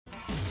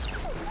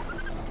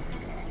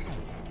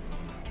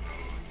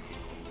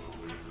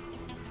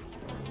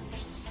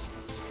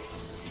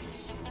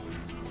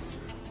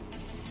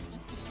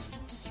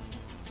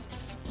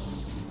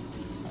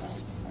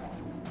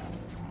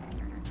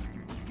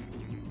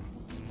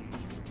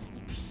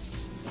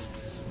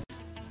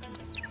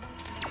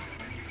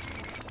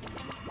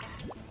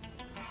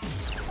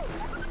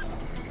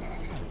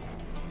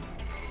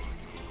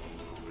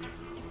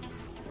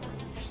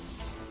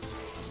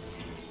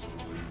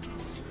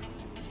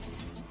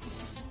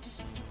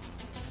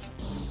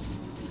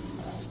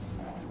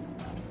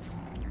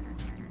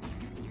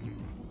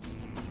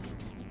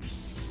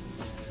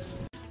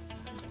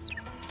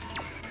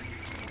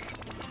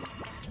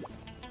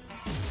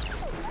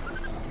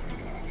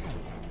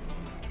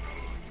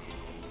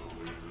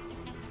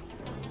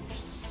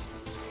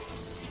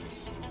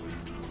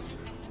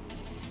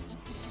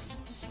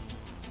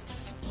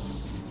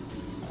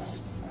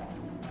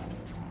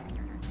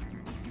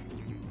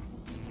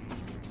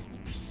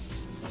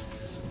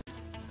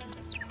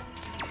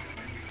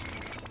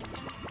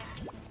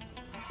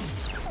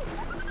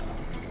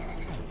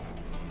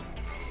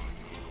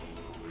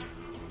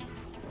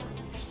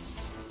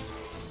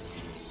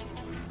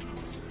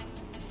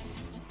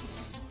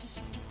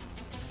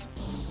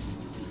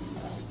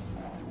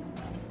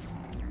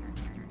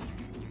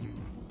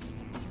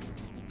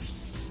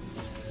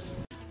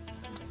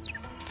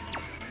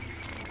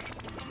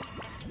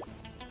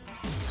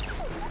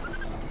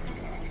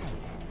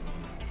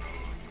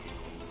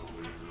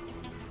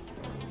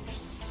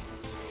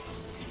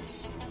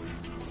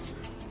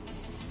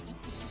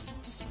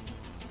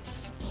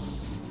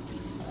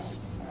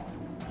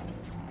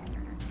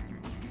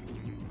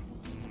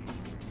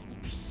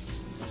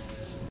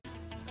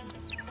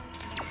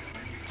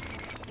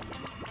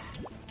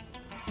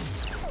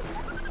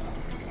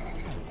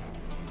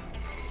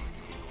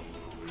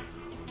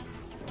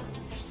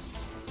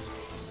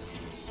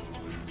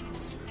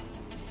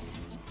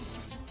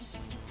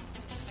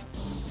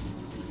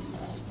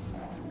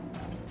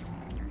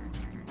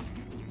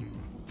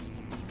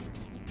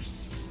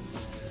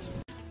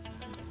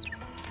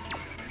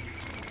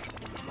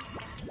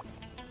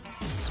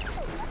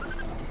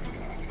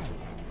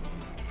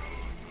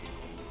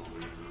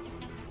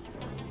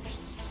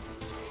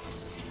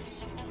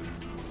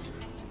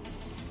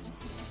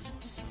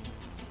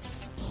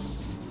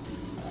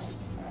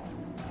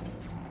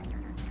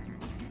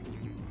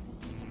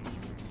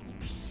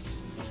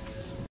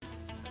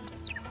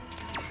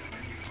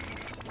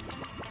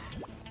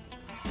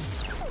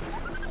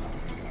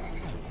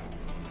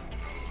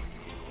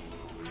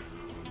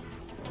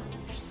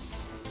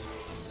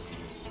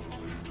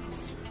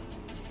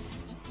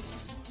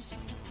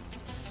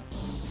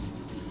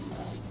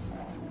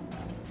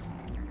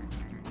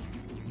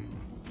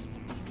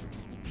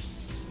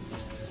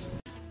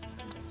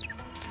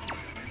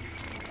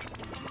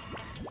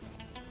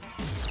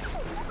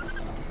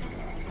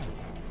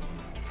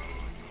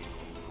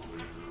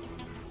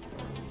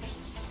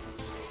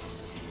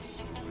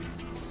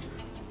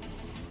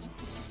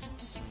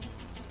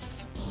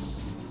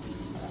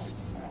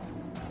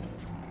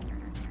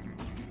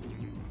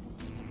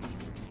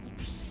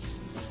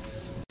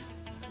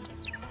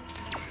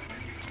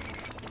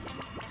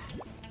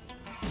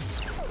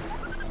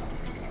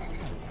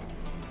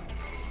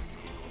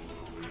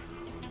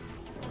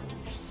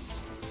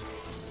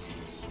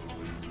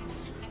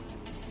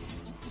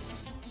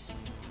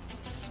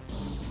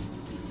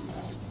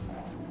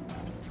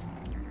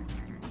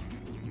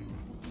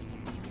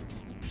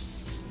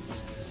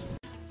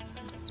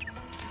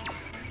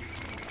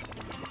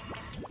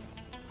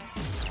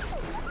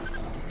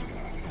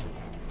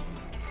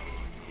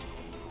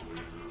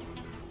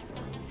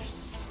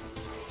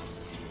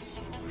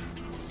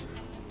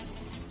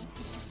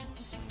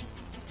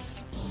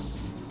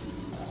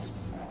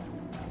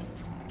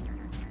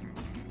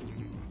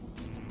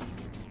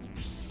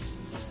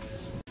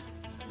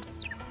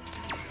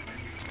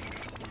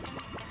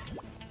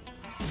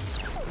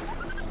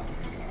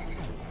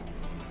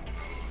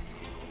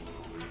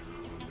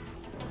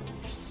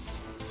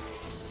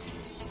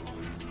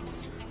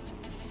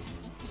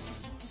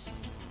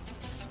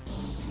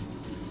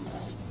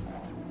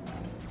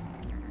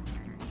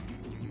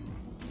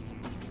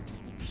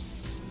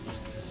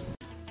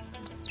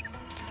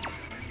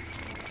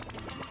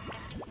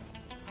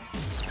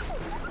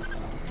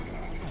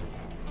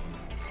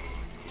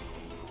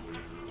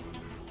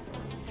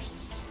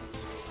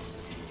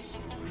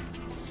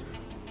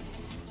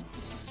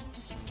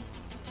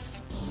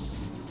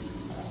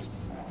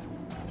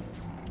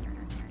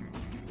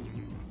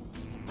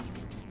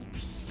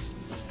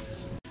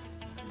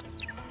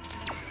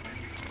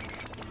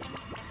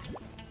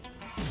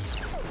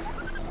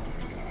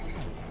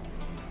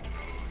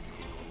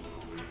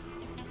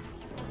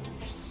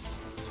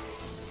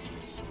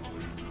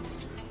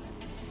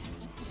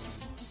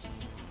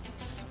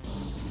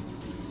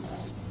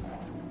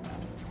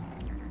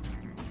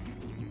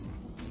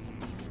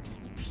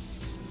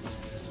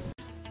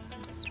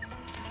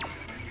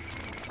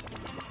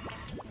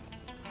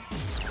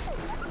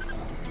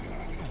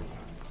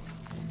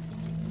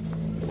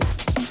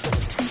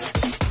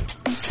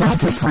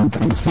Cyberpunk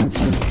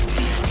Uncensored.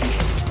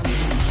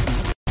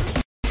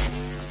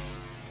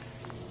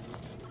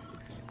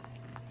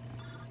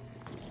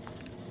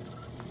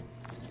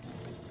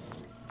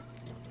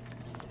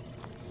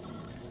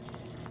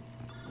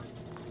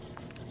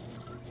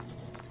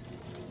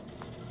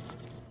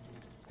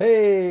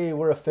 Hey,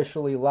 we're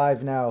officially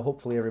live now.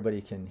 Hopefully everybody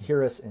can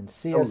hear us and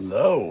see us.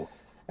 Hello.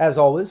 As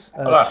always,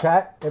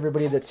 chat,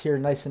 everybody that's here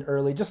nice and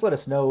early, just let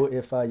us know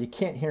if you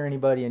can't hear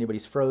anybody,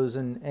 anybody's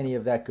frozen, any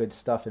of that good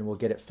stuff, and we'll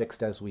get it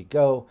fixed as we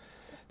go.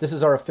 This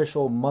is our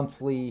official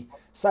monthly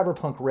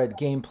Cyberpunk Red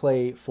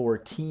gameplay for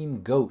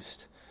Team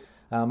Ghost.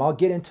 I'll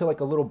get into like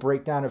a little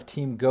breakdown of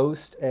Team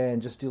Ghost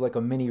and just do like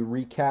a mini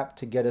recap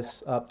to get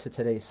us up to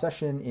today's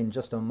session in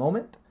just a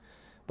moment.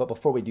 But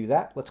before we do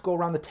that, let's go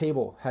around the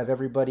table, have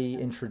everybody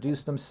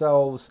introduce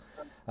themselves,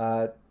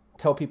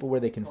 tell people where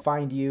they can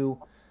find you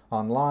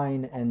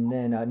online, and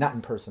then not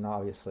in person,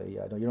 obviously.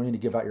 You don't need to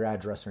give out your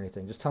address or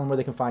anything. Just tell them where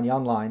they can find you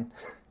online.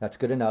 That's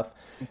good enough.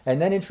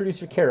 And then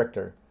introduce your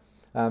character.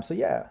 So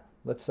yeah,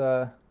 let's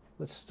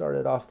start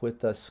it off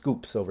with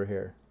Scoops over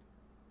here.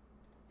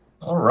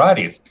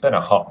 Alrighty, it's been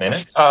a hot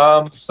minute.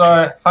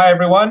 So hi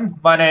everyone,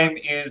 my name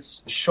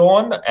is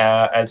Sean.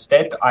 As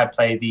stated, I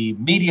play the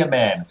Media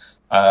Man,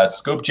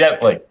 Scoop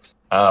Jetley.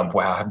 Wow,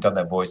 I haven't done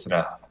that voice in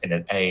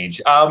an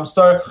age.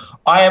 So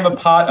I am a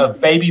part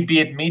of Baby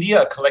Beard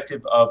Media, a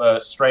collective of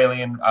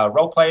Australian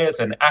role players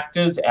and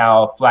actors.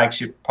 Our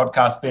flagship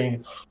podcast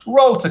being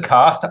Roll to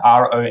Cast,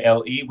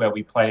 ROLE, where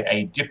we play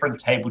a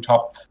different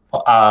tabletop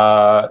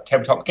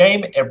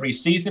game every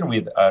season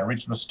with an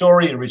original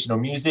story, original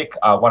music.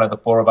 One of the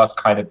four of us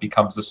kind of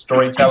becomes a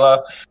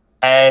storyteller.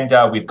 And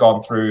we've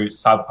gone through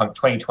Cyberpunk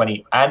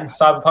 2020 and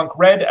Cyberpunk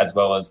Red, as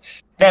well as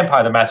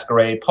Vampire the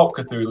Masquerade, Pop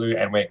Cthulhu,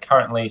 and we're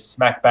currently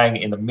smack bang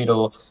in the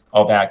middle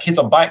of our Kids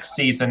on Bikes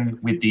season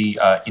with the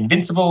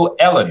Invincible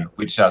Ellen,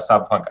 which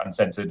Cyberpunk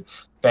Uncensored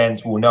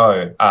fans will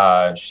know.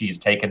 She's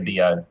taken the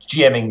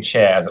GMing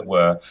chair, as it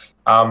were.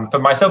 For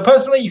myself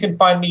personally, you can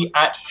find me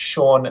at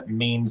Sean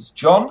Means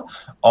John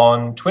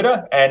on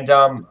Twitter, and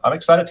I'm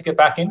excited to get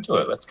back into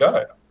it. Let's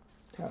go.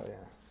 Oh yeah,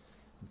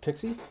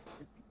 Pixie.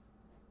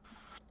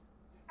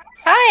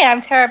 Hi,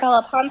 I'm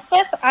Tarabella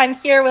Ponsmith. I'm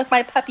here with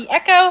my puppy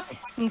Echo.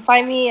 You can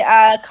find me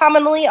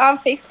commonly on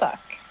Facebook.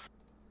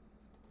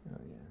 Oh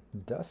yeah,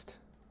 Dust.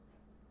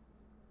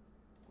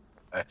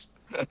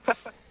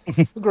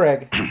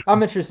 Greg.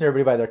 I'm introducing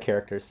everybody by their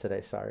characters today.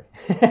 Sorry.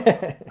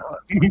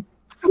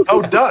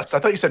 Oh, Dust. I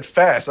thought you said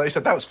fast. I thought you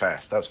said that was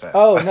fast. That was fast.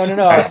 Oh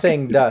no! I was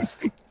saying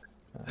Dust.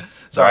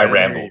 Sorry, I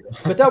rambled.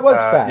 But that was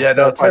fast. Yeah,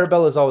 no,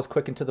 Tarabella's always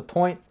quick and to the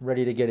point,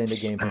 ready to get into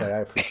gameplay.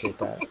 I appreciate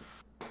that.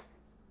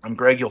 I'm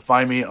Greg. You'll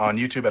find me on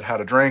YouTube at How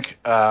to Drink.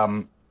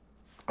 I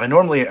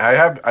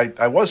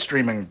was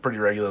streaming pretty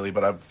regularly,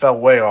 but I fell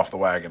way off the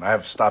wagon. I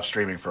have stopped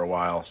streaming for a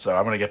while, so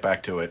I'm going to get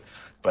back to it.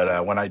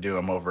 But when I do,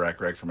 I'm over at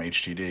Greg from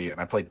HTD,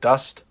 and I play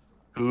Dust,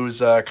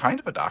 who's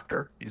kind of a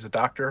doctor. He's a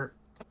doctor,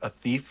 a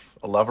thief,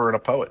 a lover, and a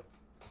poet.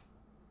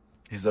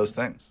 He's those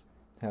things.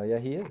 Hell yeah,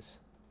 he is.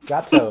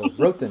 Gato,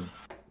 Roten.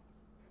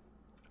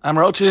 I'm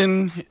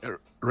Roten,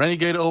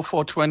 Renegade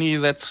 0420.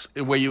 That's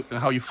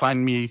how you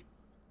find me.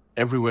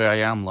 Everywhere I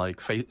am,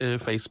 like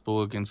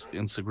Facebook,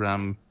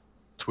 Instagram,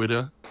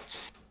 Twitter.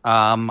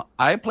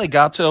 I play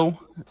Gato,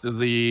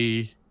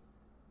 the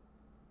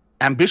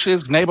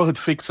ambitious neighborhood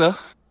fixer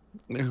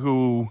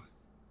who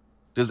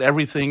does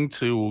everything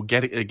to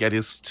get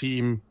his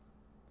team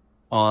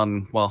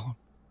on, well,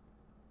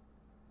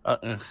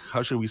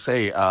 how should we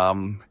say,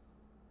 to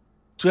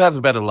have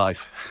a better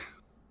life.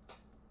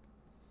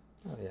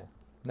 Oh, yeah.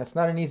 That's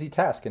not an easy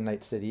task in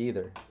Night City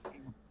either.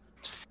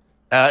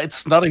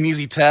 It's not an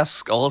easy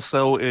task.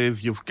 Also,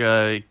 if you've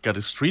got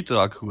a street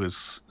dog who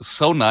is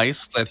so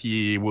nice that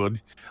he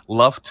would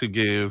love to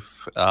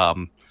give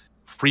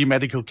free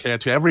medical care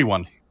to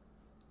everyone.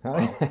 Oh,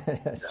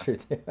 that's true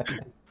too.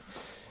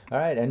 All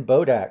right, and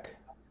Bodak,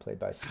 played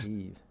by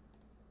Steve.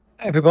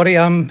 Hey everybody,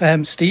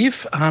 I'm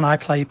Steve, and I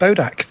play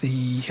Bodak,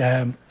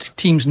 the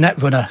team's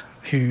netrunner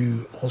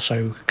who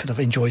also kind of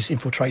enjoys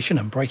infiltration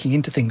and breaking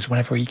into things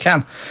whenever he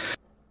can.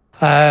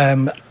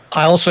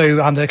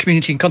 I'm the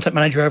community and content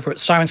manager over at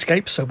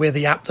Sirenscape, so we're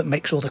the app that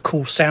makes all the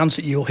cool sounds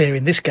that you'll hear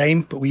in this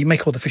game, but we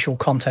make all the official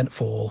content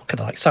for kind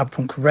of like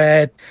Cyberpunk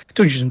Red,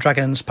 Dungeons &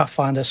 Dragons,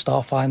 Pathfinder,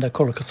 Starfinder,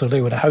 Call of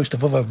Cthulhu, and a host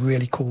of other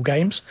really cool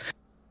games.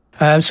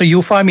 So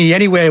you'll find me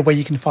anywhere where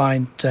you can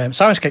find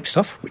Sirenscape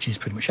stuff, which is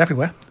pretty much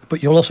everywhere,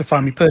 but you'll also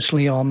find me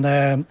personally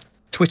on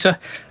Twitter,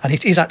 and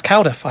it is at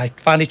Cowduff. I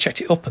finally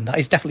checked it up, and that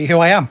is definitely who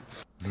I am.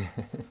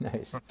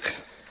 Nice.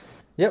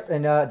 Yep,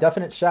 and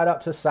definite shout out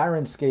to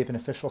Sirenscape, an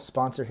official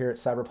sponsor here at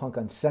Cyberpunk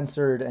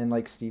Uncensored. And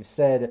like Steve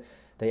said,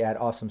 they add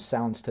awesome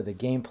sounds to the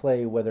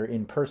gameplay, whether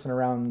in person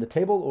around the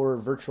table or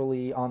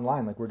virtually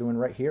online, like we're doing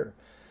right here.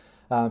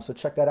 So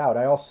check that out.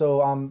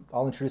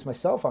 I'll introduce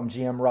myself. I'm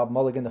GM Rob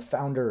Mulligan, the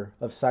founder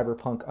of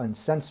Cyberpunk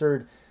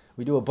Uncensored.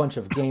 We do a bunch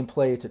of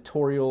gameplay,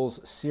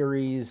 tutorials,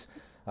 series,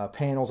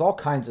 panels, all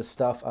kinds of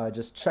stuff.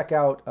 Just check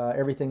out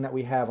everything that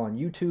we have on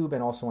YouTube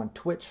and also on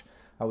Twitch.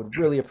 I would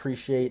really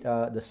appreciate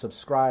the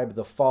subscribe,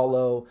 the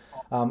follow.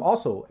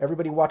 Also,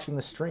 everybody watching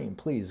the stream,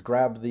 please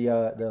grab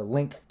the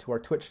link to our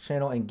Twitch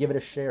channel and give it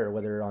a share,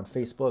 whether on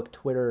Facebook,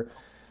 Twitter,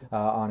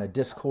 on a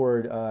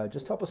Discord.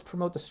 Just help us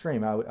promote the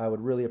stream. I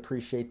would really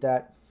appreciate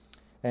that.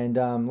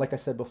 And like I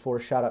said before,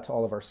 shout out to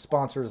all of our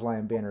sponsors,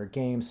 Lion Banner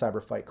Games,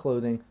 Cyberfight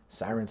Clothing,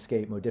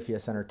 Sirenscape,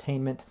 Modifius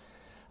Entertainment.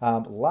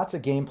 Lots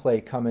of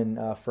gameplay coming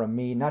from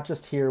me, not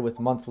just here with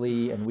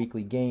monthly and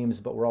weekly games,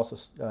 but we're also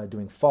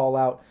doing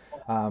Fallout,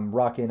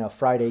 rocking a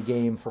Friday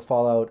game for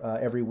Fallout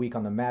every week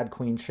on the Mad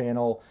Queen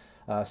channel,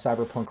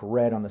 Cyberpunk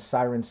Red on the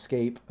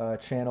Sirenscape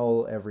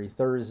channel every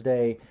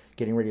Thursday,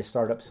 getting ready to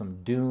start up some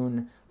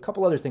Dune, a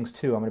couple other things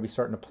too. I'm going to be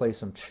starting to play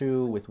some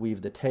Chew with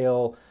Weave the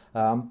Tale.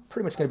 I'm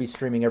pretty much going to be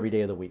streaming every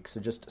day of the week, so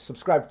just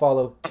subscribe,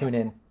 follow, tune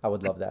in. I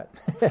would love that.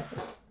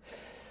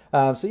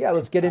 So yeah,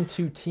 let's get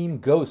into Team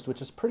Ghost,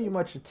 which is pretty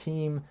much a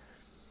team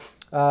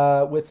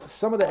with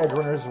some of the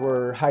Edgerunners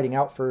were hiding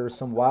out for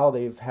some while.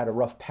 They've had a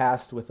rough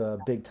past with a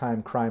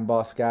big-time crime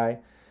boss guy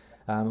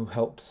who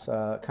helps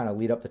kind of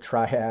lead up the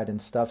triad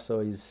and stuff. So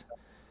he's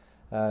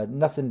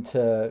nothing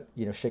to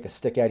shake a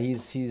stick at.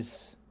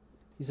 He's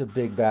a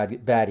big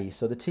baddie.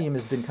 So the team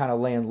has been kind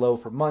of laying low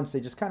for months. They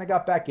just kind of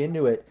got back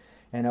into it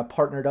and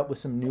partnered up with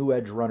some new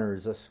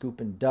Edgerunners, Scoop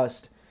and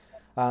Dust,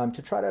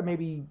 to try to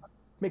maybe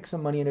make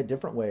some money in a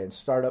different way and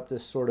start up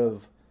this sort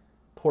of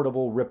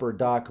portable Ripper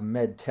Doc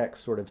med tech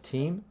sort of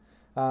team.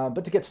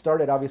 But to get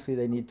started, obviously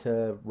they need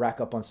to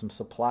rack up on some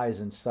supplies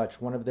and such.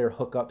 One of their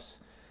hookups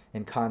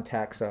and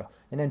contacts, an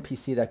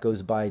NPC that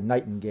goes by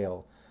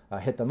Nightingale,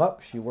 hit them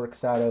up. She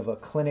works out of a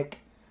clinic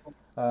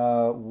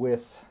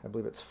with, I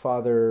believe it's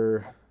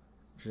Father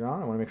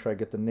John. I want to make sure I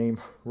get the name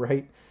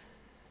right.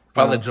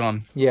 Father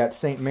John. Yeah, at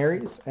St.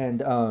 Mary's.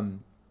 And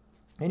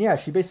yeah,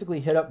 she basically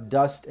hit up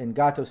Dust and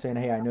Gato saying,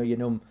 hey, I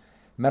know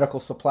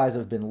medical supplies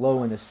have been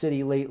low in the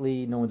city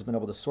lately. No one's been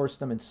able to source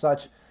them and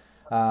such.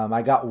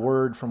 I got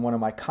word from one of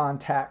my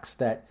contacts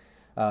that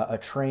a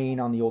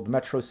train on the old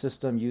metro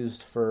system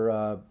used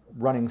for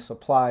running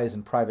supplies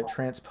and private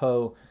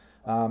transpo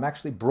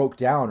actually broke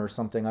down or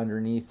something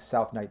underneath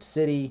South Night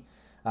City.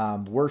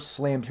 We're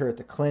slammed here at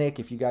the clinic.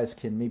 If you guys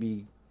can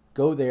maybe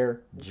go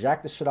there,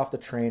 jack the shit off the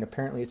train.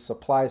 Apparently it's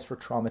supplies for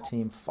Trauma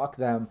Team. Fuck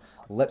them.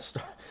 Let's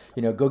start,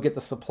 go get the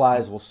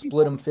supplies. We'll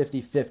split them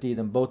 50-50.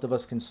 Then both of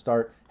us can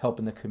start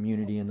helping the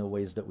community in the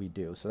ways that we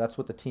do. So that's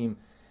what the team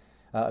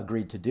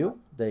agreed to do.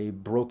 They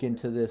broke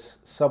into this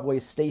subway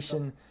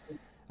station.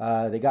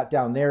 They got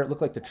down there. It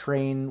looked like the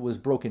train was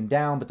broken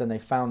down, but then they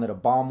found that a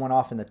bomb went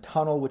off in the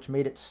tunnel, which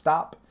made it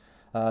stop.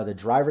 The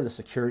driver, the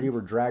security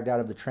were dragged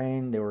out of the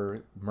train. They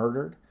were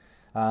murdered.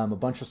 A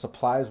bunch of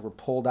supplies were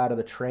pulled out of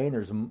the train.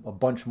 There's a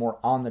bunch more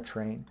on the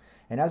train.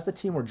 And as the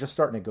team were just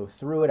starting to go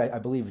through it, I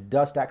believe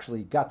Dust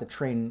actually got the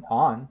train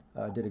on,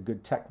 did a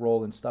good tech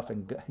roll and stuff,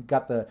 and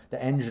got the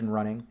engine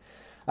running.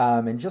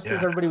 And just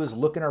as everybody was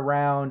looking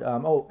around,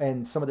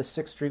 and some of the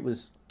 6th Street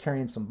was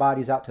carrying some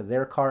bodies out to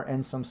their car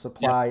and some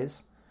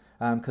supplies,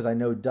 because I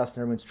know Dust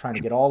and everyone's trying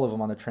to get all of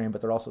them on the train,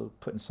 but they're also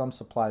putting some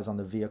supplies on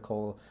the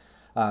vehicle,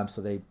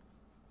 so they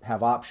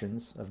have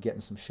options of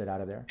getting some shit out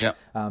of there. Yeah.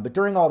 But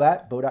during all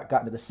that, Bodak got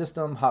into the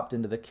system, hopped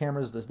into the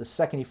cameras. The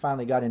second he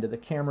finally got into the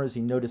cameras,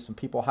 he noticed some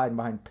people hiding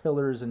behind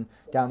pillars and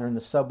down there in the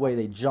subway.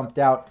 They jumped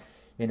out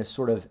in a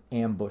sort of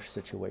ambush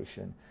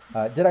situation.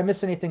 Did I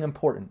miss anything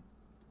important?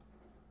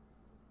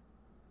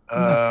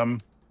 No,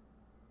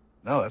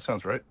 that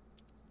sounds right.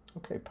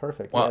 Okay,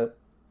 perfect. Well,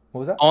 what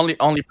was that?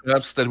 Only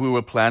perhaps that we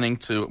were planning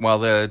to,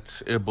 that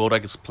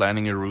Bodak is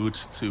planning a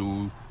route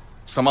to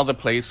some other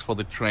place for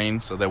the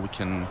train so that we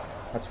can...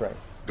 That's right.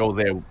 Go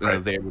there,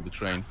 there with the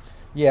train.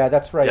 Yeah,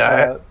 that's right.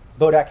 Yeah,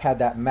 Bodak had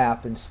that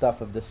map and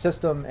stuff of the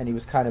system, and he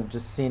was kind of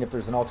just seeing if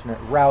there's an alternate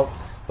route.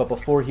 But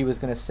before he was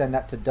going to send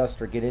that to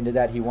Dust or get into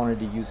that, he wanted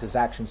to use his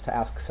actions to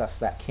access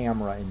that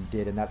camera and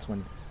did, and that's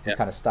when he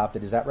kind of stopped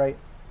it. Is that right?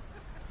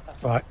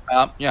 Right.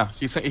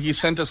 He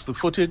sent us the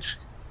footage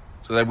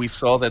so that we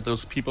saw that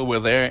those people were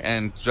there,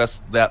 and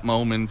just that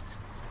moment.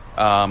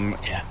 I'm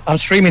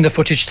streaming the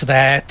footage to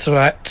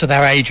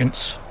their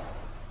agents.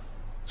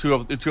 Two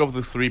of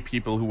the 3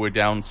 people who were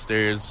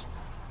downstairs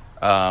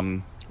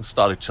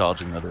started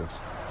charging others.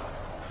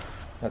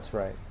 That's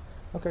right.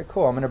 Okay,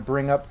 cool. I'm going to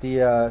bring up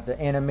the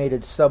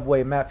animated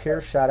subway map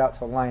here. Shout out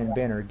to Lion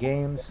Banner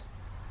Games.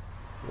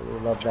 Really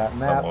love that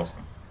map.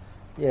 Awesome.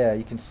 Yeah,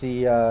 you can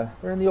see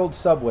we're in the old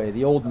subway,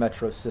 the old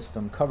metro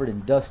system, covered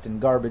in dust and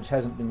garbage.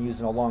 Hasn't been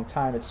used in a long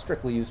time. It's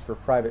strictly used for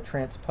private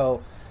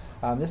transpo.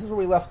 This is where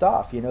we left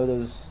off.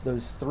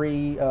 Those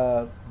 3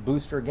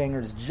 booster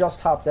gangers just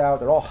hopped out.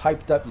 They're all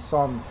hyped up. You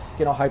saw them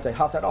get all hyped. They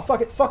hopped out. Oh,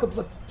 fuck it. Fuck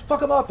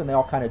them up. And they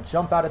all kind of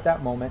jump out at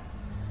that moment.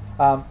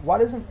 Why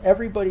doesn't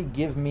everybody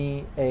give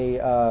me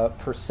a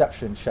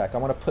perception check? I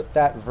want to put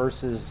that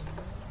versus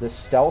the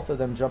stealth of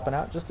them jumping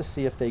out, just to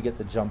see if they get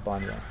the jump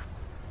on you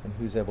and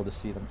who's able to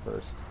see them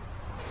first.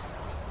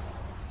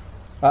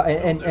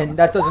 And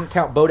that doesn't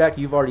count Bodak.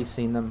 You've already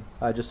seen them.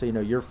 Just so you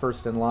know, you're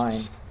first in line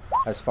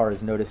as far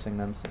as noticing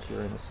them since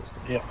you're in the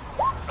system. Yeah.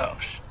 Oh,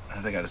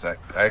 I think I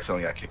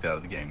accidentally got kicked out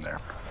of the game there.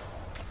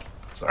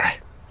 Sorry.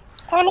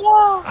 Oh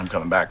no! I'm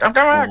coming back. I'm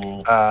coming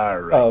Ooh.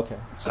 back. Right. Oh, okay.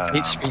 So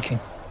it's speaking.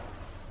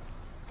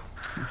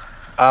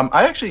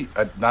 I actually,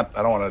 I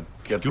don't want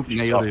to get Scoop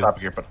nailed off it.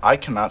 topic here, but I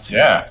cannot see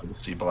Yeah. black. I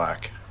see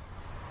black.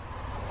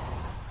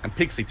 And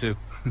Pixie too.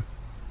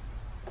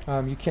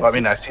 You can't. Well, I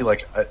mean, I see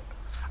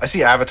I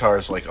see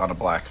avatars like on a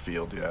black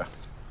field. Yeah.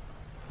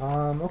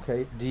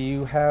 Okay. Do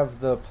you have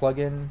the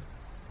plugin?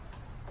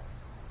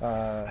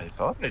 I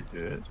thought I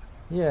did.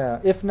 Yeah.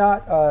 If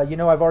not,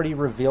 I've already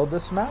revealed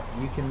this map.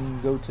 You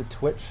can go to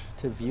Twitch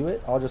to view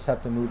it. I'll just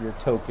have to move your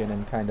token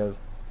and kind of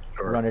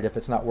Sure. run it if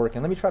it's not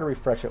working. Let me try to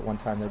refresh it one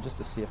time though, just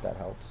to see if that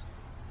helps.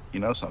 You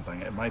know something?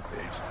 It might be.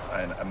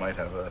 I might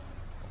have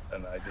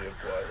an idea of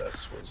why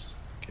this was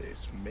the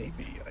case.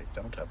 Maybe I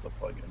don't have the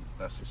plugin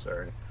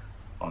necessary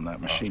on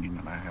that machine,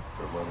 and I have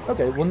to load it.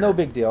 Okay. Well, no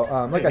big deal.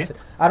 Like I Okay. said,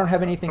 I don't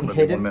have anything I'm gonna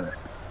do 1 hidden minute.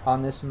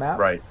 on this map.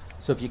 Right.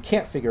 So if you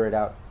can't figure it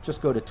out,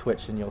 just go to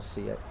Twitch and you'll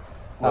see it.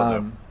 Will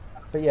do.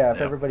 But yeah, if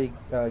Yeah. everybody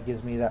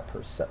gives me that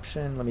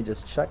perception, let me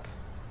just check.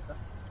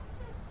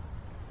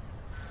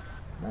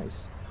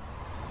 Nice.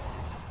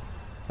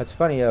 That's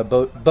funny.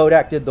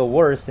 Bodak did the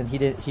worst, and he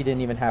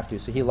didn't even have to,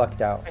 so he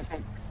lucked out.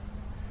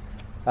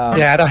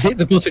 Yeah, and I hit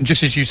the button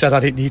just as you said I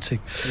didn't need to.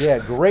 Yeah,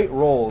 great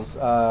rolls.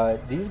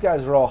 These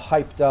guys are all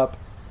hyped up,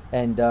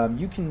 and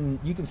you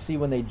can see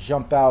when they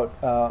jump out.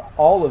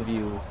 All of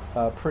you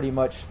pretty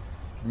much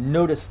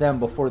notice them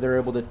before they're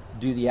able to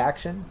do the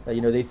action.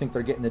 They think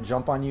they're getting the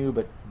jump on you,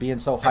 but being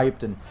so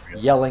hyped and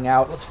yelling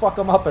out, "Let's fuck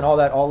them up!" and all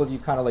that, all of you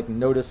kind of like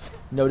notice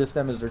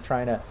them as they're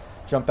trying to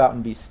jump out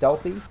and be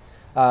stealthy.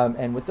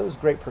 And with those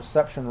great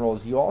perception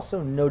rolls, you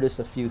also notice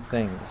a few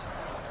things.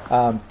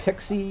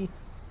 Pixie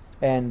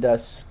and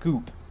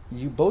Scoop,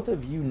 both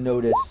of you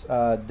notice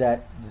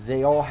that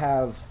they all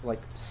have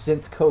like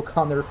synth coke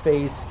on their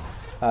face.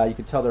 You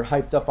can tell they're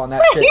hyped up on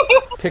that shit.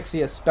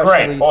 Pixie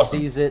especially Great, awesome.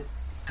 sees it,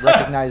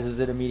 recognizes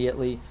it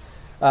immediately.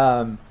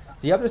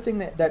 The other thing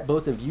that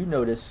both of you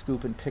notice,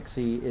 Scoop and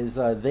Pixie, is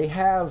they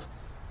have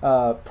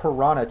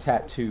piranha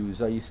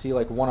tattoos. You see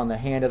like one on the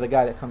hand of the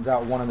guy that comes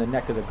out, one on the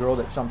neck of the girl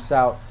that jumps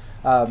out.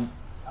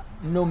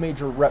 No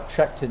major rep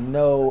check to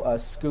know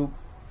Scoop,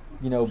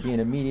 being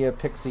a media,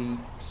 Pixie,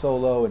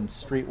 solo, and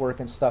street work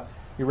and stuff.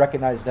 You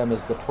recognize them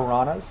as the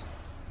Piranhas.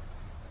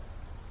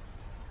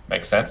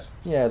 Makes sense.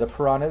 Yeah, the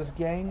Piranhas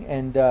gang.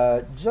 And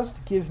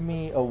just give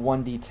me a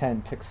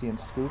 1d10, Pixie and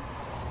Scoop.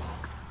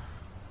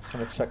 Just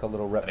want to check a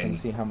little rep and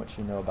see how much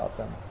you know about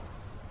them.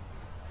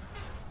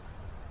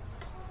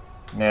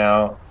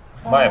 Now,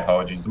 my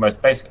apologies. The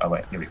most basic. Oh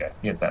wait, here we go.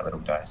 Here's that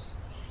little dice.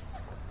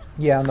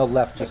 Yeah, on the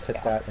left, just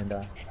hit that. And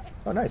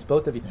oh, nice,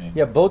 both of you.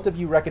 Yeah, both of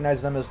you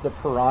recognize them as the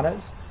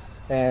Piranhas.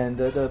 And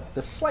the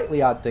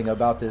slightly odd thing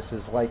about this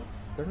is like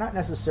they're not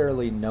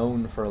necessarily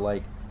known for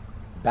like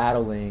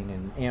battling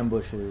and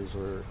ambushes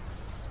or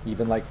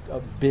even like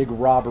big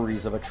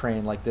robberies of a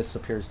train like this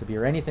appears to be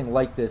or anything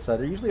like this.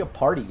 They're usually a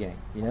party gang.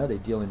 They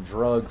deal in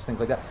drugs, things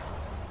like that.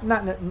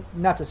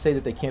 Not to say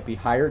that they can't be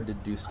hired to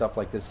do stuff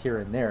like this here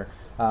and there,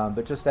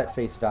 but just at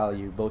face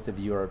value, both of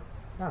you are,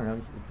 I don't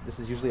know, this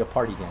is usually a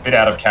party gang. Bit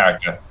out of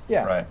character.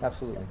 Yeah, Right.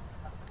 absolutely.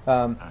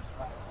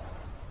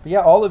 But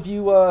yeah, all of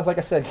you, like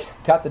I said,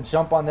 got the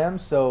jump on them,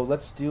 so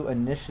let's do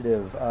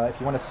initiative. If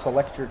you want to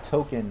select your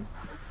token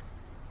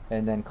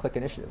and then click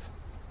initiative.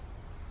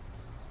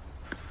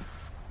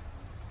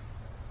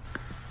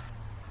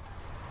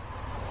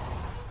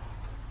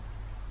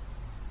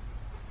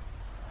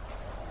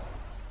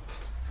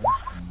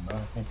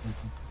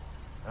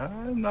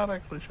 I'm not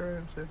actually sure I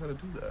understand how to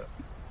do that.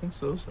 I'm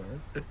so sorry.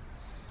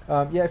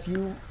 Yeah, if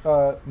you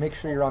make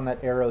sure you're on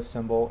that arrow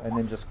symbol and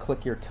then just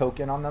click your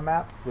token on the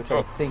map, which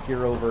I think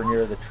you're over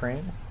near the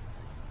train.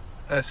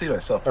 I see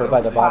myself. Or but I by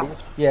don't the see-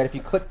 bodies. Yeah, if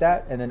you click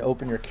that and then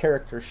open your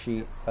character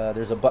sheet,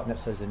 there's a button that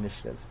says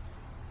initiative.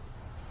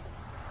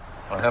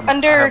 I haven't- I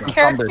Under haven't-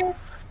 character?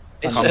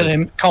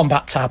 It's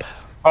combat tab.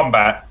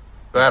 Combat.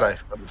 That I.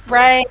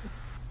 Right.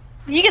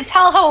 You can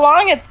tell how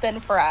long it's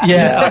been for us.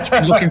 Yeah, I've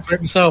been looking for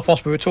it myself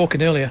whilst we were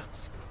talking earlier.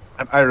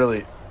 I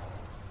really.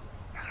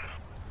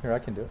 Here, I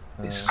can do it.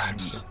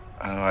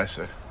 Oh, I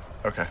see.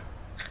 Okay,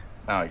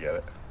 now I get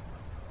it.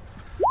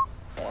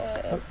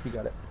 Oh, you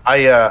got it.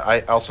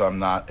 I also am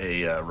not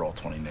a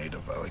Roll20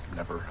 native. I've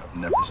never.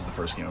 This is the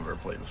first game I've ever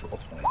played with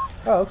Roll20.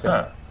 Oh, okay.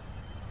 Huh.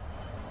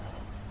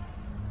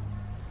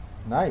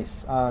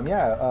 Nice. I'm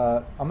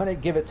going to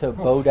give it to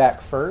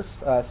Bodak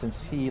first,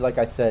 since he, like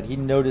I said, he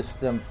noticed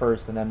them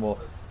first, and then we'll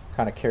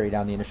kind of carry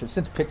down the initiative,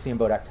 since Pixie and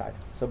Bodak tied.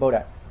 So,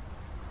 Bodak.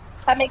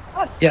 That makes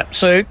sense. Yeah,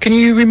 so can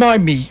you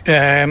remind me,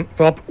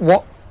 Rob,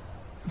 what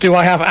do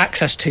I have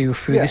access to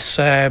through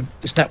Yeah.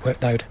 this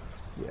network node?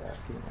 Yeah,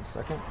 give me 1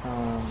 second.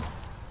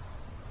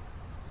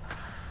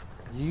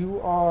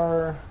 You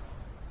are...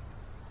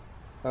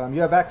 you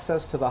have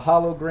access to the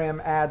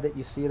hologram ad that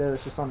you see there.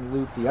 It's just on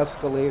loop. The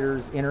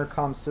escalators,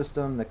 intercom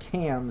system, the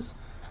cams,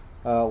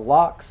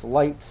 locks,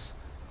 lights,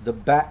 the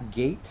back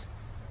gate,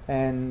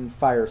 and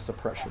fire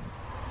suppression.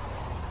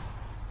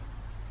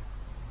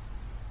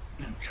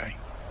 Okay.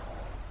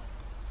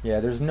 Yeah,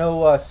 there's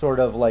no sort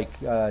of like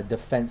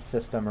defense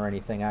system or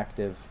anything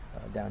active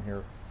down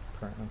here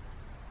currently?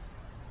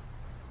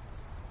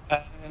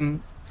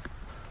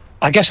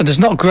 I guess there's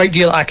not a great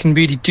deal I can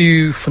really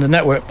do from the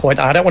network point.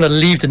 I don't want to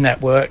leave the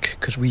network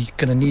because we're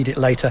going to need it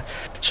later.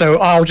 So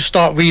I'll just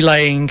start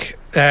relaying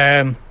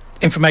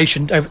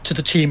information over to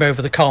the team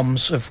over the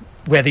comms of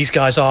where these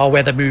guys are,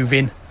 where they're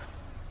moving,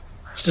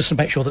 just to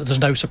make sure that there's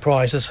no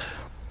surprises.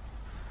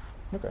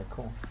 Okay,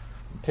 cool.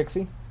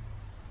 Pixie?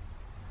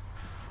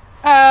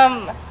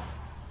 Well,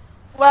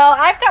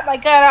 I've got my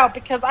gun out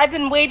because I've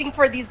been waiting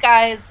for these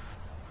guys,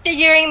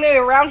 figuring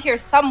they're around here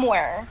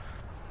somewhere.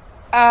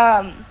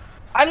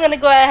 I'm gonna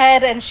go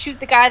ahead and shoot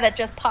the guy that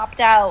just popped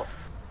out.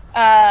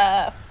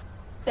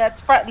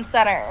 That's front and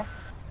center.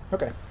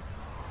 Okay.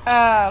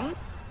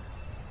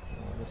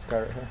 This guy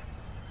right here.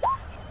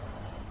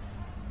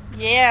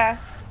 Yeah.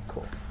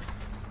 Cool.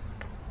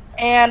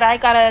 And I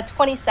got a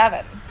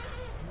 27.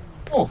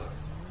 Oh,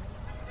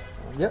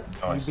 Yep,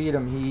 Nice. you beat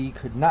him. He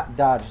could not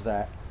dodge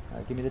that.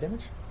 Give me the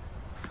damage.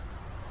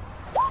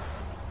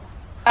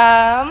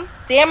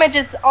 Damage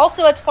is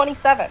also a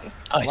 27.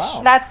 Nice.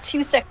 Wow. That's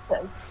 2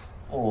 sixes.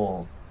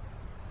 oh.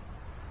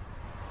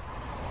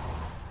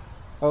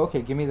 Oh,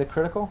 okay. Give me the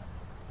critical.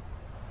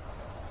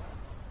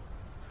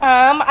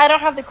 I don't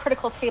have the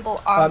critical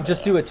table on.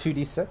 Just do a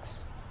 2d6.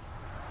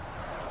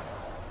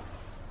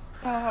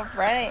 All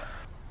right.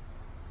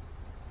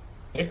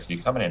 Pixie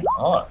coming in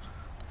hot.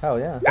 Hell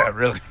yeah. Yeah,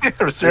 really.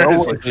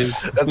 Seriously,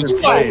 that's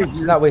insane.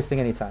 You're not wasting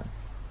any time.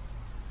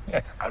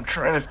 I'm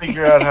trying to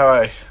figure out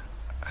how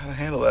to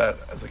handle that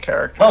as a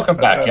character. Welcome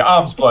back. Your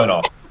arm's blown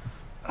off.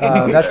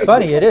 That's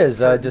funny. It is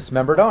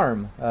dismembered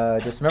arm.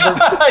 Dismembered.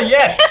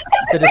 Yes.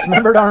 The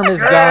dismembered arm is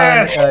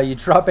Yes! gone. You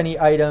drop any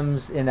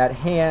items in that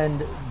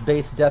hand.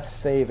 Base death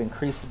save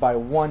increased by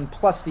 1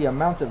 plus the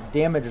amount of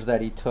damage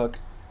that he took.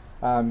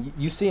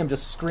 You see him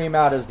just scream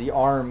out as the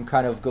arm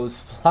kind of goes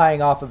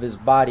flying off of his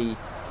body.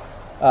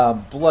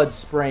 Blood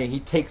spraying. He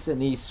takes it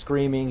and he's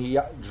screaming. He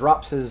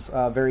drops his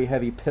very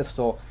heavy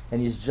pistol and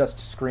he's just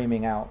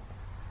screaming out.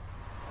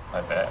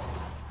 I bet.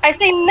 I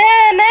say,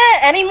 nah.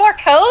 Any more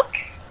Coke?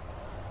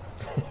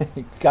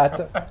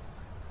 Gotcha.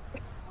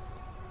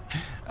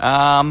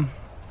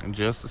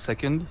 Just a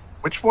second.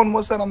 Which one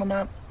was that on the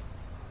map?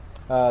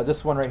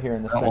 This one right here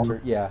in the That center.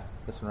 one? Yeah,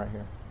 this one right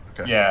here.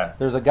 Okay. Yeah.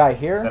 There's a guy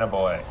here. Center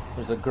boy.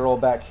 There's a girl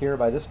back here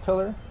by this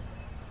pillar.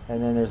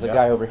 And then there's a Yeah.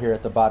 guy over here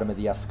at the bottom of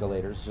the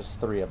escalators. Just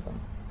 3 of them.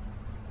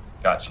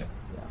 Gotcha.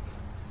 Yeah.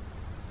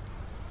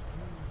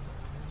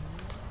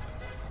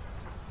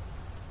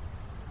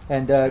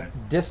 And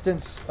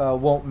distance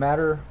won't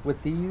matter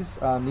with these.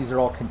 These are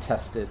all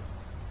contested.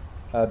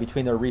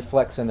 Between their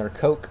reflex and their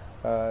coke,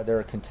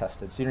 they're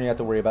contested. So you don't have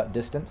to worry about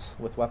distance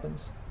with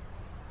weapons.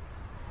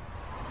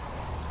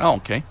 Oh,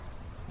 okay.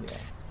 Yeah.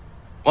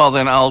 Well,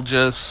 then I'll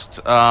just,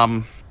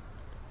 as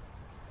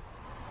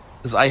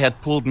I had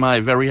pulled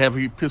my very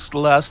heavy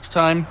pistol last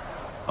time,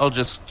 I'll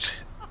just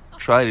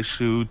try to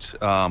shoot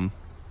that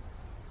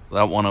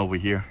one over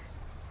here.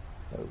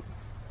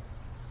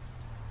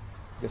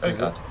 This Very is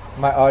good.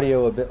 my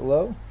audio a bit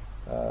low.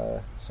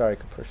 Sorry,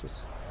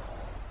 Capricious.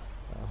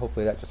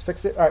 Hopefully that just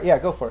fixed it. All right, yeah,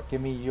 go for it.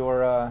 Give me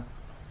your. Oh,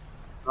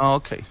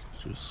 okay,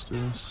 just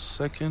a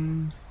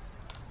second.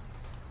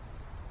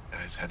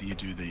 Guys, how do you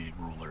do the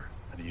ruler?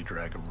 How do you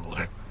drag a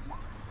ruler?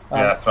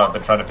 Yeah, that's what I've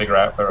been trying to figure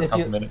out for a If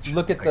couple you minutes.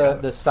 look at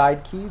the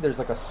side key, there's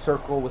like a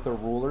circle with a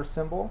ruler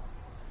symbol,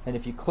 and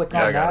if you click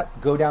Yeah, I on got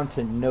that, go down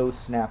to no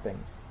snapping,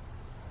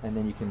 and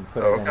then you can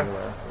put Oh, it okay.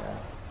 anywhere.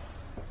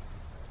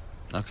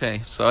 Yeah. Okay,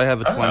 so I have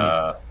a 20.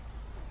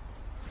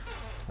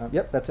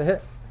 Yep, that's a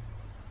hit.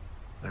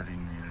 30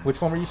 meters.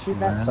 Which one were you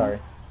shooting at? Man. Sorry.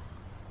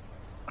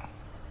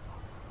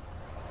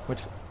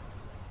 Which?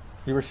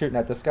 You were shooting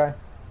at this guy?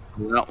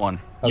 That one.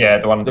 Okay, Yeah,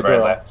 the one on the very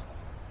girl. left.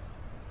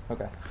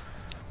 Okay.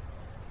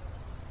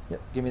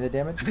 Yep, give me the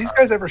damage. Did these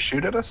guys ever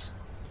shoot at us?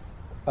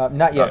 Not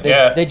yet. Not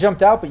yet. They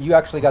jumped out, but you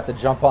actually got the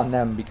jump on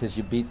them because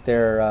you beat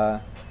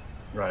their.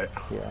 Right.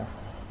 Yeah.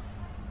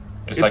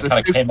 It's like a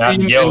kind of came out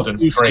and 15 yelled and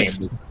 2 screamed.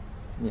 sixes.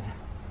 Yeah.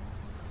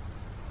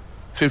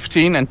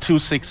 15 and 2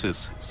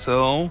 6s.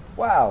 So,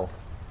 Wow.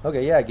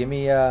 Okay, yeah. Give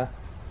me.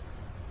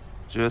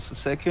 just a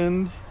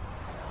second.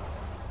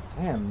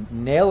 Damn,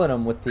 nailing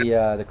them with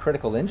the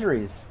critical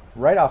injuries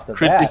right off the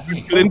Critical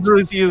bat.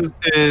 injury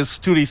is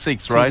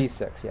 2d6, right?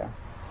 2d6, yeah.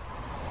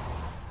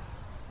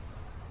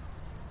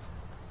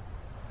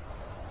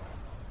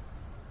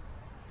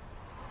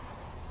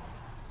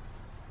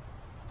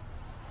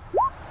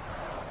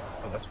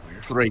 Oh, that's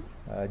weird. 3.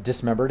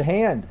 Dismembered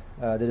hand.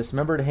 The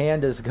dismembered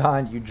hand is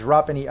gone. You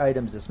drop any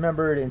items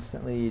dismembered,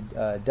 instantly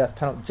death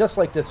penalty, just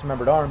like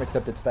dismembered arm,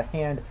 except it's the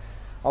hand.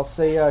 I'll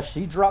say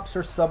she drops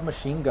her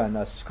submachine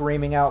gun,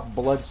 screaming out,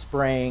 blood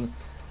spraying.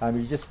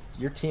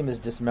 Your team is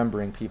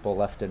dismembering people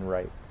left and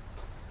right.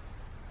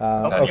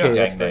 that your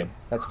Okay, gang name?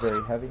 that's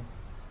very heavy.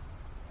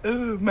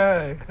 Oh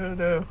my! Oh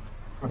no!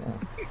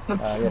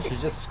 Yeah, she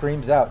just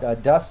screams out.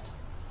 Dust.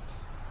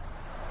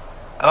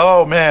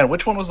 Oh man,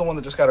 which one was the one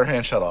that just got her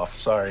hand shut off?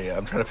 Sorry,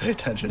 I'm trying to pay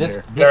attention This,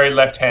 here. this Very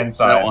left hand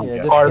side. one. yeah,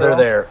 Yeah. this Farther girl,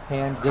 there.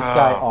 hand. This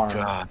guy Oh, arm.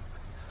 God.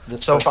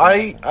 So if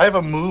I have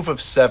a move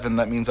of 7,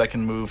 that means I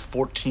can move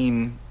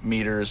 14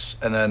 meters,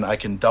 and then I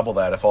can double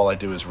that if all I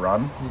do is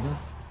run.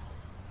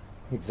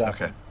 Mm-hmm.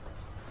 Exactly.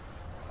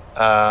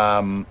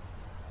 Okay.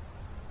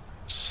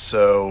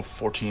 So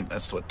 14.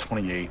 That's what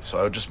 28. So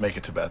I would just make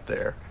it to about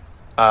there.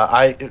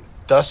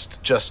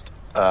 Dust just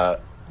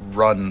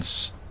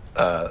runs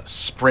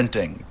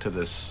sprinting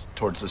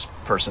towards this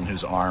person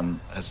whose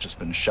arm has just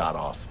been shot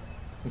off.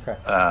 Okay.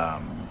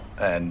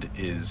 And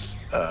is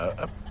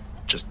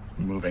just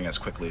moving as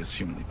quickly as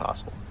humanly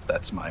possible.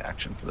 That's my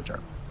action for the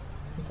turn.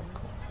 Okay,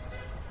 cool.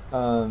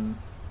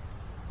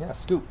 Yeah,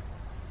 Scoop.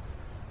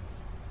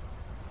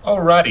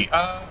 Alrighty.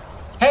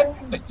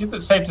 Is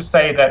it safe to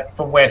say that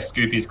from where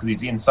Scoop is, because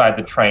he's inside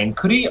the train,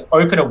 could he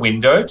open a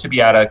window to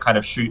be able to kind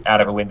of shoot out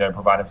of a window and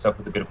provide himself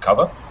with a bit of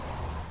cover?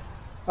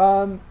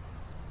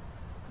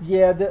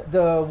 Yeah,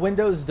 the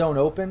windows don't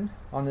open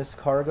on this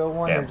cargo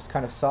one. Yeah. They're just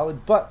kind of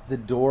solid, but the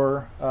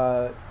door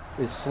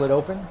is slid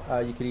open.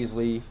 You could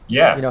easily,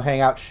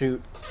 hang out,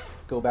 shoot,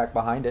 go back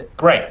behind it.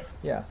 Great.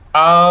 Yeah.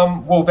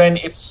 Well, then,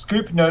 if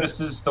Scoop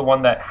notices the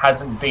one that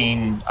hasn't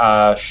been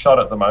shot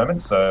at the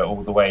moment, so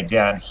all the way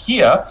down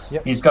here,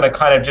 he's going to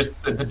kind of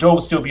the door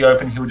will still be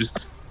open. He'll just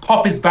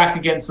pop his back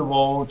against the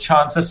wall,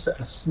 chance a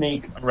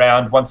sneak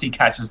around. Once he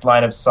catches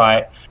line of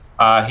sight,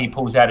 he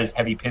pulls out his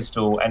heavy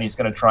pistol, and he's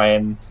going to try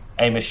and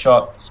aim a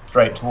shot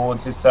straight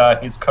towards his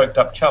coked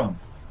up chum.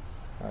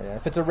 Oh, yeah.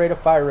 If it's a rate of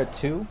fire at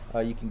 2,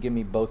 you can give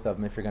me both of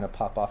them if you're going to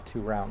pop off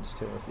 2 rounds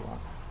too, if you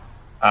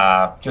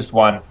want. Just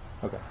one.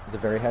 Okay. Is it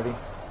very heavy?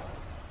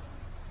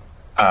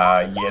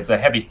 Yeah, it's a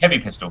heavy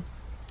pistol.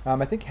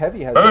 I think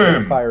heavy has a rate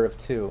of fire of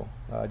 2.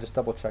 Just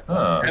double check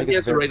that. Heavy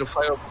has a rate of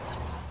fire.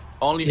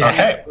 Only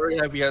very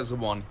heavy has a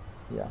 1.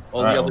 Yeah.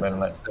 All the other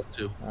ones have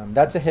 2.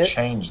 That's a hit.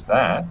 Change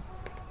that.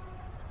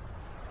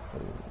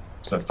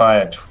 So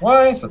fire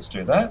twice. Let's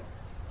do that.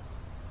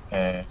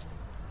 And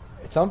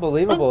it's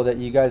unbelievable that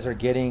you guys are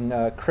getting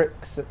crit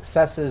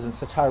successes and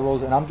such high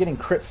rolls, and I'm getting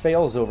crit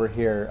fails over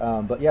here.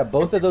 But yeah,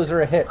 both of those are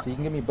a hit, so you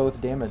can give me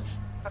both damage.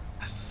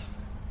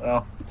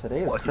 Well,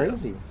 today is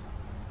crazy.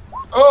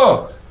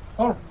 Oh,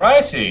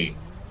 alrighty.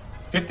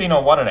 15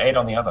 on one and 8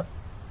 on the other.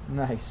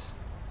 Nice.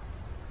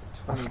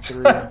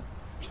 23.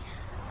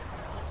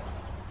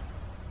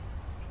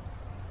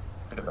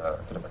 Bit of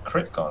a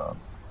crit going on.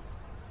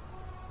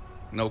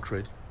 No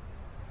crit.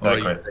 No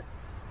crit.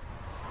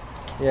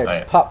 Yeah,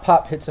 just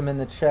pop hits him in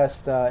the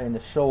chest, in the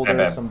shoulder,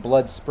 Bam. some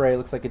blood spray.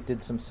 Looks like it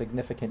did some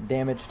significant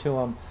damage to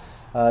him.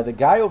 The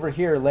guy over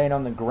here laying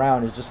on the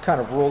ground is just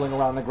kind of rolling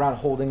around the ground,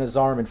 holding his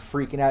arm and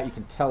freaking out. You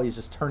can tell he's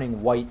just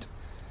turning white.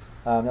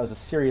 That was a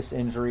serious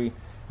injury.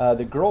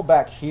 The girl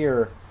back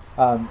here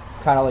kind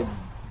of like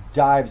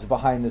dives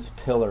behind this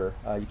pillar.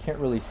 You can't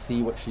really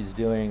see what she's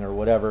doing or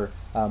whatever,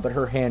 but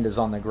her hand is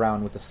on the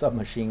ground with the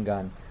submachine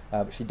gun.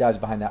 But she dives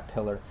behind that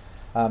pillar.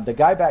 The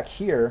guy back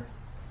here,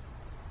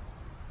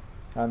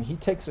 he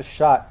takes a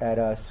shot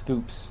at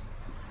Scoops.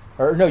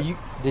 Or no,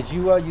 did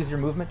you use your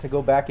movement to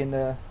go back in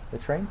the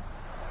train?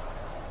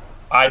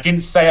 I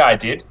didn't say I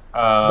did.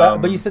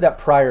 But you said that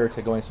prior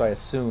to going, so I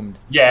assumed.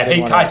 Yeah,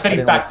 I said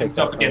he backed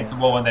himself against the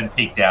wall and then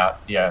peeked out.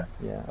 Yeah.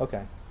 Yeah.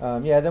 Okay.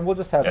 Then we'll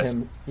just have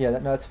him. Yeah.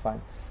 No, that's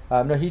fine.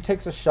 No, he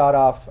takes a shot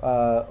off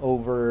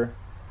over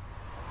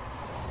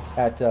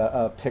at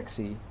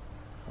Pixie.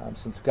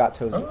 Since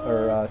Gato's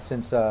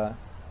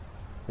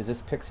is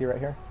this Pixie right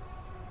here?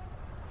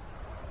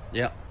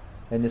 Yeah.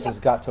 And this is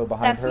Gato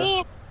behind her. That's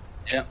me.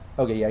 Yeah.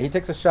 Okay. Yeah. He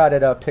takes a shot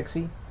at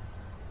Pixie.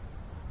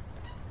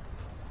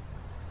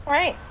 All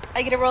right.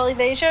 I get a roll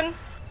evasion.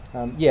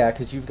 Yeah,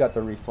 because you've got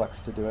the reflex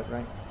to do it,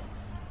 right?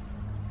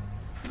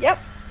 Yep.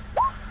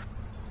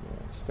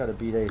 Yeah, just got to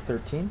beat a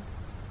 13.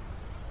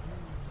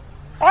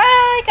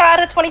 I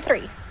got a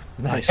 23.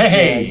 Nice.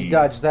 Hey! Yeah, you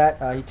dodged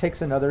that. He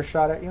takes another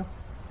shot at you.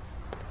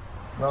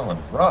 Rolling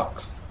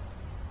rocks.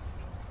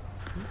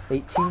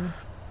 18.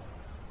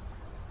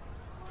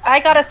 I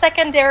got a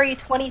secondary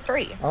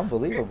 23.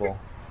 Unbelievable.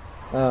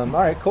 All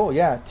right, cool.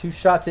 Yeah, 2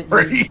 shots at you.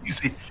 Pretty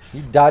easy.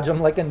 You dodge them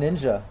like a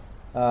ninja.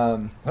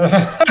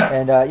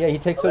 He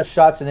takes those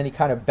shots and then he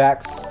kind of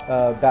backs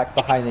back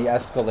behind the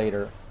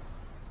escalator.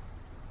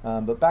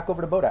 But back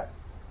over to Bodak.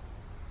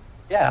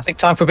 Yeah, I think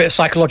time for a bit of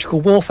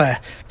psychological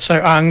warfare.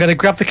 So I'm going to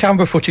grab the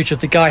camera footage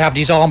of the guy having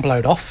his arm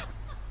blown off,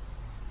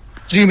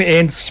 zoom it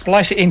in,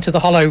 splice it into the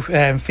hollow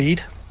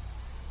feed,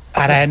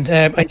 and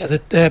then into the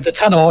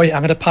tannoy,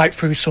 I'm going to pipe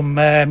through some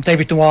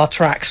David Noir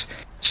tracks.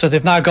 So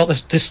they've now got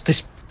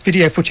this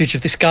video footage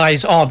of this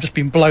guy's arm just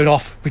being blown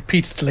off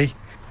repeatedly,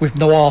 with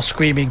Noir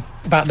screaming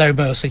about no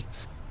mercy.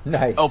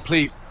 Nice. Oh,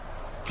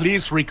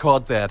 please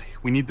record that.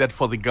 We need that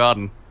for the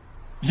garden.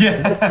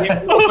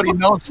 Yeah. Nobody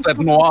knows that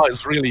Noir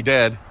is really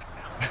dead.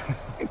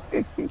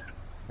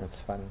 That's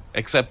funny.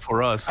 Except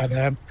for us.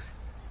 And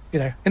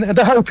and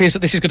the hope is that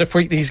this is going to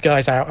freak these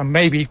guys out and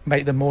maybe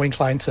make them more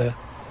inclined to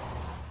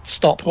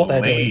stop what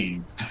they're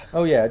doing.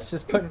 Oh yeah, it's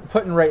just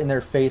putting right in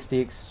their face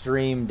the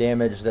extreme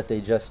damage that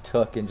they just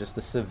took and just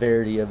the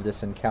severity of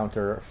this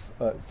encounter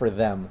for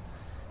them.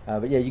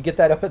 But yeah, you get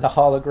that up in the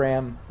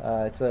hologram.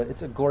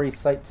 It's a gory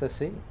sight to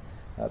see.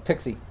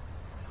 Pixie.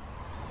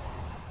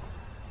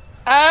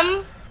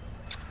 I'm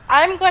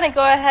going to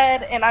go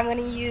ahead and I'm going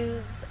to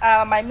use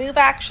my move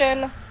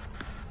action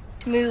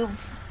to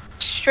move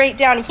straight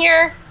down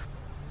here.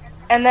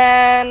 And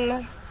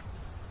then...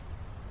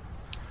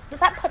 Does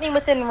that put me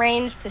within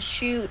range to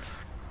shoot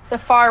the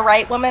far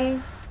right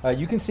woman?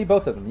 You can see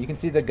both of them. You can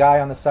see the guy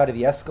on the side of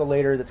the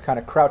escalator that's kind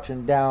of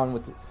crouching down.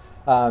 With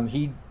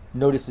he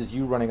notices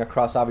you running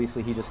across.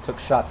 Obviously, he just took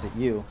shots at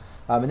you.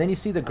 And then you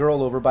see the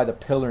girl over by the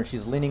pillar, and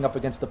she's leaning up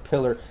against the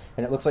pillar,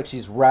 and it looks like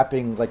she's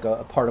wrapping like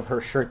a part of her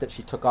shirt that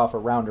she took off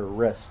around her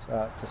wrist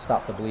to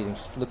stop the bleeding.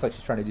 She looks like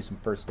she's trying to do some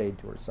first aid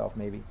to herself,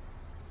 maybe.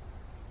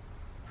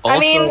 Also, I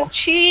mean,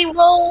 she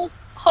will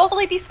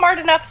hopefully be smart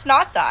enough to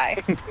not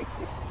die.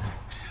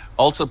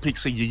 Also,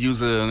 Pixie, you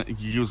use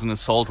an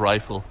assault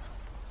rifle.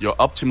 Your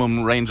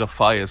optimum range of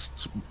fire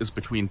is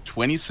between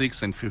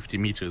 26 and 50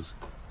 meters,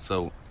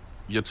 so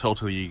you're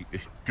totally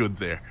good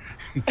there.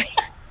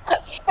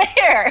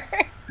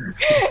 Fair.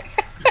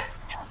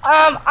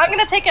 I'm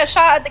gonna take a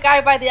shot at the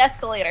guy by the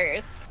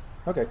escalators.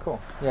 Okay, cool.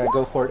 Yeah,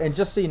 go for it. And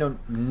just so you know,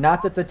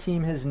 not that the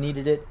team has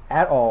needed it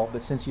at all,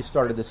 but since you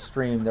started the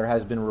stream, there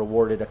has been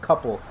rewarded a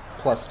couple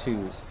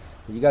 +2s.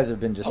 You guys have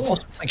been just...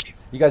 Thank you.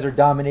 You guys are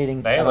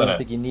dominating. I don't it.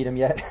 think you need them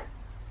yet.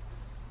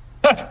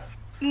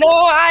 No,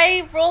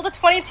 I rolled a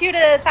 22 to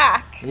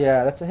attack.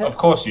 Yeah, that's a hit. Of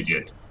course you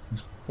did.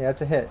 Yeah,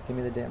 that's a hit. Give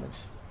me the damage.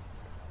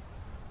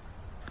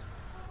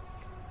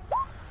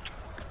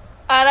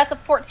 That's a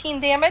 14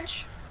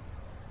 damage.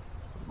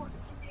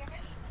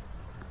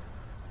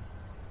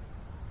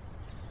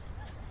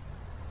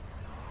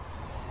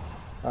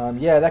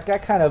 Yeah, that guy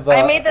kind of...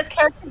 I made this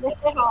character the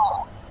hit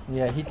all.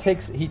 Yeah, he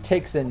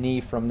takes a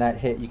knee from that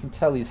hit. You can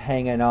tell he's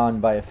hanging on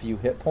by a few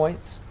hit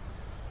points.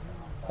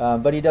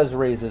 But he does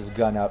raise his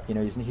gun up. You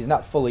know, he's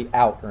not fully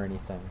out or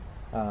anything.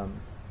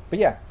 But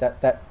yeah,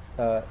 that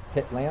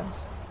hit lands.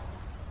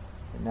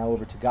 And now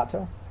over to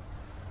Gato.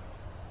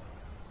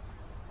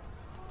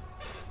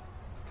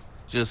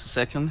 Just a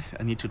second.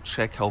 I need to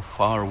check how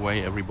far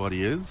away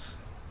everybody is.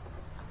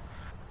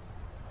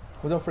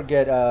 Well, don't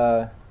forget,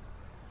 they're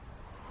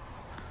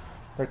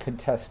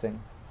contesting.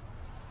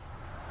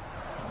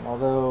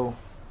 Although,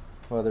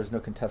 well, there's no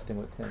contesting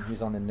with him.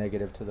 He's on the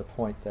negative to the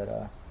point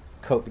that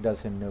Coke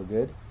does him no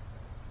good.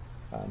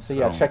 So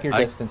yeah, check your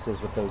distances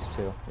with those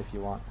two if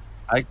you want.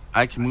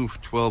 I can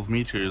move 12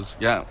 meters.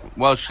 Yeah,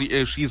 well,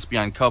 she's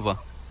behind cover.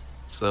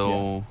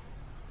 So... Yeah.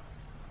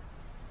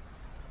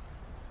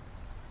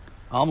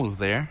 I'll move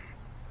there.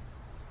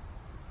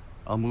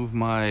 I'll move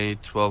my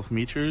 12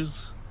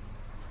 meters.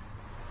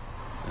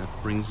 That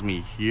brings me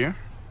here.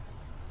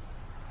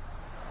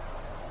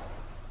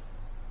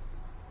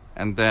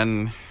 And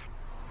then,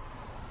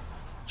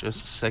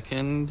 just a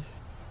second.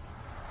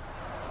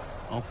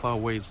 How far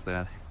away is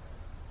that?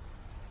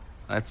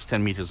 That's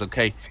 10 meters,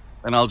 okay.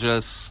 Then I'll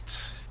just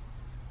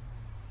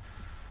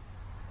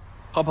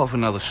pop off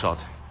another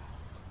shot.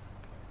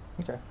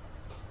 Okay.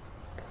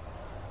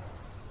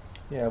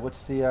 Yeah,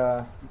 what's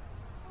the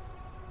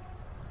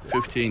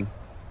 15.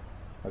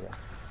 Okay.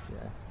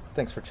 Yeah.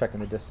 Thanks for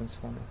checking the distance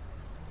for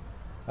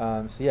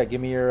me. So yeah,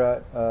 give me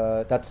your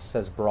that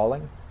says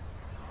brawling.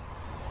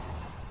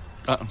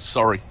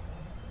 Sorry.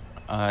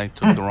 I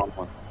took the wrong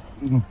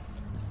one.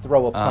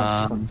 Throw a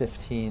punch from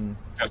 15.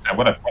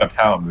 What a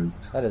power move.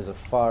 That is a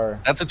far...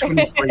 That's a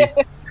 23.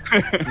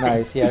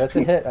 Nice. Yeah, that's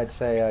a hit. I'd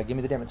say give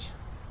me the damage.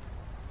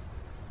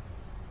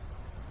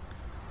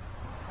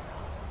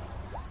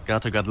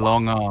 Gato got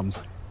long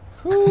arms.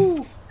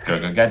 Whoo!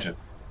 Go gadget.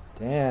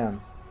 Damn.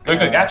 Go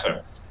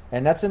Gato.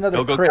 And that's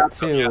another Go crit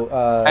Gato, too.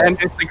 Yeah.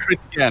 And it's a crit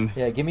again.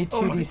 Yeah, give me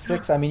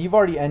 2d6. I mean, you've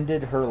already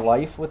ended her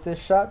life with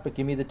this shot, but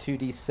give me the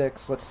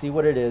 2d6. Let's see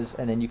what it is,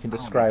 and then you can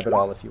describe it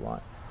all if you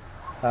want.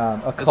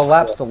 A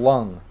collapsed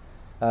lung.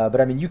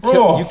 But I mean, you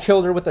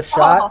killed her with a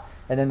shot,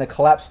 and then the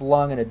collapsed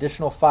lung, an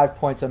additional 5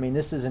 points. I mean,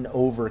 this is an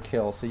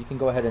overkill, so you can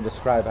go ahead and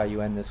describe how you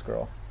end this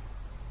girl.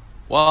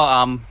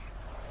 Well,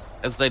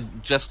 as I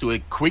just do a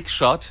quick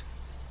shot,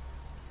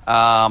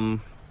 the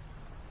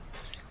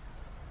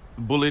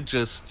bullet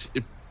just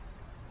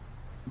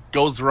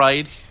goes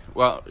right.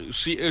 Well,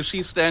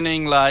 she's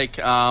standing like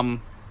to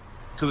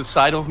the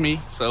side of me,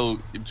 so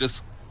it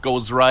just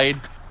goes right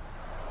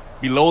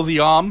below the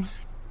arm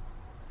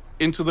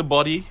into the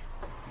body.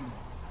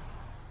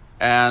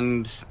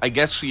 And I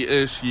guess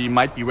she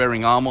might be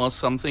wearing armor or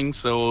something,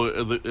 so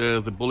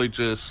the bullet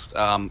just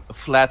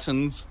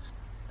flattens,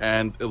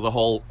 and the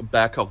whole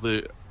back of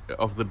the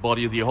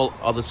body, the whole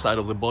other side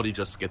of the body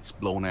just gets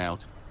blown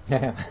out.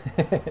 Yeah,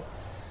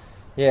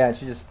 and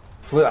she just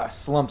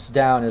slumps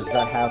down as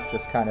that half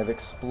just kind of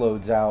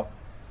explodes out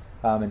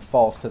and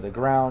falls to the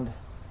ground.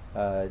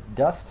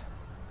 Dust?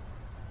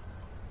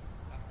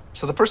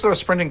 So the person I was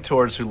sprinting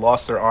towards who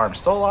lost their arm,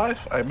 still alive?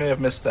 I may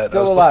have missed that.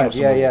 Still alive,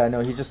 yeah.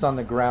 No, he's just on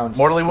the ground.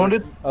 Mortally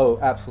wounded? Oh,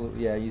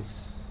 absolutely, yeah.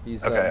 He's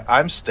okay,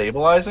 I'm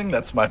stabilizing.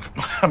 That's my...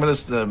 I'm going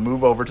to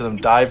move over to them,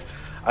 dive...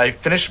 I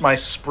finish my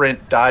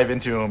sprint, dive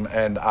into him,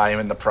 and I am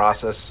in the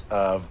process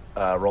of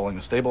rolling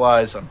the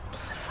stabilize.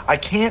 I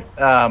can't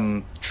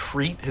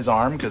treat his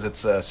arm because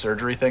it's a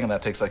surgery thing, and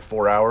that takes like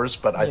 4 hours.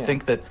 But I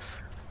think that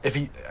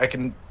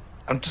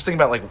I'm just thinking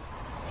about like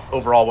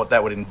overall what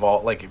that would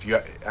involve. Like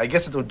I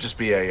guess it would just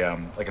be a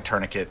like a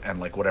tourniquet and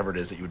like whatever it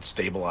is that you would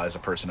stabilize a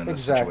person in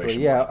this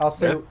situation. Yeah, I'll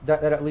say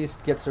that at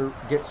least gets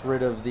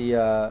rid of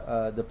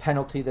the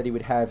penalty that he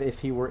would have if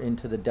he were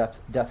into the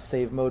death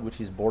save mode, which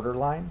he's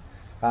borderline.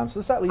 So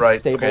this at least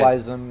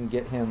stabilize him,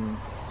 get him.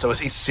 So is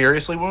he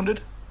seriously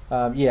wounded?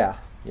 Yeah,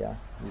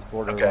 he's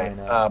borderline.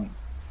 Okay.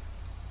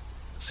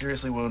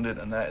 Seriously wounded,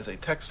 and that is a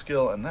tech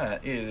skill, and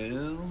that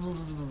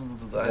is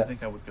I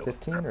think I would go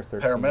 15 or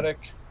 13. Paramedic.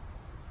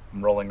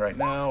 I'm rolling right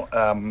now.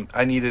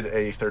 I needed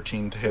a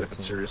 13 to hit 15. If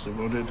it's seriously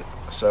wounded,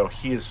 so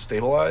he is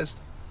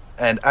stabilized.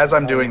 And as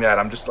I'm doing that,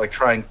 I'm just like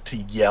trying to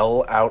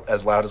yell out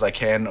as loud as I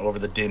can over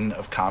the din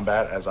of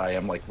combat as I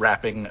am like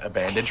wrapping a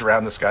bandage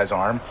around this guy's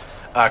arm.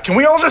 Can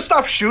we all just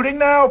stop shooting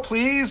now,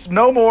 please?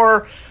 No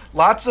more.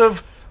 Lots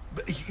of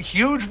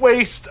huge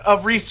waste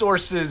of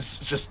resources.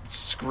 Just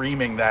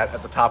screaming that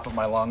at the top of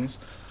my lungs.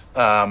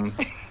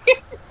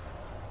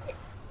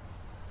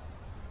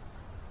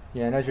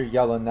 Yeah, and as you're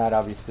yelling that,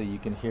 obviously you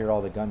can hear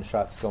all the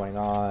gunshots going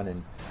on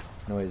and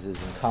noises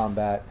in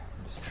combat.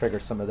 Just trigger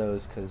some of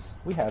those because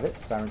we have it.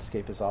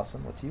 Sirenscape is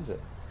awesome. Let's use it.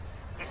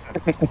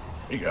 There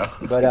you go.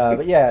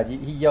 But yeah, he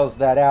yells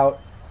that out.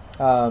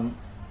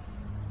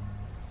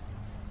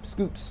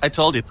 Scoops. I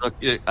told you,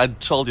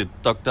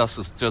 Doc Dust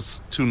is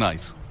just too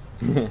nice.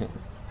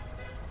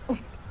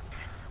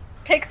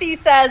 Pixie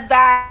says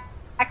back,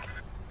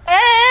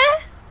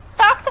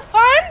 stop the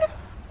fun?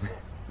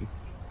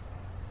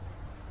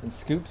 And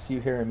Scoops,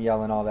 you hear him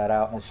yelling all that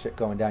out and shit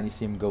going down. You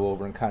see him go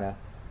over and kind of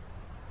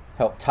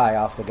help tie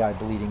off the guy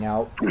bleeding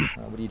out.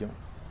 What are you doing?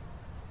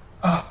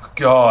 Oh,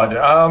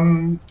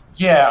 God.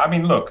 Yeah, I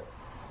mean, look.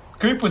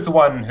 Scoop was the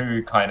one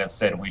who kind of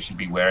said we should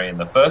be wary in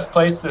the first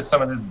place for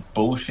some of this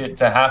bullshit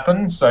to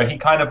happen. So he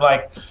kind of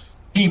like,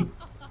 he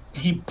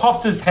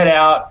pops his head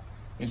out.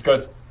 He just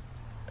goes,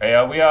 "Hey,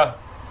 are we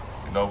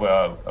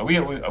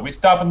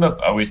stopping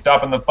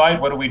the fight?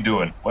 What are we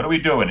doing?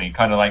 And he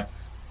kind of like,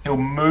 he'll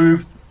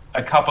move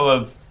a couple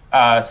of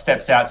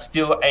steps out,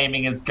 still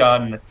aiming his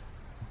gun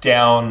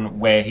down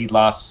where he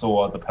last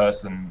saw the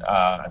person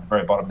at the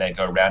very bottom there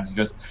go around. He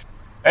goes,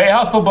 "Hey,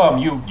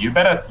 Hustlebum, you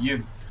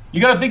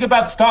got to think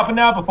about stopping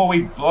now before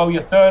we blow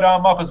your third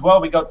arm off as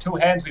well. We got two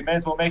hands. We may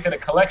as well make it a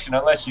collection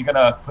unless you're going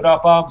to put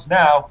up arms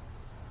now."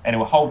 And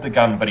he'll hold the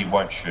gun, but he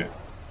won't shoot.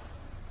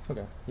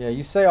 Okay. Yeah,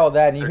 you say all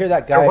that, and you hear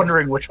that guy... You're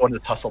wondering which one is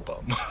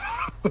Hustlebum.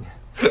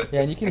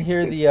 Yeah, and you can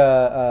hear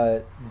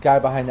the guy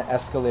behind the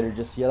escalator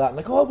just yell out,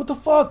 like, "Oh, what the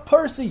fuck?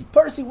 Percy,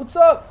 what's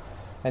up?"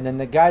 And then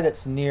the guy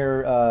that's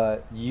near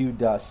you,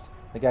 Dust,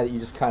 the guy that you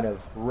just kind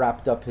of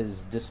wrapped up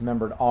his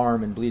dismembered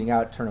arm and bleeding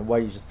out, turning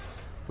white, he's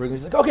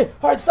like, "Okay,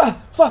 all right, stop.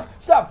 All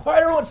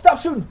right, everyone, stop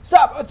shooting.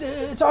 Stop.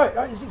 It's all right.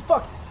 All right,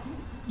 fuck.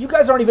 You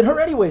guys aren't even hurt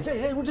anyways.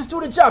 Hey, we're just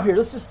doing a job here.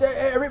 Let's just,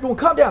 everyone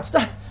calm down.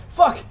 Stop.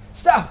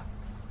 Stop."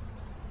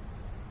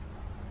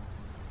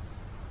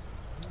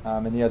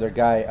 And the other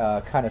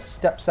guy kind of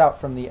steps out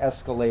from the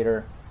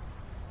escalator.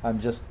 I'm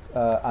just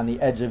on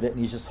the edge of it, and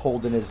he's just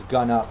holding his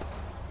gun up,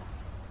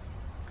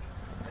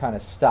 kind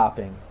of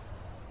stopping.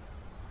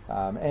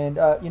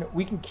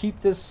 We can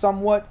keep this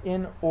somewhat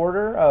in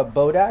order,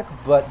 Bodak,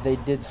 but they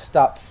did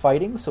stop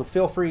fighting, so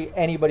feel free,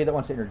 anybody that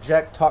wants to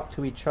interject, talk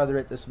to each other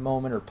at this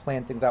moment, or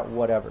plan things out,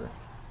 whatever.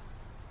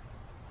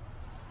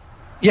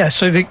 Yeah,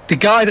 so the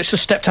guy that's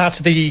just stepped out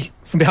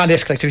from behind the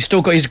escalator, he's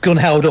still got his gun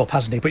held up,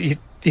 hasn't he? But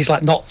he's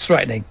like not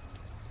threatening.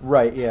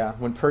 Right, yeah.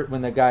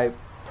 When the guy,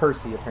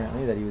 Percy,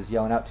 apparently, that he was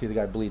yelling out to, the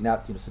guy bleeding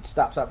out, said,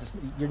 "Stop, just,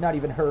 you're not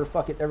even hurt,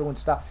 fuck it, everyone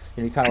stop."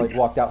 He kind of like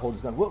walked out, hold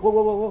his gun,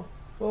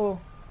 whoa.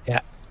 Yeah.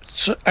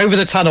 So over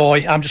the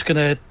tannoy, I'm just going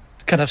to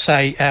kind of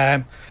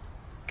say,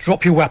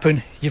 drop your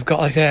weapon. You've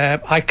got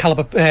a high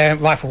caliber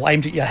rifle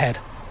aimed at your head.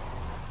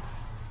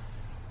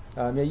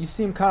 Yeah, you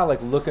see him kind of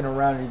like looking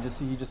around, and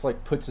he just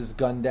like puts his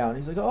gun down.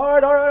 He's like, all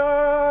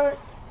right.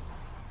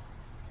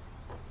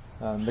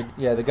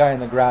 The guy on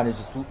the ground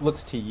just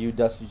looks to you,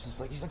 Dusty. He's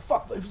like,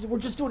 "Fuck, we're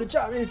just doing a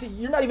job.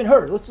 You're not even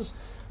hurt.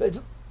 I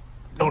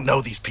don't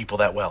know these people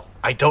that well.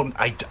 I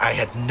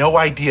had no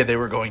idea they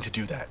were going to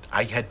do that.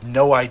 I had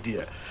no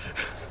idea.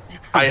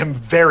 I am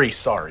very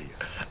sorry.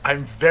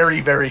 I'm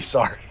very, very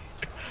sorry."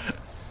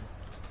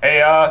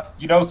 Hey,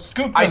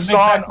 Scoop. I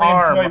saw an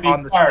arm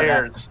on the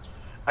stairs.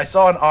 I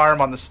saw an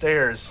arm on the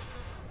stairs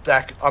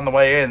back on the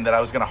way in that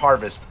I was going to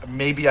harvest.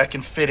 Maybe I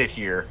can fit it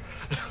here.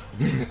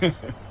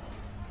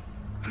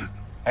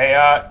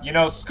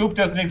 Hey, Scoop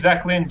doesn't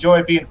exactly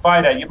enjoy being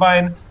fired at. You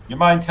mind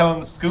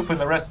telling the Scoop and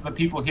the rest of the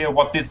people here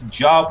what this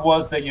job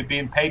was that you're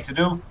being paid to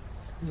do?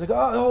 He's like,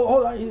 "Oh,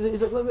 hold on."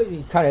 He's like, look.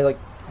 He kind of like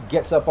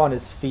gets up on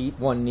his feet,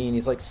 one knee, and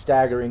he's like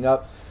staggering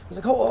up. He's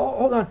like, "Oh,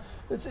 hold on.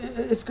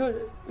 It's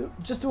good.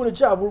 Just doing a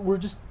job. We're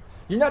just,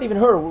 you're not even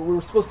her.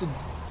 We're supposed to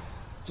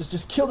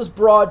just kill this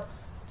broad,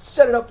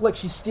 set it up like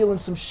she's stealing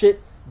some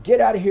shit.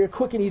 Get out of here,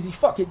 quick and easy.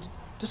 Fuck it.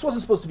 this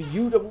wasn't supposed to be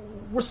you.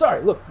 We're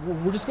sorry. Look,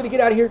 we're just going to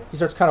get out of here. He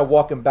starts kind of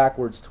walking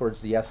backwards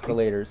towards the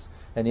escalators.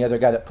 And the other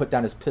guy that put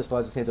down his pistol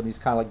has his hands up. He's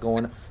kind of like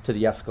going to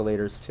the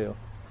escalators, too.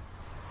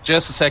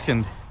 Just a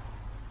second.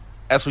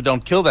 As we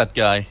don't kill that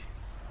guy,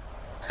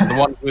 the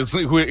one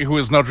who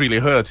is not really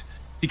hurt,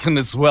 he can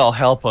as well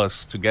help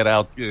us to get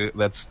out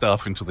that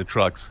stuff into the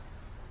trucks.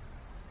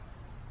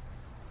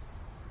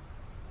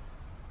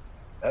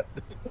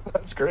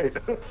 That's great.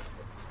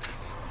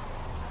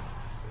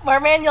 More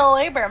manual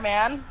labor,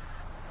 man.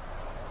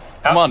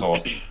 Come on.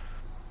 Outsource.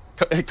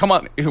 Come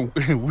on.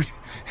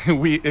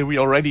 We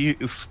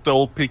already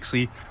stole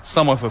Pixie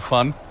some of the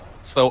fun,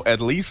 so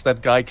at least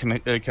that guy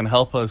can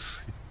help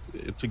us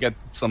to get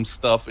some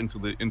stuff into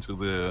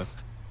the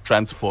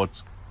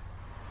transports.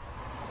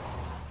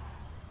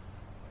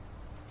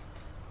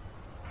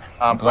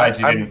 I'm glad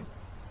you didn't.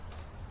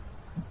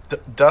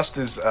 Dust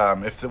is,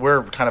 if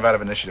we're kind of out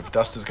of initiative,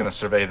 Dust is going to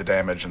survey the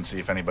damage and see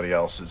if anybody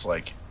else is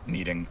like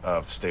needing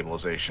of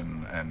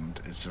stabilization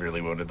and is severely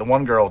wounded. The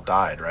one girl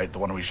died, right? The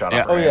one we shot.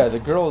 Yeah. Off her Oh, yeah, hand. the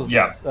girl's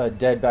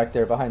dead back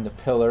there behind the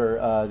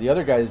pillar. The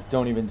other guys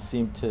don't even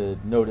seem to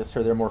notice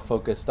her. They're more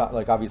focused on,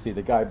 like, obviously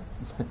the guy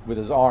with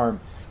his arm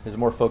is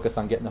more focused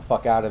on getting the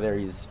fuck out of there.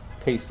 He's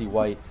pasty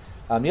white.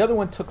 The other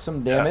one took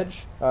some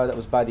damage. That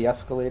was by the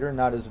escalator,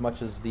 not as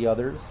much as the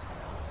others.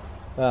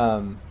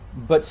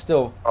 But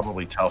still,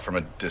 Probably tell from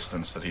a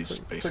distance that he's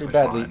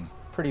basically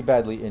pretty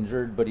badly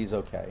injured, but he's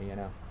okay, you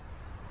know.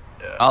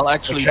 Yeah. I'll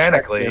actually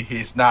mechanically,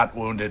 he's not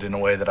wounded in a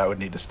way that I would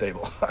need to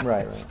stabilize.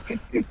 Right.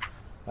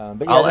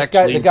 But yeah, I'll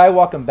the guy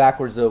walking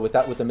backwards though with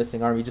the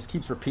missing arm, he just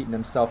keeps repeating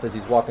himself as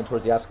he's walking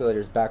towards the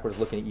escalators backwards,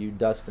 looking at you,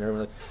 Dust, and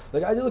everyone.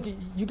 Like, I look,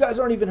 you guys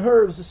aren't even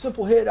hurt. It was a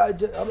simple hit. I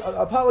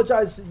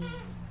apologize.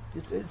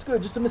 It's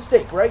good, just a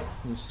mistake, right?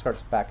 And he just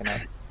starts backing up.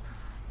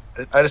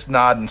 I just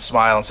nod and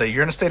smile and say,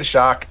 "You're in a state of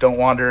shock. Don't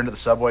wander into the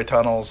subway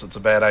tunnels. It's a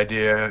bad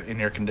idea in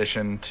your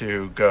condition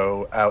to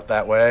go out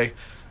that way.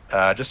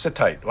 Just sit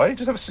tight. Why don't you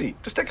just have a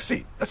seat? Just take a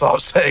seat." That's all I'm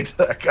saying to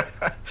that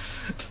guy.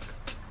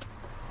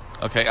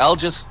 Okay, I'll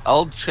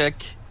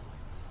check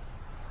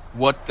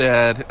what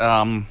that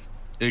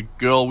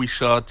girl we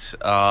shot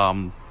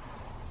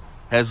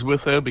has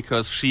with her,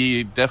 because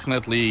she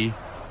definitely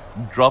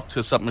dropped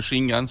her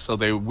submachine gun, so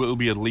there will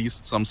be at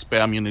least some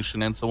spare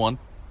ammunition and so on.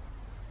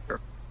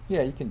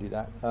 Yeah, you can do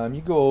that.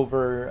 You go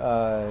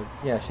over.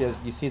 She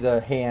has. You see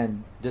the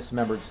hand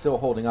dismembered, still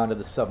holding onto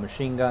the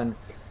submachine gun.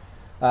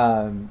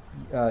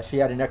 She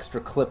had an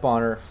extra clip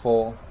on her,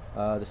 full.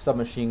 The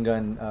submachine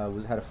gun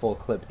had a full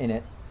clip in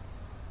it.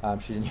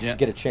 She didn't even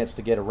get a chance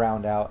to get a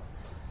round out.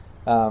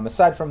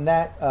 Aside from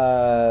that,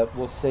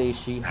 we'll say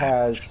she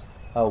has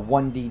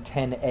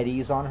 1d10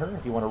 eddies on her.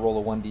 If you want to roll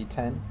a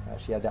 1d10,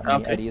 she had that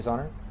many eddies on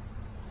her.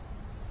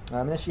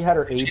 And then she had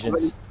her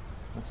agent.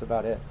 That's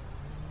about it.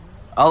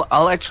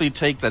 I'll actually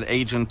take that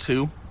agent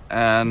too,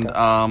 and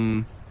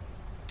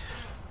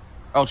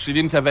she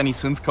didn't have any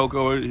synth coke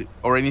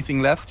or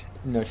anything left.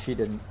 No, she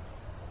didn't.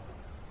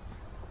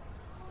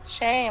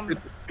 Shame.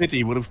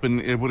 Pity. It would have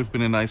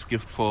been a nice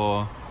gift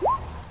for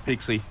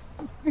Pixie,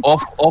 or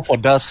for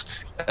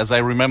Dust. As I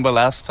remember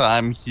last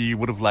time, he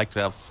would have liked to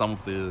have some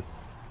of the.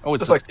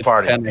 Just like the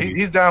party.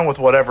 He's down with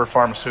whatever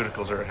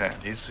pharmaceuticals are at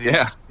hand.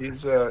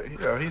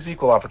 He's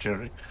equal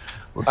opportunity.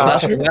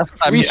 Last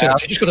time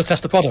research. You just got to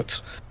test the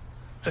product.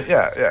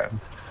 Yeah.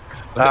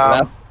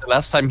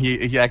 Last time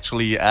he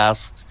actually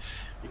asked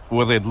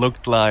whether it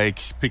looked like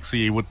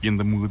Pixie would be in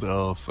the mood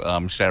of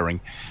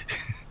sharing.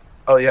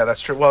 Oh yeah, that's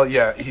true. Well,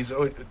 yeah,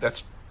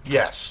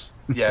 yes,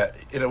 yeah.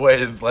 In a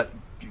way,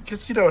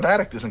 because an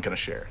addict isn't going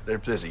to share. They're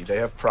busy. They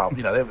have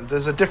problems.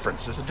 There's a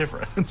difference.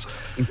 Pixie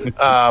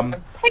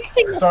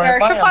sorry,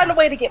 she'll find a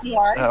way to get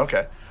more.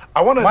 Okay,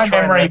 I want to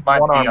try and make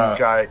one on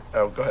guy.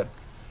 Oh, go ahead.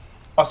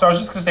 Oh, so I was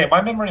just going to say,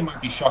 my memory might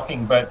be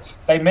shocking, but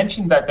they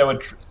mentioned that there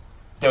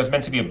was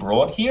meant to be a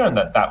broad here, and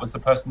that was the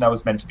person that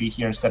was meant to be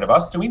here instead of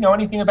us. Do we know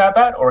anything about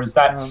that, or is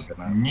that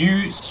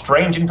new,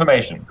 strange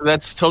information?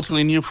 That's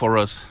totally new for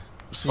us,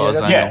 as far as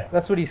I know.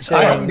 That's what he's I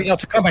saying. haven't been able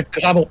to comment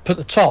because I'm up at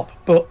the top,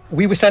 but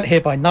we were sent here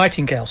by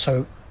Nightingale,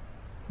 so...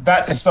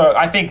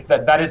 I think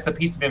that is the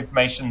piece of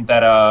information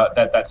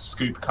that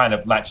Scoop kind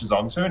of latches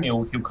onto, and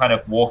he'll kind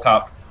of walk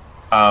up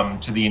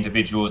to the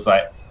individuals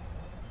like,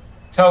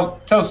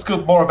 Tell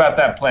Scoop more about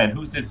that plan.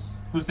 Who's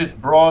this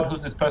broad?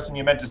 Who's this person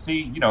you're meant to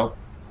see?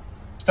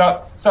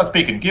 Start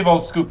speaking. Give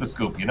old Scoop the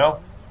scoop.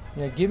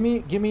 Yeah, give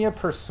me a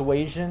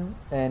persuasion,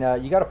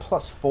 and you got a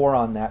 +4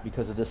 on that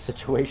because of this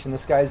situation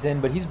this guy's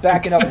in. But he's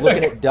backing up,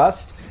 looking at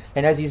Dust,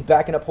 and as he's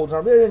backing up, holding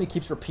on, and he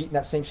keeps repeating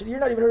that same shit. You're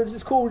not even hurt.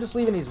 It's cool. We're just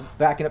leaving. He's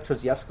backing up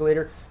towards the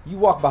escalator. You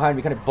walk behind him,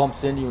 he kind of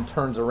bumps into you and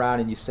turns around,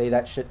 and you say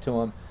that shit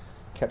to him,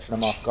 catching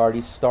him off guard.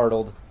 He's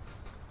startled.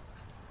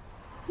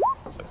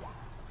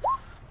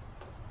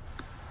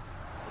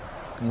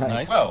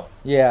 Nice. Well,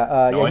 he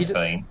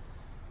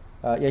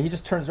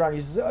just turns around.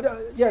 He says,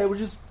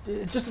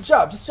 it's just a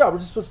job. We're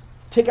just supposed to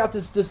take out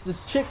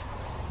this chick,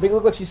 make it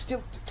look like she's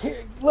still.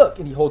 Look,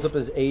 and he holds up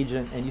his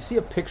agent, and you see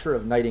a picture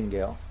of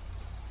Nightingale.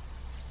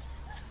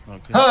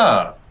 Okay.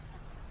 Huh.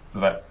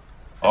 So that,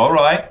 all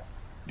right,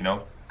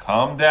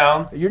 Calm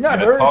down. You're not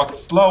You're hurt. Talk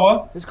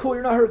slower. It's cool.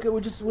 You're not hurt.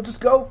 We'll just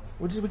go.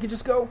 We could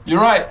just go.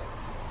 You're right.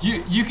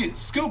 You can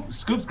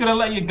Scoop's gonna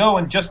let you go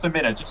in just a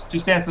minute.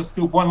 Just answer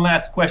Scoop one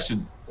last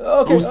question.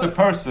 Okay. Who's the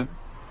person?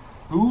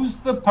 Who's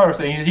the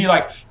person? He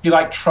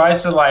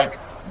tries to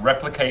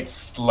replicate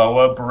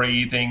slower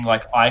breathing,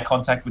 like eye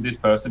contact with this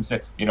person. Say,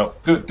 do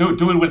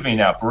it with me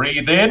now.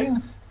 Breathe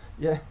in.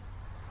 Yeah.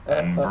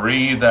 And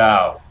breathe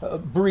out.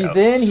 Breathe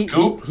in.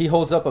 He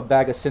holds up a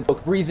bag of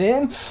Synthol. Breathe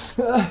in.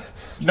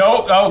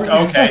 No.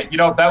 Okay.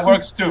 That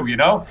works too.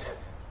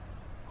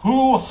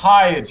 Who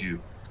hired you?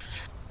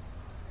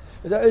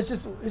 It's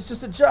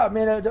just a job,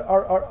 man.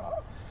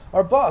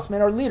 Our boss,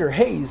 man, our leader,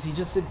 Hayes. He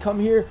just said, "Come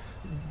here,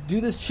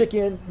 do this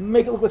chicken,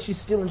 make it look like she's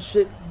stealing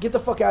shit. Get the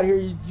fuck out of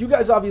here. You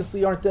guys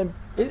obviously aren't them.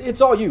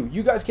 It's all you.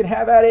 You guys can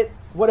have at it.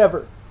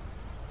 Whatever."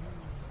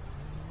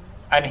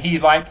 And he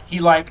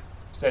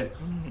says,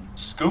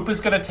 "Scoop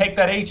is gonna take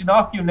that agent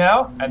off you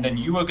now, and then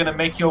you are gonna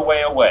make your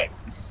way away."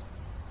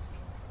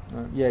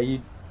 Yeah,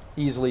 you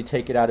easily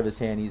take it out of his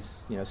hand.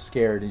 He's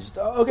scared. He's just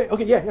okay,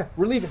 yeah,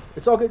 we're leaving.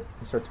 It's all good.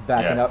 He starts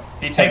backing up.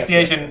 He takes the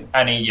agent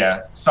and he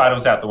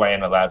sidles out the way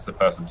and allows the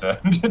person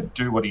to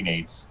do what he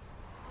needs.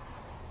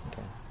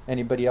 Okay.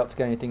 Anybody else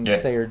got anything to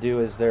say or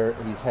do as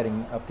he's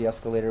heading up the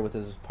escalator with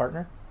his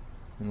partner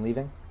and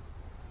leaving?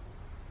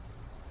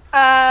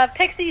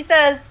 Pixie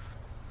says,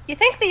 "You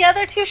think the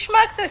other two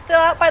schmucks are still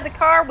out by the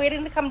car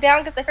waiting to come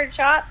down because they heard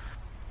shots?"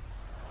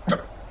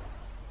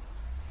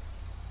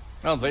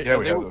 No, they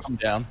will come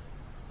down.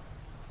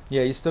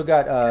 Yeah, you still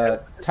got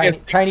Tiny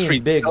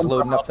and Biggs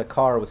loading up the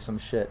car with some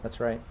shit. That's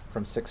right,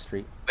 from 6th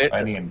Street.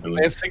 Tiny and Biggs.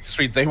 They're 6th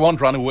Street. They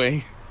won't run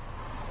away.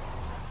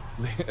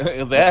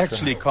 They're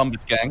actually a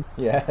combat gang.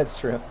 Yeah, that's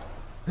true.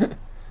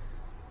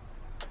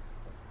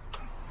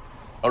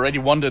 Already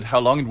wondered how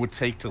long it would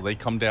take till they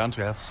come down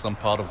to have some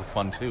part of the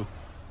fun too.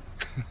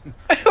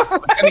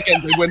 And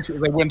again,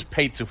 they weren't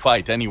paid to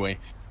fight anyway.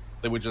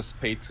 They were just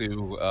paid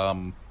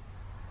to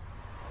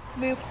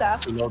move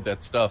stuff. To load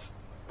that stuff.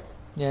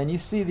 Yeah, and you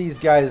see these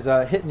guys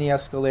hitting the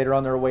escalator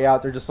on their way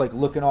out. They're just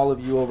looking all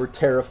of you over,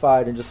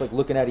 terrified, and just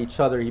looking at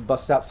each other. He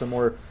busts out some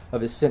more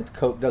of his synth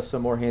coke, does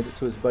some more, hands it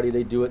to his buddy.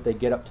 They do it. They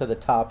get up to the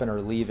top and are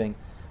leaving.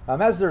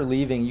 As they're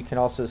leaving, you can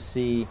also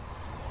see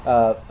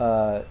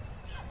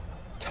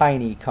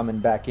Tiny coming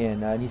back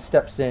in, and he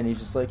steps in. He's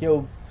just like,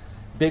 "Yo,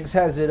 Biggs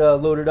has it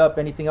loaded up.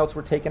 Anything else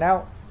we're taking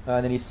out?"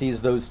 And then he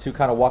sees those two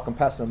kind of walking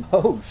past him.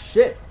 "Oh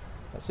shit!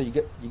 So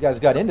you guys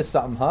got into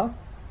something, huh?"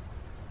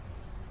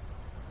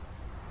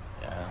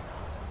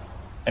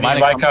 And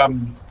he's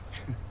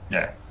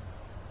yeah.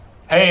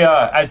 Hey,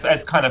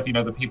 as kind of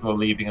the people are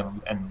leaving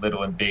and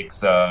Little and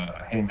Biggs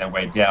heading their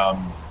way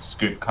down,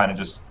 Scoop kind of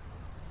just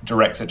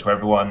directs it to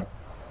everyone.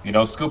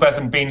 Scoop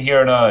hasn't been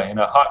here in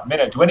a hot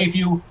minute. Do any of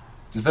you?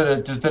 Does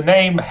the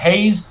name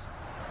Hayes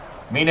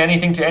mean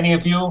anything to any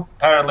of you?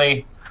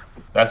 Apparently,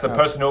 that's the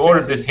person who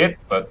ordered this hit.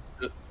 But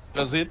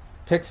does it?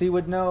 Pixie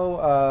would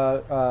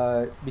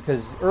know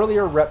because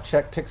earlier rep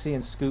check, Pixie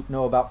and Scoop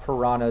know about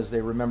piranhas.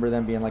 They remember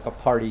them being like a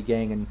party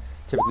gang and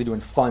typically doing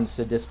fun,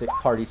 sadistic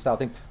party style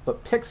things.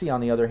 But Pixie, on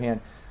the other hand,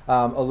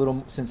 a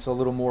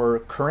little more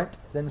current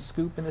than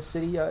Scoop in the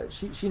city.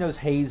 She knows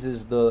Hayes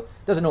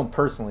doesn't know him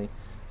personally,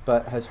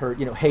 but has heard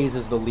Hayes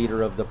is the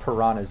leader of the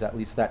piranhas, at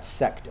least that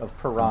sect of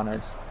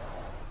piranhas.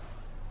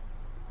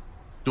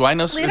 Do I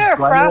know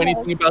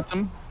anything about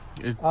them?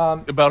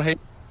 About Hayes?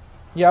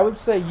 Yeah, I would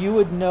say you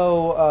would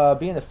know,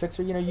 being the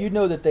fixer, you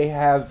know that they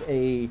have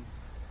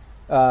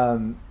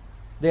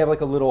they have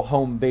like a little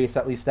home base,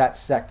 at least that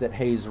sect that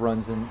Hayes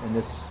runs in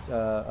this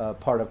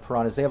part of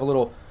Piranhas. They have a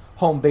little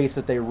home base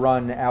that they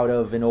run out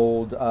of an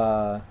old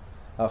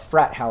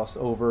frat house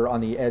over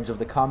on the edge of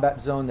the combat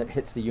zone that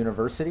hits the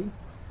university.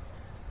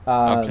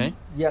 Okay.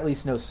 You at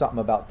least know something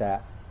about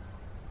that.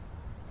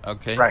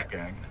 Okay. Frat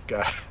gang.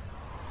 Got it.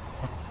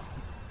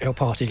 Your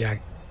party gang.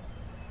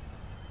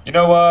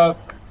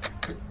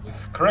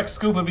 Correct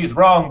Scoop if he's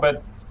wrong,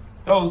 but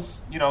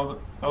those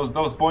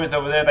boys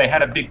over there, they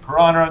had a big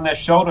piranha on their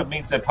shoulder. It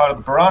means they're part of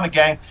the piranha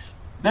gang.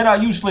 Then I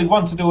usually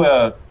want to do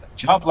a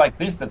job like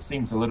this that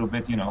seems a little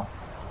bit,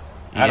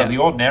 out of the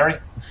ordinary.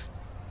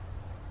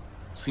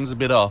 Seems a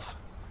bit off.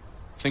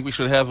 I think we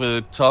should have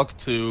a talk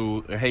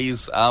to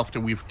Hayes after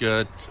we've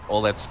got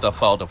all that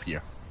stuff out of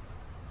here.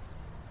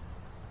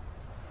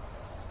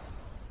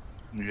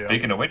 Yeah.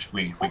 Speaking of which,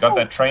 we got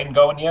that train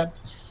going yet?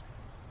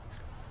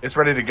 It's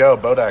ready to go.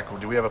 Bodak,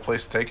 do we have a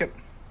place to take it?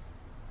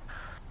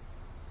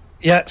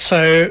 Yeah,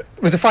 so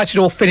with the fighting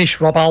all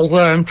finished, Rob,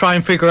 I'll try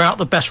and figure out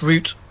the best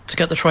route to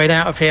get the train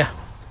out of here.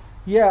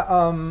 Yeah,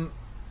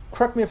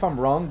 correct me if I'm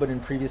wrong, but in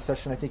previous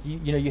session, I think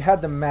you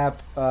had the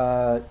map.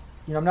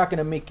 I'm not going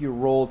to make you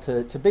roll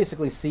to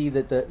basically see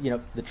that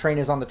the train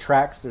is on the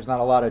tracks. There's not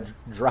a lot of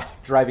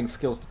driving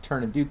skills to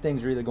turn and do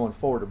things. You're either going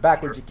forward or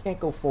backwards. You can't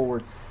go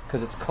forward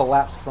because it's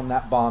collapsed from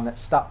that bomb that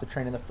stopped the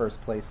train in the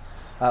first place.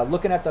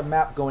 Looking at the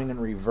map going in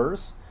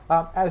reverse,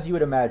 as you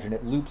would imagine,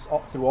 it loops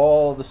through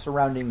all the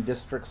surrounding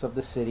districts of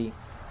the city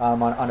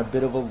on a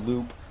bit of a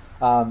loop,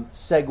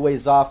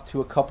 segues off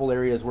to a couple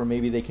areas where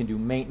maybe they can do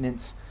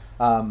maintenance.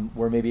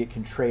 where maybe it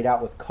can trade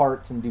out with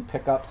carts and do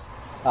pickups.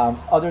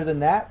 Other than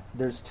that,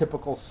 there's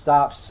typical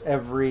stops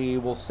every,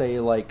 we'll say,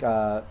 like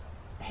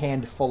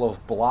handful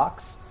of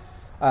blocks.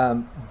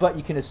 But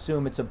you can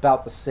assume it's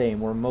about the same,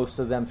 where most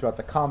of them throughout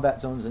the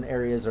combat zones and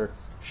areas are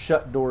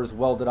shut doors,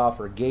 welded off,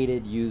 or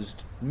gated,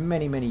 used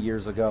many, many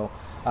years ago.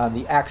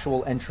 The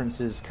actual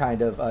entrances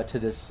kind of to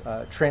this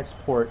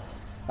transport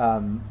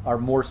are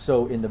more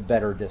so in the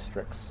better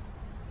districts.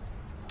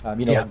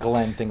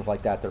 Glen, things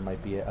like that, there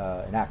might be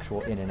an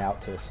actual in and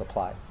out to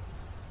supply.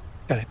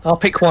 Okay, I'll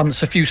pick one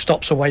that's a few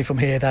stops away from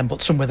here then,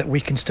 but somewhere that we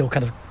can still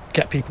kind of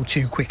get people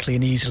to quickly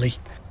and easily.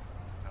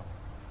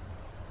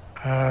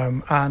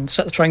 And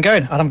set the train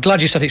going. And I'm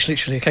glad you said it's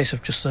literally a case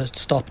of just a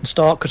stop and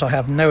start, because I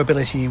have no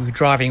ability with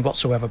driving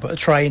whatsoever, but a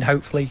train,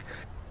 hopefully,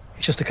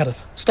 it's just to kind of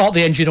start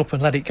the engine up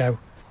and let it go.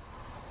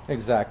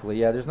 Exactly,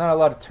 yeah. There's not a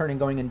lot of turning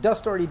going, and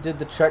Dust already did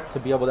the check to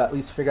be able to at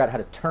least figure out how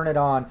to turn it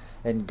on,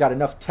 and got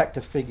enough tech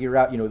to figure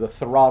out, the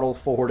throttle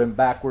forward and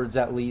backwards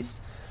at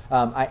least.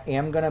 I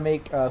am going to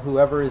make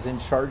whoever is in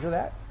charge of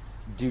that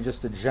do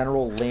just a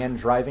general land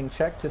driving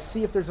check to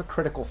see if there's a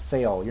critical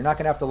fail. You're not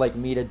going to have to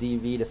meet a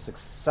DV to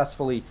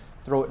successfully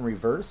throw it in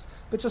reverse,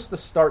 but just the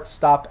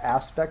start-stop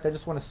aspect. I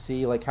just want to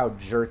see how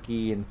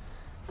jerky and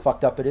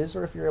fucked up it is,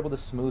 or if you're able to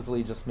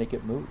smoothly just make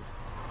it move.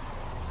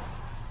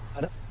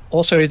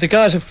 Also, the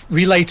guys have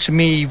relayed to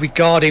me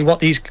regarding what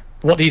these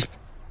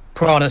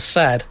piranhas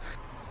said.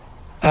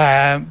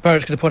 Barrett's going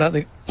to point out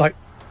that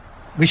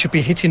we should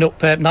be hitting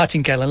up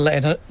Nightingale and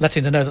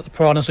letting her know that the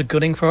piranhas are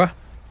gunning for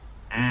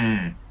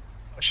her.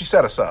 She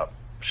set us up.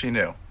 She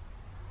knew.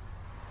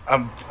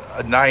 I'm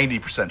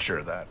 90% sure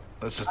of that.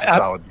 That's just a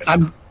solid mission.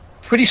 I'm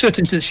pretty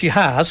certain that she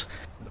has,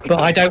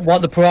 but I don't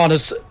want the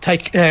piranhas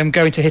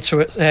going to hit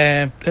her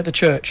at the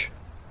church.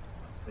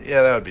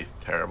 Yeah, that would be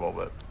terrible,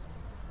 but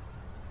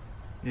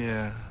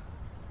yeah.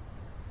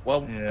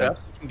 Well,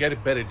 perhaps we can get a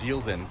better deal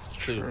then,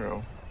 too.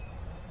 True.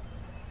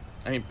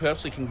 I mean,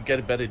 perhaps we can get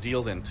a better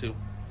deal then, too.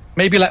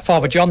 Maybe let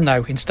Father John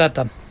know instead,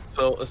 then.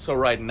 So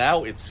right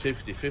now it's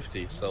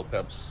 50-50, so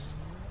perhaps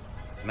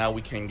now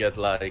we can get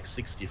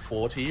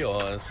 60-40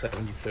 or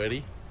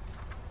 70-30.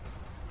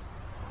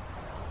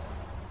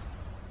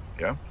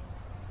 Yeah.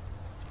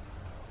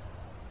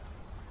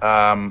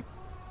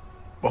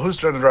 Well, who's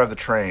trying to drive the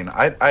train?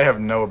 I have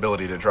no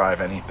ability to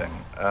drive anything.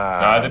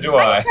 Neither do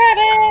I.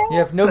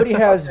 Yeah, if nobody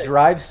has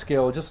drive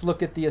skill, just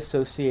look at the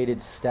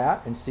associated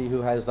stat and see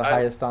who has the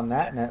highest on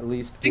that, and at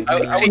least give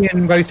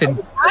me... both in.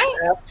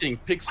 Asking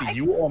Pixie,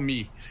 you or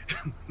me?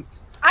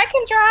 I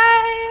can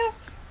drive.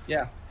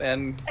 Yeah,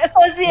 and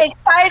So is the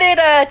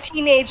excited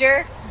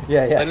teenager.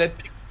 Yeah. then let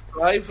Pixie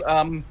drive.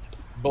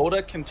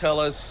 Boda can tell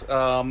us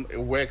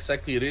where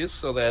exactly it is,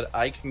 so that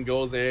I can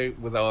go there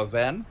with our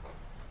van.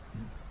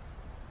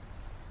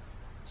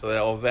 So that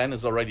our van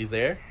is already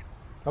there.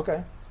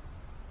 Okay.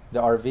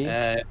 The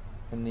RV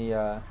and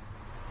the...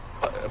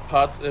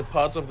 Parts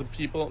of the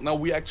people... No,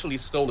 we actually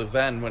stole a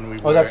van when we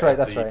were... Oh, that's right.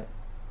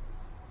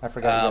 I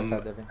forgot you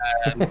guys had that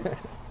van.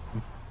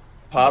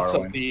 Parts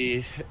of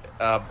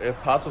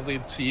the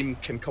team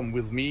can come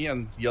with me,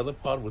 and the other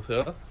part with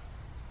her.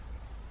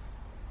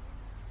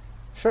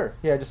 Sure.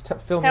 Yeah, just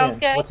fill me Sounds in.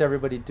 good. What's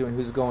everybody doing?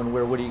 Who's going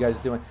where? What are you guys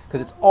doing?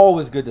 Because it's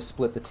always good to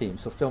split the team.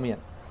 So fill me in.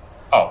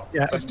 Oh,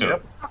 Yeah. let's do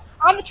it.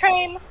 On the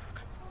train.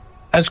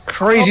 As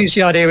crazy as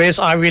the idea is,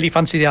 I really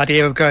fancy the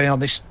idea of going on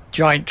this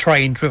giant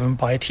train driven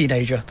by a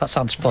teenager. That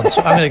sounds fun.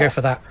 So I'm going to go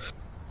for that.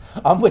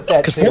 I'm with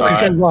that Because too. what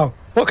could go wrong?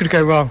 What could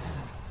go wrong?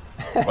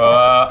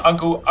 Well,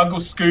 Uncle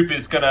Scoop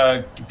is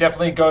gonna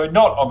definitely go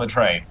not on the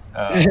train.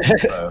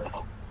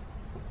 So.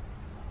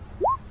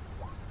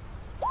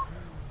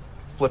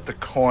 Flip the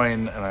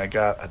coin, and I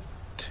got a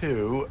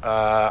 2.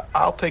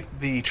 I'll take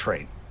the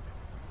train.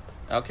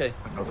 Okay.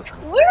 Another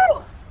train. Woo!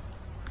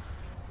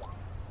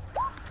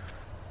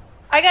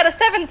 I got a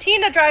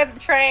 17 to drive the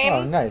train.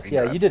 Oh, nice.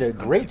 Yeah, you did a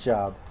great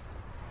job.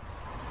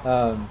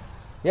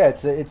 Yeah,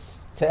 it's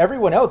to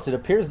everyone else. It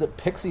appears that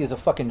Pixie is a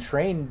fucking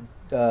train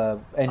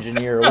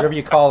engineer or whatever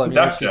you call him.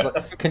 Conductor.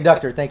 She's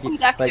conductor. Thank you.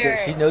 Conductor.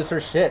 She knows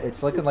her shit.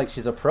 It's looking like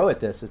she's a pro at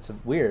this. It's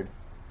weird.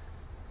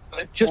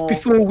 Just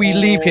before we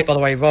leave here, by the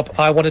way, Rob,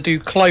 I want to do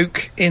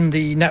cloak in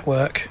the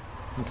network.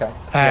 Okay.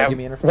 Yeah, give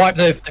me interface. Wipe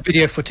the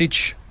video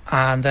footage,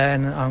 and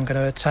then I'm going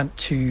to attempt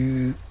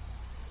to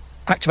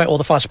activate all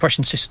the fire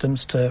suppression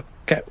systems to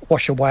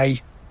wash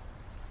away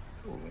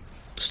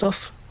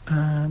stuff.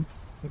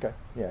 Okay.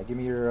 Yeah, give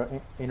me your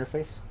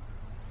interface.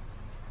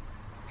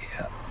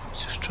 Yeah,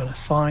 just trying to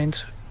find.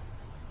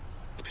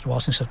 It's been a while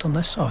since I've done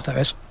this. Oh, there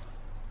it is.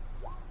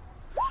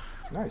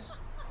 Nice.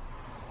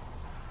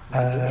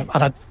 And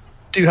I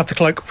do have the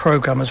cloak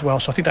program as well,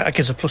 so I think that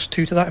gives a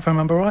 +2 to that, if I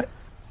remember right.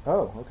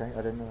 Oh, okay. I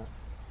didn't know that.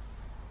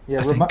 Yeah,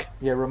 I think.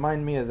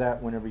 Remind me of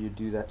that whenever you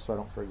do that, so I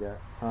don't forget.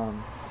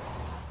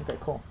 Okay,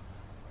 cool.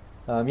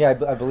 Yeah,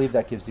 I believe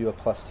that gives you a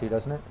 +2,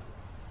 doesn't it?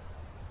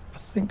 I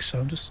think so.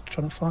 I'm just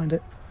trying to find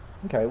it.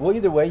 Okay. Well,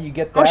 either way, you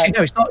get that. Actually,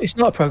 no, it's not. It's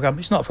not a program.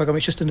 It's not a program.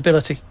 It's just an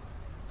ability.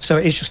 So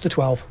it is just a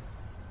 12.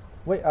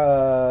 Wait.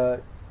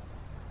 An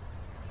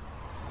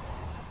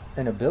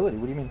ability?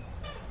 What do you mean?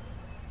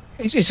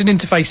 It's an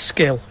interface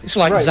skill. It's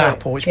like Right, Zap,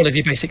 right. or it's one of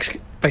your basic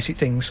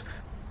things.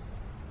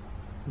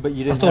 But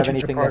you I didn't thought have it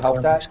was a anything to help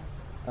program.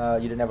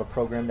 that? You didn't have a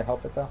program to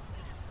help it, though?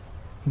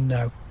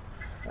 No,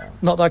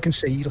 not that I can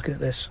see. Looking at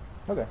this.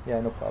 Okay, yeah,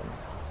 no problem.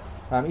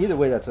 Either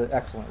way, that's an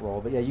excellent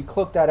roll. But yeah, you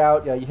cloak that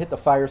out. You hit the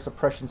fire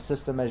suppression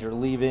system as you're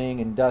leaving,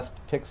 and Dust,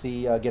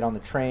 Pixie get on the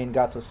train.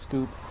 Gato,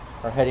 Scoop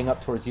are heading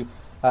up towards you.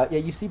 Yeah,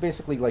 you see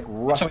basically like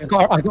rust. So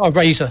I've got a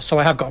razor, so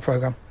I have got a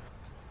program.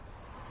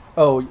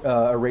 Oh,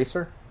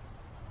 eraser?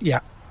 Yeah.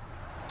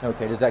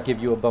 Okay, does that give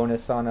you a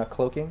bonus on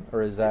cloaking,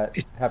 or does that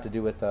have to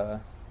do with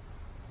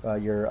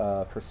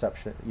your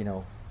perception,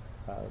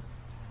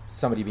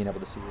 somebody being able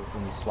to see you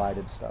when you slide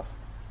and stuff?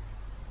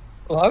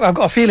 Well, I've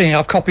got a feeling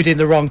I've copied in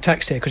the wrong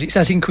text here, because it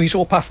says increase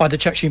all Pathfinder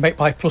checks you make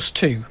by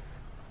 +2,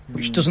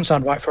 which doesn't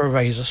sound right for a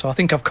razor, so I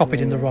think I've copied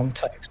in the wrong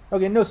text.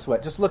 Okay, no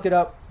sweat. Just look it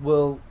up.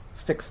 We'll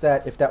fix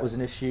that if that was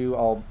an issue.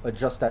 I'll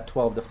adjust that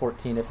 12 to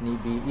 14 if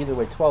need be. Either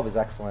way, 12 is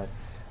excellent.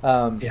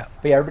 But yeah,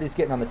 everybody's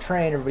getting on the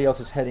train. Everybody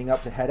else is heading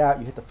up to head out.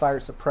 You hit the fire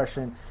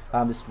suppression.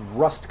 This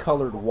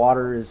rust-colored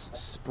water is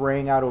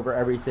spraying out over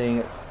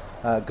everything.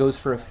 It goes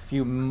for a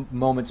few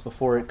moments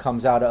before it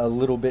comes out a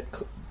little bit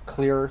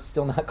clearer.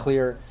 Still not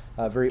clear.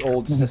 Very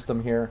old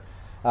system here.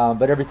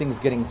 But everything's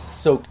getting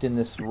soaked in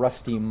this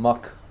rusty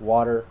muck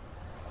water.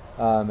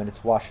 And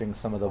it's washing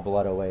some of the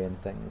blood away and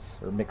things,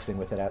 or mixing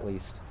with it at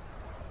least.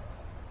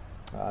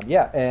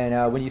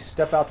 And when you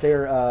step out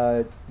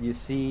there, you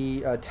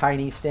see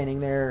Tiny standing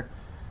there.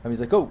 And he's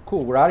like, "Oh,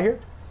 cool, we're out of here."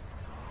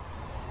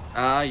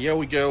 Yeah,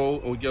 we go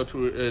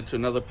to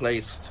another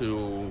place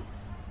to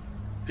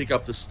pick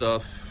up the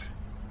stuff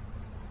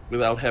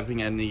without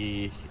having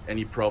any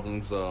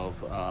problems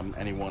of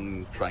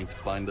anyone trying to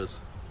find us.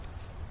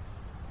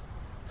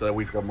 So that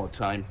we've got more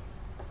time.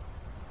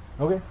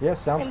 Okay, yeah,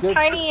 sounds And good.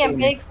 Tiny and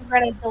Biggs are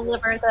going to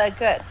deliver the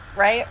goods,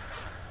 right?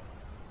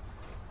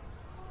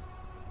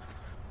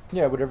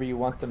 Yeah, whatever you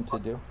want them to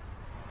do.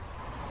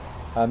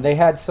 They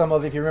had some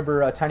of, if you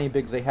remember, Tiny and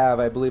Biggs, they have,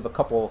 I believe, a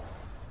couple.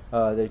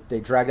 They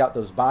dragged out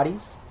those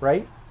bodies,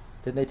 right?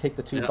 Didn't they take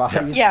the two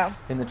bodies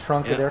in the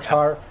trunk of their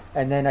car?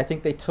 And then I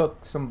think they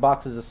took some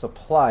boxes of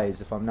supplies,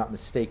 if I'm not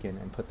mistaken,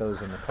 and put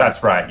those in the car.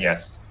 That's right,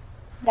 yes.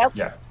 Yep.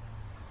 Yeah.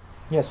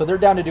 Yeah, so they're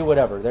down to do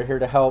whatever. They're here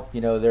to help.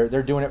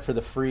 They're doing it for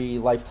the free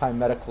lifetime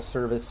medical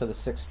service to the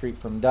 6th Street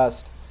from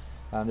Dust.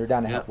 They're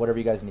down to help, whatever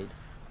you guys need.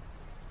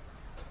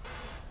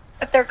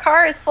 If their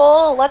car is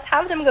full, let's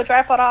have them go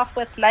drop it off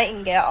with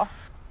Nightingale.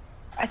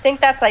 I think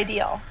that's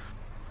ideal.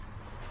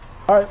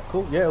 All right,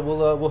 cool. Yeah,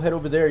 we'll head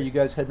over there. You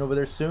guys heading over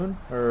there soon,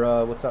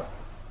 or what's up?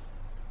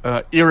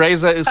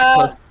 Eraser is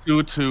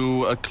 +2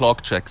 to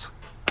clock checks.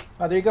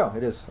 Oh, there you go.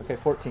 It is. Okay,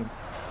 14.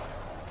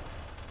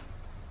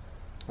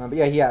 But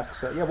yeah, he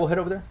asks. Yeah, we'll head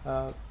over there.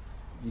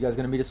 You guys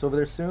gonna meet us over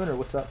there soon, or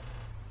what's up?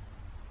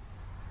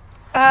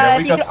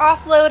 If you could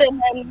offload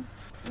and then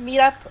meet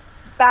up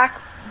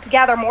back to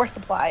gather more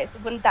supplies,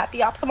 wouldn't that be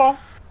optimal?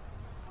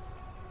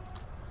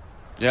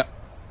 Yeah.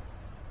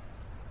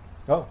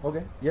 Oh,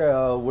 okay.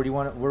 Yeah. Where do you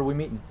want? Where are we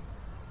meeting?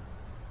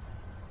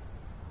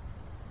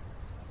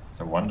 It's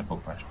a wonderful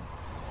question.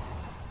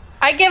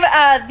 I give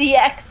the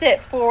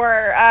exit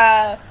for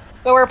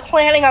where we're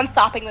planning on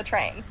stopping the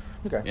train.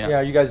 Okay. Yeah.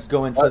 You guys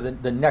go into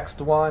the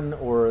next one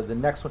or the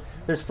next one.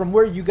 There's from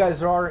where you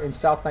guys are in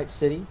South Night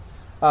City.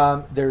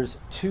 There's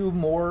two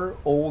more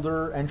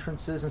older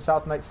entrances in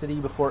South Night City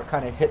before it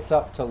kind of hits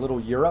up to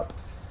Little Europe,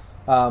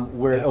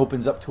 where it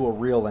opens up to a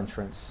real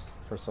entrance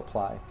for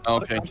supply.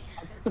 Okay.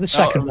 The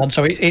second one,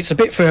 so it's a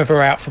bit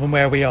further out from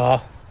where we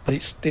are, but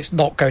it's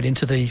not going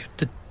into the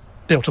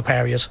built-up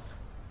areas.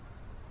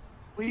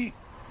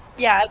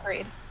 Yeah,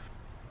 agreed.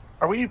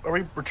 Are we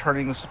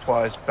returning the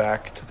supplies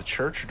back to the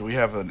church, or do we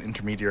have an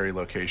intermediary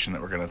location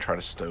that we're going to try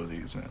to stow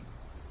these in?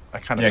 I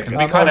kind of because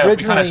we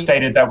kind of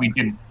stated that we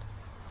didn't.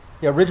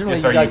 Yeah, originally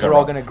you guys were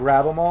all going to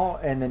grab them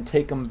all and then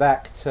take them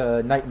back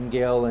to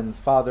Nightingale and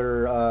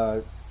Father.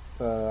 I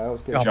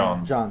always get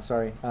John.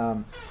 Sorry.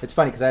 It's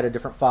funny because I had a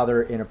different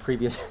father in a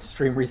previous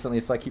stream recently,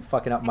 so I keep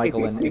fucking up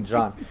Michael and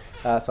John.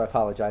 So I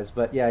apologize.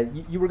 But yeah,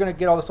 you were going to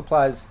get all the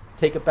supplies,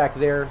 take it back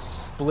there,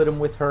 split them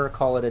with her,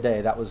 call it a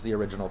day. That was the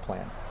original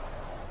plan.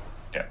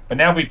 Yeah, but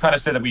now we've kind of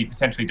said that we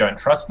potentially don't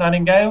trust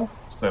Nightingale,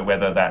 so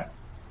whether that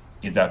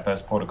is our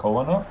first port of call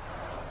or not.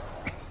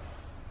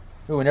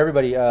 Ooh, and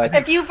everybody...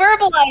 if you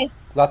verbalize...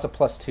 Lots of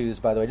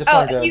 +2s, by the way. Just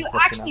wanted to if you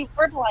actually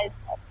verbalize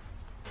it,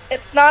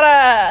 it's not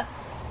a...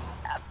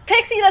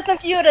 Pixie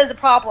doesn't view it as a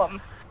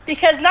problem,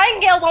 because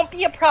Nightingale won't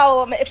be a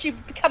problem if she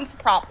becomes a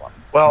problem.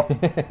 Well,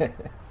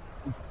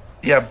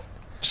 yeah,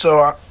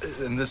 so,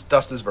 and this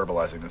Dust is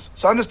verbalizing this.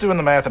 So I'm just doing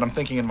the math, and I'm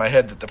thinking in my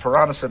head that the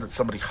Piranha said that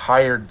somebody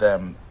hired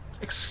them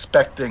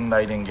expecting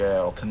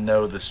Nightingale to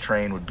know this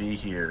train would be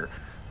here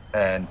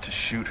and to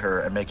shoot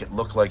her and make it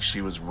look like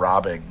she was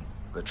robbing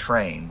the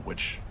train,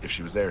 which if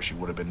she was there she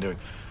would have been doing.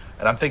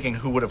 And I'm thinking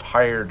who would have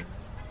hired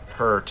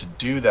her to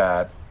do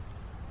that.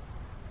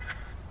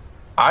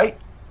 I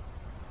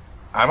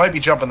might be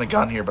jumping the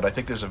gun here, but I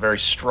think there's a very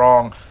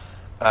strong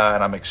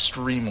and I'm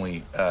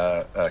extremely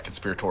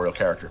conspiratorial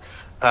character.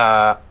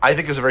 I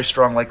think there's a very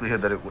strong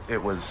likelihood that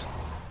it was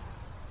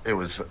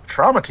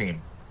Trauma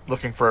Team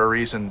looking for a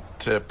reason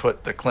to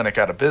put the clinic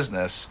out of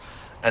business,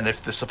 and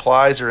if the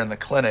supplies are in the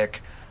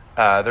clinic,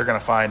 they're going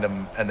to find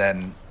them and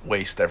then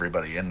waste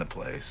everybody in the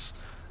place.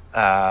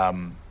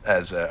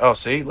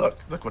 See, look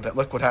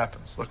what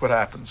happens. Look what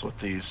happens with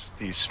these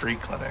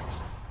street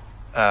clinics.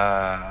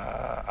 I'm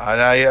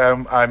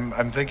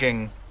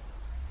thinking,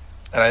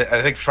 and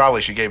I think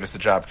probably she gave us the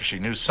job because she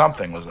knew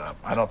something was up.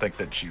 I don't think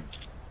that she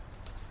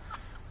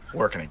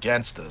working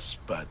against us,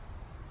 but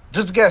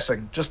just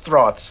guessing, just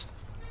thoughts.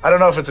 I don't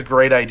know if it's a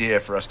great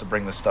idea for us to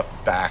bring this stuff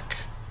back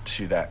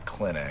to that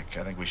clinic.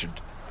 I think we should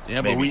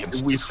maybe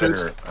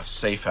consider a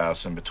safe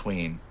house in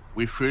between.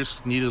 We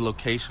first need a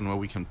location where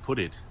we can put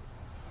it.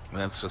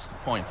 That's just the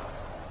point.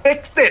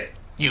 Fix it,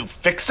 you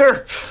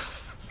fixer!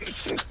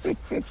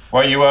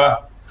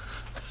 Well,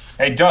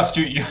 hey, Dust,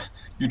 you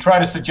try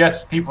to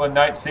suggest people in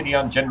Night City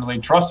aren't generally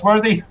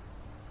trustworthy?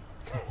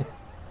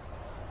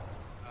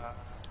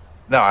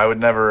 No, I would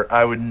never,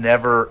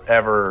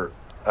 ever,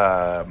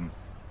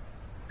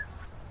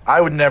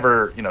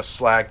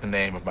 slag the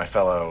name of my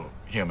fellow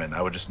human.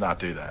 I would just not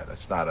do that.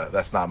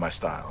 That's not my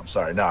style. I'm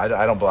sorry. No,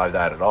 I don't believe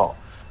that at all.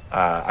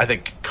 I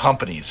think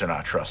companies are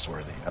not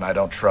trustworthy, and I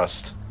don't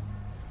trust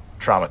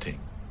Trauma Team.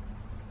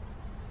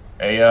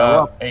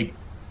 Hey,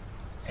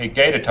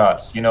 Gator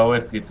Tots,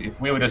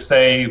 if we were to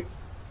say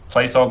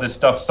place all this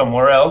stuff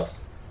somewhere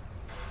else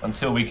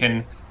until we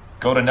can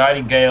go to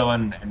Nightingale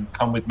and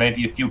come with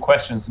maybe a few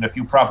questions and a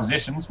few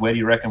propositions, where do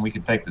you reckon we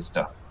could take this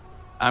stuff?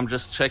 I'm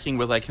just checking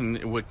whether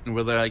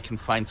I can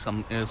find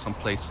some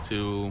place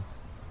to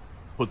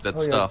put that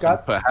stuff. And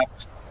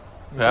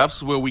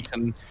perhaps where we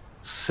can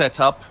set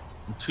up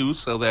too,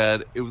 so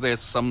that if there's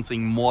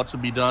something more to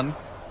be done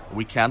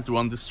we can't do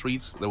on the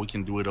streets, that we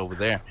can do it over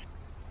there.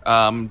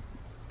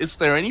 Is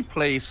there any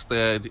place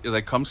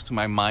that comes to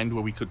my mind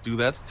where we could do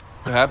that?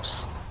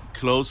 Perhaps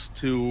close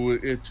to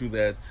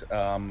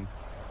that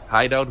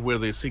hideout where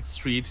the 6th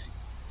Street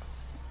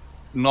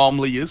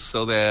normally is,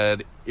 so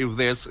that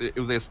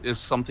if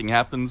something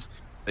happens,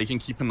 they can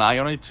keep an eye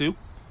on it too.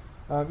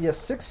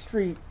 6th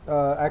Street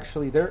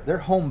actually their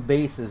home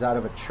base is out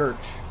of a church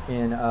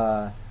in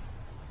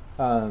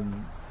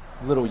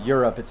Little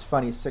Europe. It's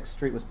funny, 6th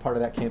Street was part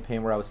of that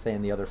campaign where I was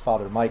saying the other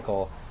Father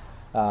Michael.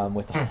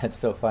 That's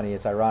so funny.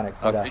 It's ironic,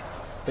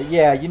 but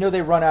yeah,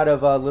 they run out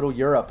of Little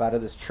Europe, out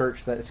of this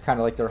church that it's kind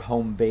of like their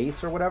home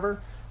base or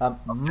whatever.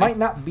 Might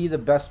not be the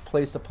best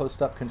place to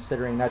post up,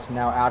 considering that's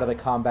now out of the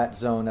combat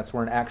zone. That's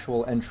where an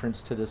actual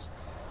entrance to this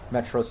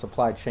metro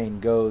supply chain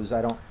goes.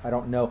 I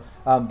don't know.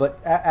 But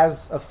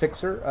as a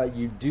fixer,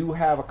 you do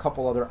have a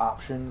couple other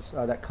options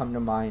that come to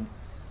mind.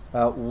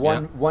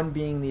 One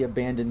being the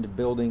abandoned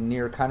building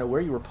near kind of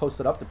where you were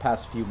posted up the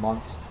past few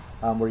months,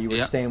 where you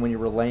were staying when you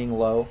were laying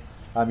low.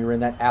 You were in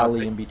that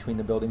alley in between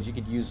the buildings. You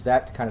could use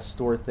that to kind of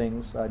store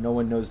things. No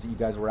one knows that you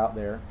guys were out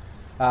there.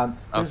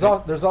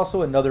 There's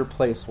also another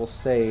place, we'll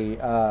say,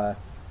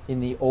 in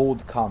the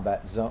old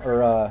combat zone,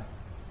 or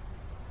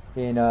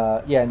in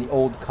the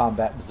old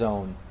combat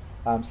zone.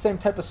 Same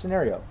type of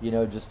scenario,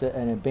 just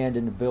an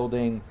abandoned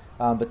building.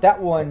 But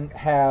that one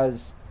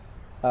has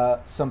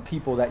some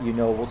people that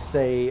we'll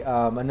say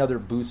another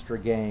booster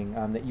gang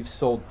that you've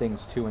sold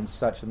things to and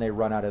such, and they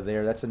run out of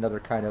there. That's another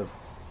kind of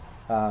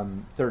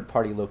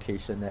third-party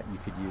location that you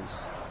could use.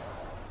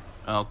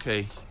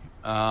 Okay.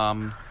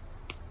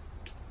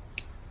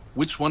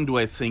 Which one do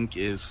I think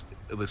is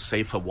the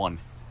safer one?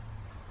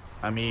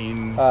 I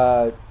mean,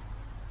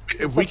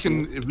 if we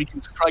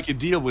can strike a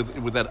deal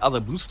with that other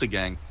booster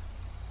gang,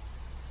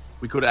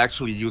 we could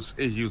actually use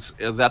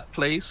that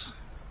place,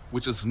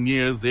 which is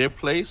near their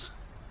place,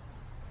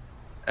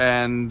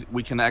 and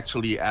we can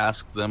actually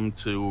ask them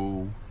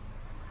to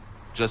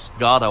just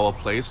guard our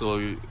place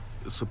or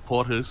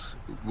support us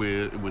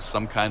with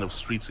some kind of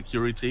street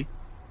security,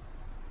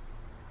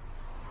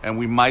 and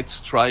we might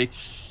strike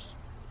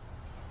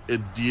a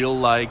deal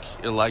like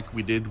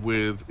we did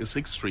with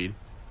 6th Street,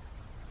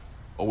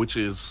 or which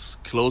is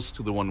close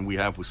to the one we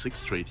have with 6th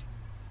Street,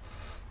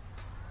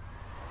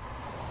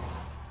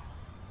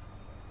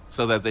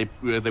 so that they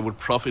would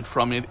profit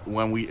from it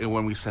when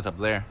we set up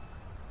there.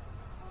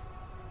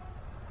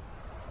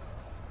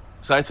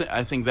 So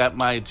I think that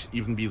might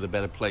even be the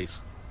better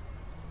place.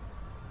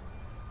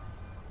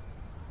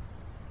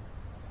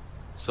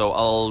 So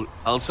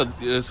I'll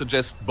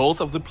suggest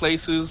both of the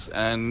places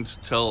and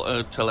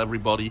tell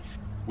everybody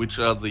which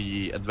are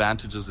the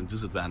advantages and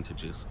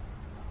disadvantages.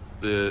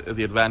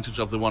 The advantage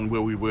of the one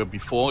where we were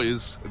before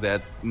is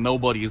that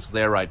nobody is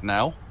there right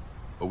now,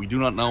 but we do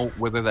not know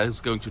whether that is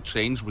going to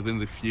change within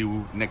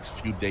the next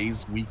few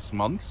days, weeks,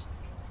 months.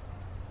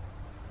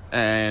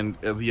 And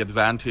the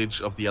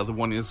advantage of the other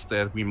one is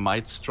that we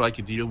might strike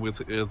a deal with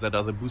that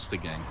other booster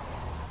gang.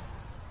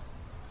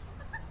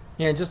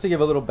 Yeah, and just to give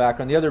a little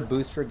background, the other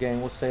booster gang,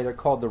 we'll say they're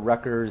called the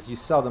Wreckers. You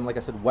sell them, like I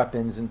said,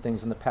 weapons and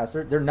things in the past.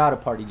 They're not a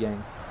party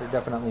gang. They're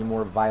definitely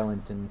more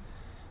violent and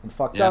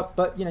fucked up.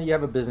 But, you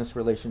have a business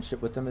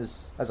relationship with them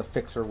as a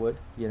fixer would.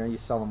 You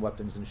sell them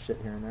weapons and shit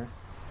here and there.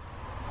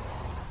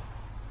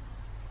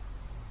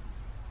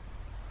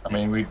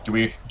 I mean, do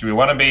we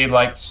want to be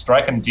like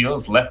striking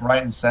deals left,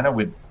 right, and center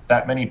with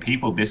that many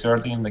people this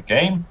early in the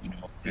game? You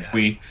know, if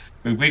we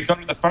go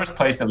to the first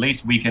place, at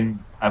least we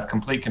can have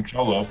complete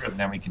control over it, and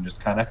then we can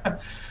just kind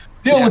of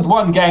deal with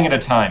one gang at a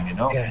time. You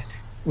know. Yeah.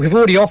 We've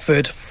already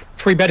offered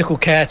free medical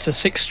care to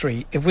 6th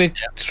Street. If we're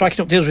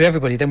striking up deals with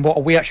everybody, then what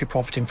are we actually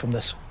profiting from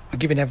this? We're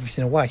giving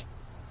everything away.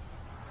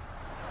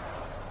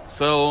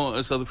 So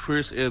the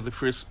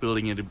first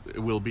building it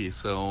will be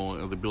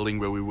the building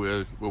where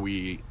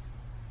we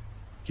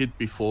hit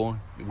before.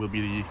 It will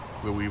be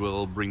where we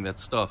will bring that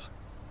stuff.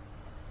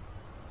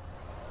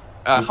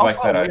 How like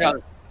far that we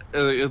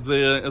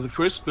are, the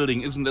first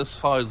building isn't as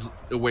far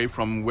away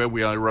from where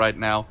we are right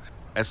now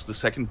as the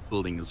second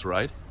building is,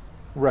 right?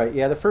 Right.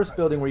 Yeah, the first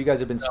building where you guys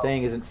have been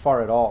staying isn't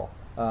far at all.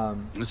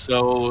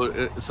 So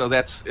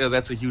that's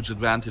a huge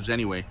advantage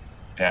anyway.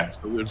 Yeah.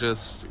 So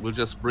we'll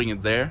just bring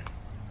it there.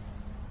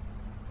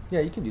 Yeah,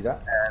 you can do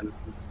that. And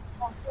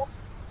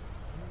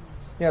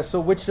yeah. So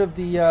which of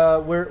the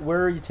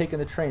where are you taking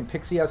the train?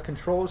 Pixie has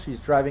control.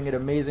 She's driving it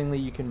amazingly.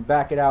 You can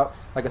back it out.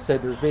 Like I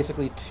said, there's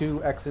basically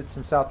 2 exits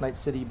in South Night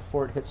City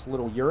before it hits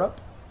Little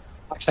Europe.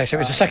 So it's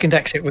the second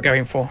exit we're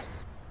going for.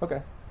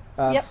 Okay.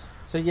 Yep.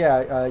 So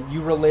yeah,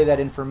 you relay that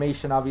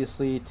information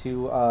obviously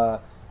to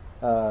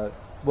Gato,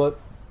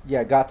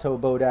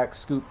 Bodak,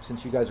 Scoop,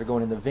 since you guys are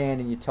going in the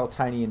van, and you tell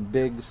Tiny and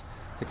Biggs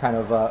to kind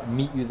of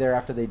meet you there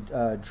after they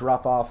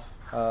drop off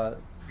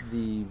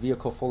the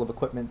vehicle full of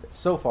equipment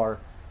so far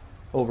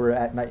over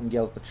at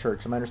Nightingale at the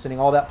church. Am I understanding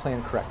all that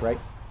plan correct, right?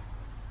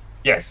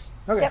 Yes.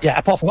 Okay. Yep. Yeah,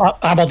 apart from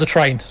I'm on the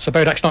train, so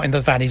Bodak's not in the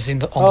van, he's on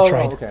the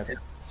train. Oh, okay.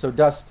 So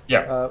Dust,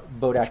 Yeah.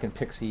 Bodak, and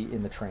Pixie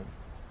in the train.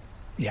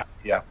 Yeah.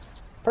 Yeah.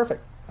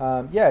 Perfect.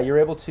 Yeah, you're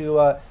able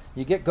to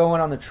you get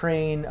going on the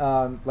train.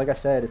 Like I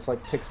said, it's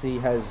like Pixie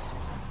has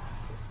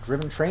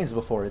driven trains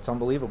before. It's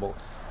unbelievable.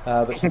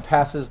 But she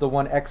passes the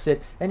one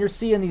exit, and you're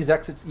seeing these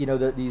exits, you know,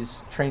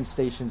 these train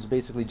stations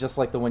basically just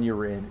like the one you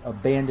were in.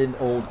 Abandoned,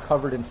 old,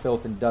 covered in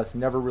filth and dust,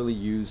 never really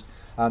used.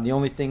 The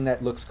only thing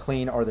that looks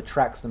clean are the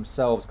tracks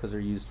themselves because they're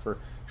used for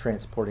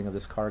transporting of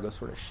this cargo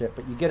sort of shit.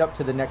 But you get up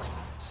to the next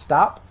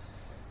stop.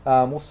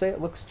 We'll say it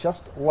looks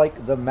just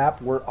like the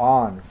map we're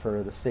on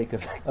for the sake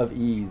of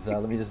ease.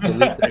 Let me just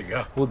delete There you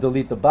go. We'll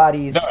delete the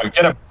bodies.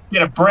 No,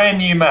 get a brand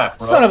new map.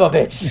 Right? Son of a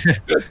bitch!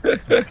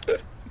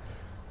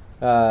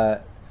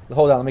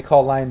 Hold on, let me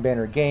call Lion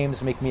Banner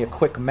Games, make me a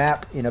quick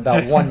map in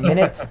about 1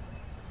 minute.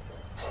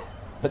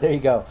 But there you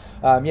go.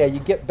 Yeah, you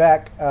get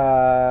back.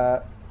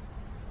 I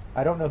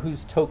don't know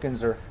whose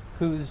tokens or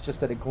who's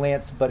just at a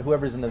glance, but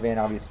whoever's in the van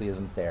obviously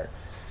isn't there.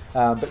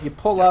 But you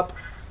pull up,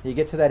 you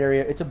get to that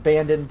area. It's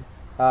abandoned,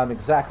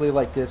 exactly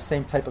like this,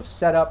 same type of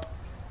setup.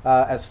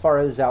 As far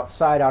as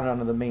outside, out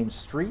onto the main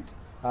street,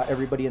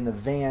 everybody in the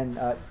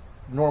van,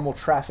 normal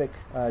traffic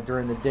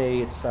during the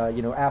day. It's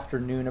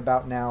afternoon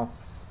about now.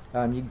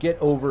 You get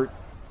over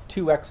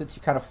 2 exits.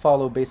 You kind of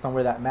follow based on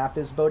where that map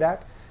is, Bodak.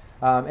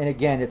 And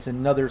again, it's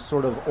another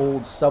sort of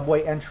old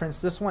subway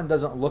entrance. This one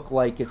doesn't look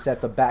like it's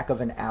at the back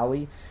of an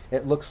alley.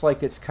 It looks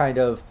like it's kind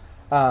of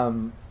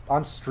on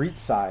street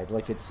side.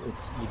 Like it's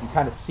you can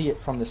kind of see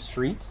it from the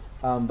street.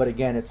 But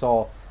again, it's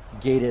all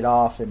gated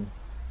off and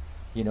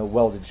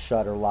welded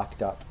shut or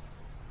locked up.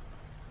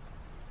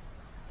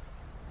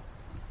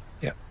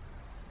 Yeah.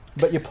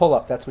 But you pull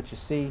up. That's what you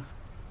see.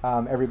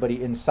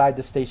 Everybody inside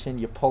the station,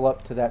 you pull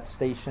up to that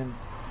station.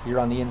 You're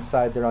on the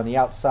inside, they're on the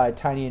outside.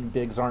 Tiny and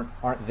Biggs aren't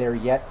there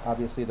yet.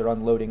 Obviously, they're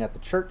unloading at the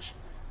church.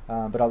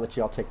 But I'll let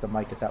you all take the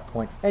mic at that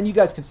point. And you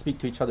guys can speak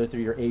to each other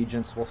through your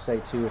agents, we'll say,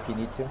 too, if you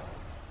need to.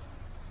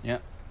 yeah.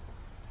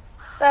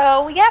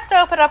 So we have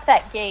to open up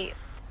that gate.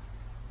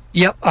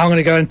 Yep, I'm going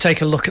to go and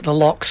take a look at the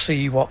lock,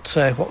 see what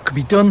can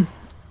be done.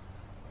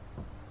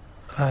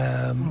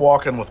 I'm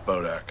walking with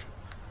Bodak.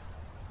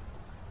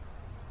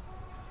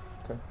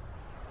 Okay.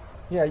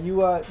 Yeah,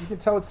 you can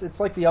tell it's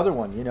like the other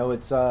one.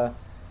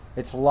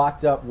 It's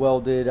locked up,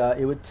 welded.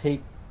 It would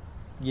take,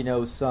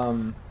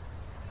 some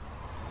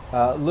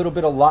a little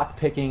bit of lock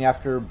picking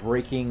after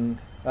breaking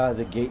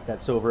the gate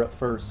that's over at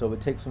first. So it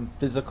would take some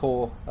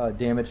physical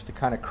damage to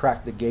kind of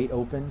crack the gate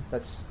open.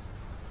 That's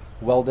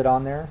welded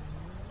on there.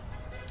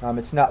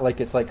 It's not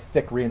like it's like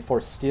thick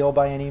reinforced steel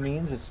by any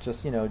means. It's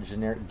just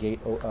generic gate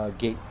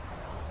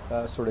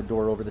sort of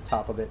door over the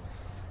top of it.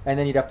 And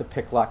then you'd have to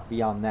pick lock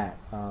beyond that,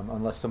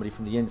 unless somebody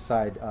from the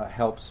inside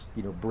helps,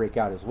 break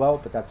out as well.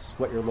 But that's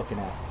what you're looking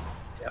at.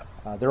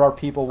 Yeah. There are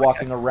people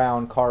walking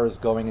around, cars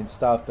going and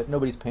stuff, but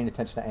nobody's paying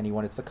attention to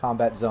anyone. It's the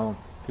combat zone.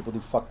 People do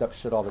fucked up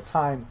shit all the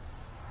time.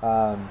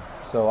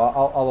 So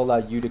I'll allow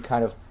you to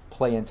kind of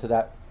play into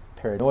that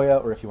paranoia,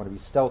 or if you want to be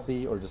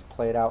stealthy, or just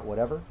play it out,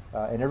 whatever.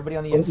 And everybody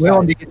on the inside. We're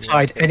on the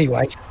inside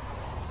anyway.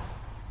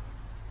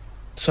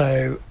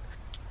 So,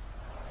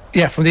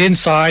 yeah, from the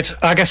inside,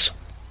 I guess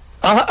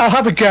I'll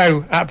have a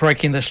go at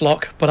breaking this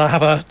lock, but I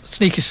have a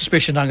sneaky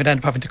suspicion I'm going to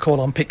end up having to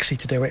call on Pixie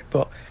to do it,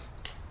 but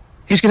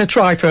he's going to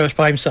try first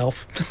by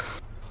himself.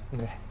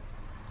 Okay.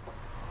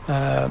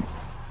 Try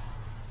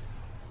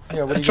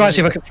and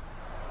see if I can...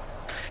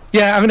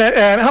 Yeah, I'm going to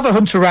have a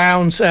hunt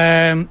around.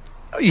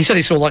 you said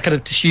it's all like kind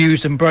of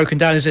disused and broken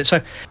down, is it?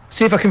 So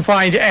see if I can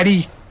find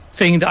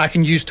anything that I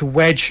can use to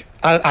wedge.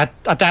 I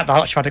doubt that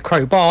I'll actually find a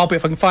crowbar, but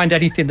if I can find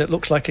anything that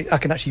looks like I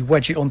can actually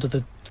wedge it under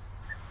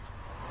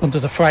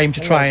the frame to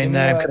try and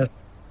kind of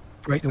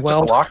break the Is it just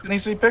weld. locked that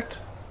needs to be picked,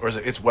 or is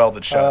it's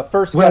welded shut?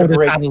 First, gotta Welded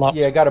break. and locked.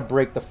 Yeah, got to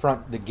break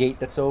the gate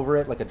that's over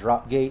it, like a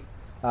drop gate,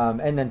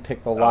 and then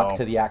pick the lock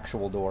to the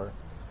actual door.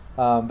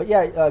 But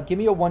yeah, give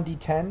me a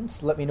 1d10.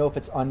 So let me know if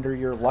it's under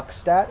your luck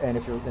stat, and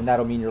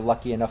that'll mean you're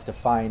lucky enough to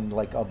find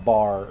like a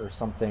bar or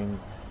something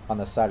on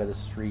the side of the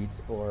street,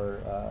 or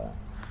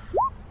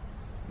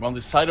On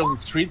the side of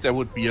the street, that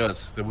would be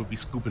us. That would be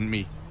Scoop and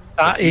me.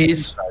 That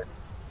is. Oh,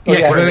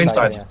 Yeah, we're we're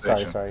inside inside. the Yeah.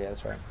 station. Sorry, yeah,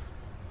 that's right.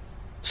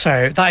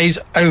 So that is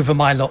over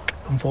my luck,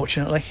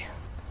 unfortunately.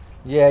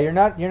 Yeah, you're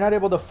not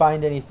able to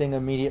find anything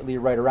immediately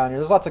right around here.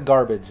 There's lots of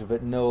garbage,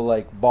 but no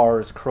like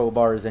bars,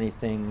 crowbars,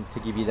 anything to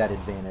give you that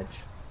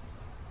advantage.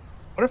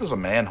 What if there's a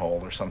manhole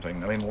or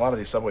something? I mean, a lot of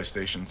these subway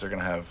stations, they're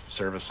going to have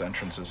service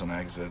entrances and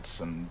exits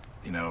and,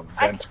 I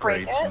vent could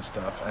break grates it. and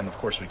stuff. And, of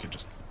course, we could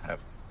just have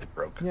it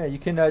broke. Yeah, you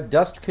can.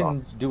 Dust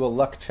can do a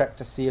luck check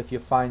to see if you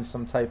find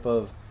some type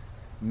of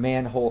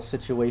manhole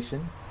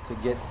situation to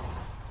get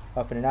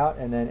up in and out,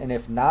 and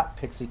if not,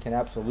 Pixie can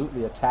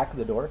absolutely attack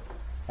the door,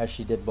 as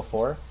she did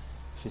before.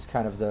 She's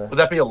kind of the. Would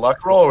that be a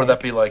luck roll, or would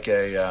that be like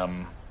I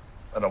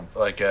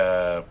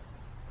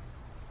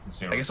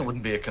guess it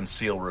wouldn't be a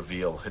conceal,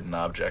 reveal, hidden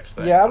object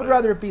thing. Yeah, I would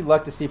rather it be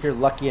luck to see if you're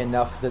lucky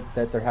enough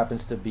that there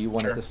happens to be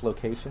one Sure. at this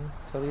location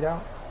to lead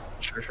out.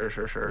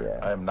 Sure. Yeah.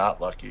 I am not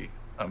lucky.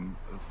 I'm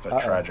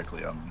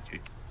tragically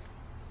unlucky.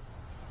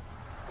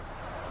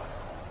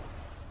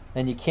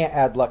 And you can't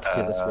add luck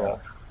to this roll.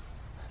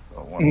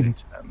 A 1d10.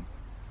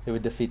 It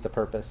would defeat the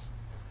purpose.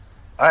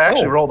 I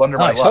actually rolled under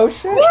nice. my luck. Oh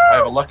shit! I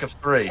have a luck of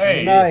 3.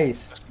 Hey.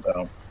 Nice.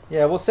 So,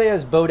 Yeah, we'll say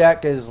as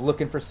Bodak is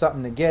looking for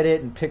something to get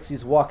it and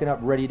Pixie's walking up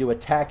ready to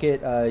attack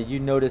it, you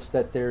notice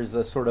that there's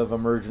a sort of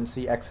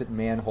emergency exit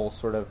manhole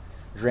sort of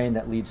drain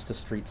that leads to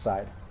street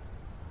side.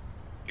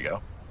 there you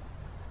go.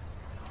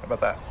 How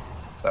about that?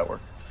 Does that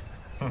work?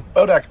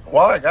 Bodak,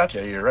 while I got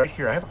you, you're right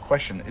here. I have a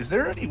question. Is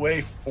there any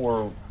way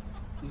for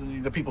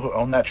the people who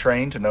own that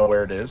train to know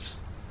where it is?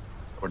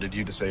 Or did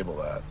you disable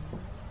that?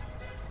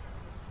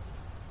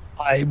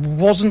 I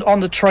wasn't on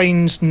the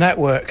train's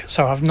network,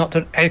 so I've not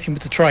done anything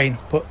with the train,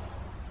 but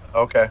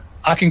Okay.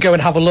 I can go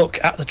and have a look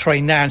at the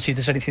train now and see if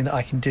there's anything that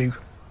I can do.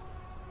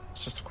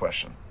 It's just a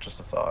question. Just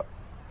a thought.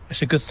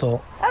 It's a good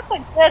thought. That's a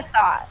good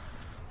thought.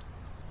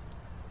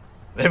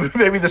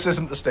 Maybe this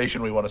isn't the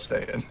station we want to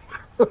stay in.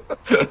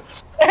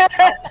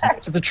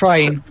 To the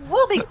train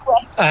We'll be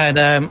quick.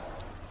 and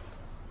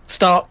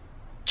start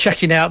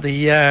checking out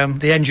the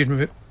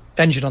engine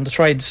on the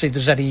train to see if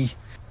there's any.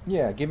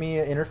 Yeah, give me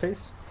an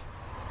interface.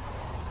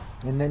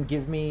 And then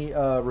give me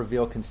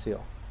reveal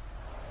conceal.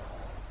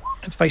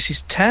 Interface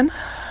is 10.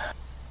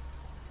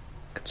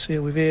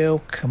 Conceal, reveal.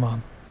 Come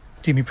on,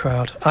 do me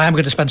proud. I am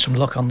going to spend some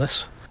luck on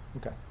this.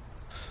 Okay.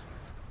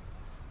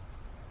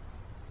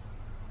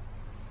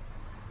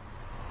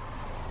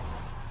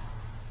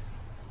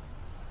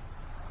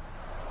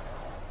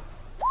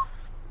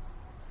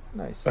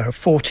 Nice.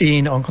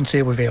 14 on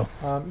conceal, reveal.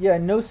 Yeah,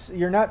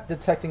 you're not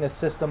detecting a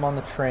system on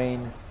the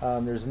train.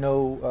 There's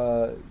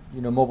no,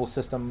 mobile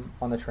system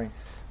on the train,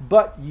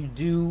 but you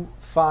do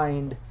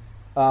find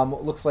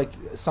what looks like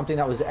something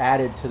that was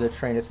added to the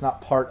train. It's not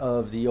part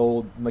of the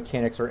old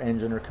mechanics or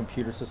engine or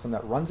computer system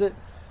that runs it.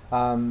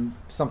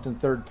 Something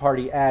third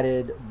party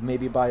added,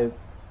 maybe by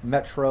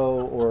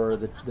Metro or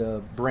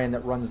the brand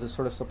that runs this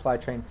sort of supply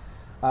chain.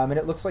 And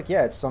it looks like,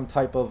 it's some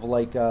type of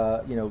like,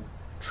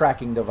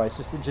 tracking device,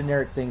 just a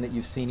generic thing that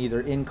you've seen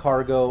either in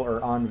cargo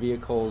or on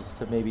vehicles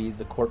to maybe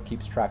the corp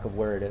keeps track of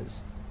where it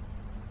is.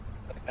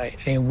 Okay,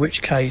 in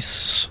which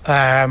case,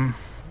 Remember,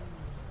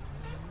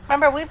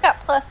 we've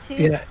got +2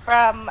 Yeah.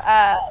 from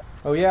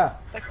Oh yeah.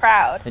 the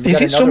crowd. And you is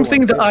got it another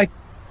something one, that too.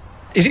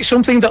 is it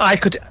something that I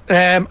could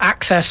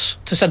access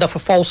to send off a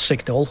false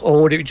signal,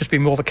 or would it just be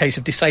more of a case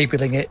of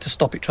disabling it to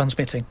stop it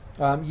transmitting?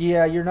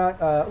 Yeah, you're not.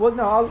 Well,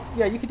 no.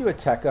 You could do a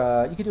tech.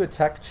 You could do a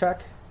tech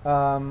check.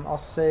 I'll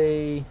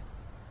say.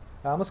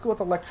 Let's go with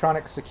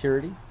electronic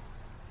security.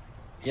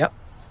 Yep.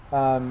 You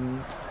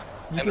And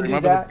can do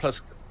remember that. the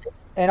plus.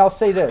 And I'll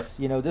say this.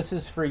 This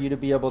is for you to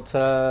be able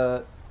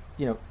to,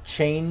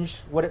 change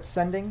what it's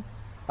sending.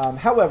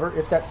 However,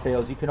 if that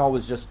fails, you can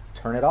always just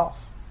turn it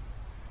off.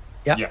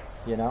 Yeah.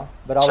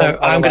 But I'll So I'll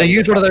I'm allow going to you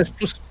use one of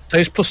try.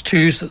 those plus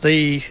twos that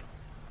the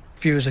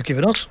viewers have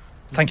given us.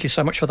 Thank you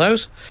so much for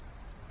those.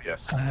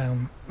 Yes.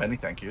 Many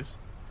thank yous.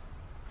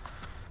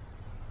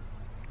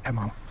 Come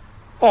on.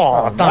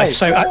 Oh, nice.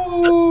 So that's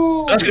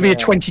going to be a Yeah.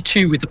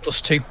 22 with the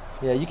 +2.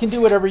 Yeah, you can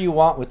do whatever you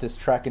want with this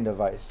tracking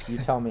device. You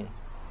tell me.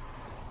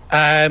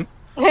 Um,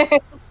 No,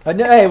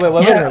 hey, wait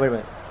a Yeah.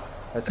 minute.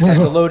 That's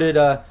a loaded.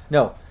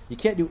 No, you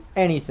can't do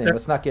anything.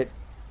 Let's not get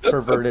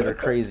perverted or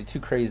too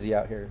crazy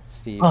out here,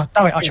 Steve. oh,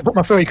 damn it! I should put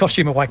my furry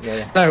costume away.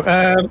 Yeah.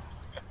 No.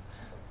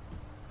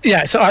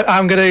 So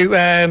I'm going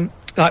to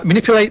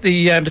manipulate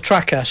the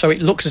tracker so it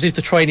looks as if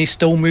the train is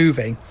still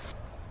moving,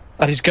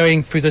 that is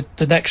going through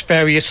the next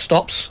various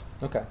stops.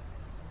 Okay.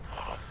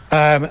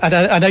 And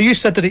I know you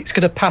said that it's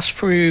going to pass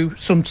through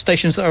some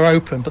stations that are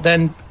open, but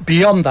then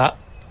beyond that,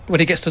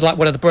 when it gets to like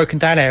one of the broken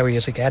down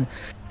areas again,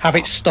 have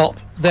it stop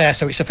there,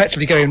 so it's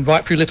effectively going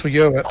right through Little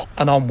Europe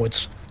and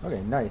onwards.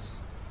 Okay, nice.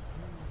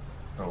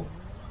 Oh.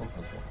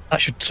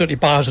 That should certainly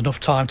buy us enough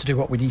time to do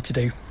what we need to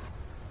do.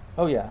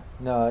 Oh yeah,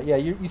 no, yeah.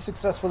 You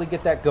successfully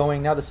get that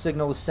going. Now the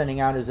signal is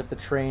sending out as if the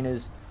train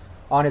is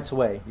on its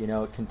way. You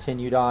know, it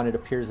continued on. It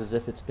appears as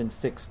if it's been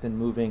fixed and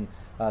moving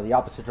the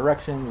opposite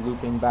direction,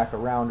 looping back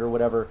around or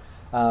whatever.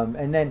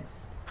 And then,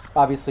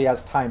 obviously,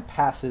 as time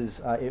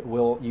passes,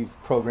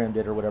 you've programmed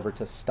it or whatever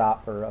to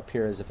stop or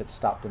appear as if it's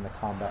stopped in the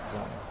combat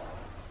zone.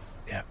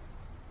 Yeah.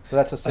 So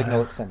that's a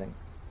signal it's sending.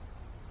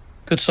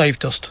 Good save,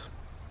 Dust.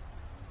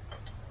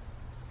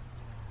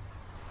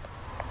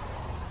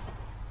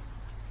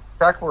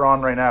 Track we're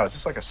on right now, is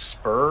this like a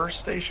spur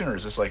station, or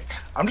is this like,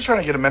 I'm just trying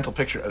to get a mental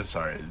picture. Oh,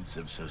 sorry,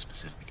 I'm so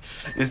specific.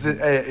 Is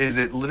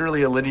it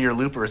literally a linear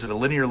loop, or is it a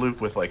linear loop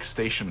with like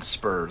station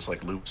spurs,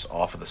 like loops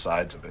off of the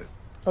sides of it?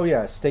 Oh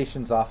yeah,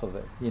 stations off of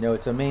it. You know,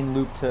 it's a main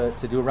loop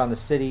to do around the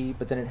city,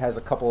 but then it has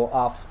a couple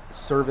off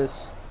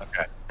service.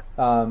 Okay.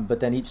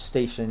 But then each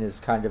station is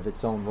kind of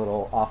its own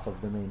little off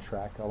of the main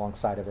track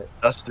alongside of it.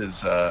 Dust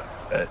is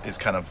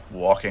kind of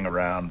walking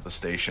around the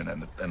station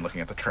and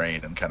looking at the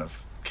train and kind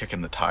of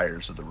kicking the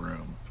tires of the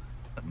room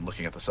and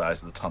looking at the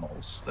size of the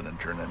tunnels that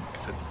enter in and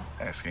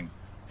asking,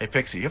 "Hey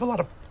Pixie, you have a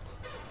lot of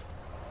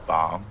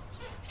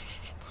bombs?"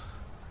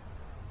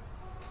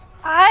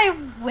 I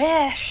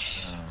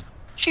wish.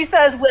 She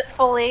says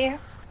wistfully.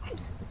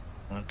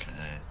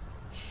 Okay.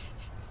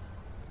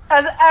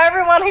 As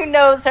everyone who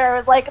knows her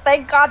is like,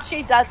 thank God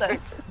she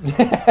doesn't.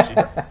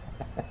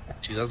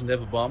 She doesn't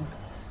have a bomb?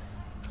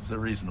 Is it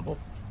reasonable?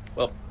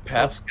 Well,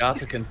 perhaps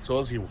Gata can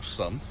source you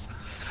some.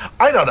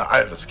 I don't know.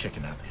 I was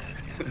kicking out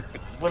the idea.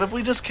 What if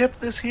we just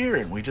kept this here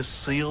and we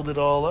just sealed it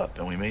all up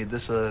and we made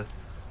this a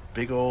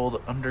big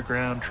old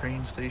underground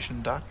train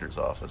station doctor's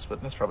office?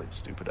 But that's probably a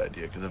stupid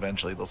idea because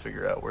eventually they'll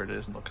figure out where it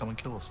is and they'll come and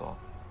kill us all.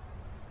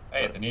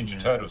 Hey, the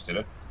Ninja Turtles did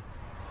it.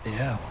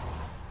 Yeah.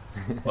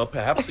 Well,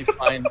 perhaps we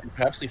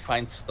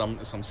find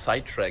some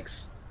side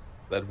tracks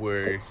that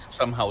were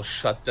somehow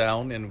shut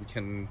down, and we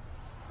can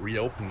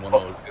reopen one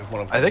of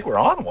them. I think we're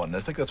on one.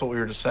 I think that's what we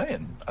were just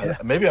saying. Yeah.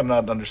 Maybe I'm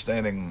not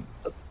understanding.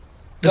 The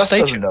Dust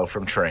station- doesn't know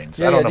from trains.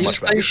 Yeah, I don't yeah, know these much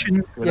about station-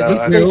 it. yeah,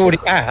 these stations are already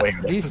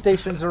at. These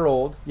stations are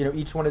old. You know,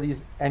 each one of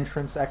these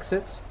entrance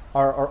exits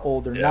are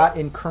old. They're Yeah. not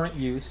in current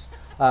use.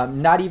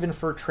 Not even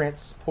for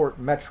transport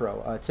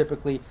metro.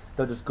 Typically,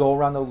 they'll just go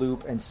around the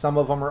loop, and some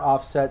of them are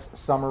offsets,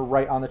 some are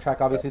right on the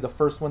track. Obviously, the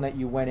first one that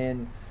you went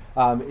in,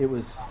 it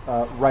was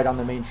right on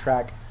the main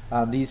track.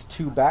 These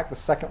two back, the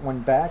second one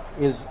back,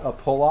 is a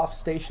pull-off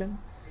station.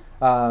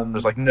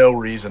 There's like no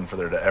reason for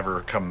there to ever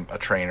come a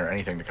train or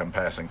anything to come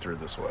passing through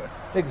this way.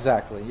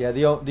 Exactly. Yeah.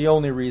 The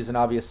only reason,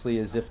 obviously,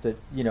 is if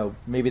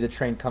maybe the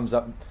train comes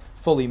up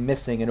fully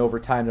missing, and over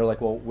time they're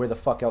like, well, where the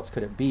fuck else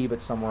could it be?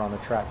 But somewhere on the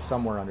track,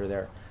 somewhere under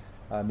there.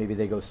 Maybe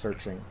they go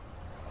searching,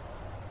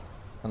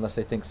 unless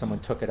they think someone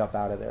took it up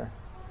out of there.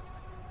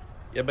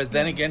 Yeah, but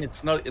then again,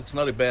 it's not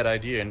a bad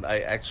idea, and I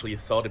actually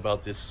thought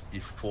about this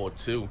before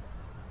too.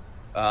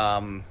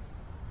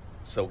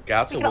 So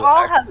Gata We can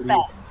all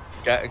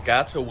have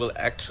Gata will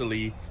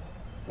actually,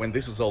 when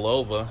this is all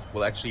over,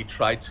 will actually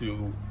try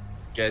to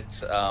get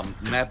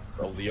maps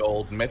of the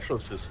old metro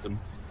system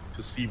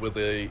to see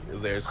whether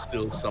there's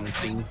still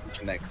something we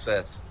can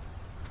access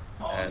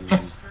and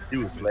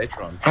use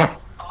later on.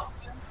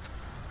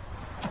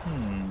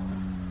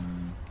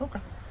 Okay.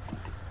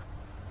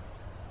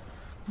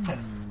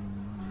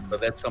 But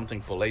that's something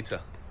for later.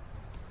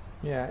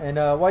 Yeah. And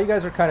while you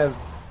guys are kind of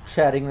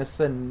chatting this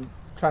and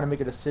trying to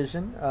make a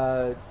decision,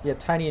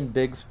 Tiny and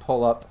Biggs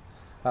pull up.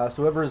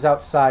 So whoever's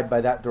outside by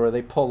that door,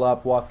 they pull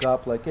up, walk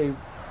up, like, hey,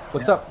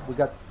 what's up? We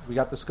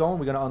got this going.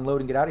 We're gonna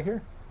unload and get out of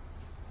here.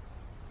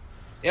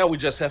 Yeah, we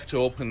just have to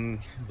open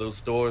those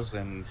doors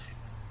and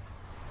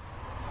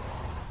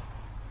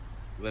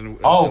then.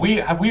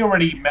 Have we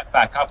already met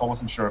back up? I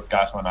wasn't sure if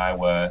Gato and I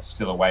were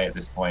still away at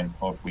this point,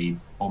 or if we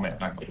all met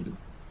back up.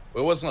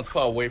 It was not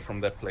far away from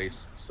that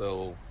place,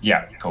 so.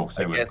 Yeah, cool.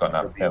 So I we've guess gotten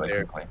we'll up be fairly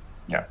there. quickly.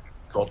 Yeah.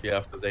 Shortly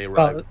after they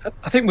Well, arrived.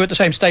 I think we're at the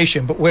same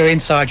station, but we're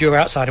inside, you're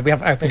outside, and we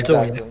haven't opened the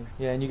door yet. Exactly.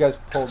 Yeah, and you guys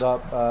pulled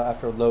up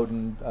after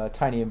loading.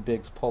 Tiny and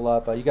Biggs pull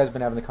up. You guys have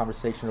been having the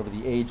conversation over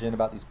the agent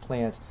about these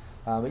plans.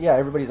 But yeah,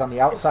 everybody's on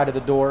the outside of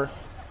the door.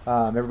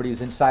 Everybody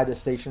who's inside the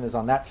station is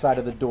on that side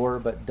of the door,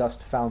 but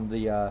Dust found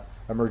the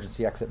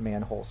emergency exit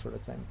manhole sort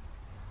of thing.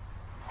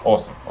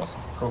 Awesome.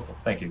 Cool.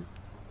 Thank you.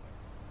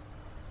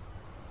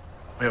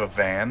 We have a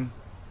van.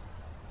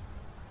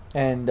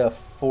 And a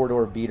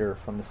 4-door beater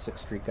from the 6th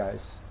Street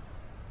guys.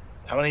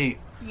 How many?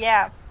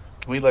 Yeah.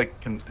 Can we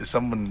is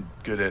someone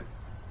good at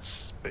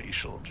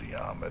spatial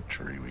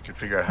geometry? We could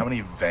figure out how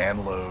many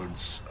van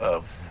loads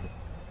of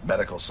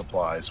medical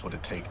supplies would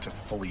it take to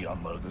fully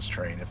unload this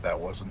train if that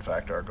was in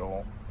fact our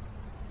goal.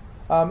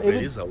 It There would,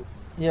 is a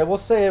Yeah, we'll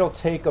say it'll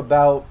take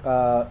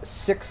about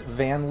 6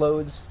 van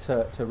loads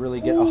to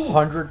really get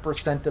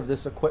 100% of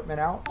this equipment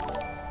out.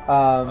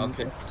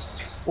 Okay.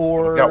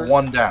 Or We've got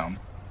 1 down.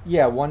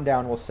 Yeah, 1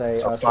 down. We'll say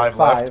So so 5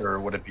 left, or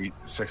would it be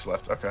 6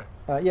 left? Okay.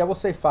 Yeah, we'll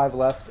say 5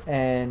 left,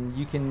 and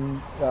you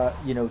can,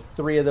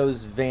 3 of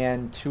those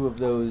van, 2 of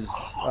those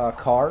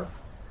car.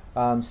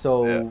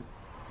 So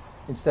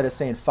instead of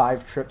saying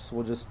 5 trips,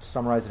 we'll just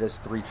summarize it as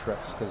 3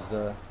 trips because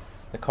the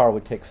car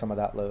would take some of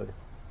that load.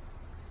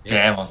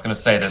 Damn, I was going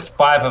to say there's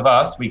 5 of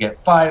us. We get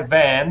 5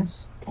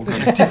 vans. We'll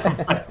get a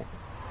different way.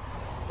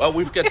 Well,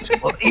 we've got 2.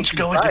 We'll each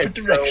go in different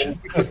direction.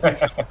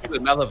 So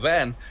another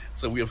van,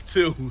 so we have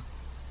 2.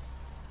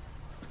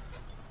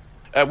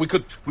 We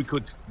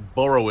could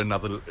borrow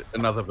another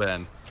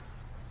van.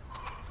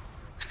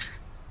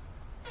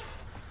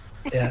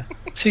 Yeah.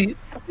 See,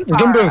 the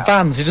number of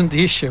vans isn't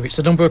the issue. It's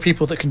the number of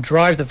people that can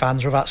drive the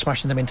vans without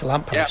smashing them into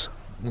lampposts.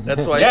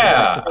 That's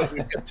why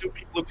we've got 2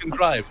 people who can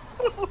drive.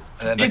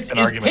 And then Is an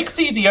argument.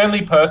 Pixie the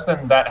only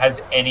person that has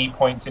any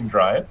points in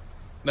drive?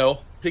 No,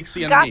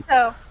 Pixie and me.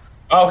 Gato.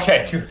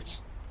 Okay, good.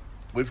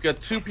 We've got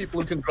 2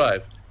 people who can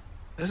drive.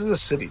 This is a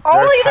city. There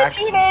Only are the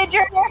taxis.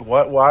 teenager.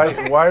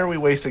 Why are we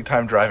wasting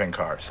time driving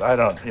cars? I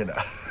don't,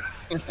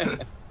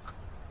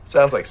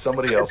 Sounds like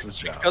somebody else's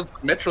job. Because the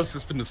metro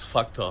system is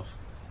fucked off.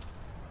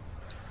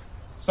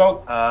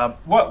 So,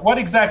 what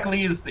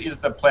exactly is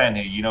the plan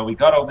here? We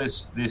got all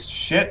this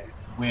shit.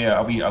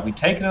 Are we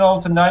taking it all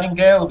to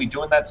Nightingale? Are we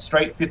doing that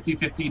straight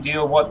 50-50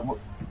 deal?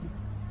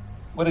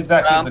 What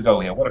exactly is the goal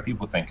here? What are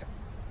people thinking?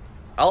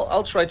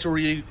 I'll try to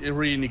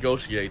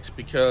renegotiate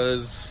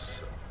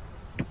because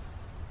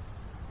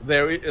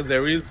there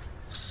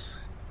is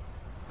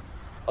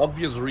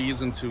obvious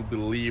reason to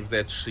believe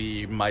that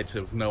she might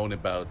have known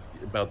about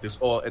this,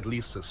 or at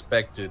least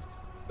suspected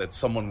that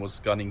someone was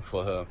gunning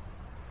for her.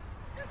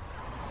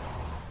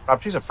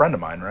 Rob, she's a friend of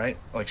mine, right?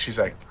 Like she's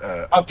like.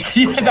 That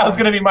was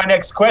going to be my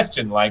next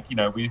question. Like,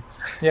 we.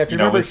 Yeah, if you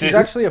remember, she's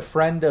actually a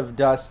friend of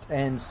Dust,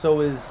 and so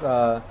is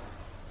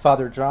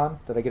Father John.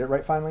 Did I get it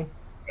right finally?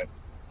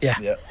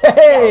 Yeah.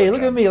 Hey,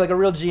 look at me, like a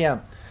real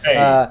GM.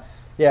 Hey.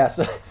 Yeah,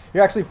 so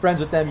you're actually friends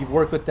with them. You've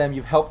worked with them.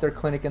 You've helped their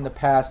clinic in the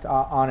past,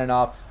 on and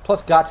off.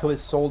 Plus, Gato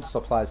has sold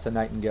supplies to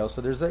Nightingale,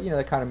 so there's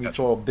that kind of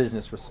mutual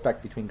business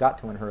respect between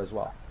Gato and her as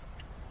well.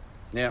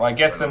 Yeah. Well, I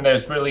guess then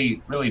there's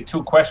really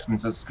 2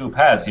 questions that Scoop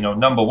has.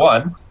 Number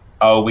 1,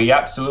 are we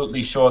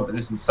absolutely sure that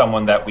this is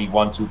someone that we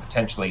want to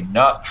potentially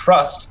not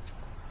trust?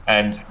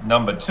 And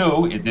number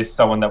 2, is this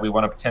someone that we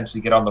want to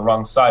potentially get on the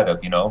wrong side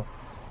of?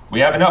 We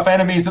have enough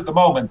enemies at the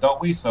moment,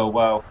 don't we? So,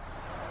 well,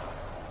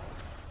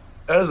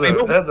 that's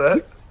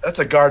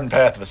a garden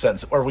path of a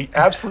sentence. Are we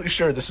absolutely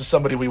sure this is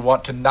somebody we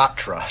want to not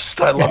trust?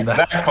 I love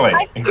that.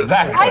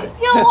 Exactly. I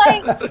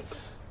feel like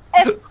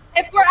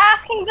if we're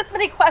asking this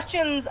many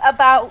questions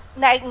about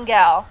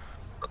Nightingale,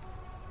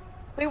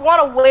 we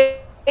want to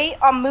wait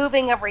on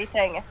moving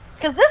everything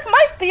because this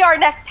might be our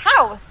next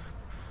house.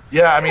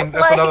 Yeah, I mean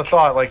that's another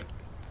thought. Like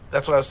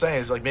that's what I was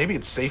saying is like maybe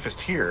it's safest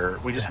here.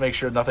 We just make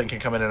sure nothing can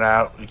come in and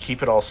out. We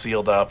keep it all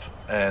sealed up,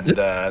 and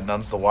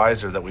none's the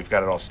wiser that we've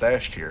got it all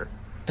stashed here.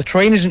 The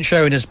train isn't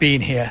showing us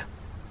being here.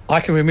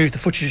 I can remove the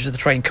footage of the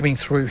train coming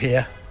through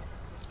here.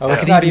 Oh, I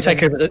can even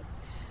take over the.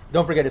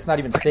 Don't forget, it's not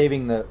even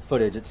saving the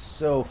footage. It's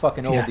so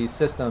fucking old, Yeah. these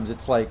systems.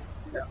 It's like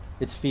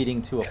it's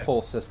feeding to a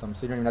full system,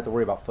 so you don't even have to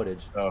worry about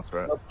footage. Oh, that's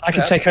right. I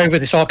can take over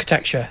this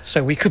architecture,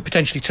 so we could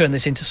potentially turn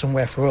this into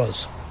somewhere for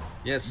us.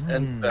 Yes,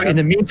 and But in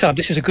the meantime,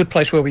 this is a good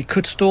place where we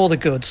could store the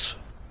goods,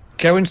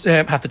 go and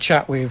have the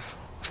chat with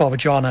Father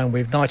John and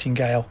with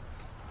Nightingale.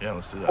 Yeah,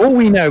 let's do that. All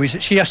we know is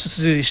that she asked us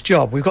to do this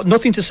job. We've got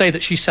nothing to say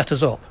that she set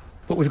us up,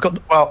 but we've got.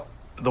 Well,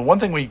 the one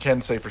thing we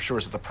can say for sure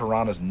is that the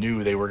Piranhas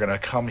knew they were going to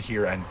come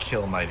here and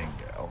kill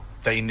Nightingale.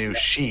 They knew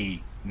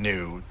she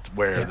knew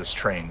where this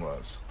train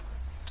was.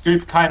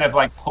 Scoop kind of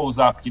like pulls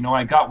up.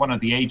 I got one of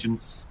the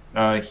agents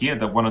here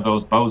that one of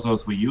those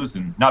bozos were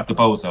using. Not the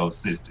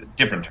bozos, there's a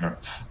different term.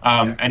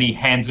 And he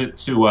hands it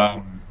to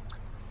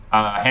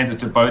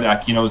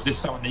Bodak. Is this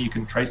someone that you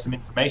can trace some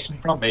information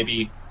from?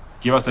 Maybe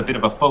give us a bit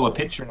of a fuller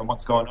picture on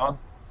what's going on.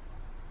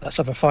 Let's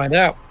have a find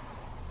out.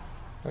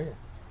 Oh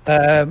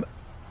yeah.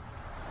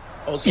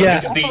 also, Yeah.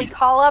 this is Can we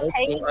call up also,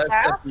 Peggy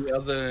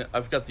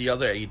I've got the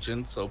other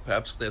agent, so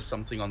perhaps there's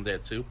something on there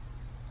too.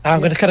 I'm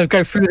going to kind of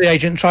go through the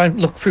agent and try and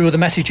look through the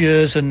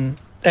messages and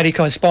any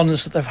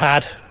correspondence that they've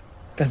had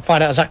and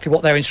find out exactly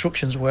what their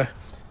instructions were.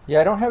 Yeah,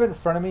 I don't have it in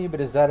front of me,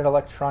 but is that an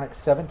electronic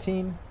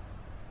 17?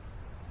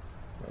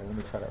 Wait, let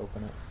me try to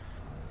open it.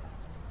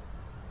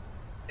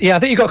 Yeah, I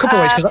think you've got a couple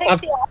of ways, because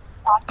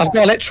I've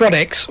got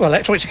electronic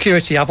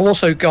security. I've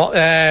also got...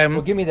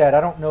 Well, give me that.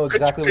 I don't know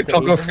exactly what the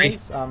cryptography.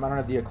 agent is. I don't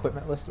have the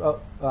equipment list.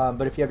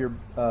 But if you have your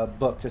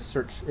book, just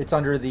search. It's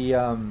under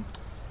the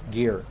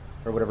gear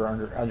or whatever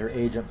under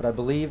agent. But I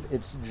believe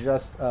it's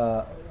just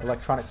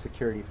electronic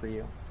security for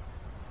you,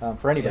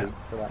 for anybody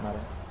for that matter.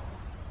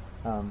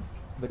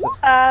 But just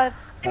somebody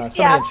in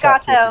chat too, if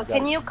Gato, you've got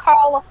can it. you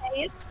call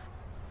Hayes?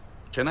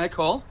 Can I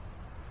call?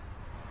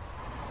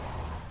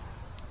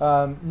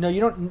 No,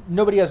 you don't.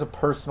 Nobody has a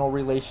personal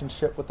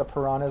relationship with the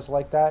piranhas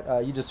like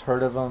that. You just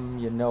heard of them,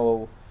 you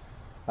know.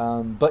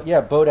 But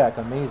yeah, Bodak,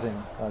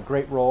 amazing,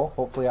 great roll.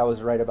 Hopefully, I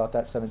was right about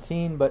that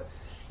 17. But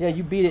yeah,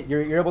 you beat it.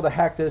 You're able to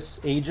hack this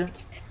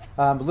agent.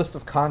 List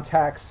of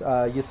contacts.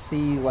 You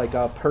see like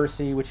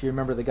Percy, which you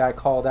remember the guy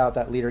called out,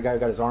 that leader guy who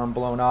got his arm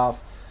blown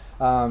off.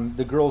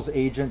 The girl's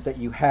agent that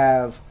you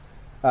have.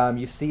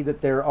 You see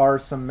that there are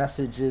some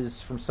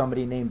messages from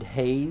somebody named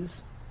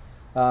Hayes.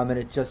 And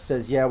it just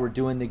says, yeah, we're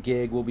doing the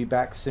gig. We'll be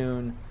back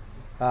soon.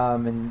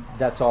 And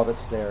that's all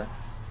that's there.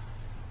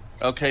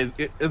 Okay,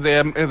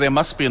 there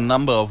must be a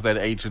number of that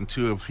agent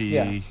too.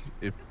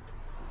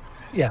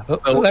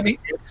 Let me.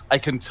 I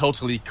can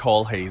totally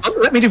call Hayes.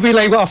 Let me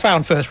relay what I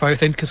found first,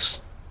 Rothin,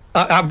 because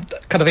I'm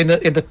kind of in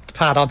the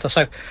pad answer.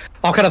 So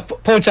I'll kind of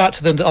point out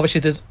to them that obviously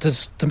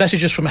there's the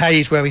messages from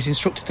Hayes where he's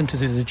instructed them to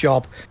do the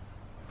job.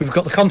 We've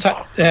got the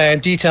contact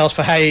details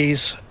for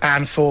Hayes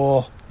and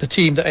for the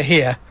team that are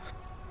here.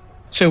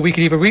 So we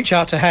could either reach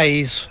out to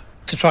Hayes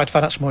to try to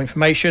find out some more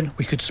information.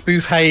 We could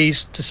spoof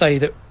Hayes to say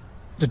that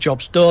the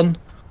job's done.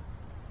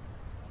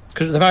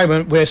 Because at the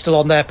moment we're still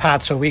on their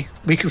pad, so we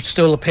could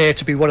still appear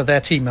to be one of their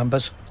team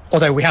members.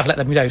 Although we have let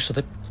them know, so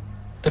that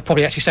they've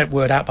probably actually sent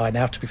word out by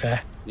now, to be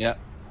fair. Yeah.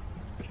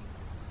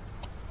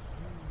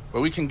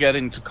 Well, we can get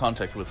into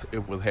contact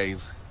with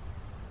Hayes.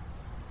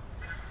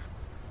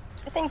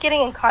 I think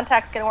getting in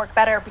contact's going to work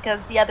better because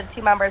the other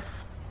two members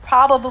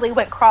probably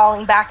went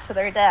crawling back to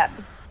their den.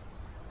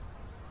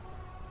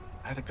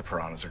 I think the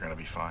piranhas are going to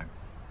be fine.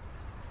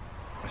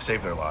 I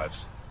saved their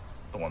lives.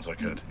 The ones I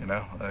could, you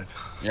know?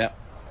 Yeah.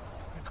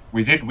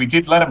 We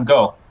did let him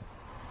go.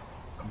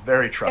 I'm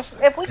very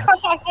trusting. If we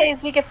contact Hayes,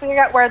 we can figure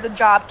out where the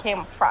job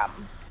came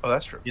from. Oh,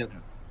 that's true.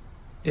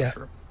 Yeah.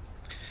 Sure.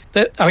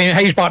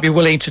 Hayes might be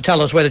willing to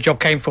tell us where the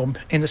job came from,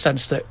 in the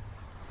sense that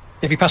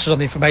if he passes on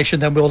the information,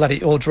 then we'll let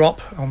it all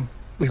drop.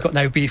 We've got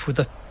no beef with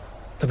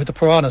the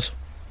piranhas.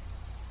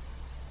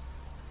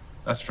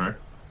 That's true.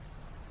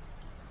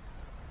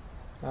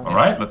 All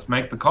right, let's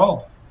make the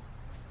call.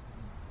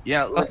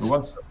 Yeah,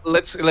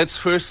 let's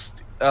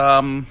first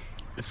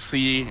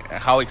see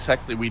how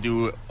exactly we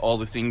do all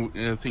the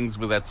things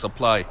with that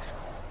supply.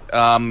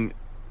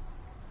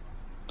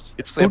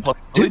 It's the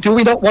possibility. Do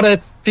we not want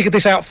to figure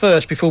this out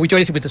first before we do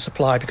anything with the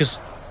supply? Because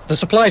the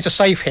supplies are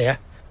safe here.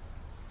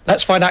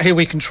 Let's find out who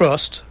we can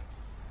trust,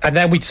 and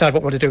then we decide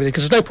what we want to do with it.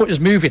 Because there's no point in us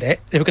moving it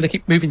if we're going to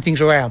keep moving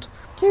things around.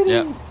 Kitty.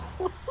 Yeah.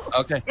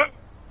 Okay.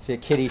 See a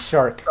kitty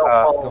shark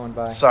going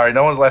by. Sorry,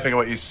 no one's laughing at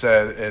what you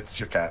said. It's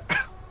your cat.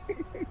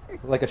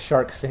 Like a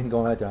shark fin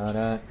going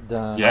dun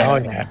dun. Yeah. Oh,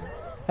 yeah.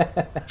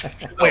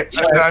 Wait,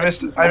 I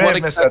missed. I may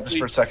have missed that just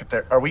for a second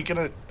there. Are we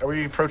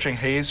approaching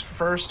Hayes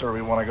first, or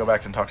we want to go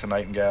back and talk to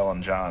Nightingale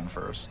and John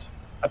first?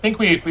 I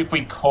think if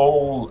we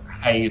call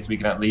Hayes, we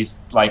can at least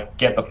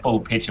get the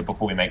full picture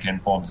before we make an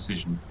informed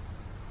decision.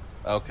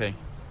 Okay.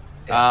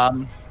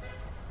 So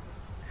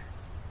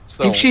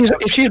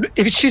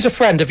If she's a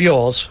friend of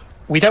yours,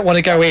 we don't want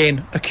to go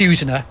in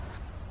accusing her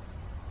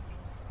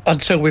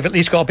until we've at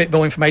least got a bit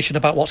more information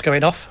about what's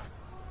going off.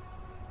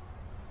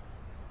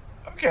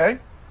 Okay.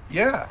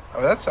 Yeah. I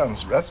mean, that's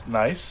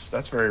nice.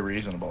 That's very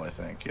reasonable, I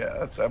think.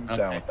 Yeah, I'm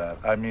down with that.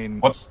 I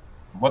mean,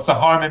 What's the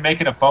harm in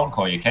making a phone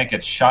call? You can't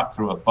get shot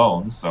through a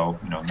phone, so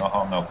no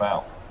harm, no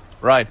foul.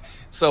 Right.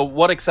 So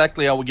what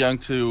exactly are we going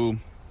to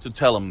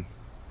tell him?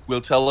 We'll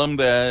tell him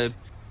that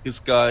his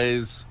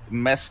guys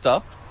messed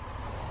up,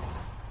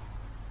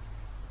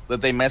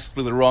 that they messed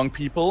with the wrong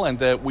people, and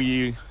that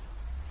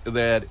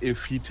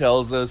if he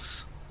tells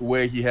us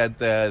where he had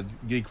that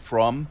gig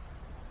from,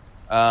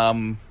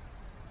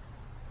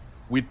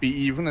 we'd be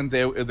even, and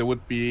there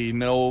would be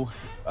no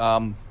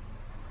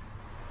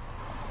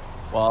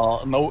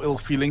no ill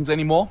feelings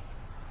anymore.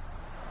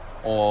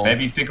 Or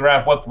maybe figure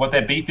out what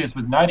their beef is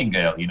with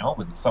Nightingale.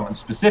 Was it someone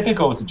specific,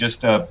 or was it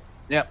just part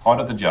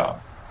of the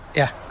job?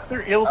 Yeah. Are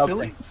there ill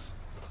feelings?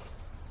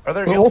 Are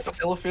there Well,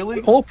 ill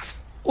feelings? All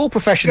You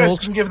professionals. guys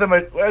didn't give them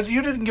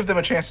you didn't give them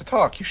a chance to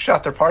talk. You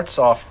shot their parts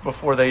off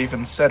before they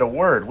even said a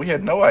word. We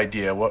had no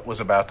idea what was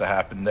about to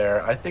happen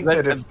there. I think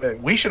that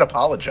we should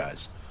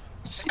apologize.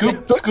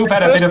 Scoop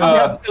had a bit of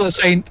a.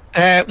 Saying,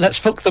 let's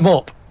fuck them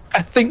up.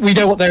 I think we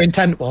know what their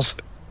intent was.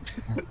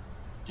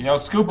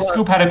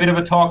 Scoop had a bit of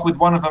a talk with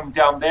one of them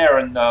down there,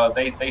 and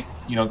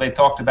they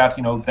talked about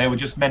they were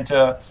just meant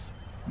to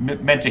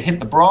hit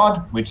the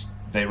broad, which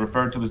they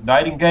referred to as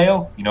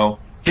Nightingale.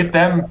 Hit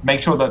them,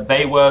 make sure that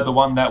they were the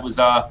one that was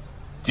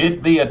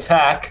did the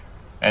attack,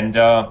 and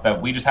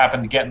that we just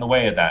happened to get in the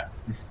way of that.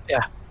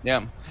 Yeah.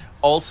 Yeah.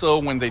 Also,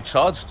 when they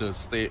charged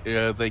us,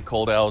 they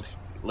called out,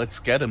 "Let's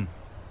get him."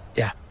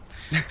 Yeah.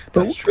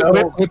 That's true.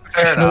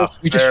 Fair enough.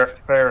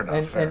 Fair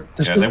enough. And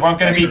They weren't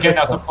going to be getting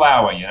us a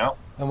flower,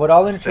 And what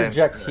I'll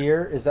interject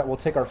here is that we'll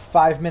take our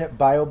 5-minute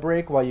bio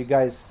break while you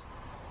guys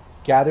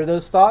gather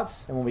those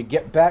thoughts. And when we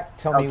get back,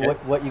 tell me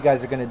what you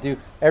guys are going to do.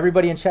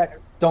 Everybody in chat,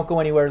 don't go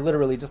anywhere.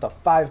 Literally, just a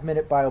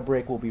 5-minute bio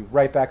break. We'll be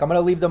right back. I'm going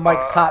to leave the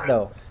mics hot,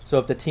 though. So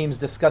if the team's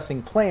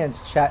discussing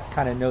plans, chat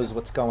kind of knows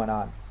what's going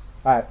on.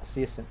 All right.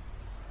 See you soon.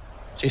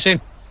 See you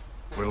soon.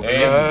 We'll Hey, be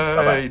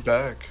bye-bye. right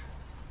back.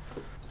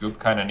 Scoop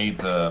kind of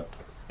needs a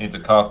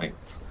coffee.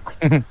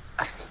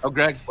 Oh,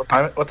 Greg. What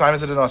time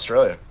is it in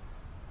Australia?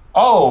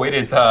 Oh, it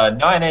is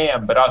 9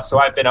 a.m. But so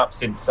I've been up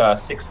since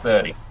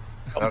 6:30.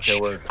 Okay,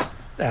 word.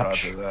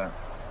 Ouch. Roger that.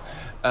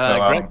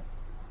 So, Greg,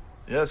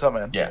 Yeah, what's up,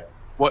 man? yeah.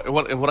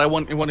 what I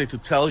wanted to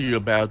tell you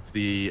about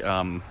the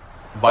Viking.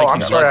 Oh,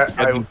 I'm sorry.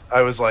 Blood-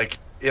 I was like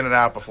in and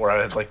out before.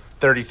 I had like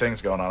 30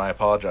 things going on. I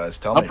apologize.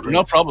 Tell me, please.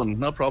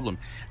 No problem.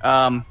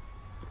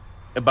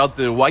 About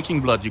the Viking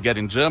blood you get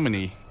in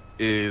Germany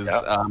is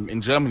in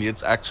Germany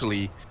it's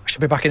actually Should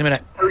be back in a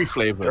minute. cherry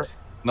flavored, Sure.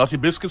 not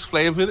hibiscus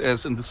flavored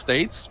as in the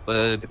States,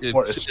 but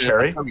It's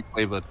cherry?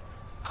 flavored.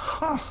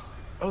 Huh.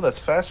 Oh, that's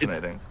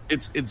fascinating.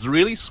 It's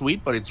really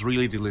sweet, but it's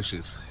really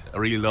delicious. I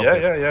really love Yeah,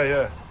 it.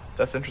 yeah.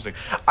 That's interesting.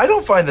 I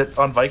don't find that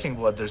on Viking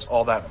blood there's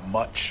all that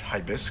much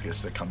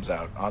hibiscus that comes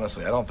out.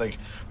 Honestly, I don't think.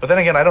 But then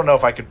again, I don't know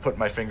if I could put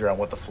my finger on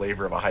what the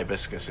flavor of a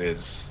hibiscus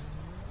is.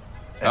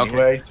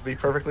 Anyway, to be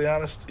perfectly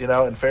honest,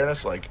 in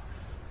fairness, like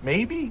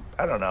maybe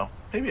I don't know.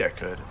 Maybe I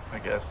could. I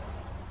guess.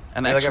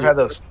 And Like actually, I've had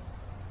those.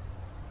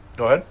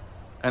 Go ahead.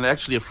 and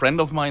actually, a friend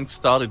of mine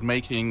started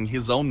making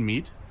his own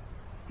meat.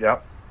 Yeah.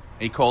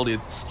 He called it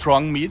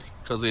strong meat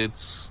because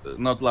it's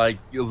not like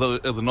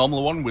the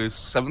normal one with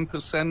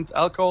 7%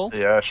 alcohol.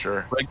 Yeah.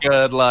 Sure. They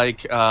get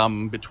like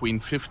between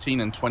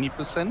 15 and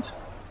 20%.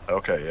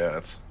 Okay. Yeah.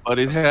 But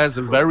it That's has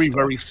a cool very, stuff.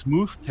 very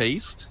smooth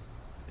taste.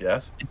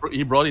 Yes.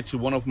 He brought it to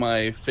one of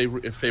my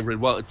favorite.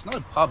 Well, it's not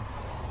a pub.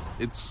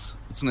 It's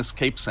an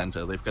escape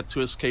center. They've got 2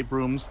 escape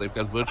rooms. They've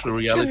got virtual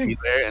reality kidding.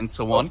 there and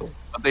so on. Awesome.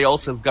 But they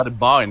also have got a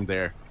bar in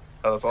there.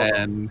 Oh, that's awesome.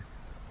 And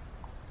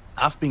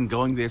I've been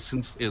going there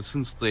since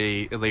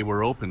they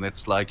were open.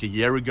 That's like a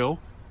year ago.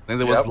 Then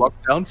there was Yep.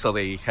 lockdown, so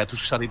they had to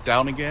shut it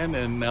down again.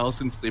 And now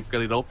since they've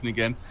got it open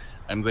again,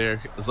 I'm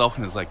there as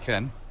often as I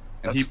can.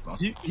 And That's fun.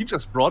 he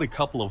just brought a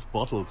couple of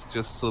bottles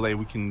just so that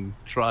we can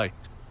try.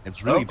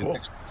 It's really cool.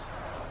 delicious.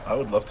 I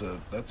would love to.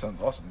 That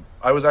sounds awesome.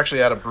 I was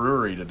actually at a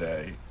brewery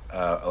today,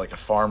 like a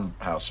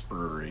farmhouse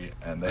brewery,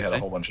 and they had a Okay.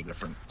 whole bunch of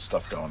different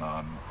stuff going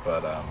on.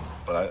 But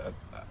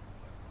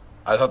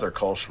I thought their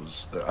Kolsch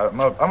was. I'm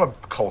a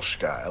Kolsch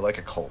guy. I like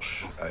a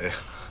Kolsch.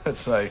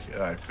 It's like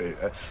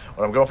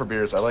when I'm going for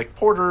beers, I like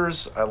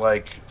porters. I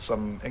like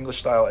some English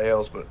style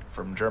ales, but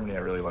from Germany,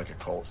 I really like a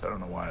Kolsch. I don't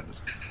know why. I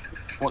just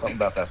something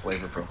about that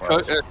flavor profile.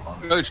 is just fun.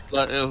 Coach,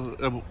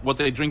 what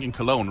they drink in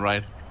Cologne,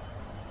 right?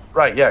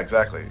 Right? Yeah.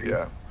 Exactly.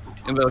 Yeah.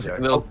 In those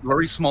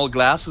very small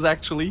glasses,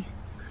 actually.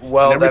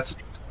 Well, And that's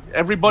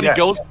everybody yes.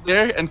 goes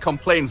there and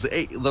complains.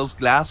 Hey, those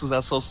glasses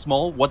are so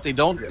small. What they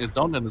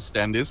don't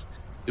understand is,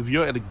 if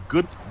you're at a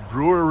good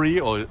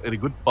brewery or at a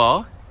good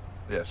bar,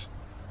 yes.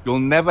 you'll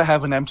never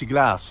have an empty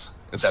glass.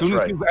 As That's soon as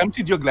right. you've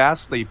emptied your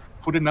glass, they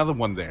put another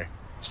one there.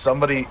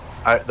 Somebody,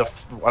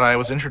 when I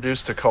was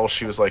introduced to Kolsch,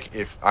 she was like,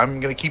 "If I'm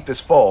gonna keep this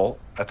full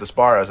at this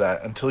bar I was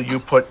at until you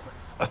put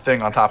a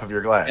thing on top of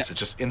your glass, Yeah. it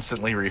just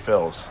instantly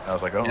refills." I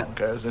was like, "Oh, Yeah.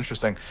 okay, it's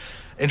interesting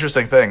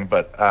thing."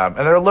 But and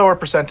they're a lower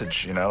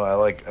percentage,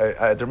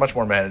 they're much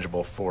more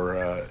manageable for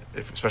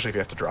especially if you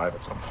have to drive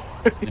at some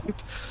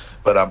point.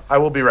 But I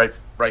will be right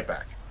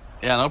back.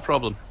 Yeah, no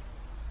problem.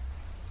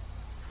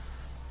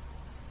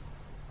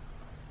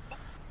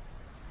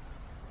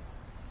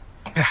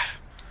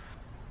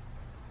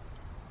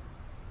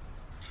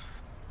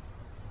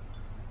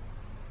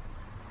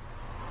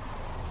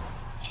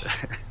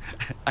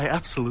 I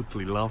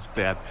absolutely loved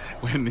that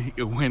when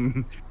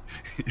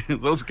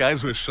those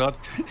guys were shot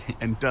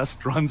and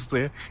Dust runs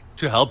there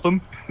to help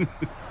them.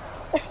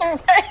 Right?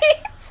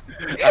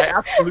 I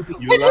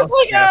absolutely We're just loved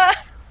like,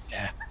 that.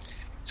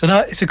 So now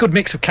it's a good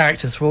mix of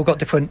characters. We've all got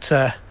different.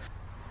 We're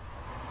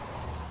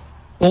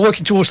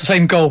working towards the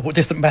same goal, but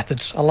different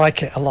methods. I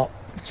like it a lot.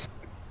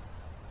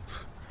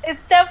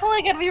 It's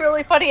definitely going to be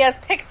really funny as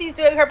Pixie's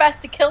doing her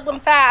best to kill them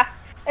fast,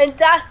 and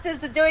Dust is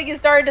doing his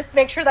darndest to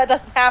make sure that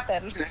doesn't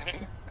happen.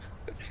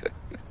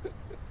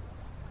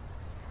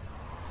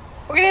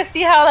 We're going to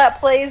see how that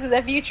plays in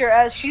the future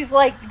as she's,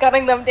 like,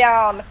 gunning them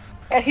down.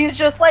 And he's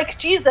just like,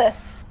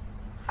 Jesus,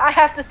 I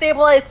have to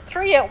stabilize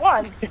 3 at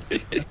once.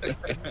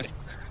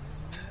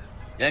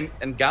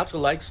 And Gato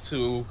likes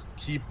to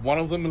keep one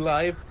of them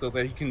alive so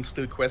that he can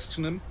still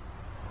question him.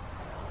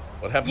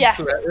 What happens Yes.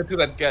 to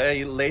that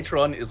guy later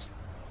on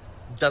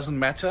doesn't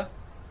matter.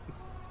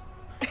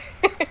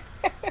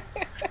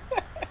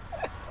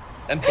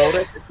 And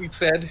Bodak, he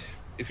said,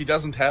 if he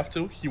doesn't have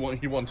to, he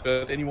won't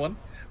hurt anyone.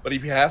 But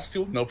if he has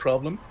to, no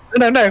problem.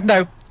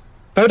 No.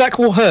 Bodak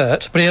will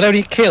hurt, but he'll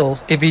only kill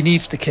if he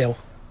needs to kill.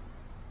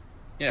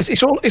 Yeah.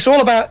 It's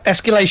all about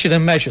escalation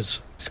and measures.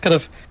 It's kind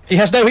of he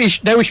has no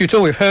issue at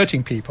all with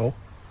hurting people,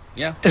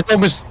 Yeah. as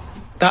long as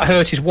that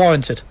hurt is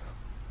warranted.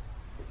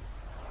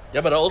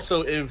 Yeah, but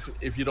also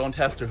if you don't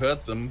have to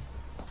hurt them,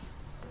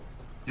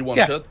 you won't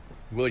Yeah. hurt them,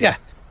 will you? Yeah,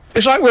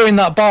 it's like we're in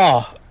that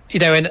bar,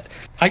 and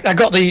I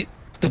got the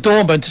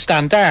doorman to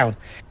stand down.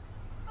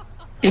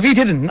 If he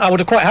didn't, I would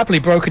have quite happily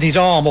broken his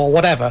arm or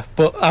whatever,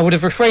 but I would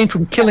have refrained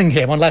from killing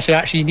him unless I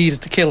actually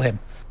needed to kill him.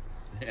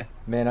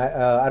 Man,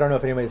 I don't know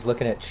if anybody's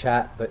looking at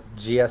chat, but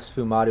GS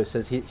Fumado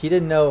says he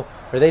didn't know,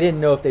 or they didn't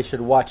know if they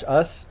should watch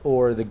us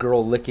or the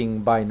girl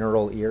licking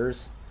binaural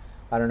ears.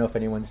 I don't know if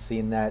anyone's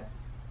seen that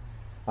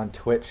on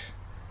Twitch.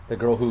 The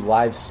girl who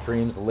live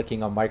streams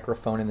licking a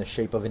microphone in the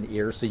shape of an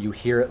ear, so you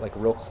hear it like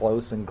real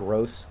close and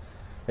gross.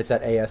 It's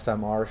that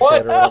ASMR shit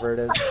or whatever it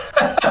is.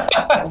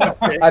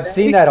 I've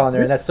seen that on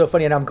there, and that's so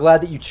funny. And I'm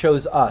glad that you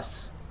chose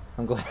us.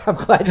 I'm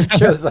glad you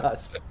chose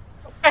us.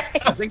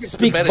 I think it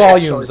Speaks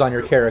volumes on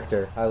your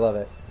character. I love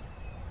it.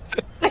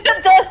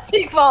 It does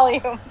speak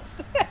volumes.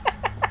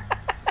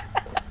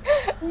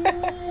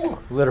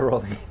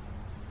 Literally.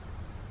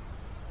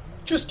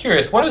 Just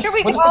curious, what is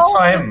the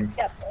time?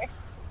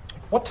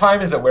 What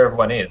time is it where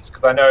everyone is?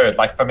 Because I know,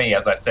 like for me,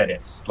 as I said,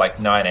 it's like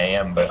 9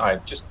 a.m. But I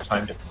just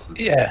time differences.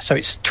 Yeah, so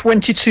it's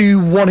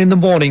 1 in the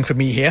morning for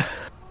me here,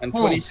 and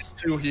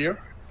 22 here.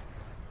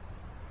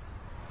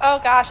 Oh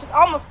gosh, it's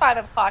almost 5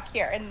 o'clock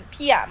here in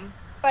PM.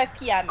 5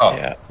 p.m. Oh.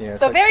 Yeah.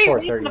 So like very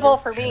reasonable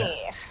for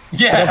me.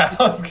 Yeah,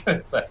 I was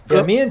gonna say.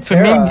 Yeah, me and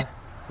Tara,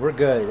 we're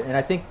good, and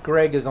I think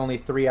Greg is only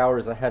 3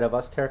 hours ahead of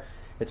us. Tara,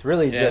 it's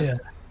really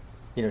just,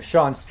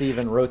 Sean,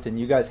 Steven, Roten,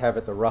 you guys have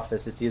it the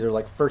roughest. It's either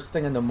like first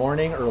thing in the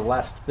morning or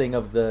last thing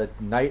of the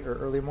night or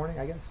early morning,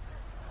 I guess.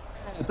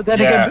 But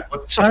then again,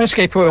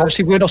 Sirenscape,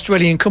 obviously we're an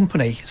Australian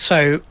company,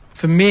 so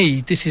for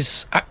me this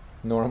is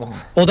normal.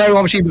 Although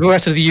obviously the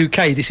rest of the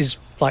UK, this is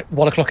like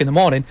 1 o'clock in the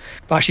morning,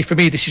 but actually for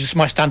me this is just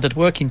my standard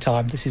working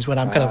time. This is when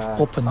I'm kind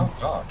of up and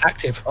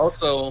active.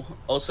 Also,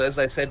 as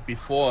I said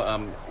before,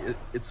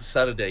 it's a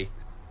Saturday,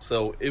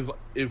 so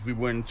if we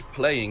weren't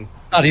playing,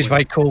 that is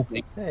very cool.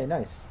 Hey,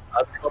 nice.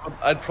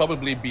 I'd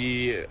probably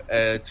be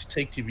at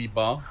Take TV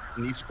bar,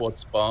 an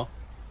esports bar,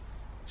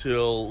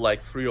 till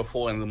like 3 or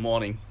 4 in the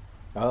morning.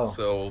 Oh,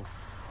 so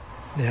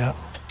yeah.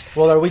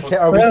 Well, are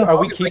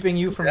we keeping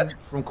you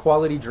from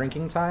quality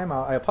drinking time?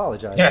 I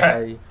apologize.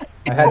 Yeah.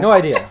 I had no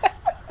idea.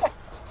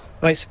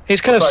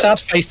 It's kind of sad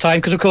face time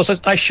because, of course,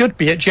 I should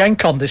be at Gen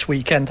Con this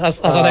weekend,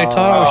 as I know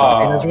Tara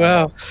should be as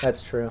well.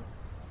 That's true.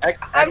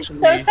 I'm so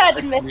sad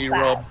to miss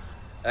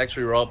that.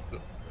 Rob,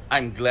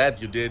 I'm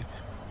glad you did,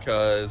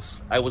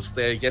 because I was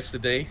there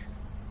yesterday,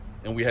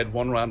 and we had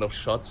one round of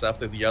shots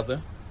after the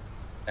other,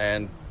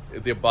 and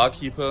the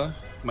barkeeper,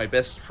 my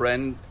best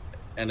friend,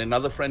 and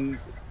another friend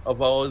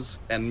of ours,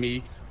 and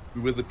me,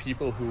 we were the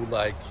people who,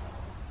 like,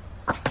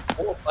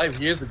 4 or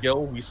 5 years ago,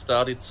 we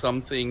started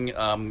something,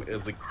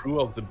 the crew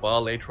of the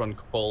bar later on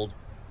called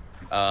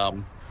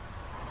the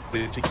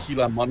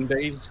Tequila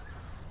Mondays,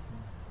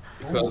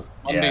 because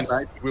Monday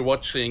night we were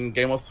watching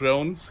Game of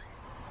Thrones,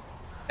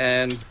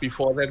 and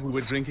before that we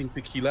were drinking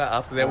tequila,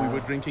 after that we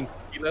were drinking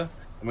tequila,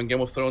 and when Game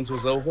of Thrones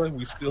was over,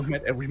 we still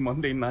met every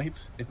Monday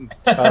night.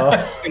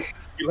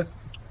 Tequila.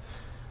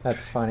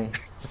 That's funny.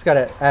 Just got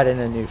to add in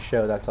a new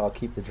show, that's all.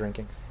 Keep the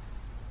drinking.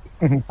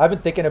 I've been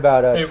thinking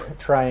about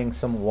trying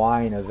some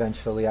wine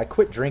eventually. I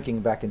quit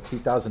drinking back in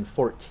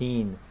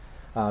 2014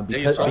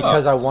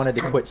 because I wanted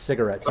to quit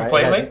cigarettes. It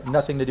had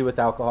nothing to do with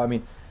alcohol. I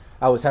mean,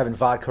 I was having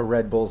vodka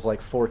Red Bulls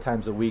like 4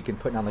 times a week and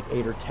putting on like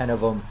 8 or 10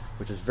 of them,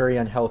 which is very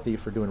unhealthy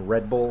for doing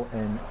Red Bull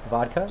and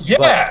vodka.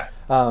 Yeah.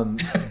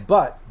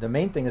 But the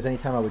main thing is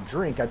anytime I would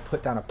drink, I'd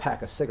put down a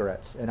pack of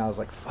cigarettes. And I was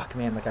like, fuck,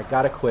 man, like I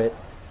got to quit.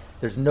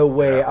 There's no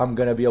way I'm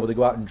going to be able to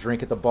go out and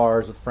drink at the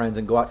bars with friends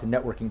and go out to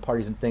networking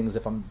parties and things.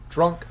 If I'm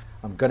drunk,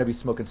 I'm going to be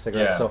smoking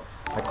cigarettes. So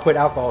I quit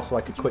alcohol so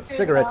I could quit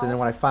cigarettes. And then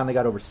when I finally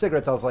got over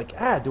cigarettes, I was like,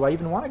 do I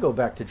even want to go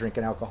back to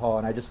drinking alcohol?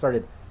 And I just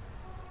started,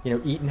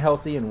 eating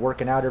healthy and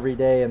working out every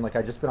day. And like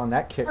I just been on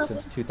that kick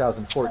since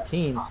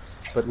 2014.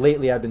 But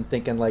lately I've been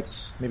thinking like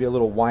maybe a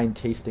little wine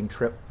tasting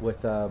trip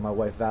with my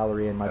wife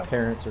Valerie and my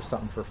parents or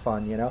something for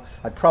fun,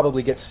 I'd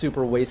probably get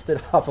super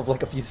wasted off of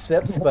like a few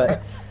sips,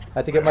 but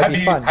I think it might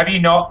be fun. Have you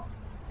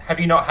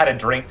not had a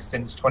drink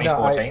since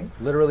 2014?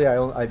 No, literally,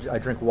 I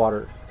drink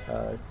water.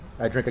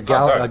 I drink a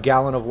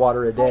gallon of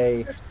water a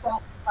day.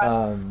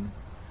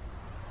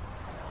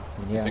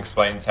 This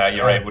explains how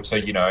you're able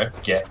to,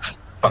 get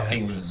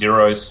fucking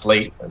zero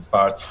sleep. As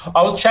far as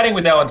I was chatting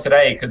with Ellen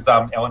today, because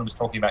Ellen was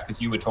talking about,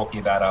 because you were talking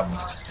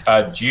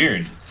about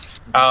June,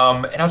 and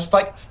I was just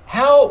like,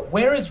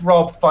 where is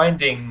Rob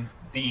finding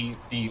the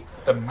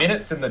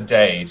minutes in the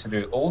day to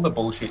do all the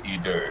bullshit you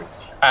do?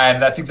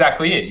 And that's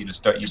exactly it. You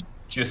just don't.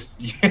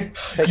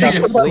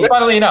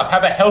 Funnily enough,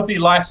 have a healthy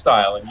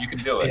lifestyle, and you can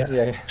do it.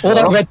 Yeah. All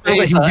that Red Bull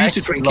that he used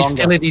to drink is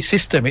still in his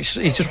system. It's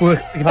just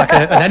working like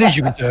an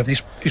energy reserve.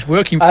 He's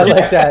working for I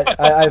like that.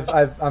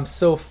 I'm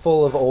so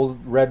full of old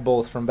Red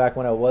Bulls from back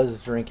when I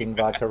was drinking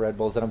vodka Red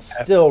Bulls that I'm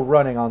still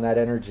running on that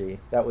energy.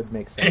 That would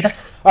make sense.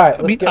 All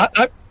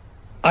right,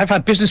 I've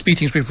had business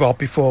meetings with Rob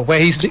before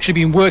where he's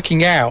literally been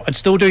working out and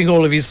still doing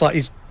all of his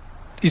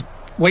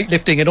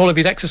weightlifting and all of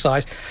his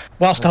exercise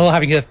while still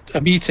having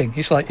a meeting.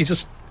 It's like he's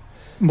just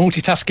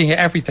multitasking at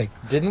everything.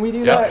 Didn't we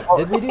do that?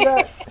 Did we do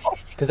that?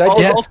 Because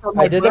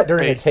I did that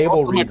during a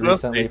table read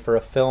recently for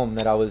a film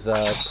that I was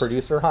a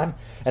producer on,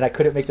 and I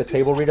couldn't make the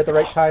table read at the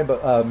right time,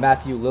 but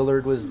Matthew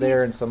Lillard was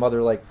there and some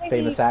other like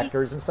famous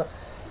actors and stuff,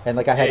 and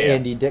like I had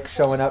Andy Dick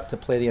showing up to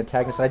play the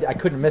antagonist. I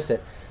couldn't miss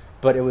it,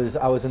 but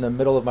I was in the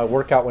middle of my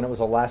workout when it was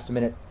a last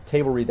minute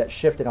table read that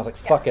shifted. I was like,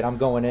 fuck it, I'm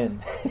going in.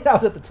 I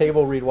was at the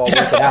table read while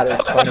working out. It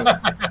was funny.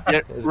 Yeah,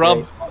 It was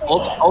Rob, great.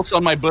 also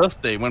on my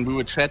birthday when we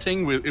were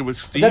chatting, it was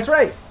Steve. That's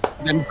right.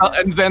 And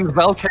then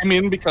Val came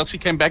in because he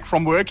came back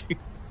from work.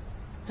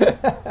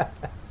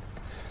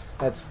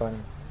 That's funny.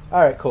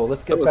 All right, cool.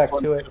 Let's get back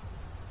to it.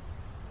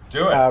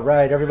 Do it. All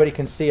right, everybody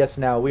can see us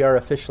now. We are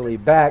officially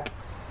back.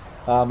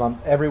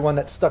 Everyone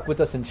that stuck with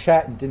us in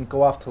chat and didn't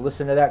go off to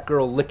listen to that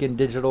girl licking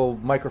digital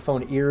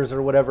microphone ears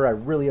or whatever, I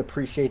really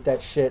appreciate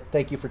that shit.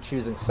 Thank you for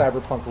choosing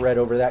Cyberpunk Red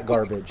over that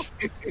garbage.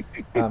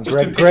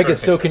 Greg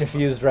is so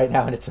confused right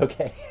now, and it's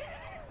okay.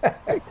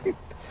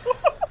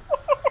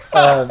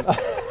 All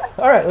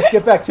right, let's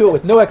get back to it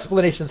with no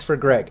explanations for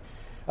Greg.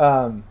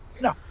 No,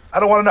 I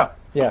don't want to know.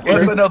 Yeah, The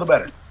less I know, the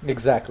better.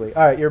 exactly.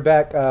 All right, you're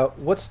back.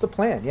 What's the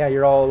plan? Yeah,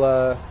 you're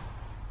all...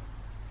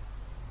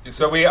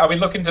 So are we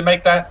looking to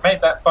make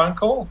that phone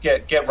call?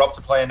 Get Rob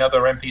to play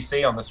another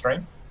NPC on the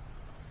stream?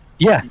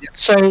 Yeah.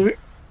 So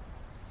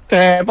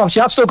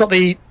obviously, I've still got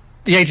the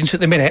agent at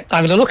the minute.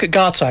 I'm going to look at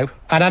Gato,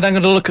 and then I'm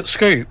going to look at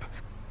Scoop.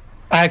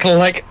 I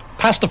can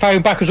pass the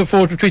phone backwards and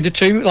forwards between the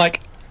two.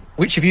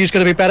 Which of you is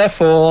going to be better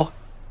for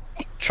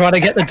trying to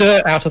get the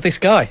dirt out of this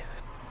guy?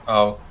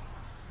 Oh,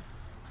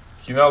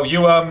 you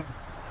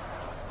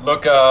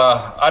look.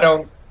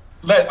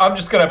 I'm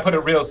just going to put it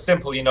real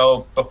simple.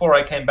 Before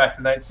I came back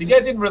to Night City, I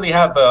didn't really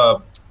have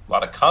a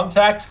lot of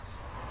contact.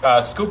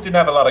 Scoop didn't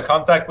have a lot of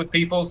contact with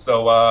people,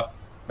 so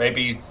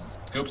maybe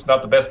Scoop's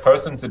not the best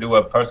person to do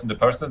a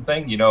person-to-person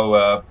thing.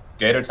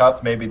 Gator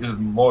Tots, maybe this is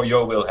more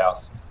your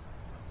wheelhouse.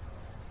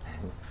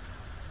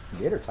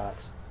 Gator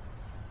Tots.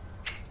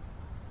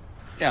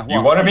 Yeah,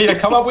 You wanted me to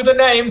come up with a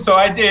name, so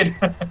I did.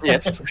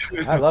 Yes.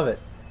 I love it.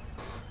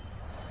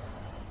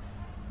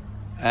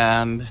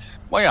 And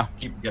well, yeah,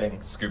 Keep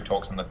getting Scoop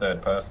talks in the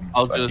third person.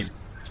 I'll so just-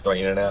 I keep going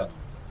in and out.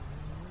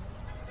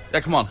 yeah.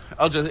 Come on,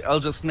 I'll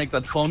just make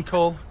that phone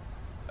call.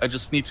 I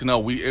just need to know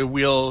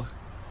we'll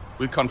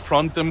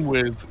confront them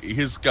with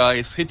his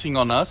guys hitting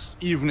on us,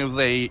 even if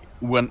they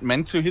weren't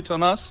meant to hit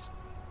on us.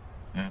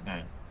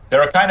 Mm-hmm.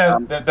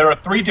 There are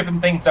three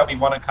different things that we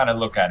want to kind of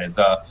look at. Is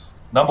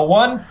number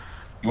one,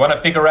 you want to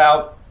figure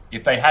out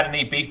if they had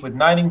any beef with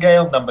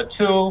Nightingale. Number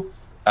two,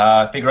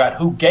 figure out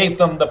who gave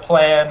them the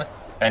plan.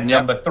 And Yep.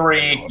 number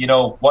three,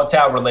 what's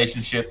our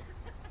relationship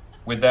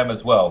with them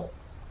as well.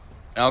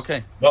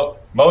 Okay. Well,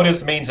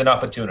 motives means an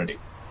opportunity.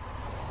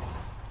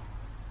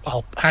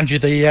 I'll hand you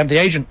the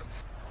agent.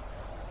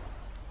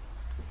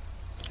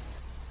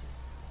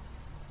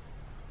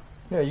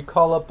 Yeah, you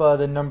call up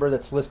the number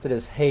that's listed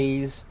as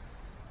Hayes,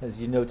 as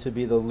you know to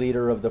be the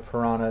leader of the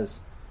Piranhas.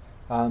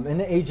 And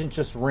the agent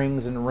just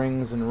rings and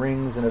rings and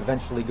rings and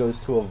eventually goes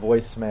to a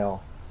voicemail.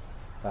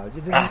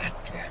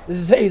 This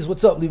is Hayes,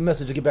 what's up? Leave a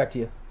message, I'll get back to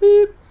you.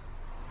 Beep.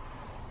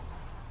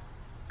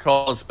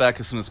 Call us back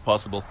as soon as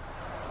possible.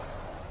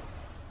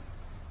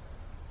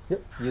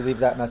 Yep, you leave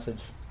that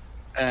message.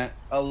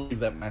 I'll leave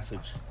that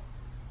message.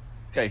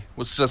 Okay,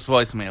 was just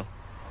voicemail.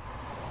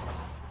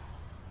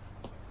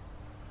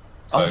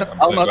 So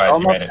I'll I'm not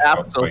glad you made it ask short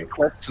and those sweet.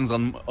 questions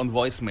on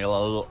voicemail.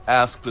 I'll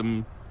ask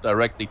them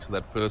directly to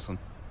that person.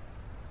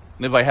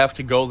 And if I have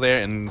to go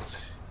there and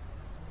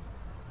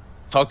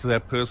talk to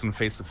that person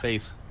face to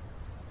face,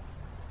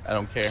 I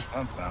don't care.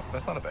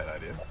 That's not a bad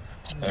idea.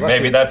 And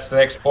maybe that's the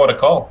next port of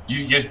call.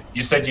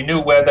 You said you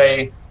knew where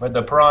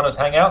the Piranhas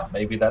hang out.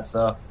 Maybe that's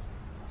not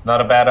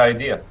a bad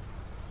idea.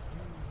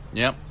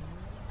 Yep.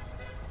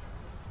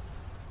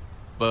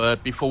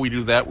 But before we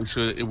do that, we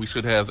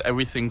should have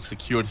everything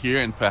secured here,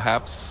 and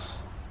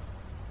perhaps.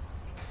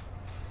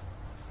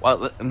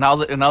 Well, now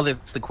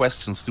that's the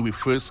questions. Do we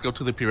first go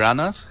to the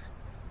Piranhas,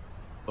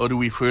 or do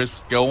we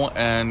first go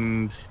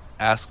and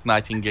ask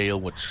Nightingale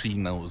what she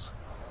knows?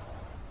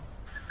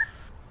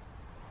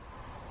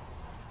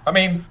 I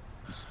mean,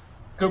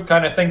 Scoop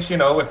kind of thinks,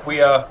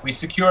 if we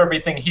secure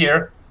everything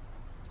here,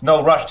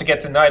 no rush to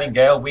get to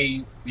Nightingale.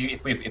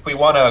 If we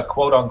want to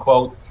quote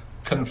unquote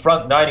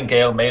confront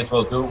Nightingale, may as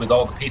well do it with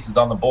all the pieces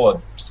on the board.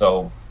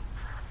 So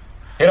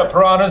hit up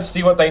Piranhas,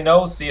 see what they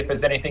know, see if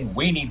there's anything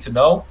we need to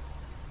know,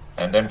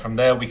 and then from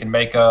there we can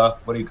make an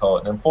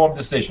informed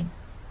decision.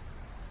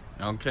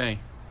 Okay.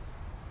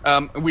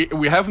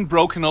 We haven't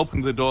broken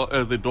open the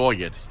door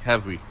yet,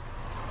 have we?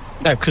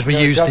 No, because we No,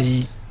 use just-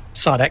 the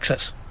side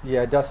access.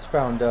 Yeah, Dust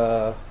found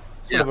sort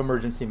Yeah. of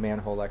emergency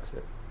manhole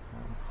exit.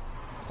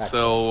 Access.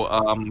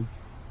 So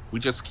we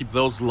just keep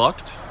those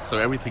locked, so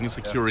everything is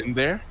secure in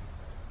there.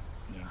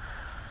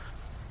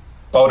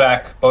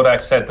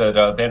 Bodak said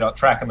that they're not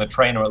tracking the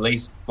train, or at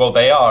least, well,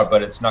 they are,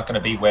 but it's not going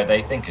to be where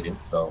they think it is.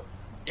 So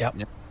Yep.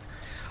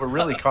 We're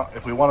really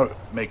if we want to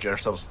make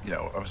ourselves,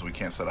 obviously we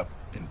can't set up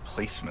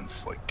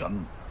emplacements like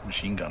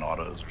machine gun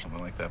autos or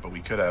something like that, but we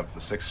could have the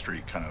 6th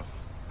Street kind of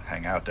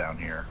hang out down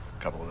here,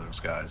 a couple of those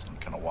guys, and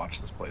kind of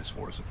watch this place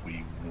for us if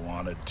we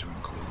wanted to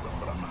include them,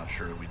 but I'm not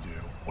sure we do.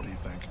 What do you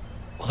think?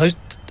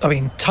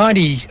 Well,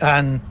 Tiny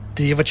and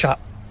the other chap,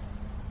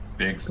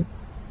 Biggs.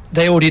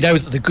 they already know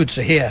that the goods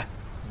are here.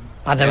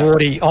 And they're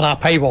already on our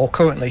payroll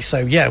currently, so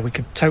yeah, we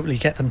could totally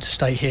get them to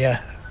stay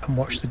here and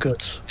watch the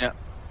goods. Yeah.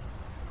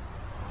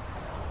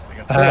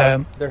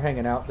 They're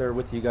hanging out there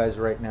with you guys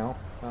right now.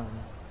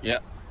 Yeah.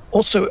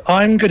 Also,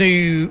 I'm going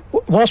to,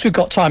 whilst we've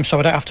got time, so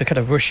I don't have to kind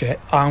of rush it,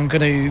 I'm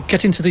going to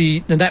get into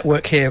the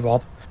network here,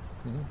 Rob.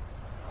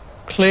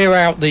 Clear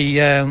out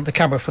the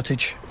camera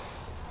footage,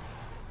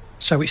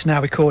 so it's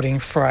now recording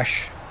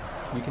fresh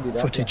You can do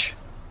that. footage.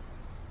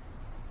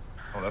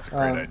 Oh, that's a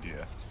great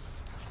idea.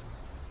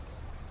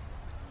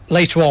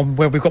 Later on,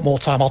 when we've got more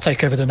time, I'll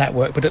take over the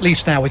network, but at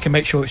least now we can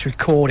make sure it's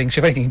recording, so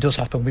if anything does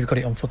happen, we've got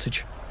it on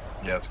footage.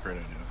 Yeah, that's a great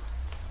idea.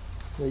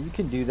 Yeah, you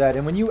can do that.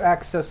 And when you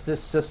access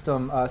this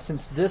system,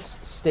 since this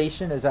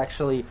station is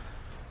actually,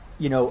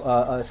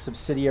 a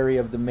subsidiary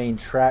of the main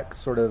track,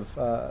 sort of,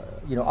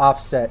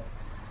 offset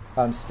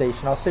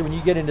station, I'll say when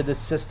you get into this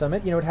system,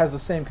 it has the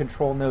same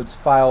control nodes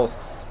files,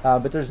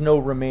 but there's no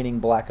remaining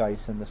black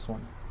ice in this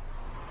one.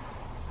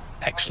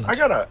 Excellent. I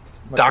got a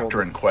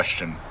doctrine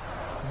question,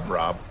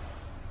 Rob.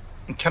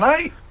 Can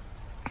I...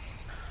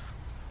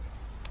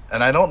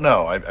 And I don't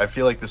know. I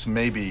feel like this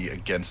may be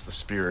against the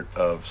spirit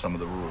of some of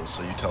the rules,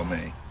 so you tell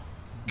me.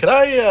 Could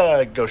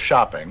I go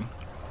shopping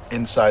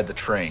inside the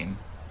train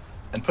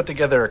and put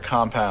together a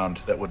compound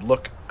that would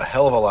look a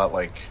hell of a lot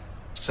like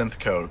synth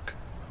coke,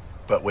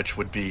 but which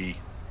would be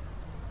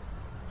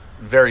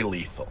very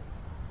lethal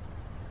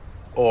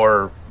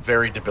or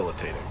very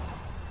debilitating?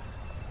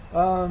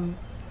 I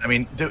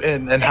mean,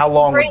 and how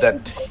long would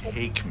that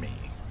take me?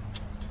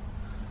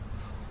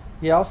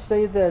 Yeah, I'll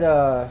say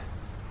that,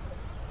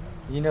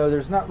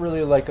 there's not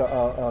really like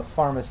a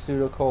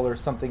pharmaceutical or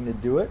something to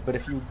do it, but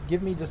if you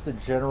give me just a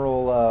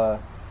general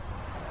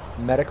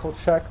medical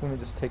check, let me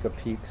just take a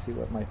peek, see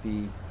what might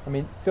be. I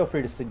mean, feel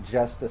free to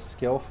suggest a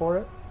skill for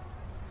it.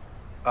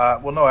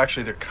 Well, no,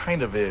 actually, there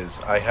kind of is.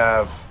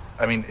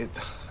 It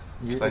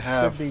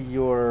should be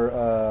your...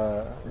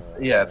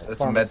 yeah, it's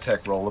a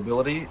medtech roll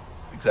ability.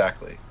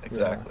 Exactly.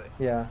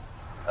 Yeah.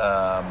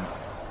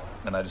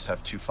 And I just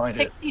have to find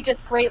it. Pixie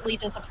just greatly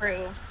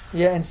disapproves.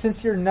 Yeah, and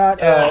since you're not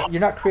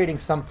creating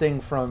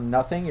something from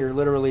nothing, you're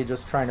literally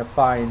just trying to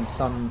find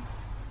some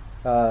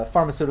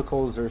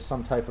pharmaceuticals or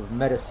some type of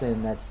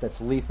medicine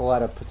that's lethal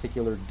at a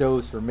particular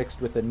dose or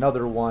mixed with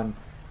another one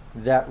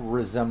that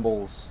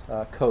resembles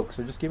coke.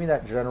 So just give me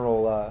that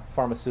general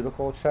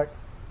pharmaceutical check.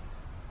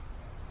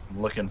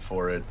 I'm looking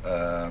for it.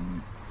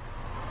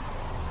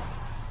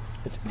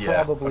 It's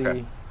probably...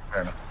 Okay.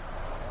 Fair enough.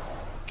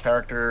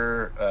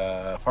 Character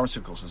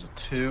pharmaceuticals is a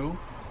 2.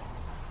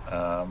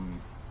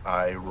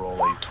 I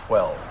roll a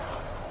 12.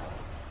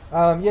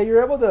 Yeah,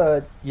 you're able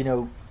to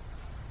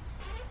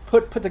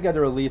put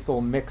together a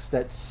lethal mix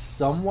that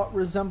somewhat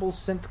resembles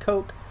synth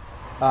coke.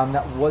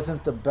 That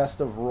wasn't the best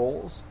of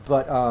rolls,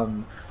 but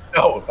no,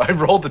 I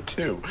rolled a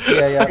 2.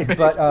 yeah,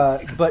 but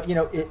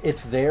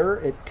it's there.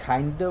 It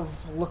kind of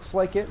looks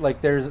like it. Like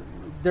there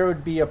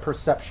would be a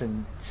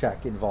perception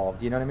check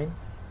involved. You know what I mean?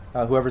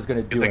 Whoever's going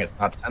to do it. Good thing it's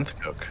not synth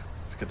coke.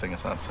 Good thing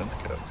it's not synth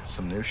coke. It's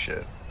some new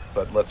shit.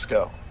 But let's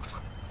go.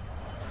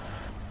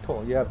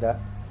 Cool, you have that.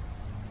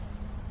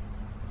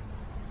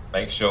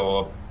 Make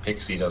sure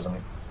Pixie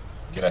doesn't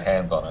get her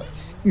hands on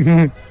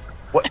it.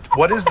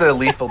 What is the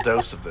lethal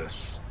dose of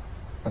this?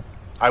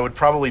 I would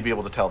probably be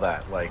able to tell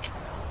that.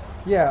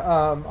 Yeah,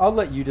 I'll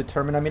let you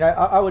determine. I mean,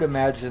 I would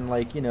imagine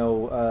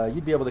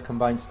you'd be able to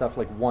combine stuff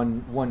like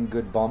one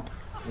good bump.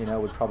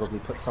 Would probably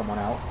put someone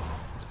out.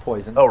 It's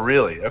poison. Oh,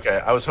 really? Okay.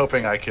 I was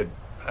hoping I could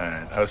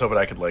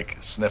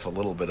sniff a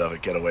little bit of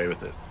it, get away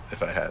with it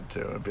if I had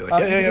to. I'd be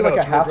like, you could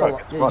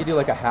do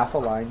like a half a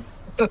line.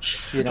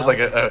 Just like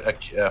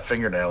a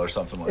fingernail or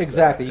something like that.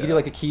 Exactly. You could do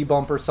like a key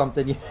bump or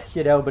something,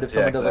 but if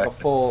someone does like a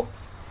full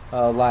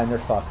line, they're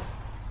fucked.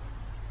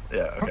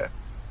 Yeah, okay.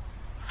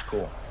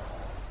 Cool.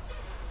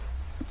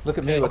 Look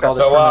at me with all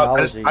the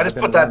terminology. I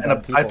put that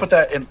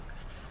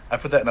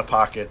in a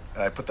pocket.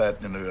 I put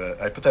that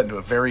into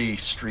a very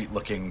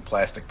street-looking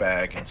plastic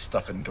bag and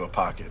stuff it into a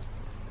pocket.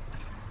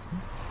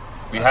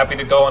 We happy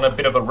to go on a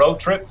bit of a road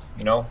trip,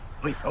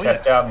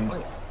 test out and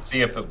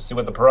see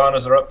what the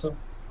piranhas are up to.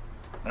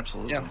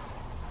 Absolutely. Yeah.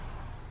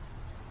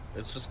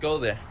 Let's just go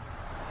there.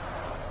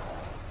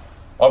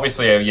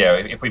 Obviously,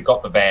 if we've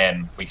got the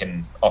van, we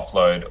can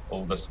offload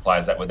all the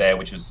supplies that were there,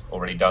 which is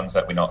already done, so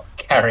that we're not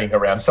carrying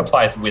around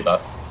supplies with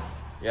us.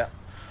 Yeah.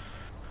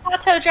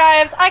 Auto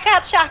drives. I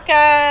got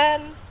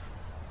shotgun.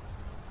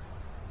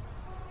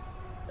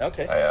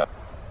 Okay.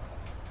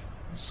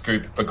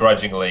 Scoop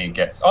begrudgingly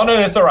gets... Oh, no,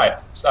 it's all right.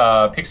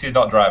 Pixie's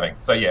not driving.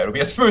 So, yeah, it'll be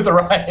a smoother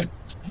ride.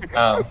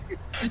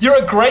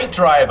 You're a great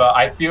driver.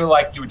 I feel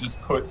like you would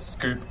just put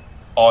Scoop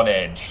on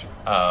edge.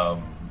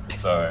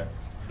 So,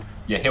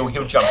 yeah,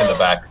 he'll jump in the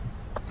back.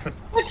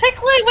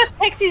 Particularly with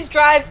Pixie's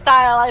drive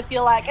style, I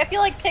feel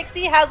like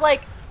Pixie has,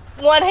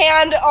 one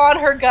hand on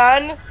her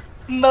gun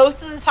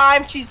most of the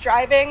time she's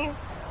driving.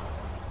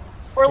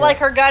 Or,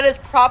 her gun is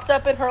propped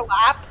up in her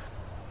lap.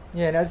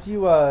 Yeah, and as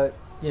you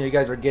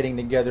guys are getting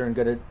together and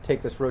going to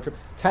take this road trip,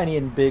 Tiny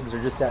and Biggs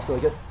are just asking,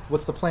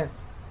 what's the plan?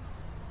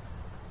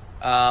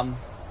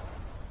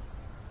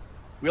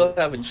 we'll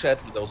have a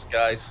chat with those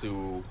guys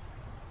who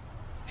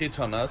hit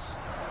on us.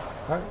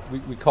 All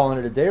right, we calling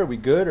it a day? Are we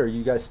good? Or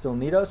you guys still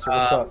need us? Or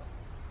what's up?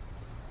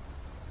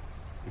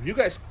 If you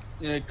guys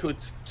could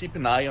keep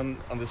an eye on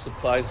the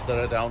supplies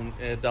that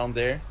are down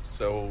there,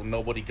 so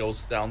nobody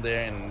goes down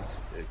there and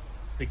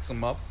picks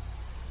them up.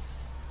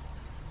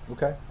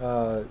 Okay.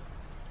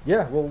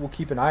 Yeah, we'll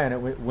keep an eye on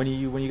it. When are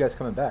you guys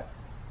coming back?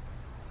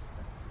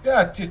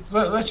 Yeah,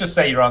 let's just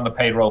say you're on the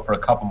payroll for a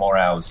couple more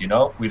hours, you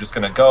know? We're just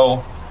going to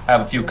go,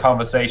 have a few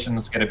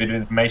conversations, get a bit of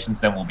information,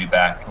 then we'll be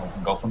back, and we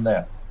can go from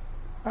there.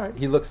 All right,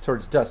 he looks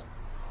towards Dust.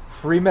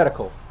 Free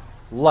medical.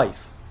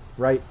 Life,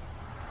 right?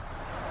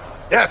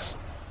 Yes.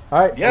 All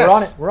right,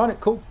 yes. We're on it.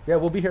 Cool. Yeah,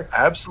 we'll be here.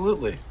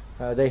 Absolutely.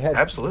 They head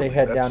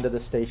down to the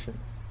station.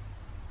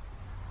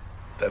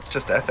 That's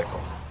just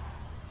ethical.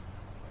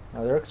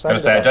 They're I excited.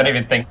 was gonna say, I don't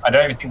even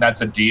think that's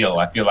a deal.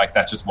 I feel like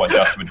that's just what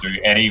Dust would do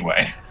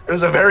anyway. It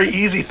was a very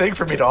easy thing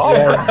for me to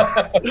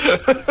offer.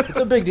 It's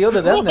a big deal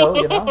to them, though.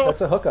 You know,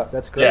 that's a hookup.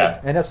 That's great,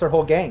 and that's their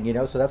whole gang. You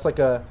know, so that's like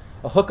a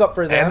hookup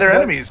for them and their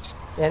enemies.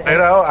 And,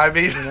 I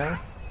mean,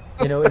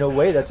 in a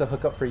way, that's a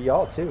hookup for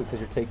y'all too, because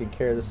you're taking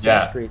care of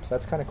the streets.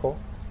 That's kind of cool.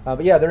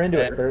 But yeah, they're into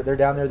it. They're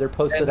down there. They're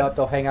posted up.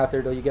 They'll hang out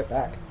there till you get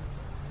back.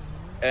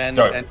 And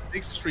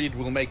Big Street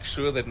will make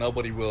sure that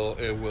nobody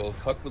will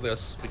fuck with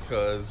us,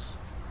 because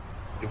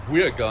if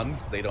we're gone,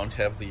 they don't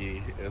have the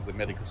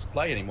medical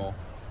supply anymore.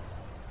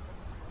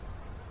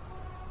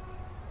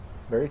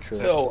 Very true.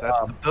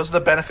 So those are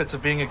the benefits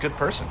of being a good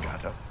person,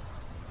 Gato.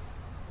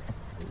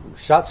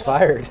 Shots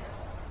fired.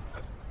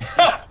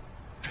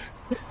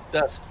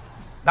 Dust.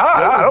 No,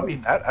 I don't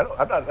mean that.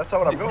 I'm not. That's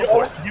not what I'm going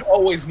for. You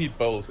always need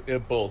both,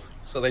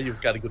 so that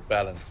you've got a good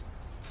balance.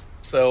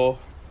 So,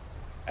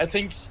 I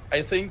think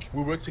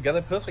we work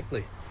together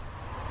perfectly.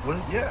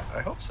 Well, yeah,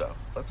 I hope so.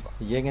 That's fine.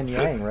 Yin and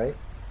yang, right?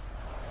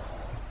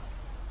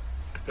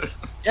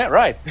 Yeah,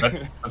 right.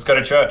 Let's go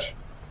to church.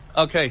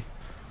 Okay.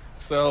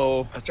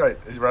 So that's right.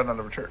 He's running out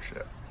of a church.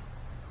 Yeah.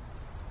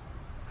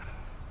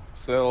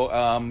 So,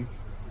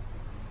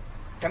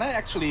 can I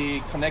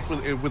actually connect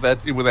with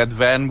that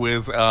van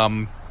with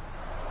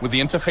the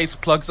interface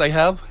plugs I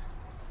have?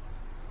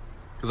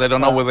 Because I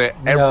don't know whether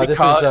every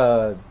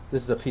car.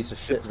 This is a piece of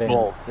shit van.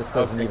 Small. This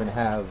doesn't even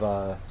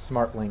have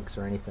smart links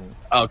or anything.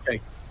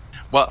 Okay.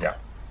 Well,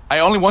 I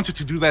only wanted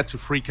to do that to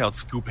freak out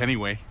Scoop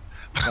anyway.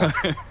 But,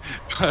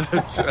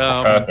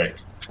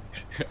 perfect.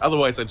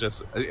 Otherwise, I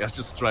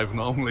just drive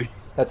normally.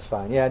 That's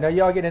fine. Yeah. Now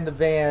y'all get in the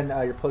van.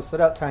 You're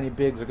posted up. Tiny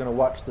Bigs are going to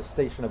watch the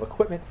station of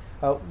equipment.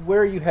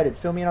 Where are you headed?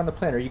 Fill me in on the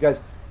plan. Are you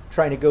guys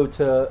trying to go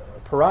to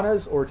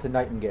Piranhas or to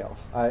Nightingale?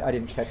 I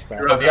didn't catch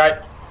that. So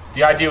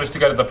the idea was to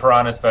go to the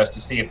Piranhas first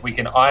to see if we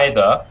can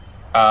either,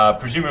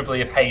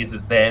 presumably if Hayes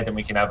is there, then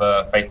we can have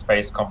a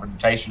face-to-face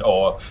confrontation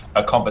or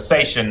a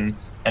conversation.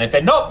 And if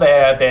they're not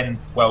there, then,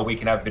 well, we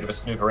can have a bit of a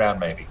snoop around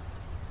maybe.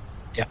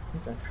 Yeah.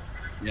 Okay.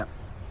 Yeah.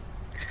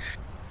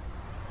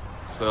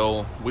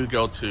 So we'll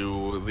go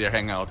to their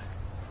hangout.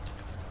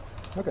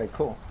 Okay,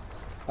 cool.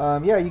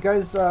 Yeah, you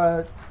guys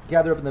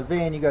gather up in the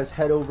van. You guys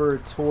head over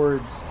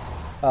towards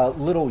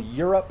Little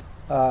Europe.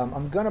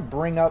 I'm going to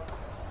bring up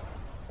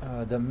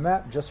the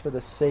map just for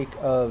the sake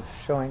of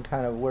showing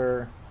kind of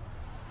where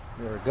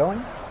we're going.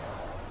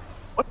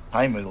 What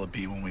time will it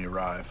be when we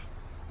arrive?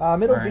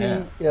 It'll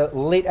be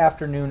late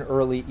afternoon,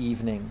 early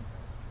evening.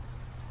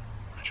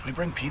 Should we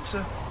bring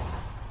pizza?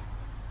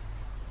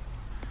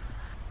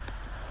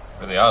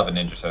 They are the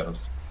Ninja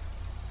Turtles.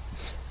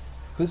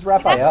 Who's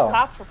Raphael?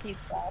 Stop for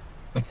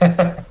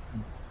pizza.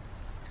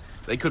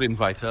 They could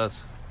invite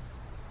us.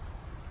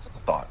 Just a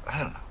thought. I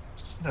don't know.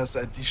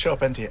 Just, you show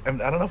up empty. I don't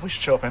know if we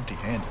should show up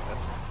empty-handed.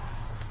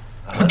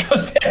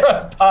 Because they're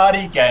a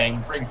party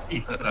gang. Bring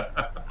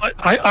pizza.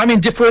 I'm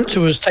indifferent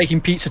to us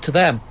taking pizza to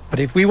them, but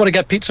if we want to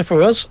get pizza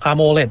for us,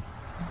 I'm all in.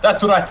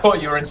 That's what I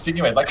thought you were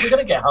insinuating. Like, we're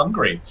going to get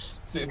hungry.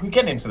 So we're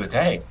getting into the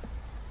day.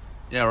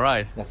 Yeah,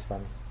 right. That's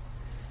funny.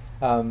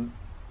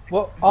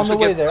 Well, on the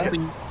way there,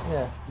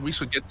 we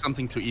should get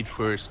something to eat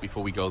first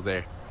before we go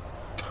there.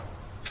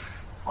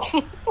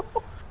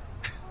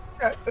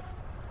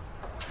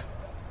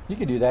 You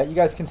can do that. You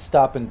guys can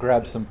stop and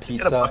grab some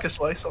pizza. Get a bucket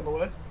slice on the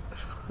way.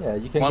 Yeah,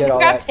 you can get all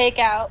that. Grab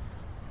takeout.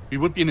 We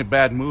would be in a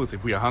bad mood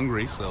if we are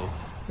hungry, so.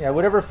 Yeah,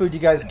 whatever food you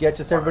guys get,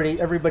 just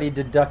everybody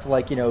deduct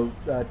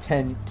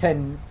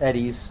 10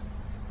 eddies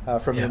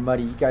from your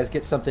money. You guys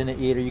get something to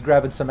eat. Are you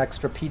grabbing some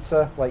extra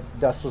pizza like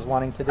Dust was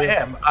wanting to do? I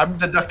am. I'm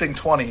deducting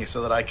 20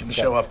 so that I can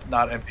show up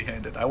not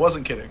empty-handed. I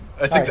wasn't kidding.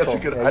 I think that's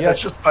cool. a good. That's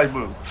just my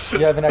move. You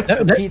have an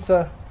extra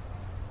pizza.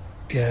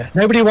 Yeah,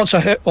 nobody wants a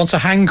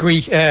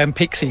hangry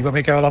pixie when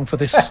we go along for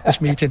this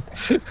meeting.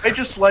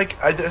 Guys.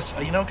 I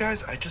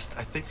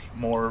think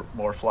more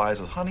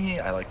flies with honey.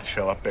 I like to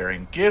show up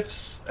bearing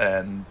gifts,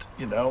 and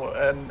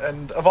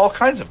and of all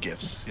kinds of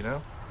gifts.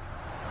 The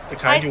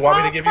kind you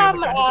want me to give you.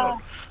 And the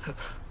kind you don't.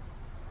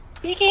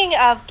 Speaking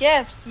of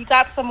gifts, you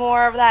got some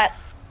more of that,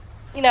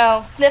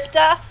 sniff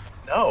dust?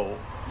 No,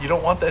 you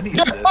don't want any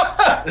of this.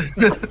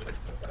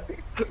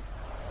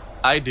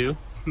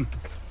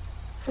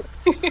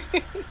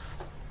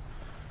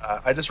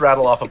 I just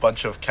rattle off a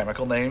bunch of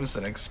chemical names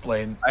and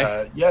explain.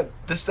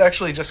 This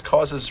actually just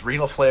causes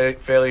renal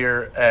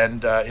failure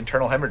and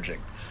internal hemorrhaging.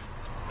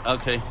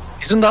 Okay.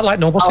 Isn't that like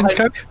normal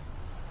Syncoke?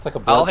 It's like a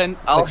blood,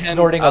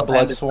 snorting a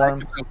blood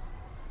swarm.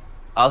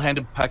 I'll hand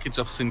a package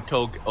of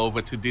Syncoke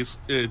over to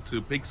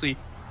Pixie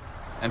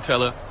and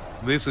tell her,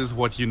 this is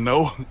what you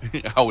know,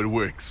 how it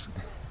works.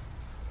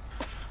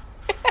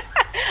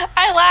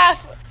 I laugh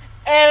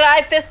and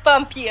I fist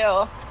bump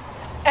you.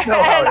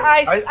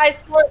 I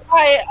snort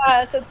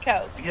my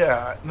Syncoke.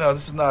 Yeah, no,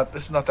 this is not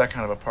that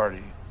kind of a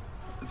party.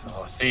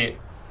 See,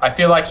 I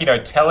feel like,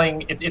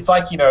 telling it's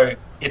like,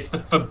 it's the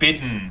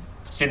forbidden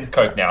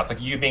Syncoke now. It's like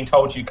you being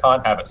told you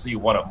can't have it, so you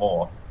want it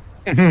more.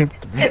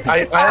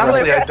 I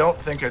honestly, I don't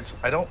think it's.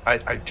 I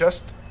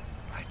just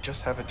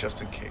have it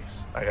just in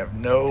case. I have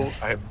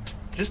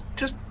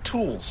just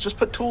tools. Just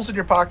put tools in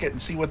your pocket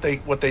and see what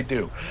they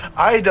do.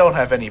 I don't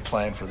have any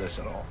plan for this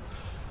at all.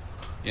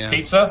 Yeah.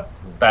 Pizza,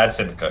 bad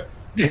Syncoke.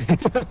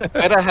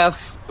 Better have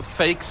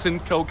fake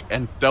Syncoke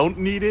and don't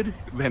need it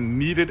than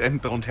need it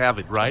and don't have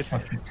it, right?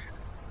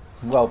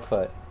 Well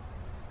put.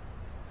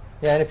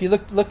 Yeah, and if you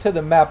look to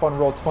the map on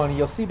Roll20,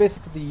 you'll see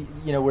basically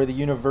where the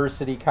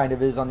university kind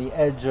of is on the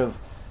edge of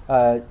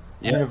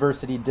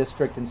University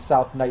District in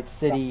South Night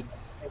City.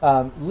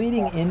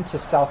 Leading into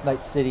South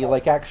Night City,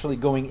 like actually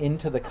going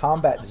into the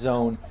combat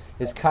zone,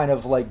 is kind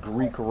of like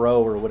Greek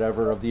Row or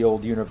whatever of the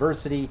old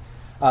university,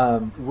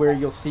 where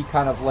you'll see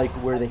kind of like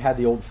where they had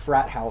the old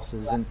frat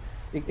houses. And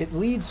it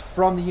leads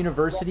from the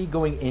university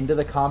going into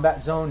the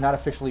combat zone, not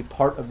officially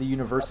part of the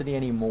university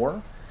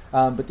anymore.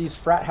 But these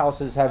frat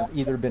houses have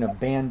either been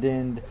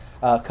abandoned,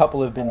 a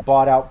couple have been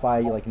bought out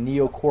by like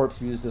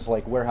Neocorps, used as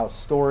like warehouse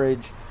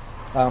storage.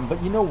 But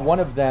one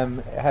of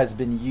them has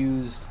been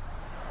used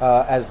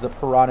as the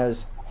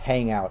Piranha's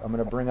hangout. I'm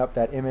going to bring up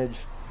that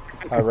image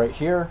right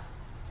here.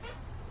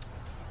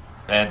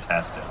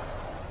 Fantastic.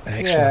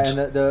 Excellent. Yeah,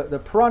 and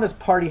the Piranha's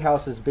party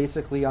house is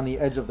basically on the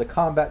edge of the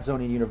combat zone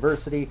in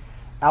University,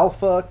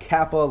 Alpha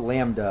Kappa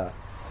Lambda.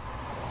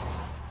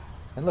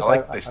 And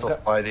look, they still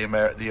fly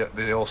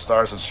the old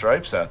stars and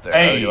stripes out there.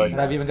 Hey. Like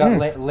and I've even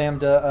got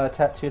Lambda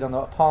tattooed on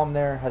the palm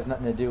there. Has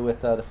nothing to do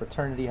with the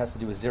fraternity. Has to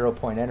do with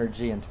 0-point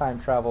energy and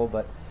time travel.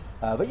 But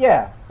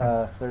yeah,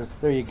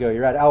 there you go.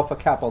 You're at Alpha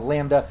Kappa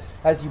Lambda.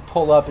 As you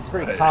pull up, it's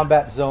very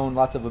combat zone.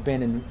 Lots of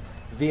abandoned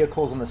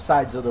vehicles on the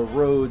sides of the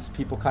roads.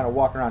 People kind of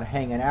walking around,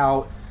 hanging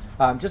out.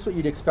 Just what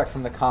you'd expect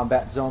from the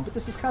combat zone. But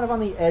this is kind of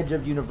on the edge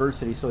of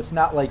University, so it's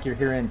not like you're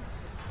hearing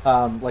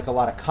like a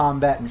lot of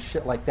combat and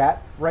shit like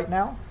that right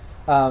now.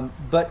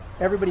 But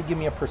everybody give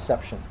me a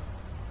perception.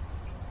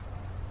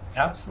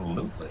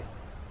 Absolutely.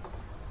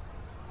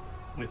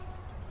 with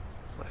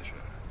pleasure.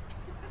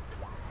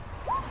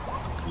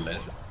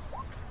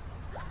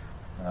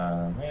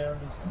 Where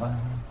is my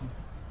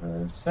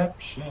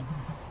perception?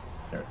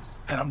 There it is.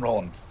 And I'm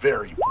rolling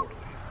very poorly.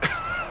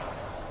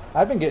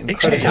 I've been getting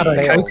Pixie's critical had a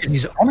fails. Coke and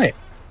he's on it.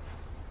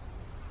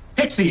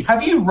 Pixie,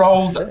 have you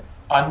rolled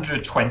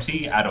under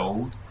 20 at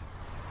all?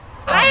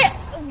 I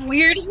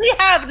weirdly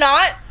have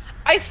not.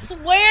 I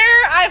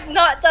swear I've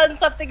not done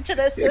something to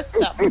this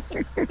system.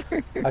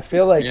 I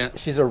feel like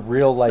she's a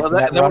real life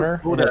net runner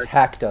and has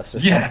hacked us or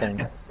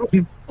something.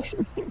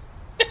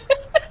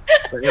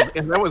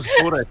 If that was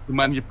Kodak who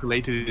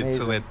manipulated it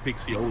so Amazing. that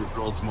Pixie always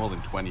rolls more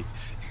than 20.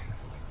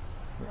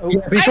 Yeah,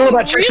 but it's all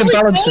about checks and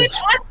balances.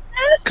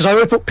 Because I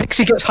always thought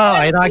Pixie gets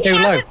high and I go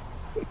low.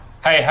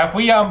 Hey, have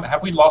we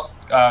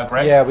lost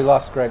Greg? Yeah, we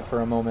lost Greg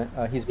for a moment.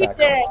 He's back.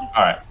 did. All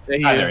right. There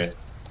he There he is. is.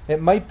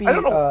 It might be. I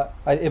don't know.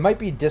 It might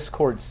be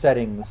Discord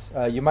settings.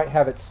 You might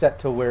have it set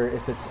to where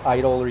if it's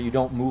idle or you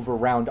don't move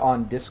around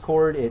on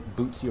Discord, it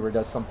boots you or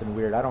does something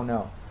weird. I don't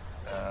know.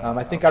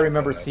 I think I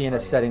remember seeing a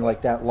setting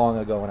like that long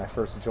ago when I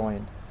first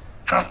joined.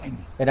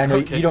 And I know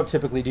you don't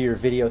typically do your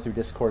video through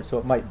Discord, so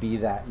it might be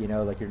that you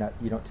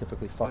don't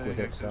typically fuck with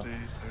it. So,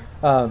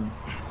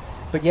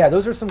 but yeah,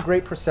 those are some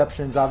great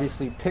perceptions.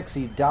 Obviously,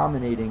 Pixie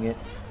dominating it,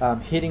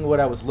 hitting what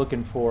I was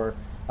looking for.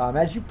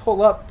 As you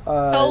pull up,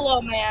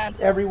 Solo man.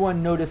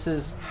 everyone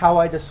notices how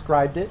I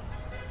described it,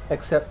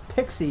 except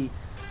Pixie.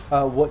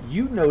 What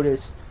you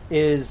notice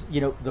is,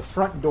 the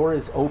front door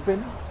is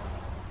open,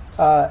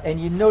 and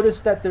you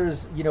notice that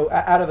there's,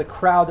 out of the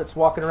crowd that's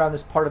walking around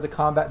this part of the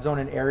combat zone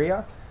and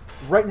area,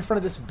 right in front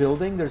of this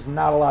building, there's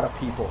not a lot of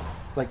people.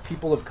 Like,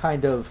 people have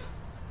kind of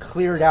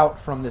cleared out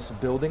from this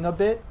building a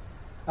bit,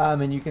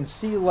 and you can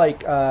see,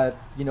 like the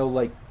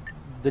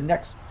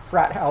next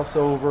frat house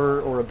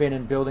over or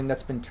abandoned building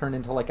that's been turned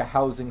into like a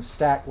housing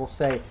stack, we'll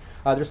say.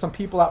 There's some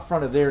people out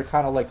front of there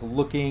kind of like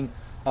looking.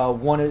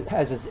 One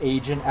has his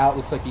agent out,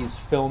 looks like he's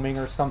filming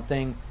or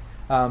something.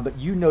 But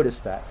you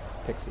notice that,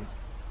 Pixie.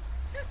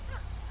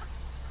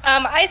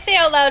 I say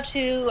out loud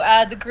to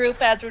the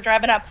group as we're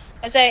driving up,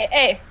 I say,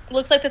 hey,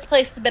 looks like this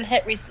place has been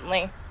hit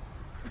recently.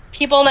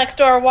 People next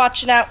door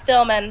watching out,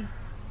 filming.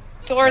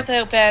 Doors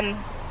open.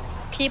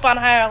 Keep on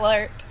high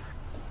alert.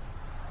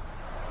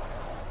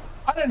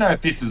 I don't know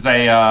if this is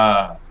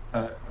a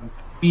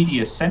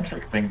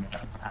media-centric thing that I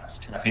can perhaps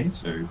tap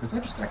into, because I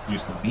just like to do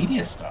some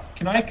media stuff.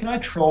 Can I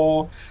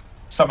troll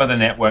some of the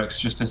networks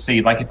just to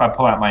see, like, if I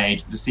pull out my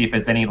agent to see if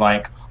there's any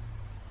like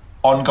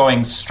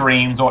ongoing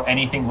streams or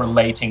anything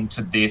relating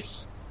to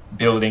this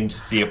building to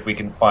see if we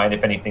can find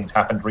if anything's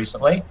happened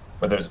recently,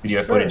 whether it's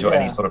video footage or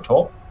any sort of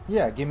talk.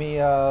 Yeah, give me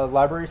a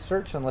library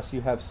search unless you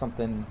have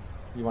something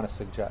you want to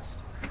suggest.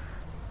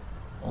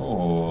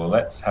 Oh,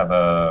 let's have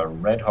a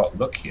red hot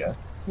look here.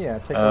 Yeah,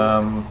 take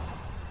a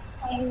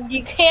look.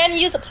 You can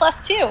use a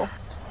 +2.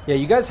 Yeah,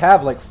 you guys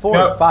have like 4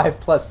 or 5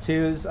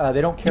 +2s.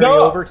 They don't carry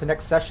over to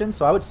next session,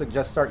 so I would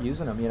suggest start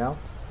using them,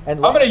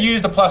 And I'm going to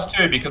use the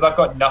 +2 because I've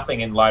got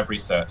nothing in library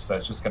search, so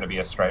it's just going to be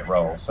a straight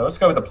roll. So let's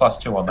go with the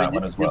 +2 on that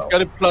one as well. You've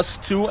got a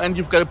 +2, and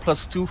you've got a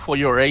 +2 for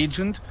your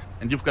agent,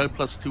 and you've got a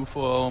 +2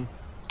 for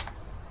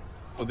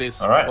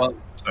this. All right. Well,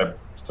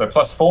 so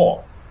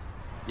 +4.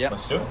 Yeah.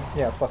 Let's do it.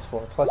 Yeah,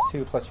 +4,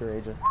 +2 plus your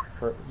agent.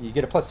 You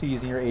get a +2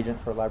 using your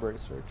agent for library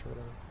search or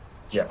whatever.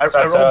 Yeah,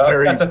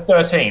 so that's a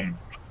 13.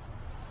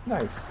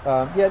 Nice.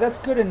 Yeah, that's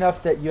good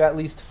enough that you at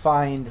least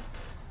find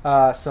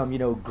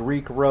some,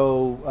 Greek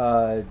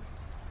row,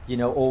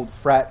 old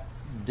frat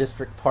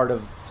district part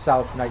of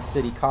South Night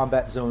City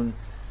combat zone,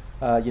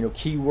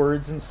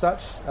 keywords and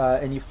such,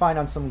 and you find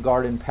on some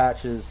garden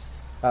patches,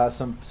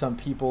 some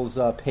people's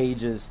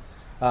pages,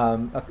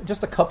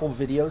 just a couple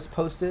videos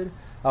posted.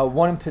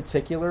 One in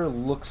particular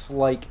looks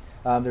like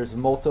there's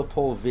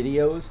multiple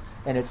videos,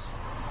 and it's,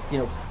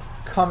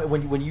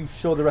 when you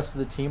show the rest of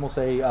the team, we'll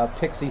say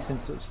Pixie,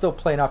 since it's still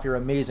playing off your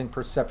amazing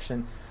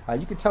perception,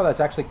 you can tell that's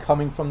actually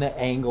coming from the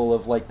angle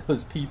of like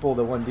those people,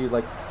 the one dude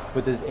like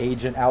with his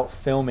agent out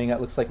filming.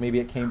 It looks like maybe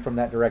it came from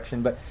that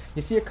direction. But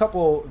you see a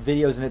couple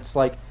videos, and it's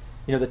like,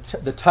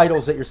 the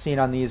titles that you're seeing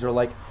on these are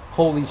like,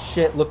 holy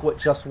shit, look what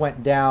just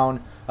went down.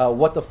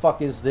 What the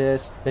fuck is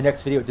this? The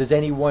next video, does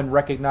anyone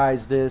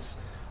recognize this?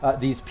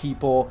 These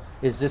people,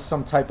 is this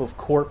some type of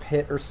corp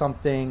hit or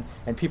something?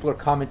 And people are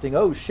commenting,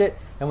 oh shit.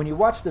 And when you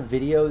watch the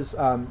videos,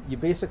 you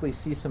basically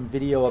see some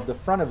video of the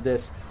front of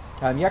this.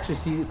 You actually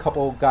see a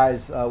couple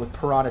guys with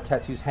piranha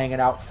tattoos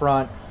hanging out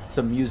front,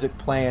 some music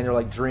playing, they're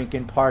like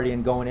drinking,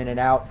 partying, going in and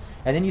out.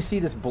 And then you see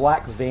this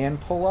black van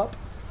pull up,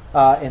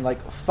 and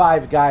like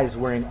 5 guys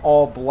wearing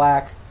all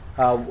black,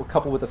 a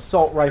couple with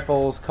assault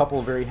rifles, a couple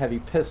very heavy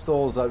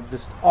pistols,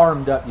 just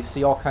armed up. You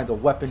see all kinds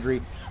of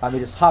weaponry. They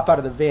just hop out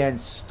of the van,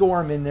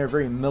 storm in there,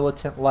 very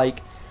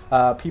militant-like.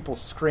 People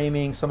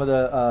screaming, some of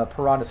the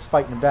piranhas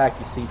fighting back.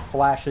 You see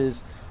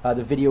flashes,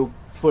 the video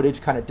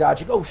footage kind of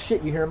dodging. Oh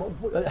shit, you hear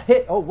them,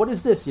 hit, oh what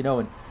is this,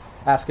 and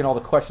asking all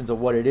the questions of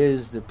what it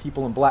is. The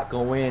people in black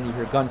go in, you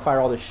hear gunfire,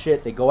 all this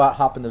shit. They go out,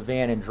 hop in the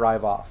van, and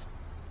drive off.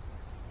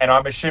 And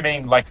I'm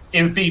assuming like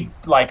it would be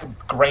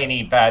like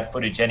grainy bad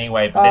footage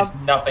anyway, but there's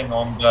nothing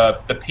on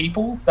the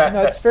people that.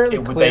 No, it's fairly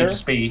would clear. They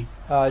just be?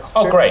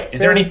 Great. Is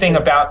there anything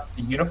about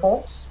the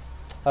uniforms?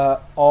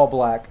 All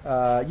black.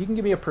 You can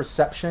give me a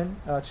perception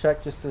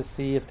check just to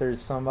see if there's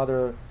some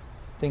other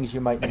things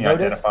you might notice.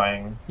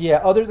 Identifying. Yeah.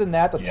 Other than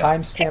that, the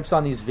timestamps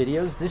on these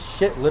videos, this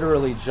shit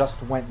literally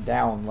just went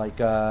down. Like.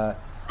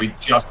 We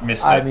just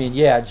missed it. I mean,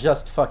 yeah,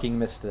 just fucking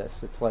missed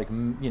this. It's like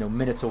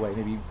minutes away,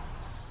 maybe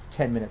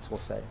 10 minutes, we'll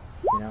say.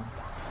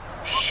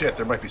 Shit,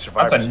 there might be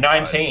survivors. That's a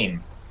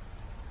 19.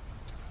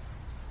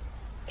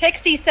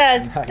 Pixie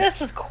says, Nice.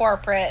 This is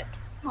corporate.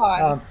 Come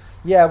on.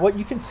 Yeah, what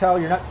you can tell,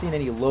 you're not seeing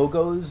any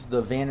logos.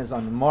 The van is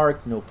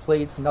unmarked, no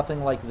plates,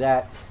 nothing like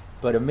that.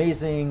 But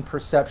amazing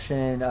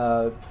perception.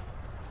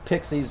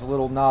 Pixie's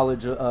little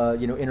knowledge,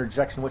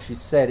 interjection, what she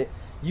said.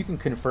 You can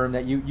confirm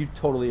that you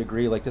totally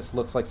agree. Like, this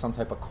looks like some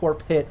type of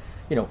corp hit.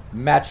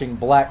 Matching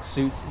black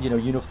suits,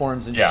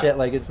 uniforms and shit.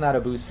 Like, it's not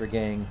a booster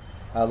gang.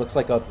 Looks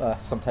like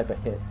some type of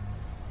hit.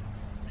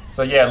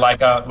 So yeah,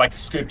 like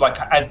Scoop, like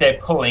as they're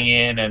pulling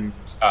in and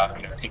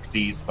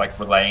Pixie's like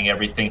relaying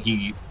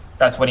everything.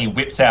 That's when he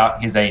whips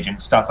out his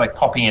agent, starts like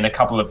popping in a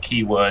couple of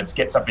keywords,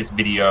 gets up this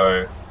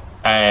video,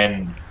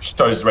 and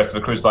shows the rest of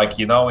the crews like,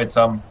 it's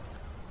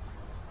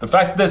the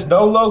fact that there's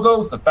no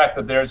logos, the fact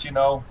that there's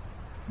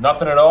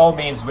nothing at all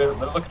means we're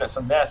looking at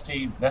some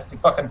nasty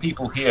fucking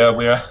people here.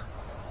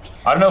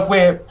 I don't know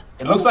if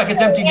it looks like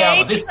it's empty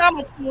now,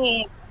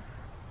 but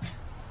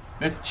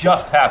this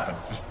just happened.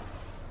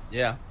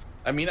 Yeah.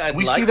 I mean,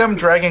 we see them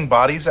dragging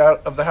bodies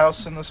out of the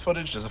house in this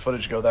footage. Does the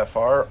footage go that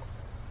far?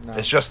 No.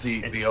 It's just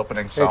the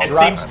opening song.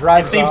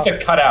 It seems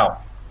to cut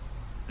out.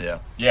 Yeah.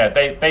 Yeah,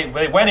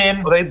 they went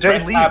in. Well, they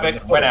leave.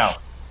 Havoc, went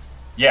out.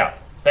 Yeah,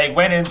 they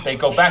went in. They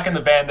go back in the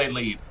van. They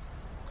leave.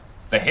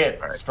 It's a hit,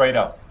 straight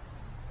up.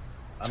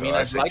 I mean,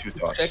 I'd like to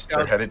check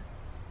out.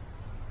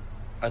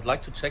 I'd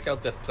like to check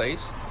out that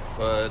place,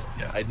 but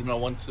I do not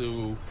want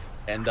to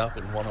end up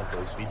in one of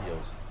those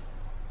videos.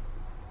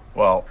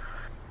 Well,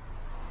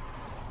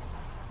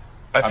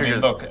 I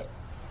mean, look.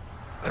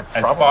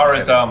 As far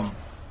as yeah,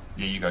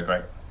 you go,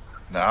 Greg.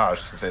 No, I was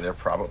just gonna say they're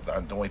probably.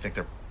 Don't we think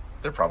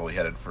they're probably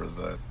headed for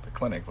the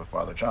clinic with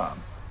Father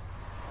John?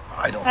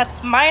 I don't.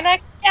 That's my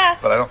next guess.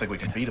 But I don't think we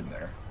can beat him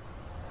there.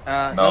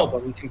 No,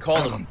 but we can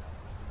call them.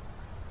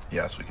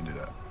 Yes, we can do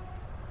that.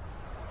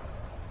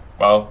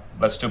 Well,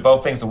 let's do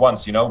both things at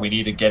once. We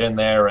need to get in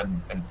there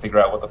and figure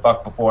out what the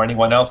fuck before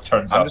anyone else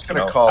turns up. I'm just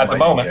gonna call at the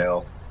moment.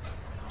 Nightingale.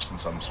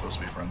 since I'm supposed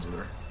to be friends with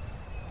her.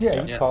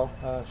 Yeah, you call.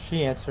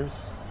 She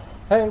answers.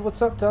 Hey,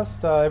 what's up,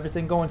 Dust?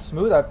 Everything going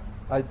smooth? I'd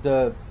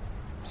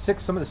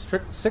some of the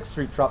 6th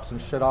Street dropped some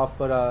shit off,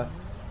 but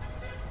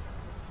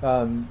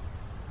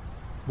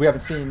we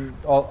haven't seen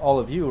all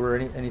of you or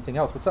anything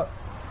else. What's up?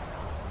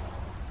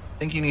 I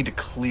think you need to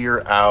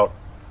clear out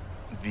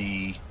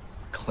the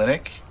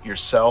clinic,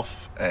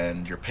 yourself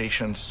and your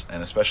patients,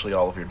 and especially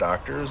all of your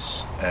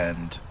doctors,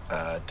 and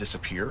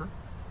disappear.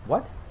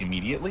 What?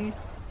 Immediately.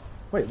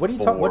 Wait, what are you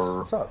talking?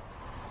 What's up?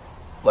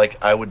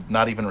 Like, I would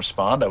not even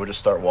respond. I would just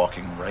start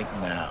walking right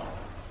now,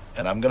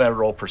 and I'm gonna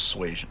roll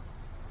persuasion.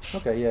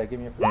 Okay, yeah, give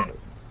me a persuasion.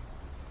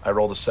 I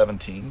rolled a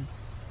 17.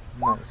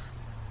 Nice.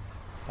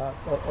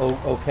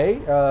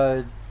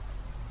 Okay.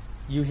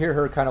 You hear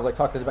her kind of like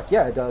talking to the back.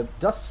 Yeah,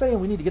 Dust's saying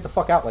we need to get the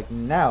fuck out like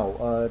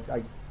now.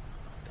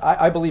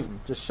 I believe him.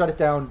 Just shut it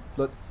down.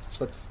 Let's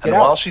get and out.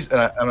 While she's, and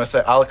I'm gonna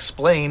say, I'll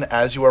explain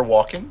as you are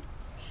walking.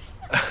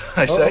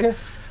 I say. Okay.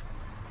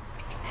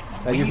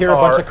 You hear a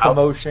bunch of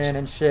commotion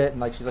and shit,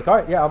 and like she's like, "All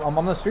right, yeah, I'm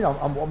on the street.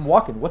 I'm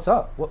walking. What's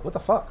up? What the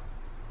fuck?"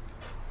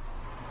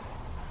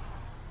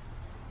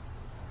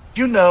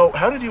 You know,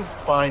 how did you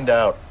find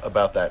out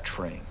about that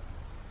train?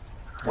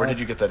 Where did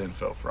you get that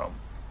info from?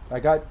 I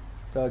got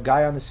a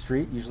guy on the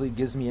street. Usually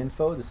gives me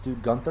info. This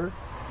dude Gunther.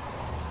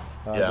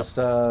 Just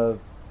one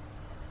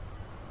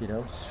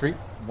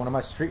of my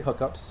street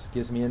hookups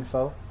gives me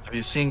info. Have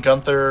you seen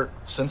Gunther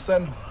since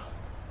then?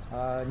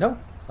 No.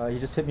 He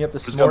just hit me up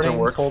this morning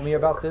and told me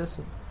about this.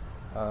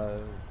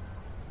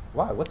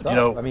 Why? What's up? You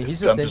know, I mean,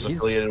 he's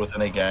affiliated with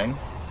any gang?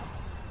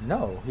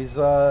 No, he's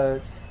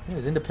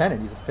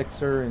independent. He's a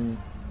fixer, and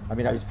I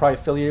mean, he's probably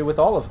affiliated with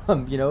all of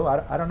them. You know,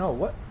 I don't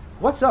know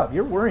what's up.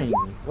 You're worrying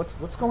me.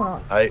 What's going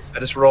on? I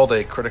just rolled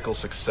a critical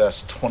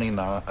success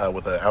 29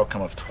 with an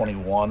outcome of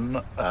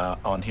 21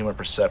 on human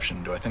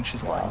perception. Do I think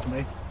she's lying to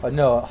me?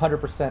 No,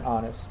 100%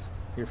 honest.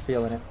 You're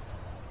feeling it.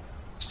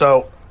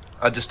 So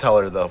I'll just tell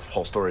her the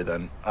whole story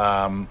then.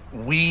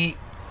 We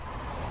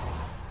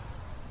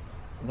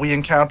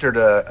encountered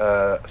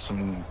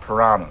some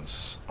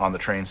piranhas on the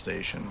train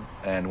station,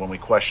 and when we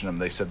questioned them,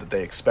 they said that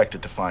they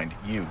expected to find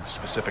you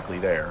specifically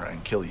there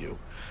and kill you.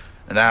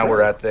 And now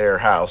we're at their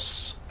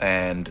house,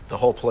 and the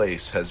whole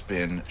place has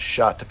been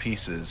shot to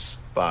pieces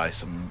by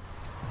some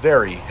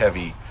very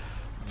heavy,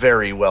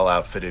 very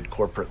well-outfitted,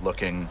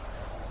 corporate-looking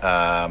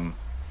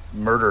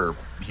murder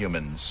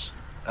humans.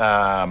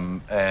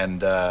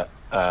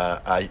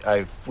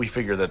 We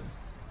figure that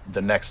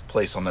the next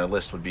place on their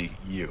list would be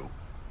you.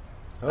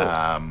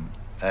 Oh.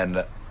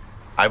 And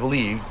I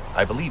believe you.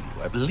 I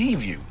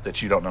believe you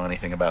that you don't know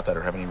anything about that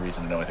or have any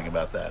reason to know anything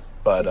about that.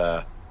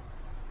 But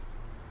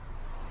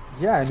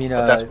yeah, I mean,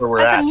 that's where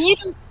we're at.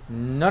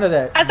 None of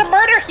that. As a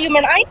murder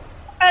human, I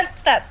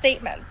defense that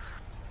statement.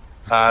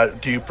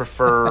 Do you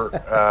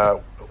prefer?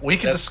 We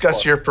can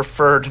discuss your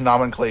preferred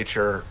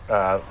nomenclature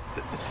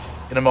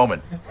in a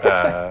moment,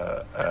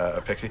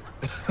 Pixie.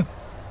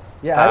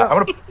 Yeah,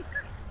 I'm gonna.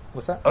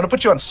 What's that? I'm gonna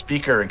put you on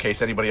speaker in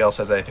case anybody else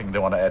has anything they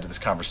want to add to this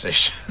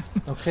conversation.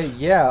 Okay,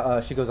 yeah.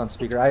 She goes on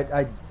speaker.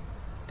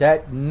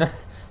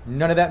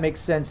 None of that makes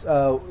sense.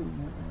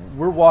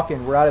 We're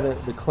walking. We're out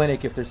of the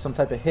clinic. If there's some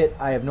type of hit,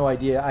 I have no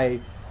idea.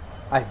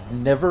 I've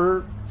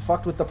never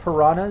fucked with the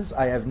piranhas.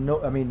 I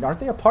mean, aren't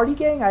they a party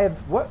gang?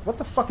 What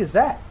the fuck is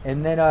that?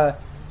 And then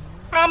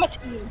Trauma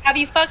team. Have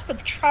you fucked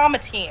with Trauma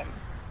team?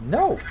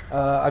 No.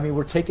 I mean,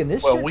 we're taking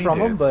this shit from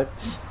them, but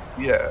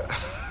yeah.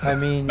 I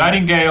mean,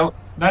 Nightingale,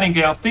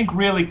 think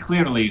really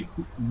clearly.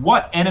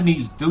 What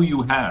enemies do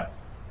you have?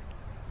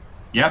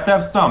 You have to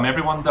have some.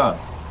 Everyone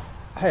does.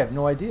 I have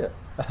no idea.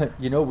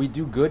 We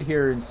do good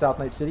here in South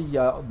Night City.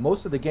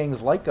 Most of the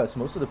gangs like us.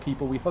 Most of the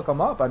people, we hook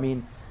them up. I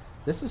mean,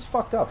 this is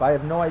fucked up. I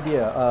have no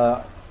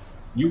idea.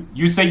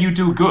 You say you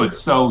do good.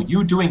 So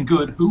you doing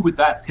good, who would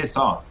that piss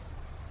off?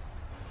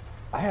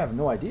 I have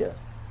no idea.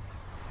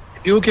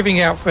 If you're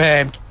giving out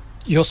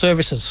your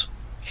services,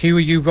 who are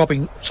you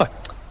robbing? Sorry.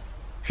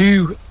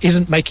 Who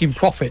isn't making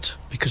profit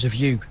because of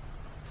you?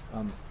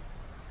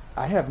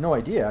 I have no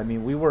idea. I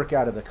mean, we work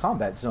out of the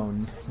combat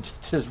zone.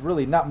 There's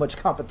really not much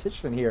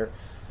competition here.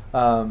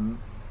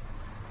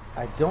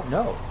 I don't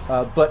know.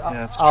 But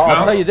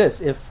I'll tell you this.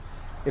 If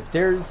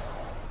there's,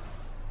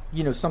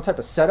 some type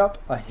of setup,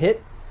 a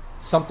hit,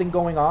 something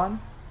going on,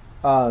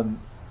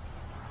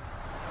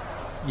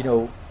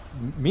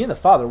 me and the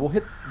father,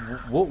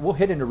 we'll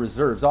hit into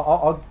reserves.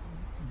 I'll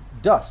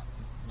Dust.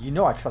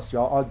 I trust you.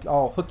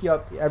 I'll hook you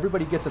up.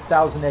 Everybody gets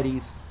 1,000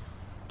 eddies.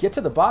 Get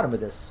to the bottom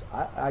of this.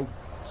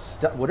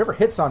 Whatever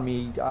hits on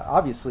me,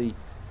 obviously,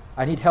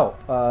 I need help.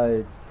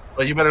 Well,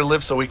 you better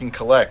live so we can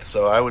collect.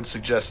 So I would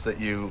suggest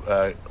that you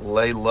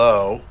lay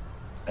low,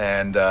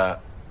 and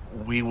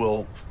we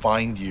will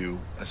find you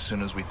as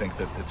soon as we think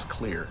that it's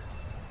clear.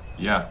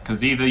 Yeah,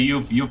 because either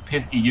you've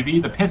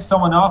either pissed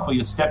someone off, or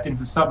you stepped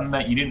into something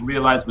that you didn't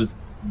realize was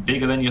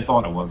bigger than you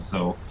thought it was.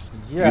 So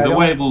either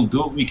way, we'll do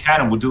what we can,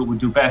 and we'll do what we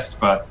do best.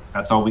 But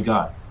that's all we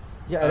got.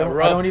 Yeah,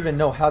 I don't even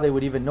know how they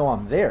would even know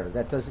I'm there.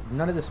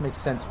 None of this makes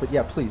sense. But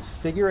yeah, please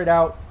figure it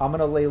out. I'm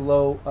gonna lay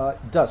low.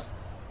 Dust,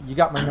 You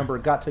got my number.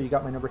 Gato, you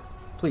got my number.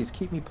 Please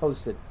keep me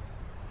posted.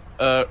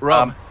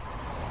 Rob,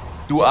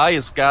 do I,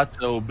 as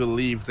Gato,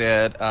 believe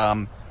that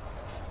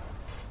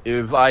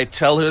if I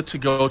tell her to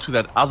go to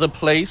that other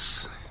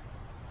place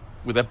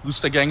with that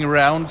booster gang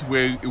around,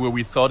 where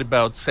we thought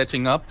about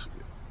setting up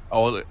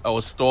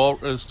our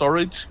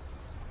storage,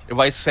 if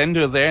I send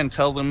her there and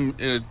tell them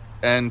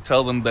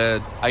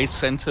that I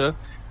sent her,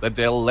 that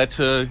they'll let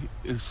her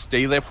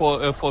stay there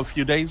for a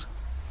few days?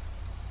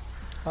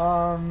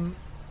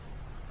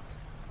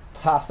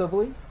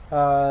 Possibly.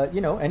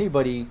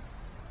 Anybody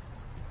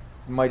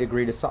might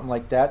agree to something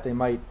like that. They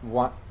might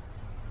want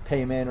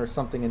payment or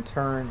something in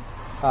turn.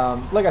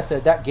 Like I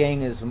said, that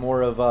gang is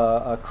more of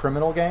a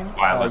criminal gang.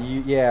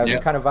 Violent. They're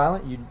kind of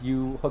violent.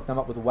 You hook them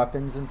up with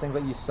weapons and things,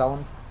 like you sell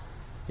them,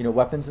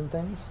 weapons and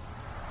things.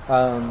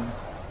 So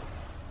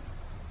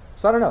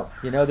I don't know.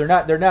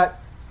 They're not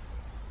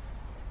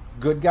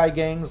good guy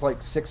gangs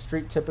like 6th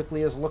Street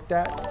typically is looked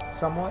at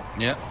somewhat.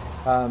 Yeah.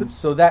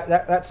 So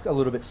that's a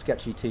little bit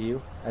sketchy to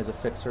you as a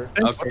fixer.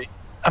 Okay.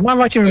 Am I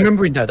right in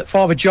remembering, though, that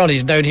Father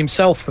Johnny's known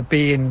himself for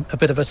being a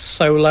bit of a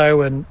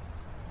solo and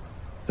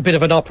a bit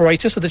of an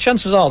operator, so the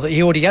chances are that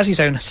he already has his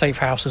own safe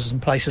houses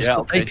and places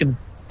that they can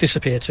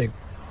disappear to.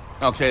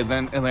 Okay,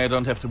 then I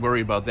don't have to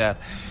worry about that.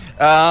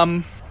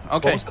 Okay.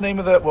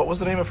 What was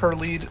the name of her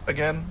lead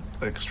again?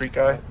 The street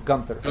guy?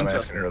 Gunther. I'm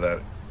asking her that.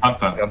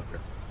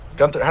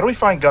 Gunther. How do we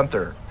find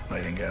Gunther,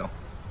 Nightingale?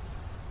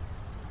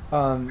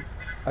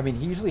 He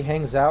usually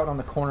hangs out on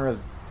the corner of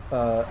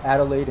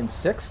Adelaide and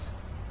 6th.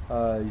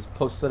 He's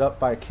posted up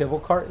by a kibble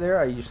cart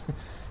there. He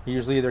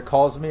usually either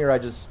calls me or I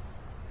just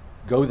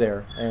go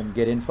there and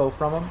get info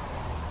from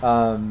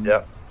him.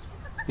 Yep.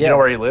 You know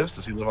where he lives?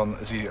 Is he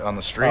on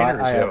the street or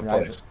does he have a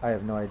place? I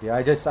have no idea.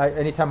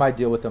 Anytime I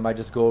deal with him, I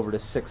just go over to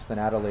 6th and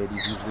Adelaide.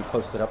 He's usually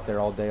posted up there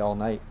all day, all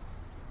night.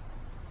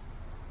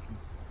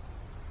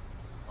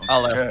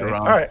 I'll ask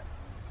around. All right.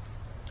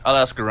 I'll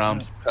ask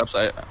around. Perhaps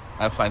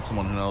I find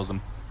someone who knows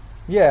him.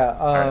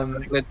 Yeah.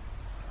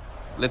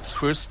 Let's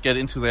first get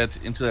into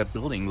that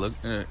building, look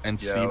and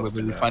see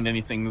whether we find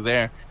anything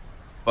there.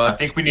 But I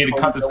think we need to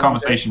cut this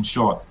conversation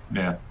short.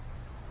 Yeah.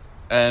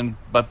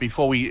 But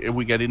before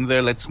we get in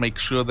there, let's make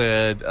sure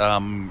that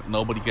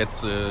nobody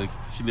gets a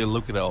clear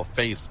look at our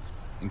face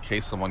in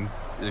case someone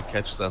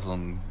catches us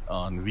on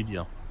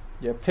video.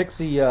 Yeah,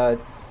 Pixie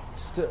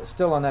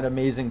still on that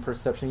amazing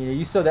perception.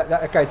 You saw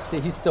that guy.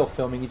 He's still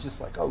filming. He's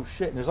just like, oh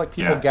shit. And there's like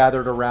people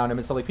gathered around him,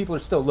 and so like people are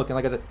still looking.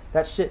 Like I said,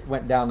 that shit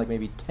went down like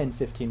maybe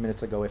 10-15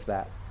 minutes ago, if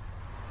that.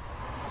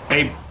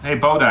 Hey,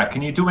 Bodak,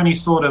 can you do any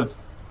sort of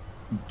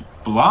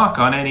block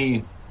on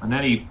any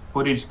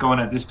footage going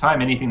at this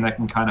time? Anything that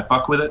can kind of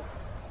fuck with it?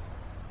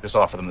 Just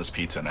offer them this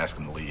pizza and ask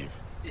them to leave.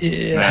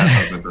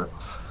 Yeah.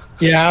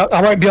 Yeah,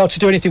 I won't be able to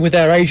do anything with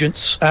their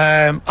agents.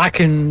 I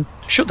can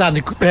shut down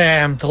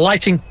the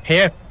lighting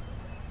here,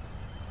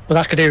 but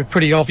that's going to be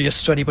pretty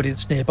obvious to anybody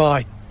that's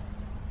nearby.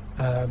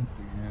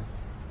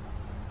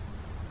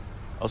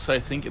 Also, I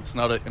think it's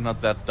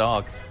not that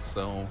dark,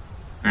 so.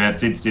 Yeah,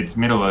 it's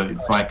middle.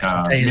 It's like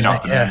mid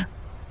afternoon.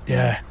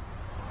 Yeah.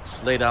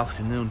 It's late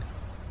afternoon.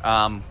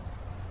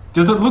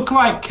 Does it look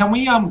like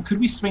could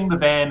we swing the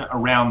van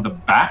around the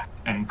back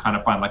and kind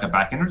of find like a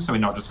back entrance so we're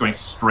not just going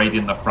straight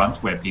in the front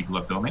where people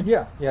are filming?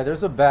 Yeah.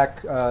 There's a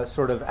back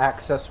sort of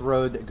access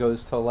road that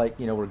goes to like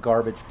where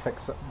garbage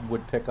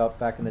would pick up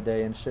back in the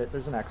day and shit.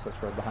 There's an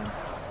access road behind.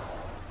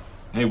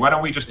 Hey, why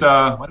don't we just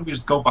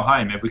go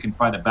behind? Maybe we can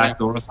find a back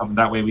door or something.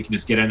 That way we can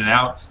just get in and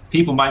out.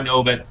 People might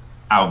know that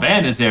our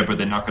van is there, but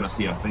they're not going to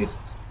see our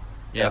faces.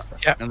 Yeah.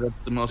 And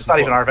that's the most. It's not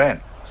even our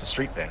van. It's a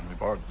street van. We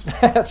borrowed this.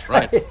 That's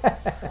right.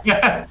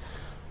 Yeah.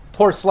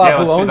 Poor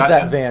slob who owns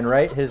that van,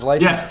 right? His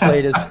license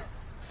plate is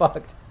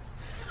fucked.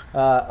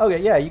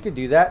 Okay, yeah, you can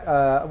do that.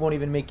 I won't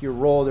even make you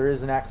roll. There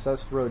is an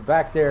access road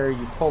back there.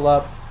 You pull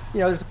up.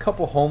 There's a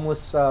couple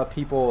homeless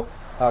people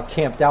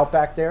camped out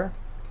back there.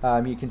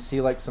 You can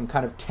see like some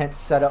kind of tent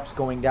setups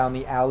going down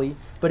the alley.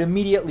 But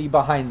immediately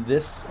behind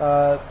this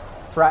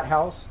frat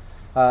house,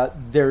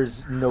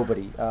 there's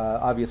nobody.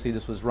 Obviously,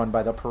 this was run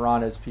by the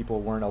Piranhas.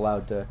 People weren't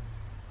allowed to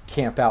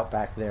camp out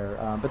back there.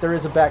 But there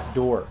is a back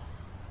door.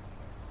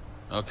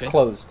 Okay. It's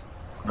closed.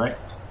 Right.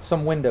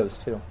 Some windows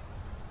too.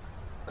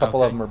 A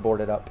couple of them are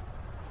boarded up.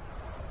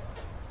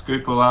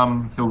 Scoop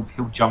will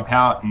he'll jump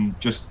out and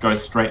just go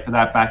straight for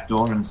that back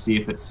door and see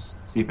if it's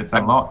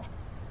unlocked.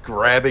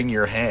 Grabbing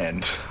your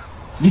hand.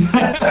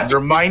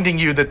 Reminding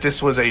you that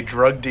this was a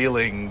drug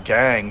dealing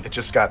gang that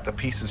just got the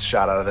pieces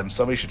shot out of them.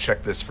 Somebody should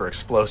check this for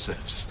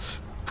explosives.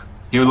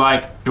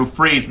 He'll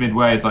freeze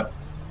midway. It's like,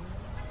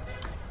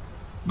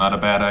 it's not a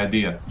bad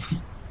idea.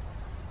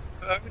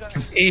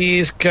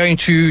 He's going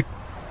to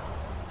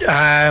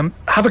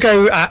have a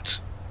go at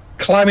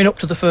climbing up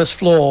to the first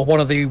floor, one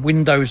of the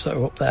windows that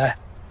are up there.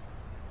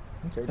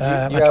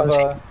 Okay. Do you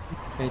have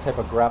any type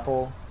of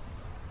grapple?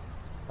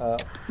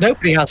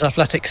 Nobody has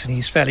athletics, and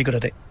he's fairly good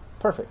at it.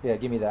 Perfect. Yeah,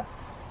 give me that.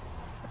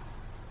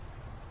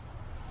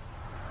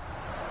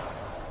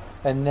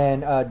 And then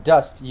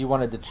Dust, you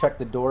wanted to check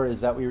the door. Is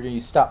that what you were doing?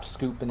 You stopped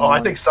Scoop. And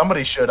I think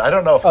somebody should. I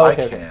don't know if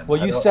okay. I can.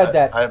 Well, you said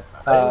that.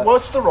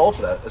 What's the role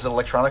for that? Is it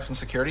electronics and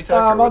security tech?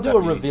 I'll do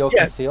a reveal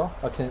conceal.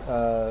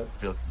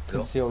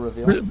 Conceal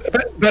reveal.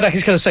 But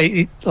he's going to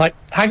say, like,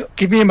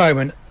 give me a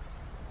moment.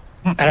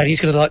 And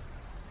he's going to, like...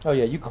 Oh,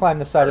 yeah, you climb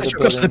the side of the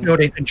building. Across the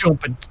building and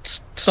jump and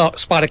start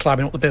spider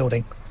climbing up the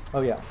building.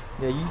 Oh, yeah.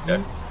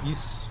 Yeah, you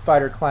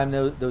spider climb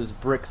those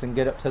bricks and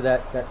get up to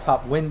that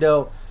top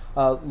window.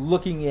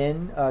 Looking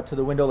in to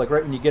the window, like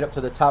right when you get up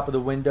to the top of the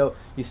window,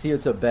 you see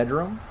it's a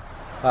bedroom.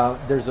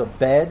 There's a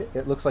bed.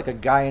 It looks like a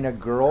guy and a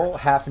girl,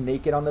 half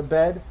naked on the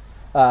bed,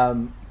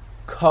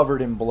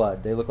 covered in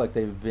blood. They look like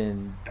they've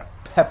been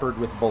peppered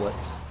with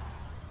bullets.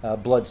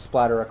 Blood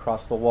splatter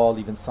across the wall,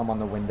 even some on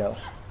the window.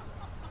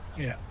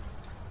 Yeah.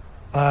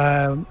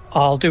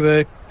 I'll do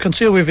a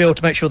conceal reveal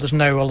to make sure there's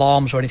no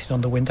alarms or anything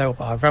on the window,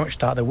 but I very much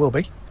doubt there will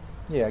be.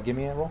 Yeah, give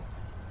me a roll.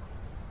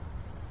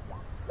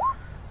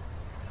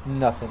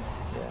 Nothing.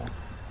 Yeah.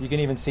 You can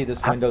even see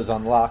this window's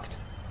unlocked.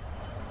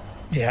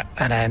 Yeah,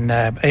 and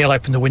then he'll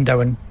open the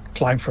window and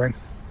climb through.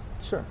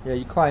 Sure. Yeah,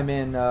 you climb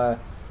in.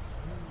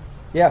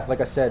 Yeah,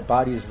 like I said,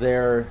 body's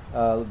there.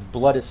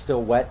 Blood is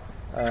still wet.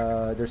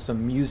 There's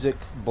some music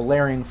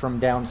blaring from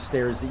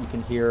downstairs that you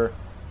can hear.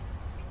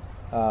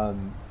 I'll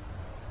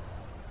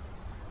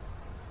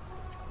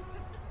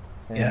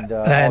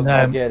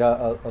get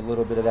a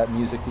little bit of that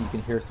music that you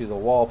can hear through the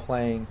wall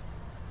playing.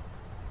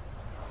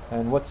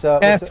 And what's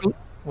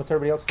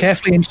everybody else?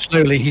 Carefully and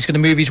slowly, he's going to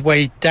move his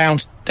way down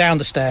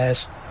the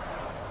stairs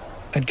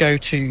and go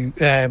to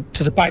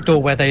the back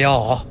door where they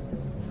are.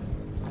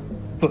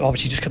 But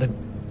obviously,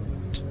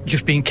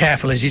 just being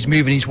careful as he's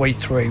moving his way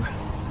through,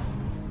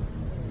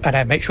 and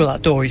then make sure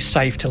that door is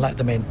safe to let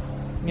them in.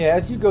 Yeah,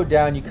 as you go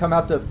down, you come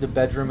out the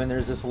bedroom, and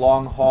there's this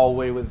long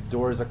hallway with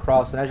doors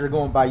across. And as you're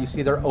going by, you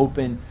see they're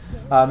open.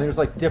 There's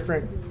like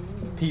different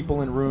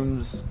people in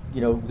rooms. You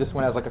know, this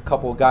one has like a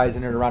couple of guys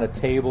in it around a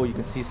table. You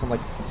can see some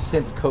like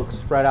synth coke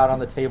spread out on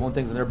the table and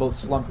things, and they're both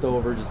slumped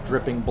over, just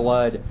dripping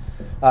blood.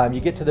 You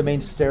get to the main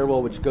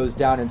stairwell, which goes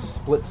down and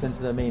splits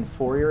into the main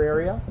foyer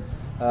area,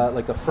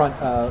 like the front,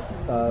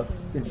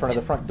 in front of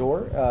the front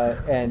door,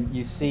 and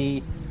you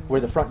see where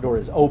the front door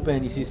is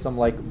open. You see some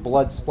like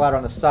blood splatter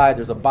on the side.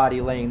 There's a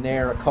body laying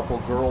there. A couple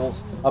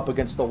girls up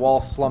against the wall,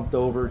 slumped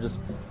over, just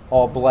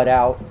all bled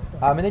out.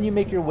 And then you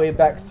make your way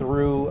back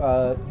through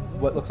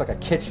what looks like a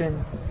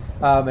kitchen.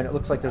 And it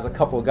looks like there's a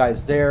couple of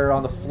guys there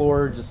on the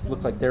floor. Just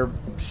looks like they're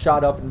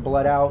shot up and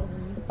bled out.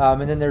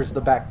 And then there's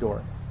the back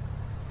door.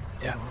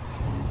 Yeah.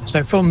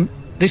 So from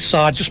this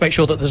side, just make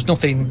sure that there's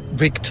nothing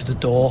rigged to the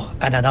door,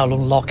 and then I'll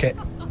unlock it.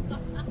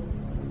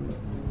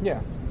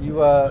 Yeah. You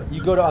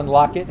go to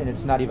unlock it, and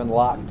it's not even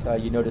locked.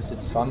 You notice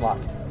it's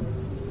unlocked.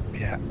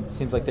 Yeah.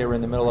 Seems like they were in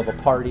the middle of a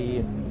party,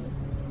 and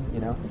you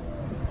know.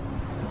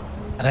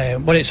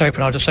 And when it's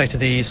open, I'll just say to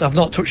these, I've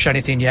not touched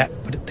anything yet,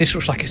 but this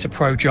looks like it's a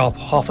pro job.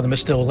 Half of them are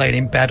still laying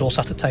in bed or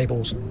sat at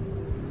tables.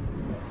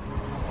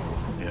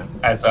 Yeah.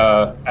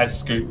 As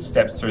Scoop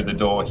steps through the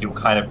door, he'll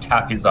kind of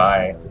tap his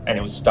eye, and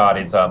he'll start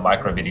his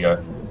micro video.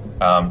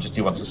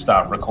 He wants to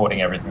start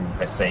recording everything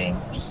they're seeing,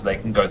 just so they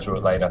can go through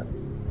it later.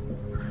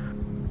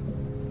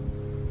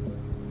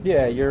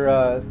 Yeah,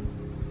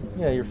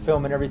 you're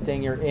filming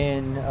everything. You're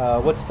in.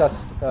 What's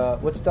Dust,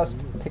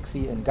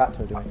 Pixie, and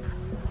Gato doing?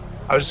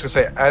 I was just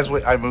gonna say, as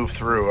I move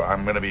through,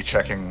 I'm gonna be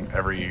checking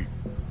every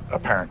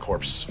apparent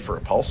corpse for a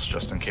pulse,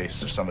 just in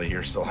case there's somebody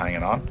here still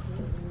hanging on.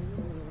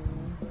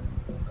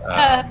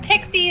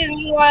 Pixie,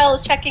 meanwhile,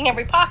 is checking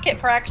every pocket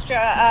for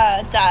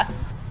extra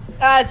dust,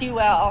 as you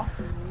will.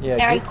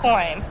 Yeah, and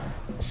coin.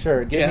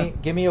 Sure.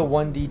 Give me a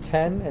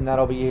 1d10, and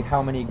that'll be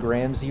how many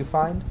grams you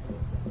find.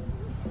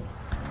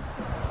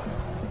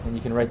 And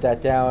you can write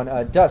that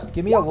down. Dust,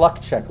 give me a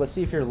luck check. Let's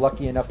see if you're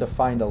lucky enough to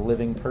find a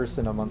living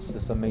person amongst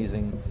this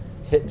amazing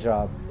hit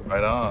job.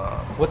 Right on.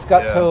 What's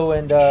Gato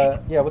and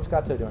what's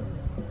Gato doing?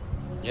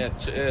 Yeah,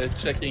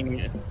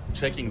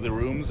 checking the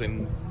rooms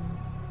and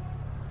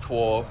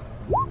for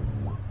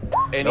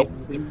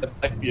anything that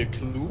might be a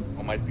clue,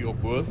 or might be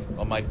of worth,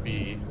 or might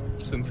be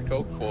synth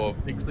coke for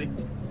Pixie.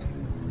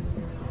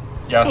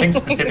 Yeah, I think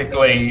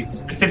specifically,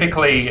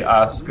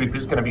 Scoop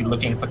is going to be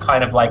looking for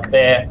kind of like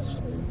their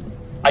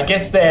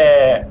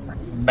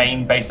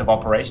main base of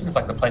operations,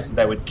 like the places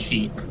they would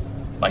keep,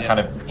 kind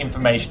of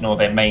information or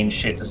their main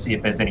shit to see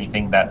if there's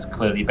anything that's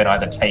clearly been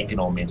either taken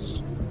or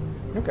missed.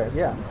 Okay,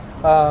 yeah.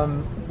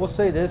 We'll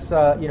say this,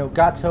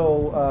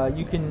 Gato,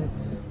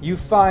 you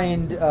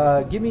find,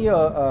 give me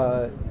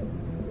a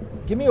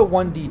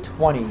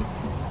 1d20,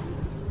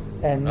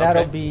 and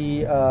that'll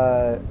be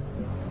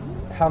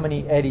how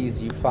many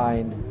eddies you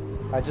find,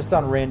 just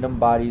on random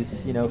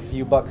bodies, a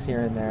few bucks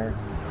here and there.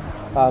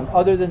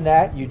 Other than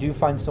that, you do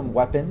find some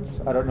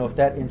weapons. I don't know if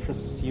that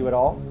interests you at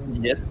all.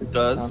 Yes, it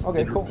does.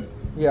 Okay, cool.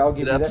 Yeah, I'll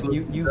give you that.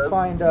 You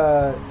find,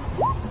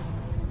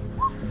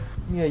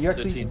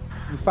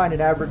 you find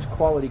an average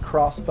quality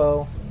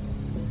crossbow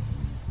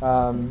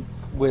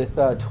with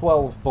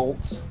 12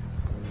 bolts.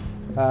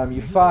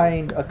 You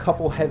find a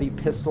couple heavy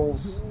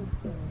pistols,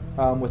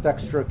 with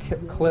extra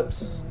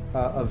clips,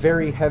 a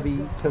very heavy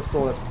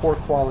pistol that's poor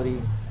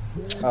quality,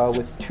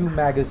 with 2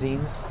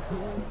 magazines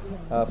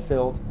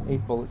filled,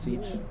 8 bullets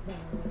each.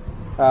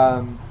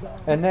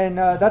 And then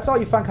that's all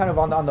you find kind of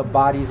on the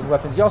bodies and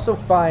weapons. You also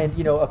find,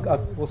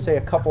 we'll say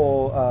a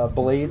couple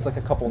blades, like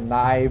a couple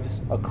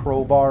knives, a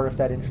crowbar, if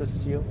that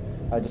interests you,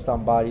 just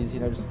on bodies,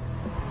 just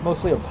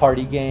mostly a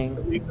party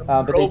gang.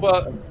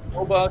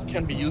 Crowbar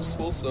can be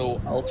useful,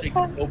 so I'll take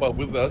the crowbar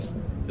with us,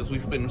 because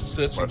we've been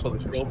searching for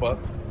the crowbar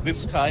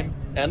this time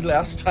and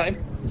last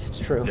time. It's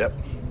true. Yep.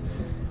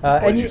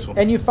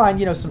 And you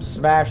find, some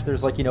smash.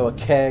 There's like, a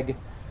keg,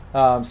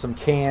 some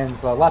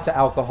cans, lots of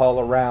alcohol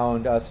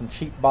around, some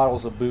cheap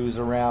bottles of booze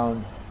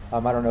around. I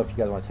don't know if you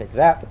guys want to take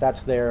that, but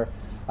that's there.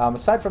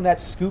 Aside from that,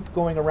 Scoop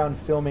going around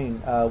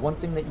filming, one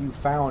thing that you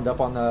found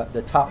up on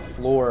the top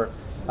floor,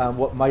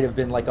 what might have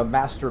been like a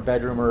master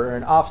bedroom or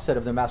an offset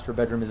of the master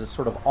bedroom, is a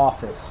sort of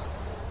office.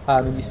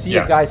 And you see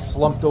a guy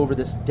slumped over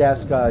this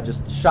desk,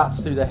 just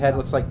shots through the head.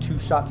 Looks like 2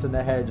 shots in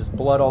the head, just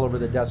blood all over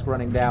the desk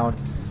running down.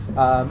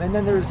 And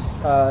then there's,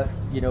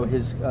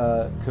 his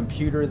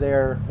computer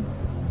there.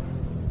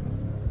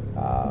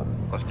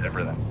 Left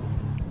everything.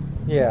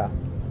 Yeah.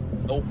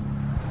 Oh.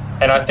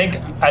 And I think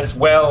as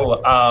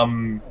well,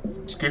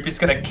 Scoop is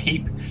going to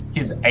keep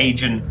his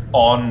agent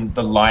on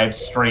the live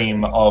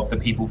stream of the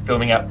people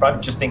filming out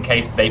front, just in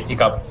case they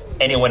pick up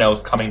anyone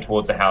else coming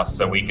towards the house,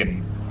 so we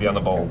can be on the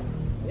ball.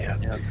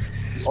 Yeah.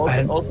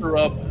 Also,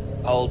 Rob,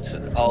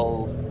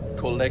 I'll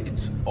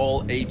collect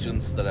all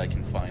agents that I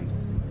can find.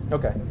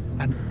 Okay.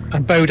 And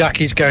Bodak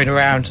is going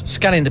around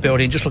scanning the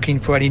building, just looking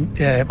for any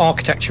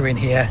architecture in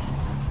here,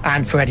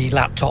 and for any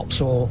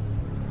laptops or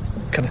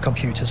kind of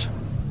computers.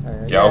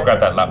 I'll grab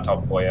that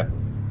laptop for you.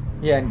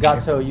 Yeah, and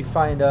Gato, you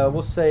find,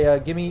 we'll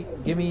say, give me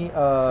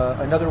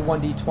another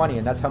 1d20,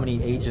 and that's how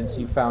many agents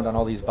you found on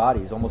all these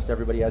bodies. Almost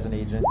everybody has an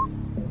agent.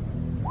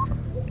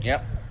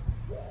 Yep.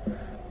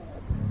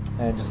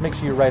 And just make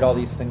sure you write all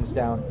these things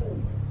down.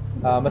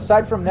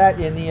 Aside from that,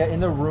 in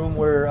the room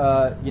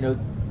where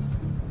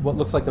what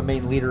looks like the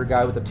main leader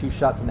guy with the 2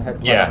 shots in the head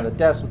on the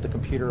desk with the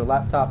computer or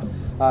laptop,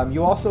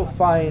 you also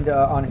find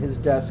on his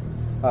desk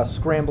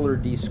Scrambler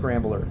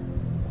Descrambler.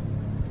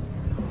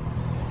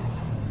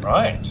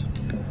 Right.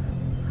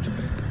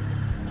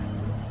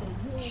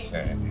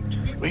 Okay.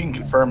 We can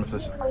confirm if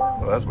this.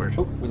 Oh, that's weird.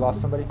 Oh, we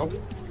lost somebody.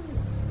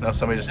 No,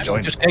 somebody just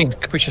joined. Just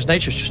gained. Capricious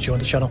Nature's just joined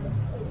the channel.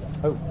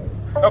 Oh.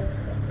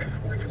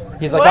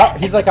 He's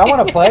like, I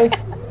want to play.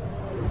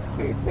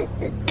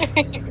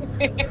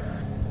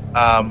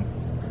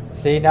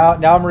 See, now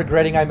I'm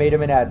regretting I made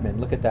him an admin.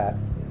 Look at that.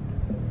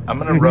 I'm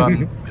gonna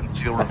run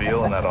conceal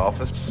reveal in that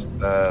office,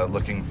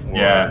 looking for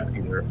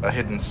either a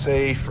hidden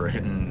safe or a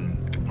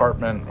hidden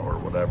compartment or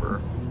whatever.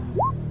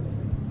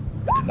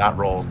 I did not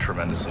roll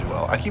tremendously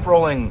well. I keep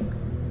rolling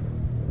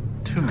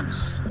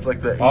 2s. It's like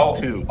the 8th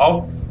 2.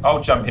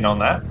 I'll jump in on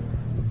that.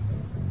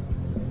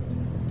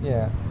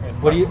 Yeah.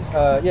 What do you?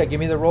 Give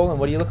me the roll. And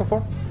what are you looking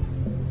for?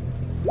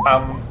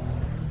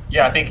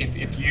 I think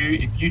if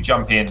you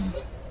jump in,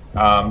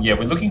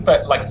 we're looking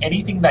for like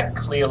anything that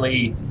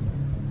clearly.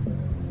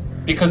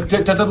 Because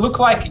does it look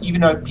like,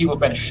 even though people have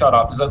been shot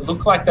up, does it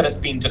look like that it's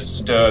been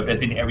disturbed,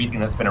 as in everything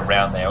that's been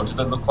around there, or does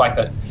it look like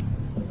that?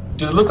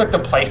 Does it look like the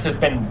place has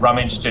been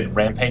rummaged and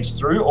rampaged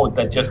through, or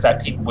that just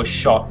that people were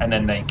shot and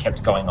then they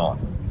kept going on?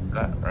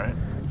 That right?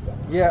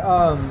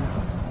 Yeah.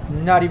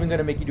 Not even going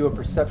to make you do a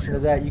perception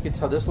of that. You can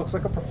tell this looks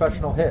like a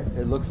professional hit.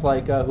 It looks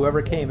like whoever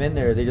came in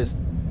there, they just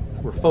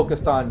were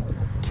focused on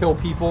kill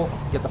people,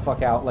 get the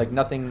fuck out, like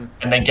nothing.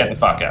 And then get the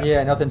fuck out.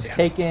 Yeah, nothing's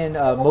taken.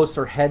 Most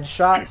are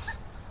headshots.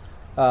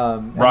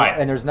 Right.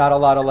 And there's not a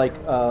lot of like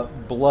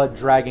blood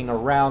dragging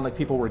around, like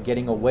people were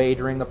getting away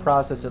during the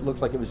process. It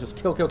looks like it was just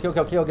kill, get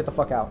the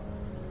fuck out.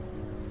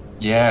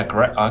 Yeah,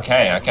 great.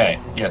 Okay.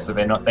 Yeah, so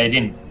they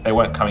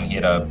weren't coming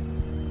here to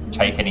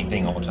take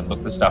anything or to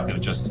look for stuff. It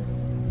was just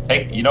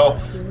I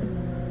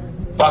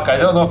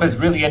don't know if there's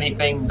really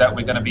anything that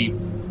we're going to be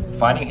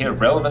finding here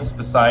of relevance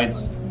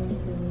besides,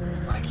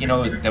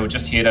 they were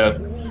just here to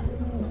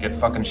get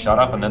fucking shut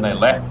up and then they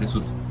left. This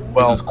was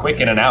quick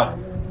in and out.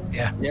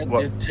 Yeah.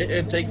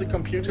 Take the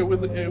computer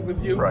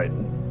with you. Right.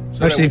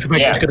 So most of the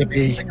information is going to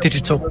be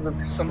digital. Whether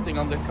there's something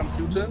on the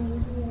computer,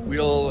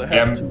 we'll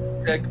have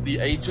to check the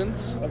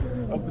agents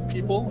of the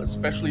people,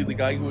 especially the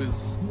guy who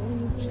is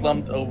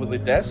slumped over the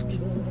desk.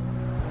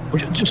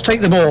 Just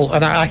take them all,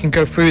 and I can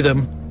go through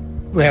them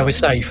where we're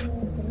safe.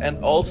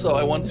 And also,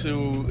 I want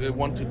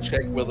to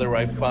check whether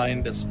I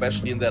find,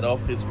 especially in that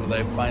office, whether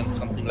I find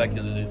something like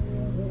an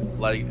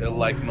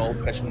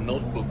old-fashioned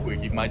notebook where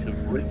he might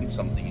have written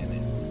something in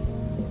it.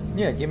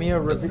 Yeah, give me a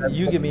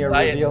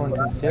reveal and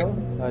conceal.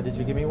 Did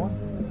you give me one?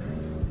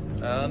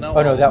 No.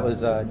 Oh no, that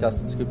was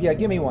Dustin Scoop. Yeah,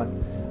 give me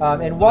one.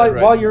 And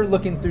while you're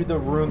looking through the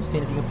room,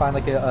 seeing if you can find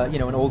like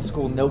an old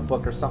school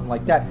notebook or something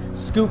like that,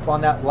 Scoop,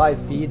 on that live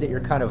feed that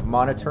you're kind of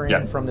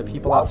monitoring from the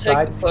people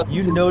outside,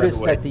 you notice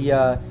that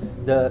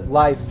the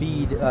live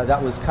feed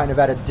that was kind of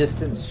at a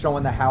distance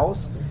showing the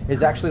house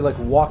is actually like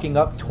walking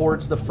up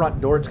towards the front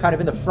door. It's kind of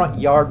in the front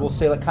yard, we'll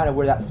say, like kind of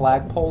where that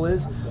flagpole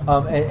is.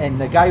 And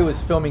the guy who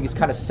was filming is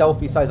kind of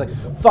selfie size, like,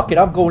 fuck it,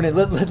 I'm going in.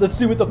 Let's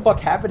see what the fuck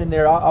happened in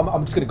there.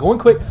 I'm just gonna go in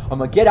quick. I'm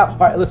gonna get out. All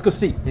right, let's go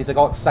see. And he's like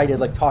all excited,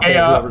 like talking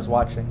to whoever's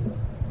watching.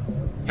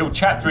 He'll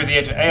chat through the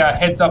edge. Hey,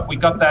 heads up, we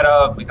got the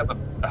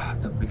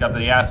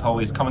asshole.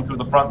 He's coming through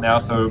the front now,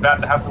 so we're about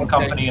to have some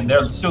company, and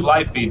they're still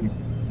live feeding.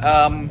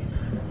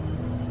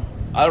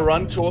 I'll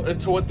run toward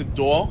the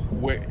door,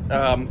 where,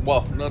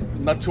 well,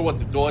 not toward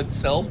the door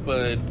itself,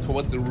 but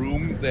toward the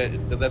room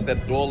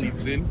that door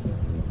leads in.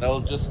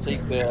 I'll just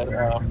take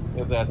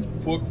that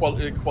poor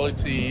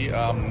quality,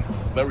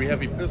 very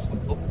heavy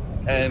pistol,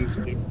 and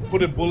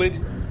put a bullet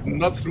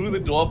not through the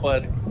door,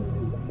 but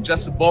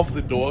just above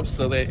the door,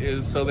 so that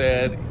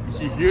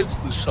he hears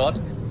the shot,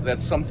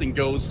 that something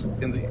goes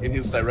in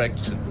his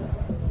direction.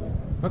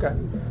 Okay.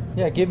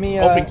 Yeah, give me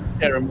hoping to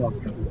scare him off.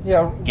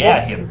 Yeah,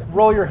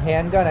 roll your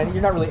handgun. And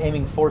you're not really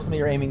aiming for something.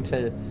 You're aiming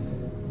to,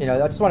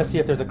 I just want to see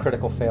if there's a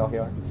critical fail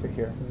here.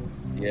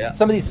 Yeah.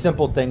 Some of these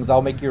simple things,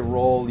 I'll make you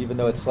roll, even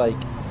though it's like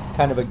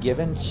kind of a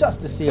given,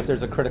 just to see if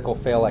there's a critical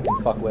fail I can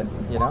fuck with.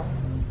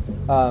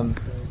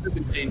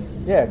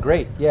 17. Yeah,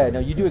 great. Yeah, no,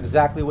 you do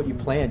exactly what you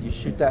planned. You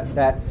shoot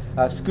that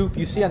Scoop.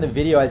 You see on the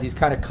video as he's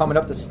kind of coming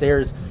up the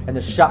stairs, and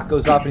the shot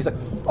goes off, and he's like,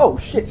 "Oh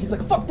shit!" He's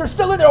like, "Fuck, they're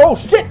still in there! Oh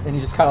shit!" And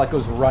he just kind of like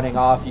goes running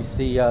off. You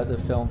see the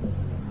film.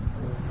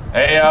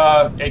 Hey,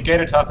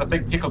 Gator Tots, I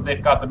think Pickle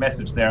Dick got the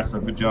message there, so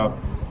good job.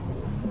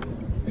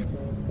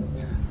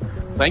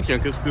 Thank you,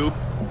 Uncle Scoop.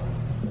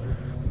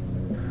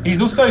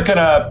 He's also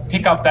gonna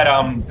pick up that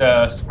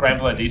the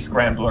scrambler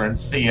descrambler and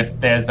see if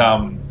there's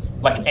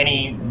like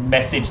any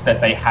message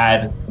that they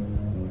had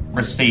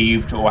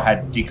received or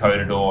had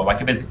decoded, or like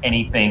if there's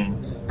anything,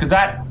 because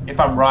that, if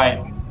I'm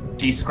right,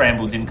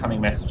 descrambles incoming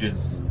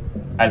messages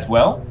as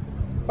well.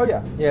 Oh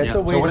yeah. It's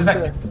a way so what is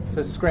that?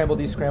 To scramble,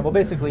 descramble,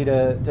 basically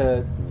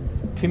to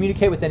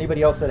communicate with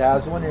anybody else that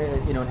has one,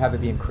 and have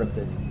it be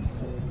encrypted.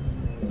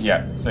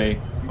 Yeah. So,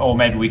 or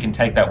maybe we can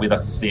take that with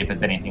us to see if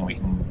there's anything we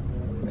can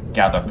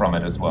gather from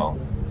it as well.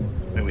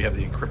 Maybe we have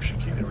the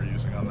encryption key that we're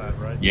using on that,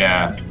 right?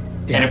 Yeah.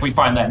 And if we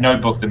find that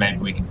notebook, then maybe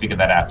we can figure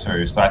that out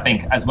too. So I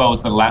think, as well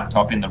as the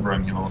laptop in the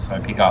room, you'll also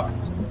pick up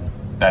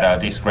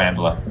that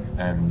descrambler,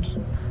 and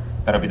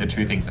that'll be the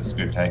two things that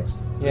Scoop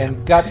takes. Yeah,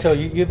 and Gato,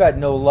 you've had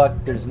no luck.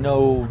 There's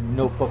no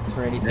notebooks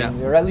or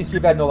anything, or at least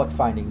you've had no luck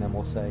finding them.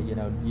 We'll say, you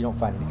don't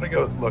find anything.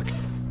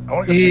 I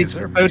want to go see. Is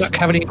there a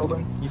basement in this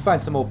building? You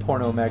find some old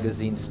porno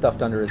magazine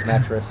stuffed under his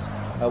mattress.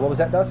 What was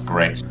that, Dust?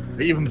 Great.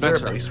 Is there a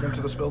basement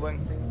to this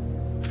building?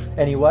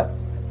 Any what?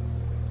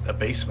 A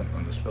basement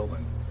in this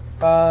building.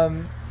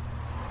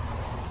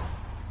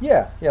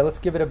 Yeah. Let's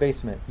give it a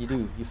basement.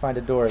 You find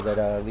a door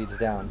that leads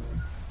down.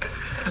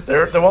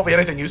 There won't be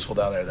anything useful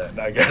down there then,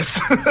 I guess.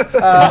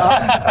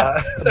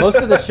 Most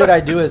of the shit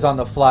I do is on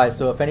the fly,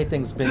 so if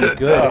anything's been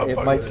good,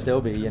 it might still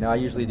be. I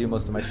usually do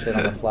most of my shit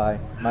on the fly.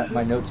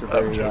 My notes are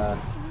very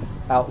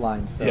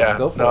outlined, so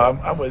go for it.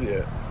 I'm with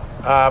you.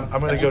 I'm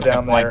going to go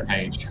down there.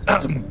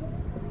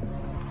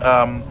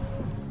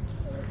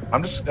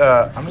 I'm just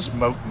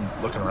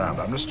looking around.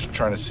 I'm just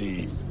trying to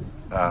see.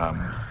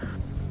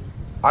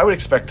 I would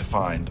expect to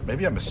find,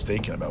 maybe I'm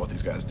mistaken about what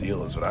these guys'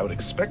 deal is, but I would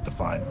expect to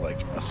find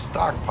like a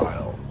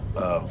stockpile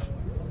of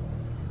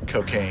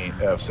cocaine,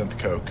 of synth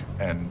coke,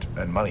 and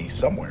money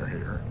somewhere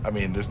here. I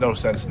mean, there's no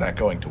sense in that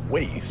going to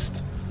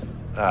waste.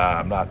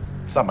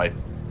 It's not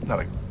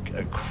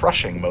a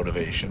crushing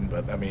motivation,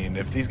 but I mean,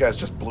 if these guys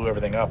just blew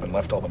everything up and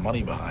left all the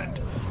money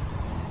behind,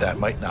 that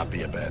might not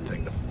be a bad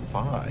thing to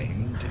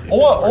find.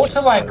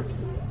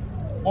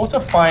 Or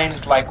to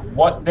find like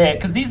what they're,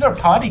 because these are a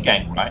party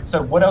gang, right?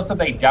 So what else are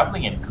they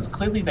dabbling in? Because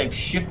clearly they've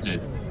shifted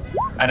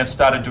and have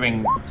started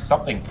doing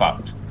something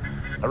fucked.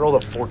 I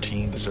rolled a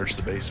 14 to search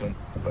the basement.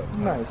 But,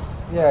 Nice.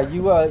 Yeah,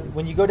 you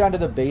when you go down to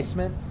the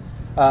basement,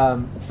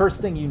 first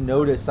thing you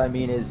notice,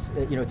 is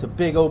it's a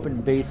big open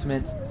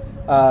basement.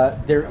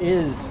 There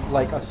is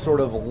like a sort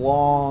of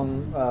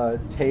long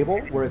table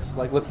where it's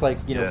like looks like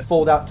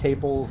fold out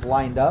tables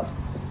lined up,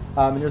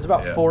 and there's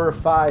about 4 or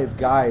 5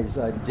 guys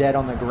dead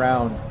on the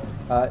ground.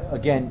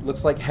 Again,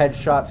 looks like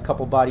headshots,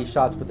 couple body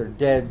shots, but they're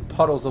dead.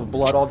 Puddles of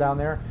blood all down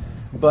there.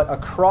 But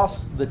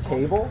across the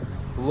table,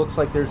 looks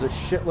like there's a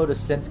shitload of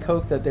synth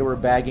coke that they were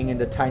bagging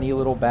into tiny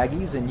little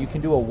baggies, and you can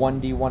do a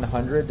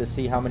 1d100 to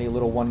see how many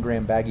little 1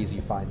 gram baggies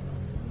you find.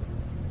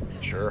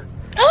 Sure.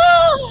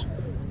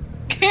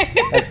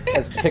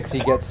 as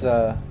Pixie gets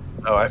I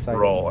have to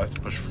roll. I have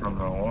to push from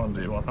the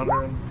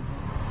 1d100.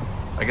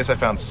 I guess I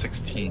found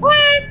 16. What?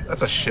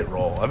 That's a shit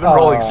roll. I've been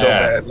rolling so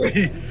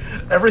badly.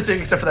 Everything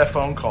except for that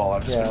phone call.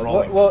 I've just been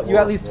rolling. Well, you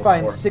at least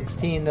find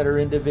 16 that are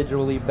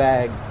individually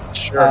bagged.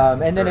 Sure.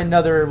 And then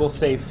another, we'll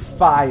say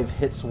 5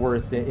 hits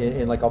worth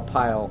in like a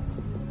pile.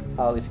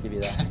 I'll at least give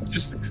you that.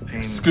 Just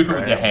scoop it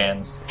with your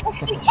hands.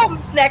 He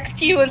comes next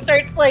to you and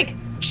starts like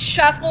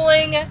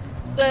shuffling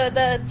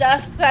the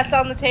dust that's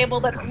on the table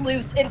that's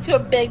loose into a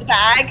big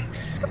bag.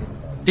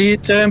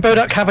 Did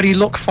Bodak have any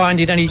luck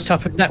finding any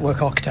type of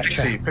network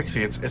architecture?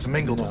 Pixie, it's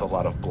mingled with a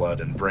lot of blood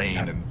and brain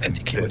and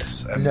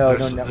bits. And No,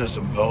 there's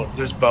some bone.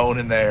 There's bone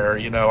in there.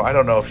 I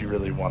don't know if you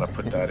really want to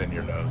put that in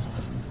your nose.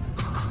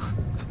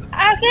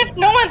 As if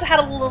no one's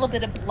had a little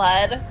bit of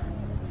blood.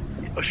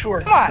 Oh,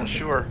 sure. Come on.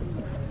 Sure.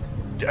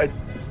 They're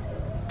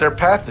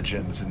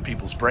pathogens in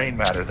people's brain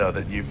matter, though.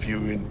 That if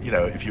you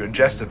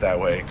ingest it that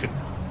way, it could.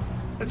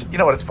 It's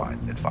It's fine.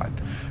 It's fine.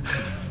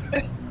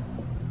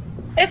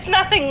 It's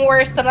nothing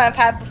worse than I've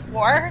had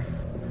before.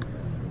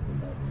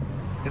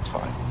 It's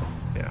fine.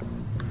 Yeah.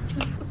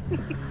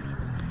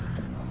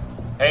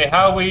 Hey,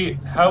 how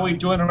are we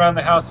doing around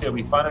the house here? Are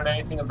we finding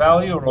anything of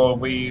value, or are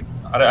we?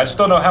 I just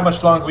don't know how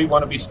much longer we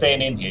want to be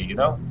staying in here.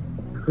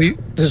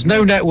 There's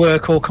no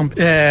network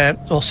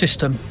or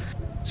system,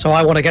 so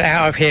I want to get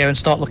out of here and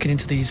start looking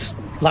into these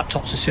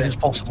laptops as soon as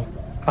possible.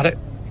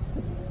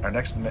 Our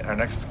next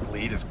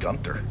lead is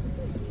Gunter.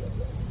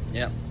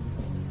 Yeah.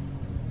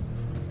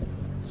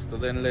 So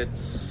then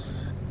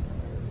let's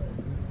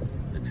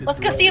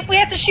go see if we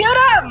have to shoot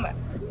him.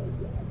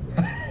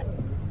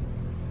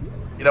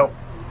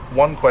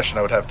 One question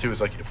I would have too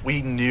is if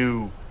we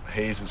knew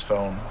Hayes'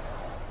 phone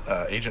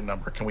agent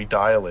number, can we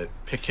dial it,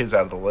 pick his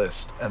out of the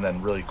list, and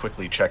then really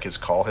quickly check his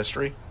call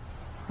history?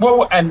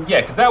 Well, and yeah,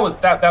 because that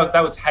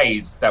was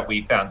Hayes that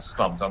we found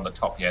slumped on the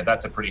top. Yeah,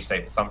 that's a pretty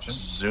safe assumption.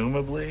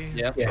 Presumably.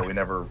 Yeah. But we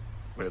never.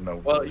 No.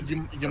 Well,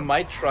 you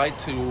might try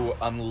to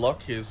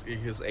unlock his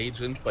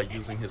agent by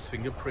using his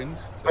fingerprint.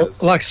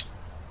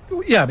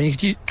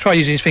 You try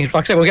using his fingerprint.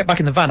 Like I said, we'll get back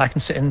in the van. I can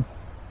sit and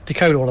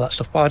decode all of that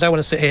stuff, but I don't want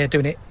to sit here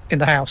doing it in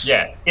the house.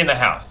 Yeah, in the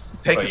house.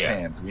 Take his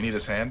hand. We need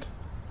his hand.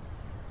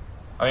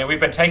 I mean, we've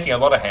been taking a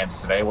lot of hands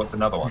today. What's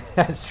another one?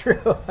 That's true.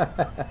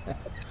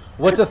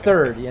 What's a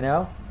third?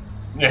 Yeah,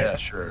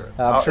 sure.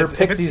 I'm sure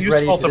Pixie's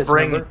ready to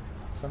bring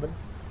somebody.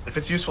 If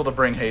it's useful to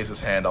bring Hayes'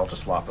 hand, I'll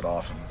just lop it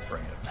off and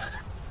bring it.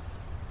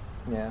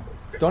 Yeah.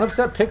 Don't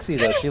upset Pixie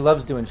though. She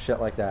loves doing shit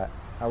like that.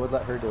 I would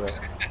let her do it.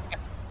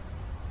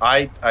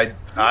 I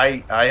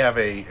have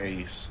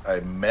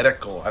a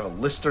medical. I have a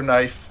Lister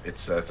knife.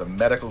 It's a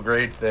medical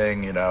grade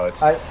thing.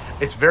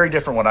 It's very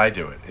different when I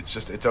do it.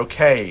 It's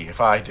okay if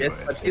I do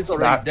it. It's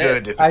not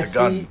good if it's a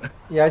gun.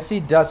 I see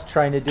Dust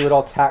trying to do it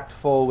all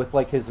tactful with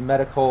his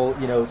medical,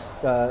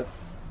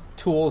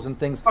 tools and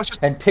things,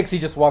 and Pixie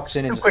just walks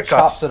in and just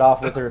chops it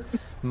off with her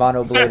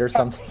monoblade or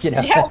something.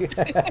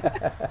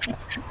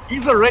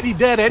 He's already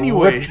dead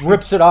anyway.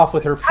 Rips it off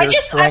with her pure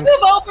strength. I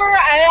move over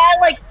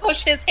and I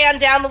push his hand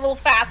down a little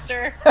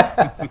faster.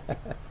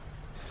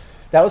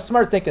 That was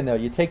smart thinking, though.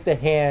 You take the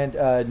hand,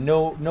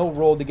 no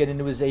roll to get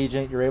into his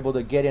agent. You're able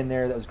to get in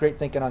there. That was great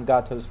thinking on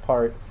Gato's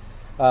part.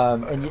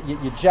 And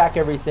you jack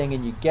everything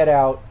and you get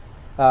out.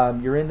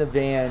 You're in the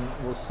van,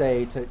 we'll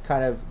say, to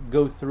kind of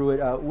go through it.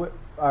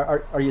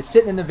 Are you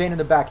sitting in the van in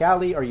the back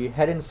alley? Are you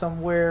heading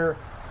somewhere?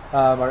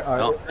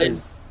 Fill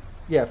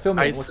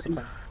me. What's the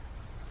plan?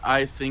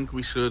 I think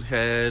we should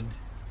head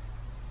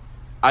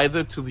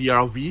either to the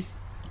RV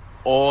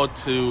or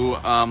to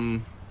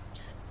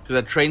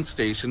that train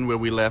station where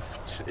we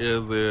left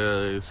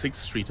the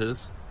Sixth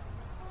Streeters,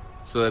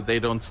 so that they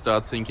don't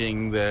start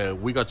thinking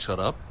that we got shut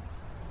up.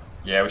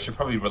 Yeah, we should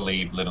probably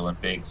relieve Little and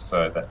Big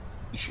so that.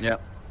 Yeah.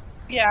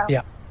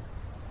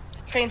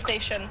 Train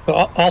station.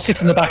 But I'll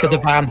sit in the back of the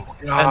van.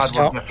 God,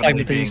 we're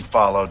definitely being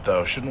followed,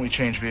 though. Shouldn't we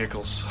change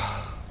vehicles?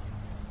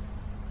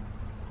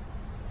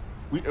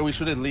 We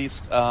should at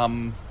least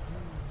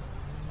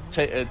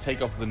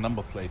take off the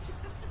number plates.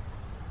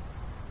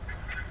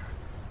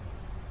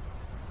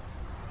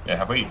 Yeah,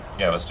 have we?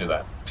 Yeah, let's do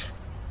that.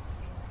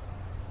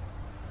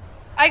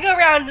 I go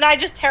around and I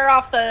just tear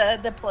off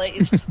the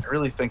plates. I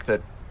really think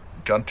that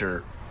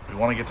Gunter, we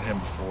want to get to him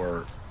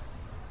before.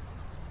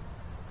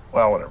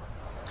 Well, whatever.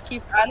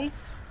 He runs.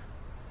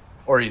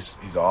 Or he's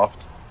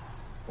offed,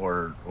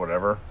 or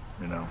whatever,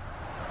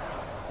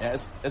 Yeah,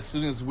 as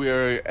soon as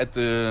we're at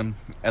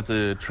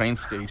the train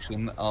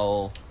station,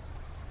 I'll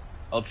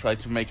try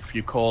to make a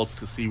few calls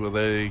to see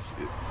whether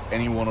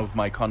any one of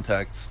my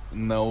contacts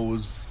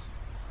knows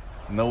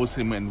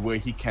him and where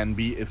he can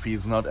be if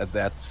he's not at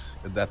that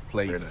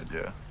place. Great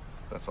idea.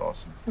 That's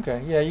awesome.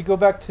 Okay, yeah, you go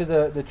back to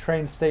the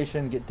train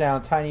station, get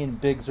down. Tiny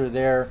and Biggs are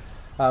there.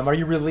 Are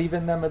you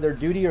relieving them of their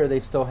duty, or are they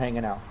still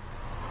hanging out?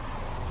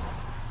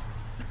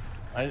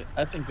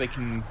 I think they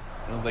can.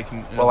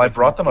 Well, I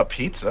brought them a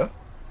pizza.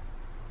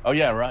 Oh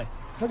yeah, right.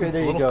 Okay, it's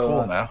there you go. It's a little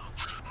cool now.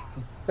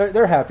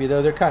 They're happy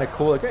though. They're kind of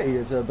cool. Like, hey,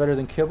 it's better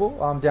than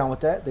kibble. I'm down with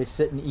that. They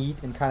sit and eat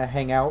and kind of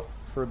hang out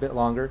for a bit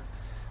longer.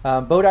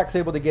 Bodak's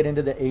able to get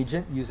into the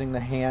agent using the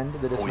hand,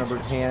 the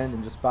dismembered hand,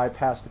 and just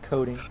bypass the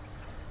coding.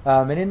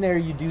 And in there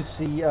you do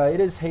see it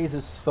is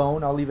Hayes'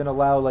 phone. I'll even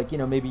allow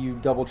maybe you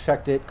double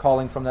checked it,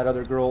 calling from that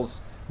other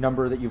girl's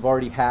number that you've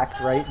already hacked,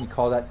 right? And you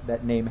call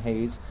that name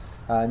Hayes.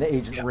 And the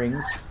agent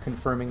rings,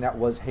 confirming that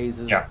was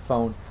Hayes'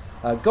 phone.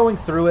 Going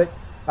through it,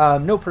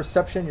 no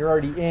perception. You're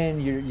already in.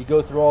 You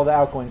go through all the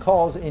outgoing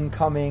calls,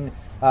 incoming.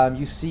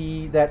 You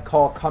see that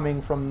call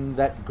coming from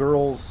that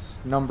girl's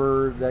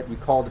number that you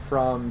called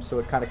from, so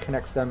it kind of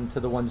connects them to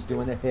the ones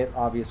doing the hit,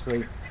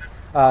 obviously.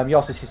 You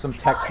also see some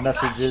text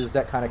messages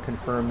that kind of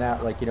confirm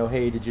that, like,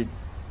 hey, did you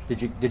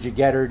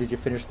get her? Did you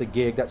finish the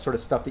gig? That sort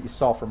of stuff that you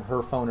saw from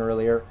her phone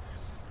earlier.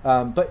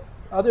 But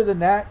other than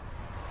that,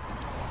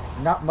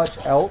 not much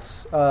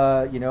else.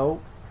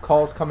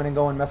 Calls coming and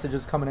going,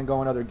 messages coming and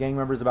going, other gang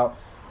members about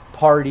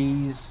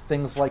parties,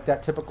 things like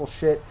that, typical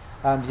shit.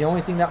 The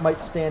only thing that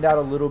might stand out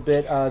a little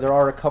bit, there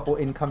are a couple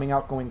incoming,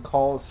 outgoing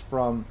calls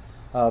from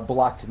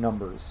blocked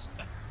numbers.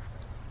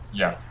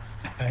 Yeah.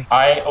 Okay.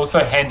 I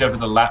also hand over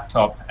the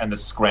laptop and the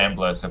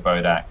scrambler to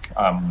Bodak.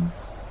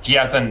 He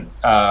hasn't,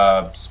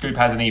 Scoop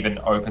hasn't even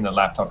opened the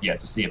laptop yet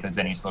to see if there's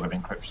any sort of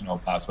encryption or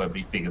password, but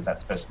he figures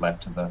that's best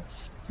left to the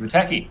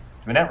techie,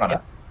 to the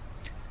netrunner.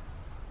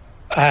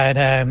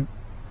 And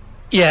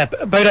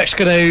Bodak's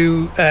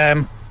going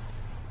to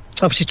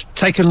obviously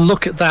take a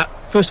look at that.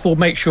 First of all,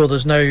 make sure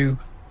there's no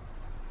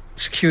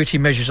security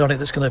measures on it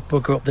that's going to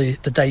bugger up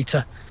the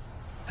data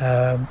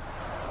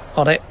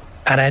on it,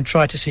 and then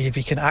try to see if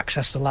he can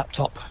access the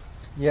laptop.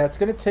 Yeah, it's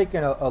going to take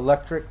an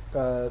electric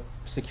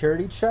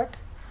security check.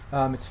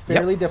 It's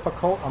fairly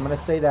difficult, I'm going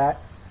to say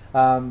that.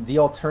 The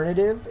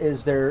alternative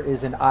is there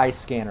is an eye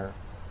scanner,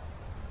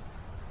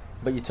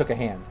 but you took a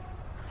hand.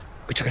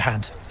 We took a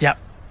hand. Yep.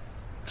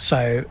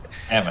 So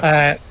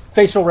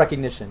facial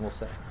recognition, we'll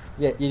say.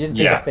 Yeah, you didn't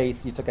take a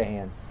face, you took a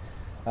hand.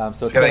 So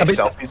he's got any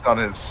selfies on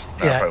his...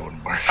 No, that probably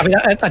wouldn't work. I mean,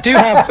 I do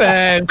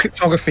have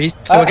cryptography,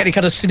 so I get any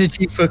kind of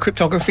synergy for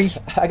cryptography.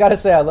 I gotta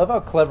say, I love how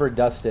clever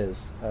Dust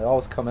is.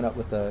 Always coming up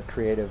with a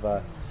creative...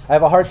 I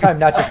have a hard time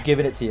not just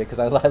giving it to you, because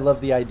I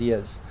love the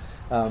ideas.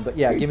 But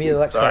yeah, give me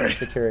electronic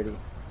security.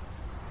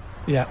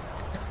 Yeah.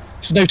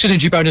 So no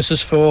synergy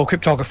bonuses for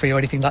cryptography or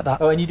anything like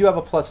that. Oh, and you do have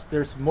a plus...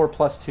 There's more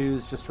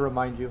 +2s, just to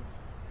remind you.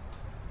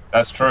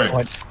 That's true.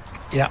 Right.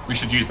 Yeah, we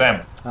should use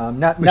them.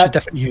 We should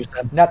definitely use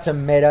them. Not to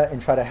meta and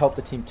try to help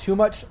the team too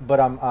much, but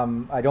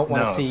I don't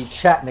want to see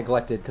chat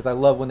neglected, because I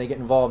love when they get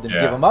involved and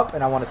give them up,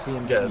 and I want to see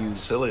them get used.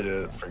 It's silly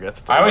to forget.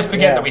 I always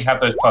forget that we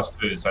have those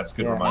 +2s, so that's a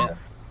good reminder.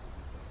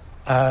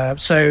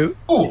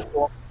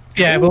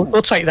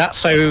 We'll take that.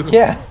 So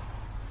yeah,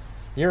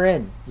 you're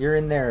in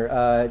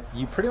there.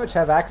 You pretty much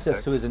have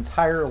access to his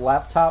entire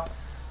laptop.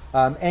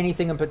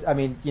 Anything,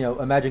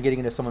 imagine getting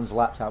into someone's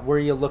laptop. Where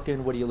are you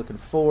looking? What are you looking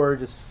for?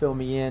 Just fill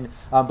me in.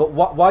 But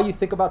while you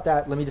think about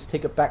that, let me just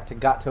take it back to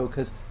Gato,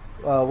 because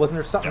wasn't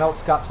there something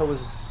else Gato was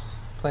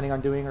planning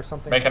on doing or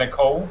something? Making a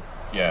call?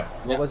 Yeah.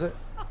 What was it?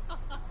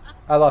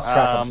 I lost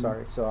track, I'm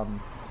sorry. So I'm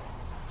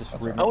just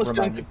I was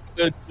going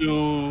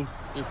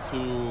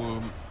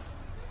to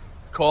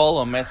call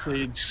or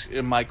message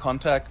my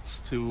contacts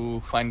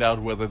to find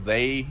out whether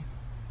they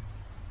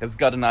have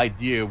got an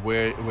idea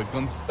where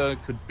Gunther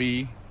could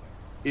be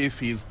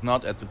if he's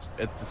not at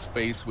the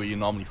space where you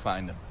normally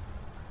find him.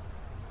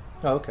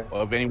 Oh, okay.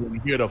 Or if anyone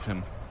heard of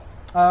him.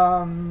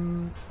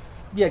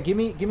 Yeah, give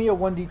me a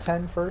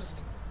 1d10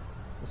 first.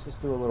 Let's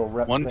just do a little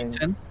rep 1d10?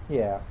 thing.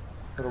 Yeah,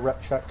 little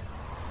rep check.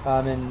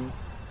 And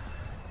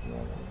yeah,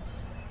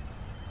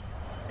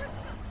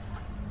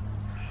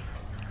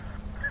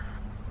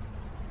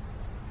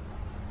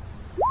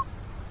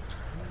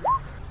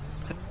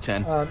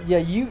 10. Yeah,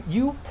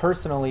 you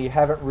personally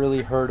haven't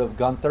really heard of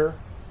Gunther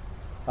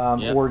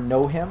or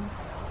know him,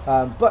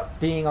 but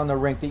being on the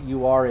rank that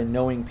you are and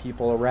knowing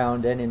people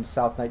around and in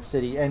South Night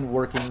City and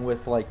working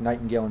with like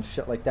Nightingale and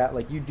shit like that,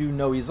 like you do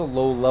know he's a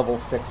low-level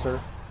fixer.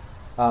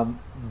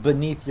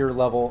 Beneath your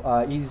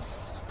level,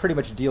 he's pretty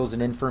much deals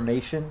in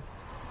information.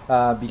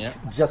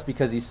 Just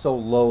because he's so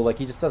low, like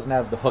he just doesn't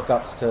have the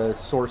hookups to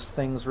source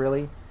things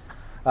really.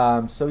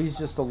 So he's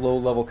just a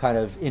low-level kind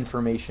of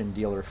information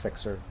dealer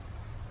fixer.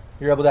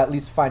 You're able to at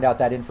least find out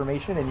that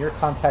information, and your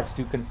contacts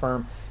do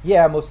confirm.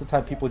 Yeah, most of the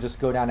time people just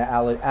go down to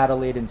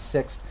Adelaide in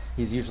 6th.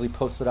 He's usually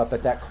posted up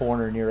at that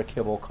corner near a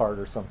kibble cart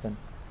or something.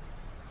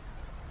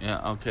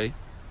 Yeah, okay.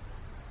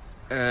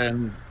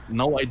 And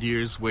no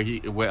ideas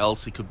where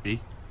else he could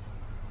be?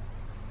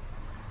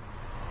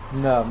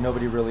 No,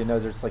 nobody really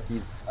knows. It's like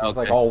he's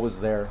like always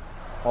there,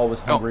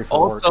 always hungry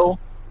for work.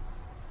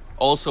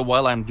 Also,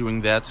 while I'm doing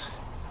that,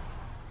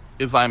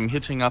 if I'm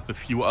hitting up a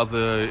few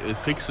other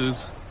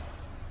fixes,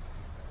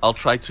 I'll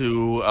try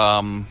to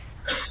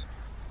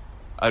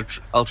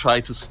I'll try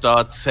to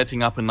start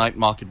setting up a night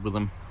market with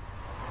them,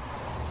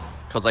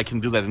 because I can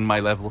do that in my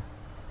level.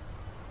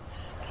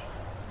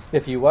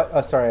 If you what?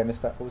 Oh, sorry, I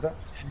missed that. What was that?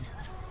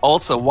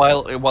 Also,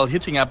 while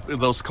hitting up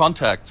those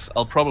contacts,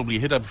 I'll probably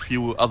hit up a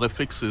few other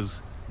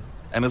fixes,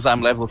 and as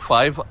I'm level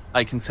 5,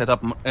 I can set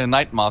up a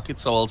night market.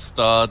 So I'll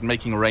start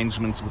making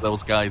arrangements with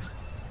those guys.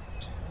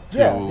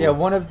 Yeah.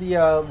 One of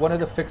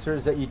the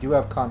fixers that you do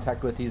have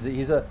contact with,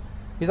 he's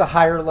a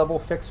higher level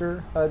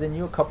fixer than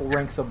you, a couple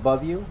ranks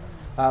above you,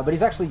 but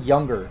he's actually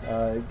younger.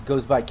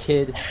 Goes by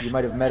Kid. You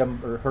might have met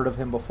him or heard of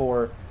him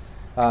before.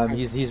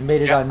 He's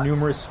made it on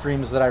numerous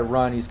streams that I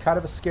run. He's kind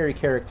of a scary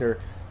character,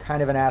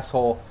 kind of an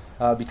asshole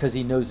because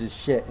he knows his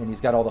shit and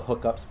he's got all the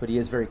hookups, but he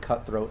is very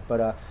cutthroat.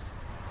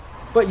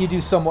 But you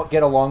do somewhat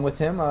get along with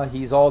him.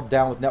 He's all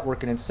down with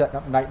networking and setting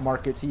up night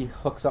markets. He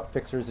hooks up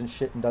fixers and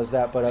shit and does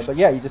that. But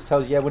yeah, he just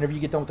tells you, whenever you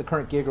get done with the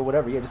current gig or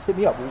whatever, just hit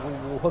me up.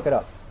 We'll hook it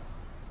up.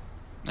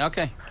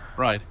 Okay,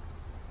 right.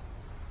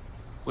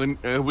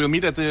 We'll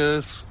meet at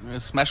the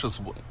Smashers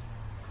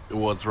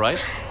Awards, right?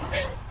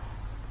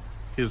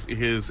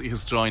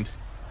 His joint.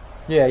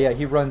 Yeah.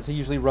 He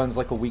usually runs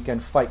like a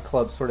weekend fight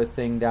club sort of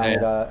thing down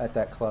at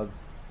that club.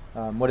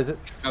 What is it?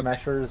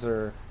 Smashers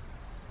or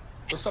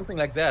something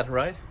like that,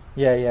 right?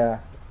 Yeah.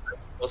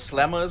 Or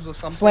Slammers or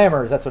something.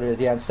 Slammers, that's what it is.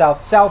 Yeah, in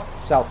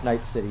South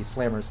Night City.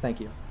 Slammers. Thank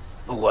you.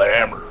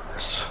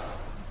 Slammers.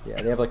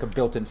 Yeah, they have like a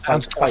built-in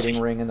fighting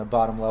ring in the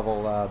bottom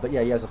level. But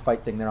yeah, he has a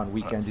fight thing there on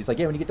weekends. He's like,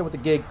 yeah, when you get done with the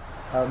gig,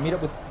 meet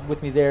up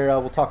with me there.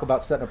 We'll talk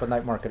about setting up a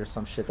night market or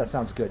some shit. That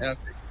sounds good. Okay.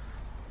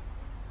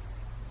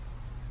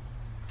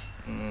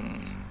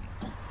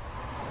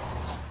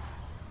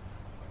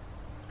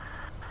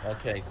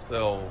 Okay,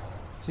 so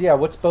yeah,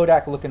 what's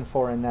Bodak looking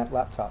for in that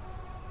laptop?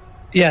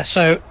 Yeah,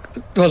 so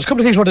there's a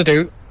couple of things we want to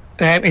do.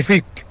 If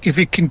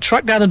we can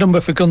track down a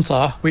number for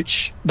Gunther,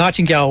 which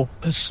Nightingale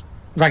has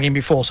rang him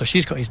before, so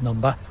she's got his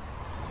number.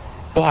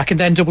 But I can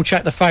then double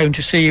check the phone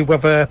to see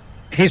whether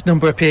his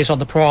number appears on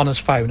the Piranha's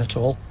phone at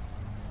all.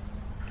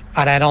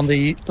 And then on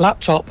the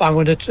laptop, I'm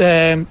going to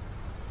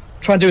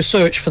try and do a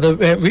search for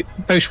the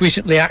most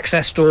recently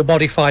accessed or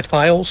modified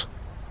files.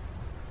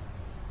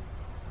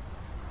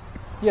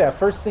 Yeah,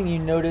 first thing you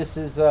notice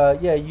is,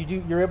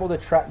 you're able to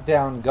track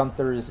down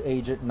Gunther's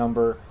agent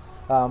number,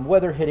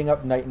 whether hitting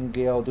up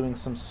Nightingale, doing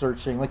some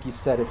searching. Like you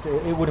said,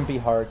 it wouldn't be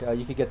hard.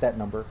 You could get that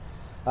number.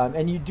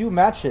 And you do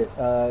match it.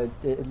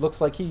 It looks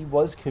like he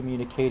was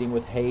communicating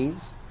with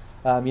Hayes.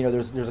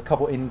 There's a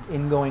couple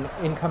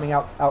incoming,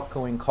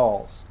 outgoing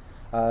calls.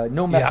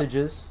 No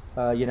messages,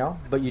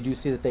 but you do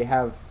see that they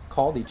have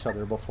called each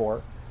other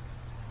before.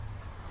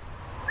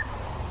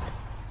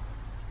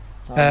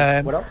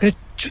 What else?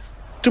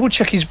 Double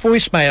check his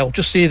voicemail,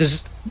 just see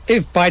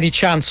if by any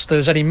chance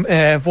there's any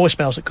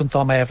voicemails that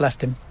Gunther may have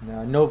left him.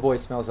 No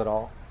voicemails at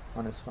all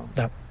on his phone.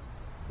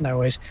 No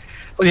worries.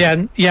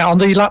 Well, yeah. On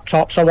the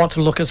laptops, I want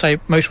to look at, say,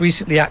 most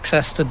recently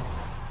accessed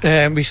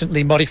and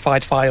recently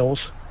modified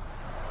files,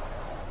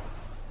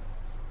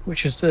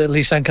 which is at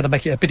least then going to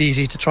make it a bit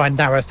easy to try and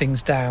narrow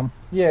things down.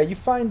 Yeah, you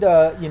find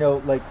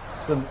like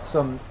some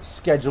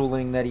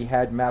scheduling that he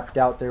had mapped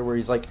out there, where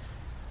he's like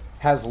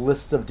has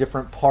lists of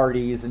different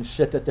parties and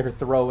shit that they're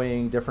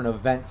throwing, different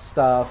event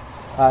stuff.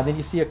 Then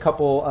you see a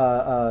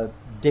couple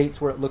dates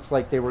where it looks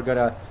like they were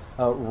gonna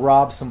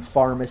rob some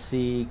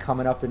pharmacy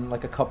coming up in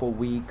like a couple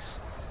weeks,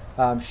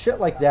 shit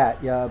like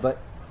that. Yeah, but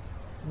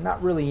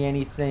not really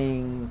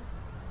anything,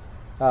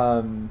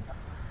 connecting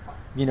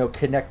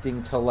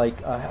to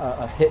like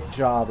a hit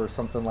job or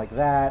something like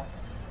that.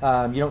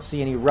 You don't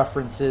see any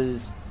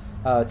references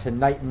to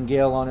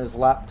Nightingale on his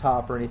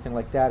laptop or anything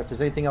like that. If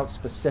there's anything else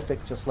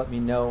specific, just let me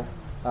know.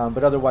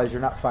 But otherwise,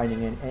 you're not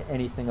finding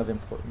anything of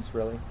importance,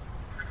 really.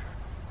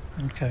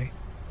 Okay.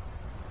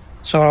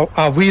 So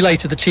I'll relay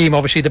to the team,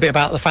 obviously, the bit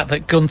about the fact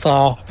that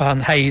Gunther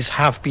and Hayes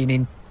have been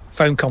in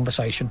phone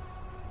conversation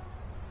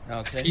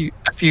a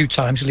few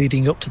times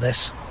leading up to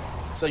this.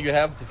 So you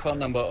have the phone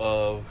number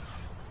of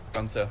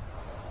Gunther?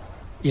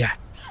 Yeah.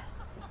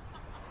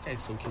 Okay,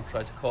 so we can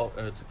try to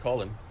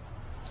call him,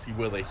 see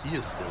whether he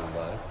is still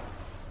alive.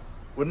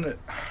 Wouldn't it?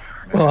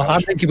 Well,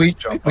 I'm thinking we'd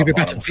be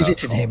better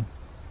visiting him.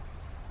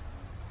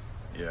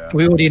 Yeah.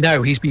 We already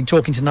know he's been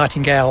talking to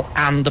Nightingale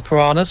and the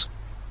Piranhas.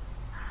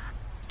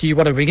 Do you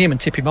want to ring him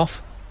and tip him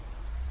off?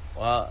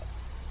 Well,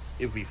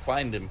 if we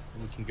find him,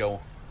 we can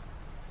go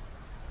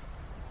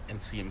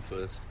and see him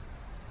first.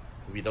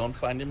 If we don't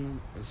find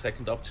him, the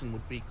second option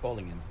would be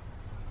calling him.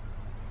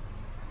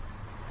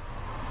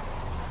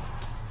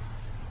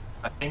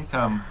 I think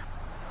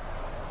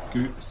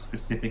Goop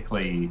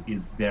specifically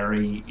is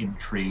very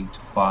intrigued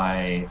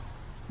by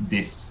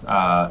this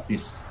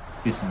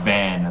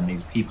van and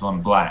these people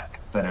in black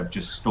that have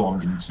just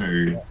stormed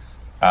into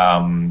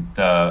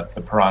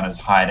the Piranha's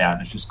hideout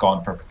and has just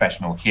gone for a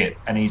professional hit.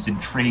 And he's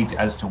intrigued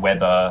as to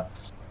whether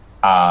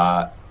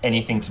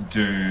anything to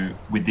do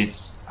with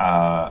this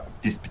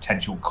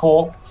potential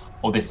corp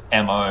or this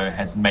MO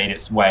has made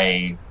its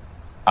way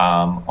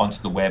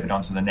onto the web and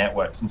onto the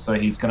networks. And so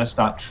he's going to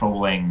start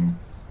trawling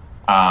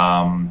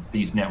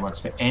these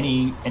networks for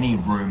any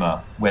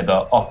rumor, whether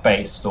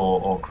off-base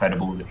or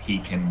credible, that he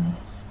can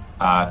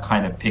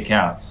kind of pick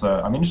out.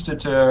 So I'm interested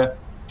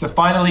to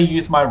finally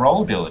use my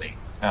roll ability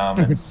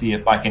and see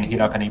if I can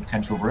hit up any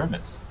potential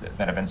rumors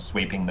that have been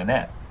sweeping the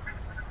net.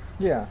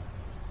 Yeah,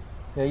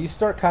 you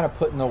start kind of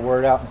putting the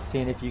word out and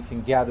seeing if you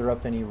can gather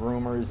up any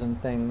rumors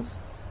and things.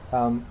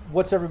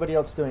 What's everybody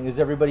else doing? Is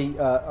everybody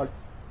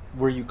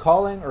were you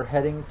calling or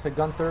heading to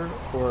Gunther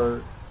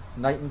or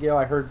Nightingale?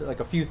 I heard like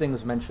a few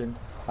things mentioned.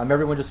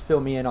 Everyone just fill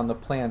me in on the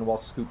plan while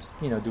Scoop's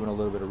doing a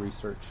little bit of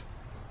research.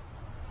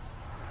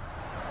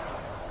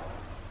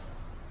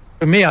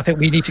 For me, I think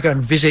we need to go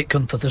and visit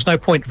Gunther. There's no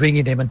point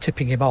ringing him and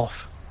tipping him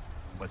off.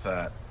 With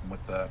that.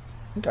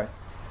 Okay.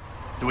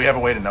 Do we have a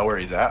way to know where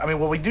he's at? I mean,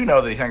 well, we do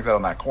know that he hangs out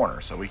on that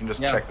corner, so we can just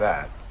check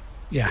that.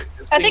 Yeah.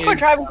 I think we're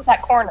driving to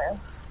that corner.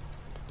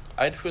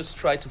 I'd first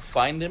try to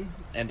find him,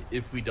 and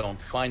if we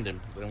don't find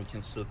him, then we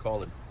can still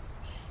call him.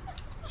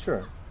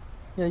 Sure.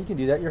 Yeah, you can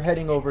do that. You're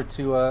heading over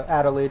to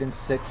Adelaide and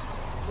 6th,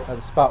 the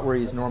spot where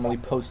he's normally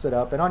posted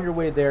up. And on your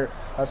way there,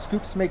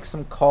 Scoops makes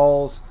some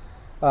calls.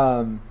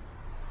 And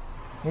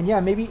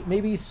yeah,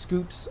 maybe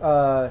Scoops,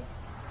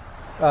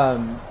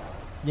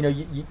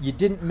 you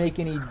didn't make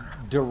any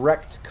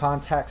direct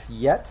contacts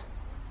yet,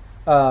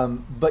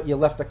 but you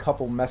left a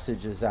couple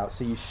messages out.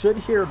 So you should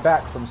hear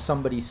back from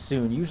somebody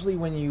soon. Usually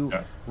when you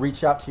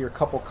reach out to your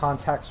couple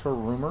contacts for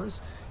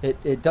rumors,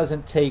 it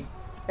doesn't take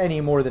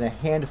any more than a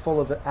handful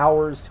of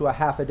hours to a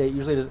half a day.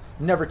 Usually it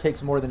never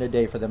takes more than a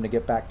day for them to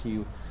get back to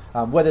you,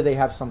 whether they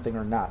have something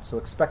or not. So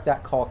expect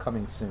that call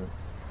coming soon.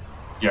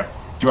 Yeah.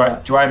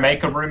 Do I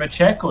make a rumor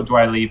check, or do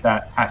I leave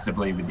that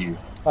passively with you?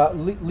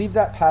 Leave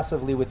that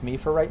passively with me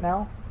for right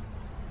now.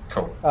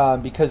 Cool.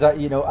 Because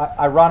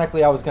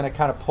ironically, I was going to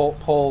kind of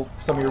pull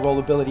some of your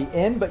rollability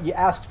in, but you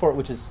asked for it,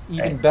 which is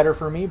even better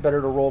for me.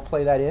 Better to role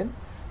play that in.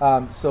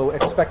 So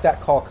expect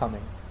that call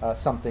coming.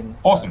 Something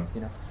awesome.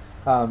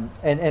 And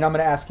I'm going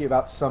to ask you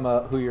about some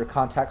who your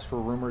contacts for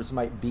rumors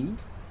might be.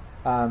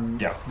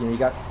 You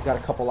got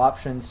a couple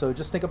options, so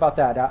just think about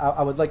that.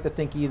 I would like to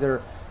think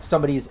either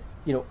somebody's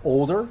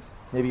older,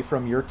 maybe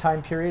from your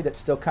time period, that's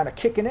still kind of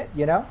kicking it,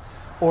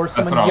 or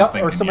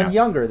someone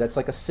younger that's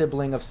like a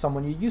sibling of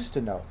someone you used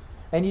to know.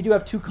 And you do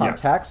have 2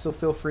 contacts, so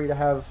feel free to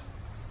have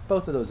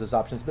both of those as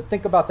options. But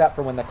think about that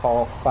for when the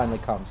call finally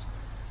comes.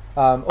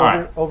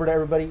 Over to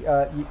everybody.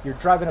 You're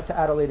driving up to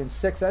Adelaide in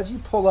 6th. As you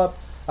pull up,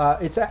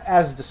 it's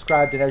as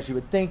described and as you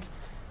would think.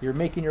 You're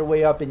making your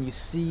way up, and you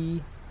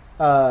see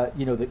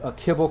a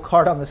kibble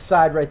cart on the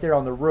side right there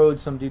on the road,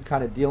 some dude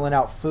kind of dealing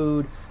out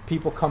food,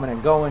 people coming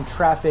and going,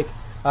 traffic,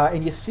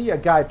 and you see a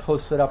guy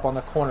posted up on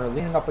the corner,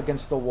 leaning up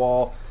against the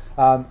wall,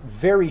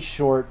 very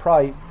short,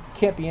 probably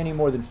can't be any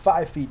more than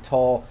 5 feet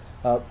tall,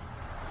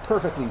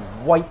 perfectly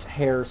white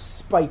hair,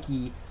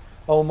 spiky,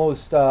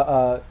 almost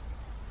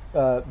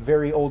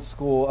very old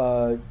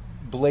school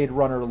Blade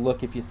Runner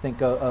look if you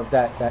think of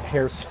that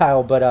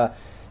hairstyle, but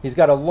he's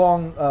got a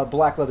long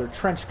black leather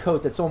trench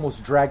coat that's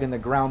almost dragging the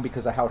ground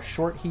because of how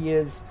short he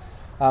is.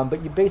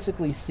 But you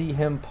basically see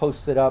him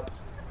posted up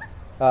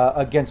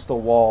against the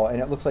wall, and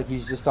it looks like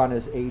he's just on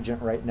his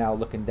agent right now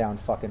looking down,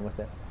 fucking with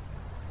it.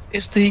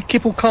 Is the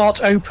kibble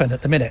cart open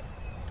at the minute?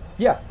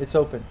 Yeah, it's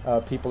open.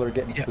 People are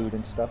getting food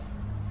and stuff.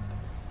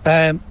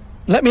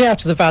 Let me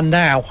out of the van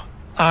now.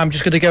 I'm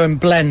just going to go and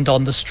blend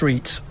on the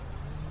street.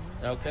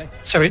 Okay.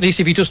 So at least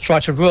if he does try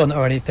to run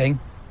or anything,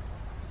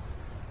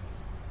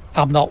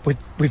 I'm not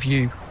with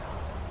you.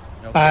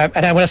 Okay.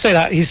 And then when I say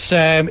that,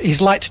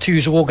 his light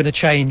tattoos are all going to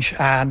change,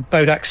 and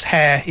Bodak's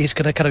hair is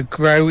going to kind of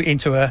grow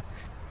into a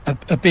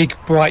big,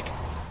 bright,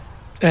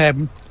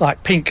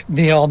 like pink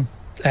neon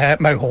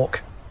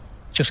mohawk,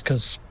 just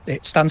because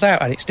it stands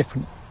out and it's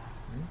different.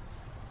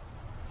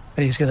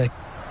 And he's going to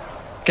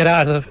get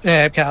out of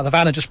the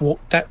van and just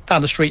walk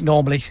down the street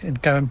normally and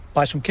go and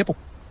buy some kibble.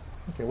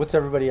 Okay, what's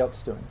everybody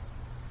else doing?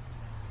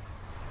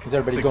 Is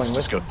everybody going with?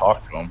 Just go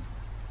talk to him.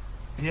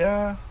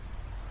 Yeah.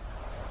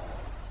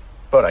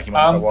 Bodak, you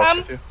want to walk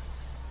with you?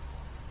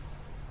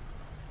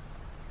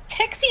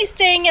 Pixie's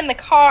staying in the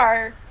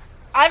car.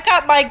 I've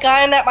got my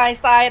gun at my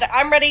side.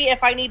 I'm ready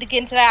if I need to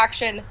get into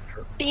action.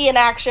 Sure. Be in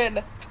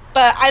action.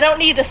 But I don't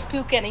need to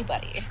spook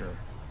anybody. Sure.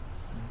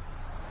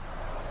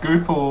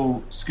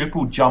 Scoop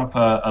will jump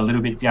a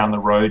little bit down the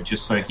road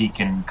just so he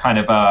can kind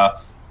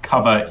of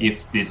cover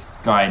if this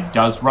guy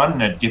does run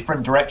in a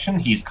different direction.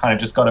 He's kind of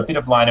just got a bit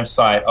of line of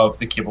sight of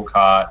the kibble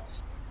cart,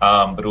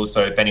 but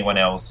also if anyone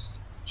else...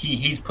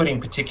 He's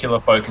putting particular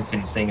focus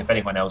in seeing if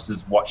anyone else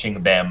is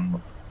watching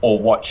them or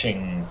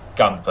watching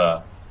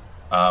Gunther,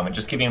 and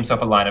just giving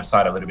himself a line of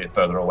sight a little bit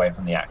further away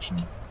from the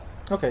action.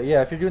 Okay,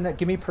 yeah, if you're doing that,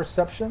 give me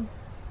perception.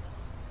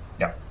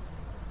 Yeah.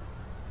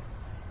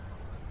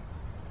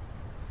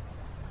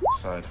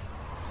 Side.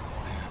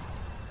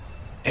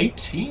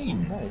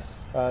 18. Nice.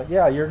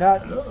 Yeah, you're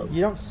not. Hello. You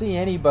don't see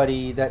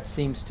anybody that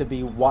seems to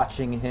be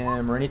watching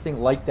him or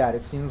anything like that.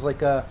 It seems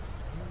like I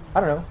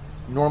don't know,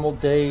 normal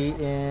day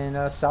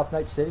in South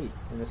Night City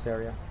in this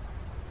area.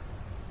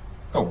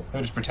 Oh,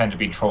 he'll just pretend to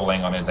be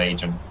trolling on his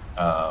agent,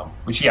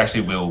 which he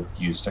actually will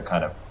use to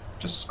kind of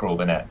just scroll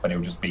the net, but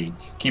he'll just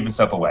keep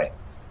himself away.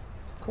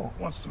 Cool.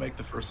 Wants to make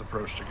the first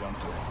approach to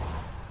Gunther.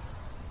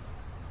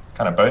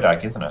 Kind of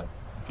Bodak, isn't it?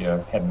 If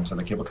you're heading to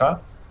the kibble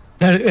cart.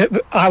 No,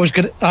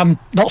 I'm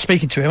not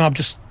speaking to him. I'm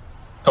just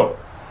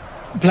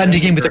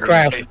blending in with the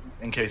crowd.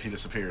 In case he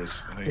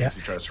disappears, in case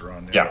he tries to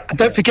run. Yeah. And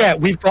don't forget,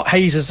 we've got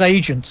Hazer's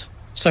agent,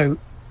 so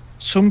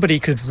somebody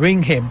could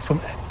ring him from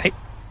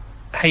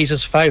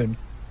Hazer's phone,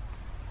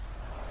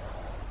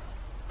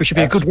 which would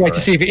be a good way to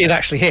see if it is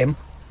actually him.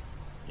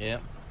 Yeah.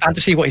 And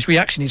to see what his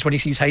reaction is when he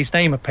sees Hayes'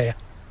 name appear.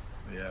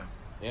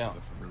 Yeah,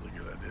 that's a really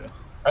good idea.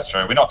 That's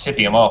true. We're not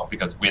tipping him off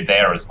because we're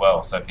there as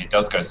well. So if it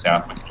does go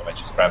south, we can always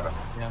just grab him.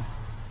 Yeah.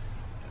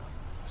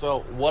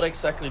 So what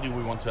exactly do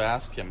we want to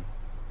ask him?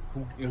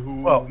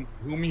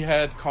 Whom he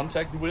had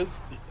contact with?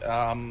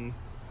 Where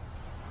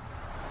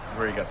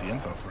he got the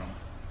info from?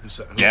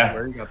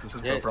 Where you got this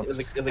info from?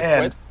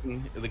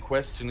 The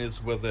question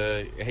is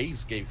whether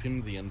Hayes gave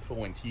him the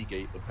info and he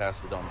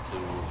passed it on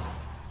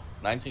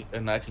to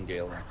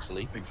Nightingale,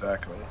 actually.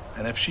 Exactly.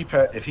 And if he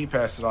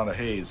passed it on to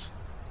Hayes,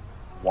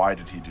 why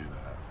did he do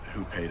that?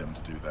 Who paid him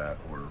to do that?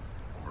 Or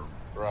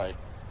right.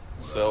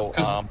 So,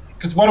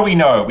 because what do we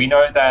know? We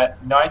know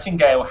that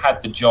Nightingale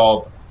had the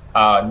job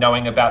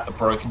knowing about the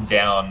broken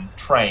down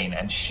train,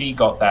 and she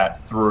got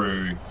that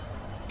through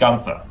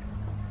Gunther.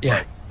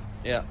 Yeah.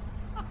 Yeah.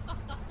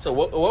 So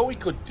what we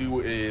could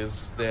do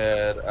is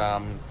that,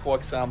 for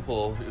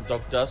example,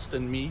 Doc Dust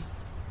and me,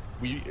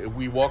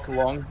 we walk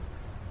along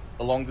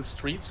the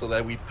street so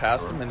that we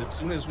pass him, and as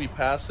soon as we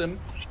pass him,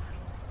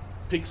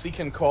 Pixie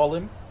can call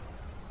him,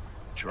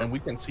 and we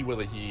can see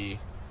whether he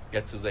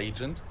gets his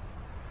agent.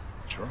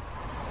 Sure.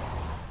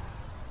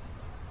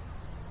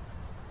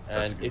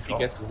 And if he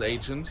gets his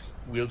agent,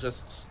 we'll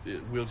just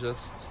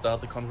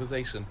start the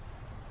conversation.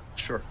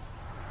 Sure.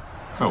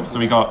 Cool. So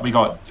we got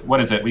what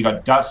is it? We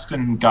got Dust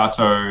and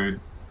Gato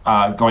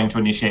going to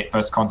initiate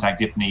first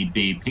contact if need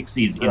be.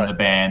 Pixie's in the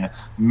van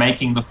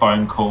making the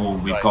phone call.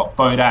 We've got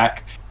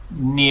Bodak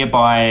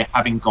nearby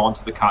having gone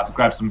to the cart to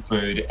grab some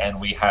food, and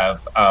we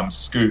have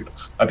Scoop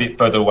a bit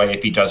further away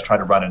if he does try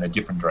to run in a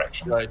different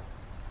direction. Right.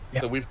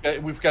 Yep. So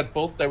we've got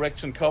both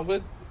directions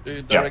covered.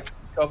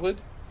 Covered.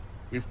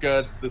 We've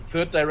got the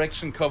third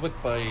direction covered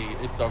by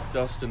Doc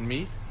Dust and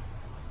me,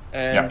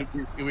 and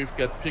we've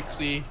got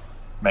Pixie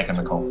making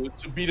the call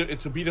to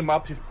beat him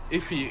up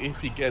if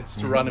he gets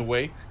to run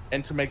away,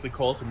 and to make the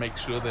call to make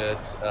sure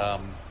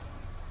that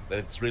that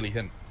it's really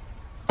him.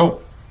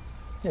 Oh.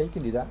 Yeah, you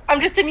can do that.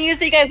 I'm just amused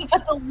that you guys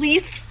put the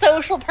least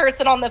social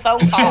person on the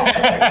phone call.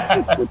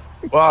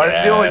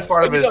 Well, the only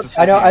part of it is...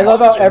 I know, I love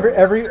how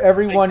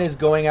everyone is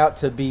going out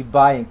to be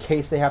by in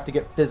case they have to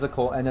get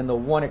physical, and then the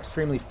one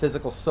extremely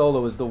physical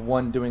solo is the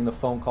one doing the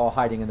phone call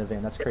hiding in the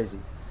van. That's crazy.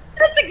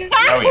 That's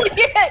exactly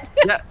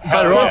it!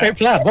 Perfect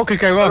plan. What could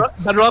go wrong?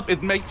 But Rob,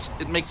 it makes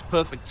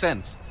perfect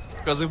sense.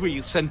 Because if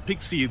we send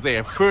Pixie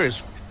there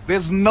first,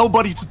 there's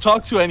nobody to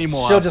talk to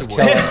anymore. She'll just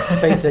kill him.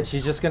 Face it,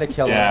 she's just going to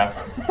kill him.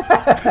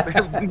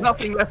 There's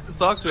nothing left to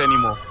talk to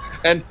anymore.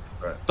 And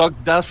Doc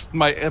Dust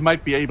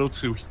might be able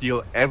to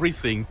heal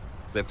everything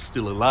that's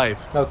still alive.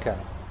 Okay.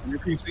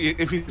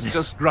 If he's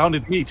just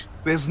grounded meat,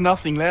 there's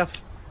nothing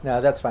left.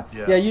 No, that's fine.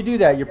 Yeah, you do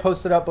that. You're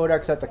posted up,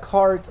 Bodak's at the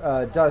cart.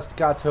 Dust,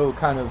 Gato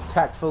kind of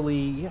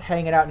tactfully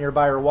hanging out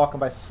nearby or walking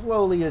by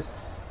slowly as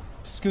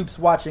Scoop's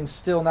watching,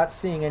 still not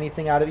seeing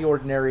anything out of the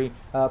ordinary.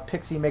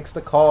 Pixie makes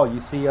the call. You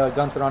see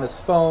Gunther on his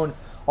phone.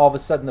 All of a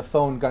sudden, the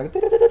phone going,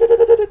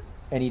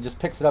 and he just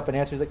picks it up and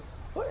answers like,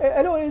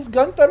 "Hello, it's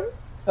Gunther.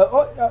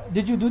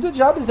 Did you do the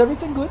job? Is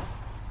everything good?"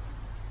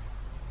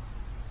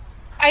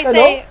 I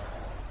say,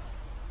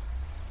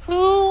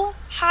 who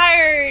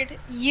hired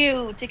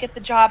you to get the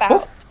job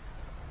out?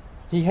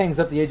 He hangs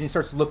up the agent. He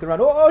starts looking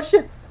around. Oh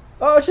shit!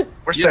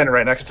 We're standing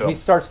right next to him. He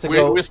starts to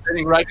go. We're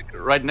standing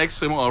right next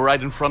to him or right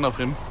in front of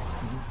him.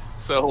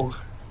 So,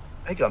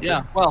 hey Gunther.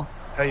 Yeah, well,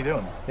 how you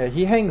doing? Yeah,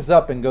 he hangs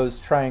up and goes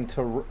trying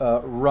to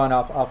run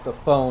off the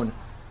phone.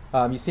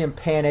 You see him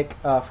panic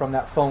from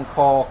that phone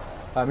call.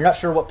 You're not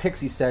sure what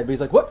Pixie said, but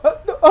he's like, "What?"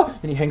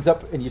 And he hangs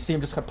up, and you see him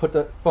just kind of put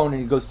the phone,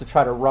 and he goes to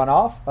try to run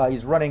off.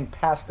 He's running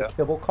past the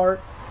kibble cart,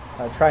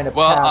 trying to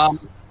pass.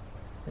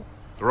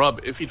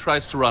 Rob, if he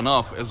tries to run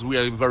off, as we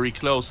are very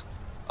close,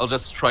 I'll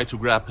just try to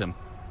grab him.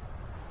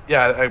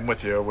 Yeah, I'm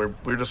with you.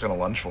 We're just gonna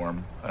lunge for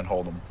him and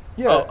hold him.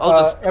 Yeah, I'll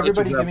just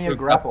everybody give me a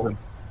grapple.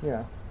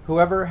 Yeah,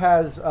 whoever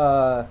has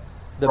the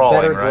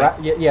brawling,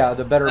 better,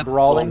 the better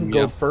brawling, yeah.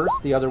 go first.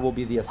 The other will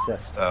be the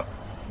assist. Oh,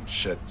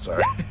 shit!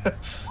 Sorry.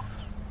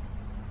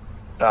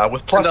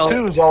 With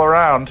 +2s all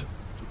around.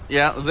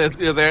 Yeah,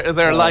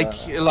 they're like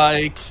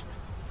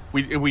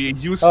we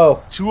used 2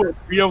 or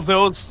 3 of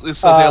those,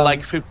 so they're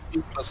like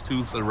 15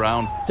 +2s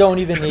around. Don't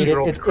even need it.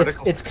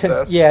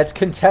 It's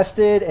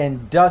contested,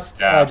 and Dust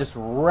just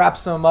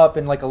wraps him up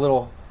in like a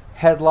little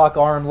headlock,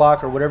 arm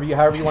lock, or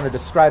however you want to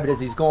describe it. As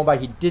he's going by,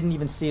 he didn't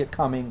even see it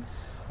coming.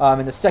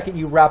 And the second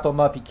you wrap him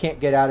up, he can't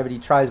get out of it. He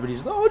tries, but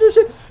he's just, this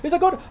shit. He's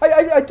like,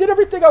 I did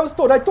everything I was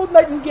told. I told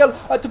Nightingale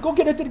to go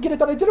get it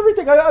done. I did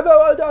everything.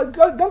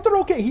 Gunther,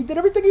 okay. He did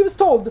everything he was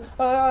told.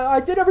 I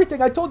did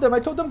everything. I told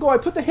them go. I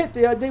put the hit.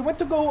 They went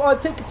to go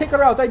take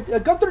her out.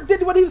 Gunther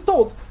did what he was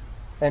told.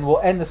 And we'll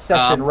end the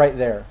session right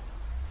there.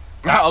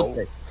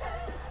 Okay.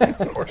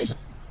 Of course.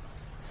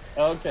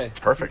 Okay.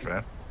 Perfect,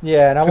 man.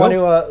 Yeah, and I want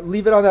to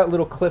leave it on that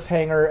little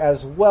cliffhanger,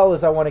 as well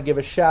as I want to give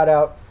a shout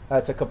out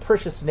to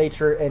Capricious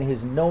Nature and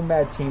his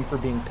Nomad team for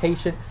being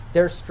patient.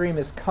 Their stream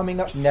is coming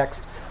up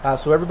next,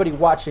 so everybody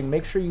watching,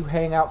 make sure you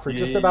hang out for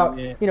just about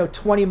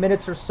 20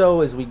 minutes or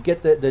so as we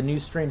get the new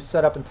stream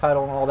set up and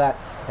title and all that,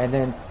 and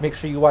then make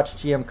sure you watch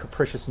GM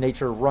Capricious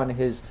Nature run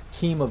his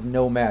team of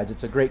Nomads.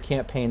 It's a great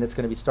campaign that's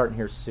going to be starting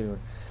here soon.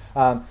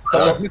 I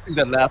was missing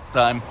that last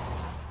time.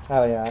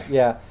 Oh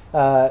yeah.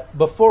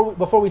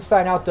 Before we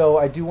sign out, though,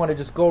 I do want to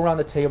just go around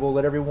the table,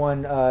 let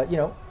everyone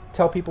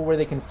tell people where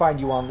they can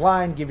find you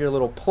online, give your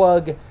little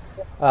plug.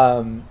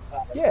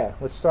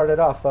 Let's start it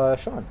off.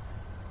 Sean.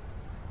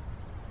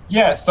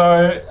 Yeah,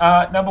 so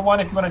number one,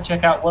 if you want to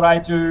check out what I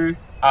do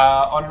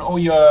on all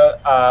your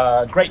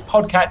great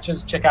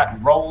podcatchers, check out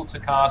Roll to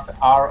Cast,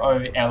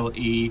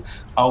 ROLE.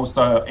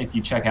 Also, if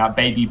you check out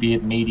Baby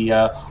Beard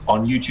Media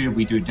on YouTube,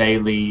 we do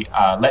daily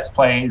Let's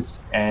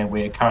Plays, and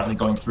we're currently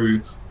going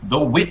through The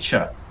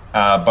Witcher.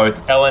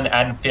 Both Ellen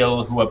and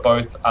Phil, who are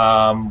both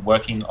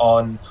working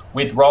on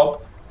with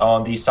Rob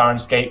on the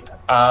Sirenscape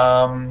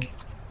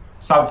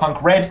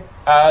Cyberpunk Red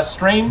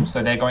stream,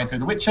 so they're going through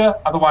The Witcher.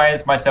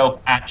 Otherwise, myself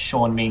at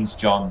Sean Means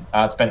John.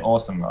 It's been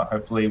awesome.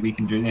 Hopefully, we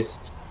can do this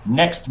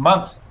next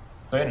month.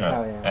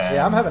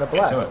 Yeah, I'm having a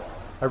blast.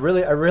 I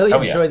really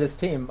enjoy this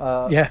team.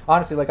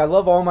 Honestly, like I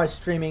love all my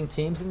streaming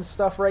teams and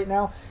stuff right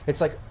now. It's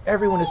like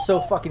everyone is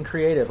so fucking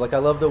creative. Like I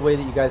love the way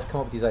that you guys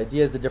come up with these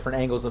ideas, the different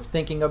angles of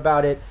thinking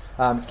about it.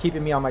 It's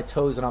keeping me on my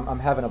toes, and I'm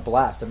having a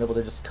blast. I'm able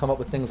to just come up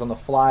with things on the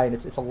fly, and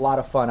it's a lot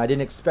of fun. I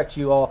didn't expect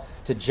you all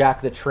to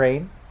jack the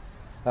train.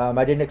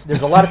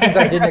 There's a lot of things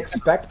I didn't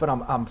expect, but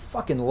I'm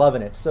fucking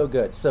loving it. So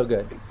good, so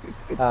good.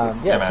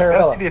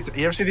 Tarabella.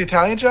 You ever see the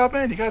Italian Job,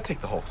 man? You gotta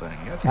take the whole thing.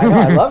 I know,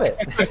 I love it.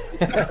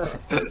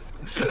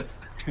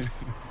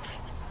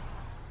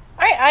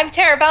 All right, I'm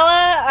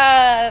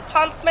Tarabella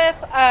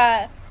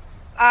Pondsmith.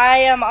 I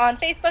am on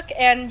Facebook,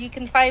 and you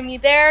can find me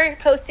there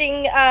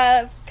posting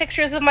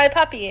pictures of my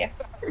puppy.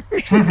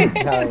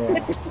 Hell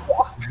yeah.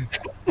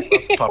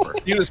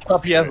 Cutest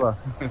puppy ever.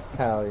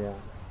 Hell yeah.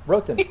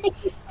 Roten.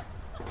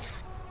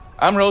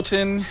 I'm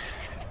Roten,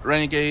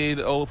 Renegade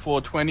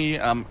 0420.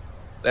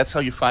 That's how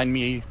you find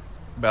me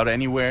about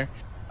anywhere.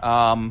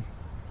 Part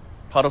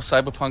of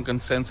Cyberpunk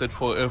Uncensored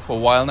for a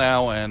while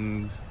now,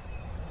 and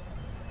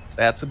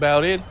that's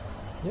about it.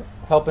 Yep.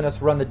 Helping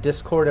us run the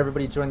Discord.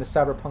 Everybody join the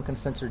Cyberpunk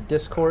Uncensored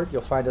Discord.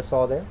 You'll find us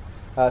all there.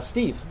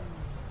 Steve.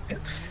 Hi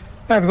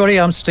everybody,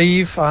 I'm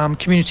Steve. I'm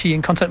Community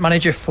and Content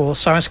Manager for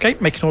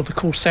Sirenscape, making all the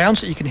cool sounds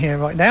that you can hear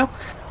right now.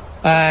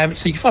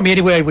 So you can find me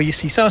anywhere where you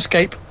see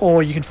Sirenscape,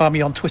 or you can find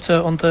me on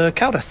Twitter under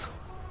Caldeth.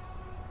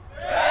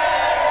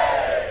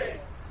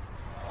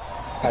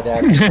 Had to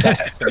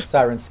add some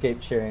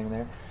Sirenscape cheering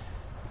there.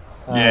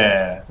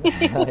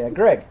 Yeah,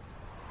 Greg.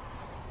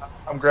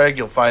 I'm Greg.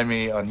 You'll find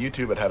me on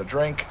YouTube at How to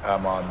Drink.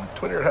 I'm on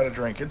Twitter at How to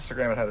Drink,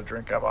 Instagram at How to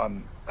Drink. I'm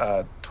on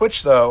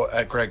Twitch, though,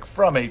 at Greg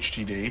from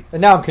HTD.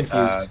 And now I'm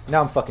confused.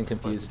 Now I'm fucking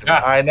confused.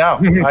 I know.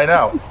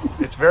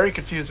 It's very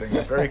confusing.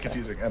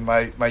 And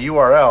my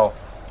URL,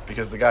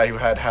 because the guy who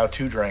had How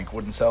to Drink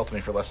wouldn't sell to me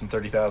for less than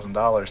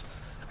 $30,000.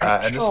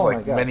 And this is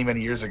like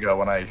many years ago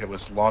when I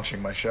was launching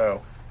my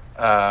show.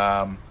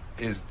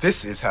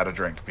 This is How to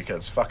Drink,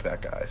 because fuck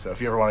that guy. So if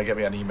you ever want to get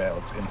me on email,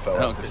 it's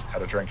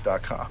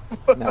info@thisishowtodrink.com.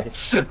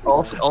 Nice.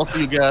 Also,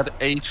 you got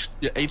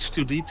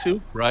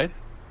H2D2, right?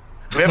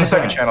 We have a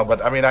second channel,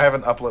 but I mean, I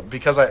haven't uploaded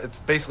because it's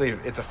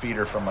a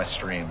feeder from my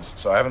streams.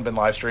 So I haven't been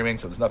live streaming,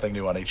 so there's nothing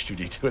new on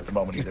H2D2 at the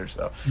moment either.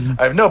 So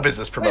I have no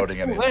business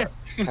promoting any of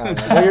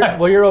that.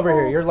 Well, you're over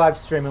here. You're live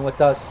streaming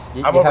with us.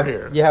 I'm over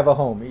here. You have a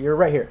home. You're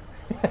right here.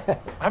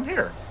 I'm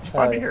here. You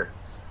find me here.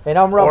 And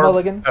I'm Rob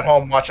Mulligan. At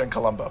home watching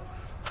Columbo.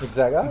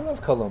 Exactly. I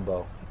love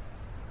Columbo.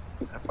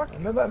 I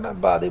remember my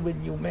body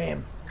with you,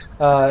 ma'am.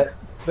 But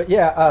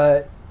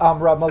yeah, I'm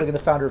Rob Mulligan, the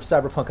founder of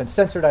Cyberpunk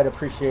Uncensored. I'd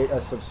appreciate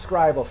a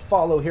subscribe, a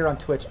follow here on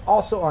Twitch,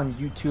 also on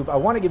YouTube. I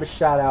want to give a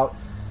shout out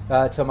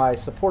to my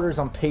supporters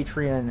on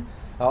Patreon,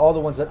 all the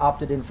ones that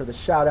opted in for the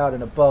shout out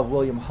and above: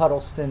 William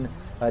Huddleston,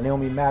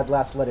 Naomi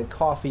Madlass, Leaded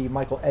Coffee,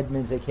 Michael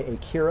Edmonds, aka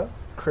Kira,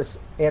 Chris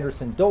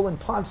Anderson, Dolan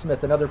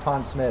Pondsmith, another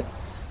Pondsmith,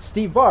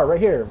 Steve Barr, right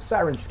here,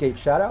 Sirenscape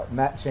shout out,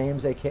 Matt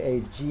James,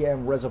 aka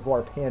GM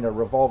Reservoir Panda,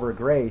 Revolver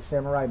Gray,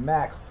 Samurai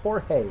Mac,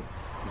 Jorge,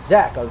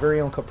 Zach, our very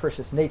own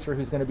Capricious Nature,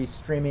 who's going to be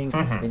streaming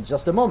in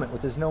just a moment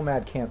with his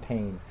Nomad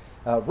campaign,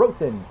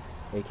 Roten,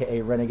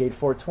 aka Renegade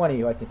 420,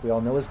 who I think we all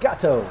know as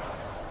Gato,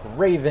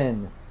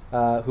 Raven,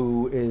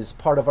 who is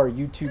part of our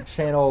YouTube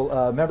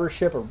channel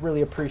membership. I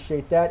really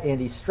appreciate that.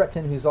 Andy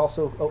Stretton, who's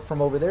also from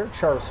over there,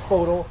 Charles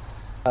Fodel,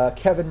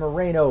 Kevin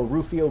Moreno,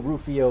 Rufio,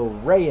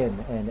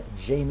 Rayan, and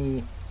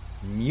Jamie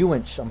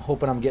Muinch. I'm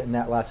hoping I'm getting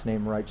that last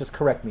name right. Just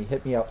correct me.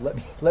 Hit me up.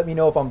 Let me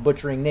know if I'm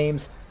butchering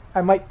names. I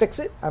might fix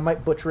it. I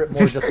might butcher it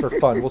more just for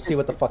fun. We'll see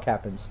what the fuck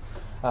happens.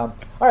 All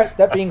right,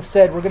 that being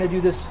said, we're going to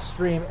do this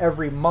stream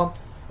every month.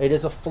 It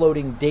is a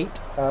floating date,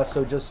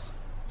 so just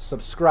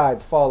subscribe,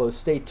 follow,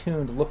 stay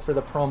tuned, look for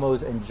the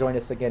promos, and join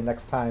us again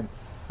next time.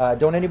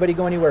 Don't anybody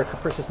go anywhere.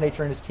 Capricious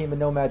Nature and his team of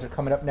Nomads are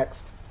coming up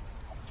next.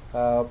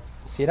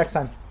 See you next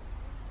time.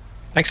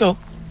 Thanks all.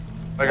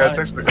 Bye, guys.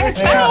 Thanks for the great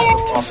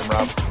Awesome,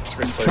 Rob. It's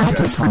great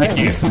to play with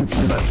you guys. Thank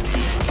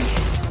you.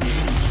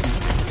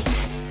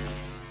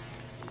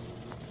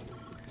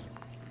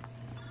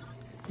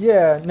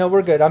 Yeah, no,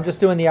 we're good. I'm just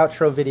doing the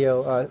outro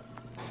video.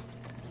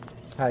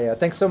 Yeah,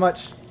 thanks so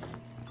much.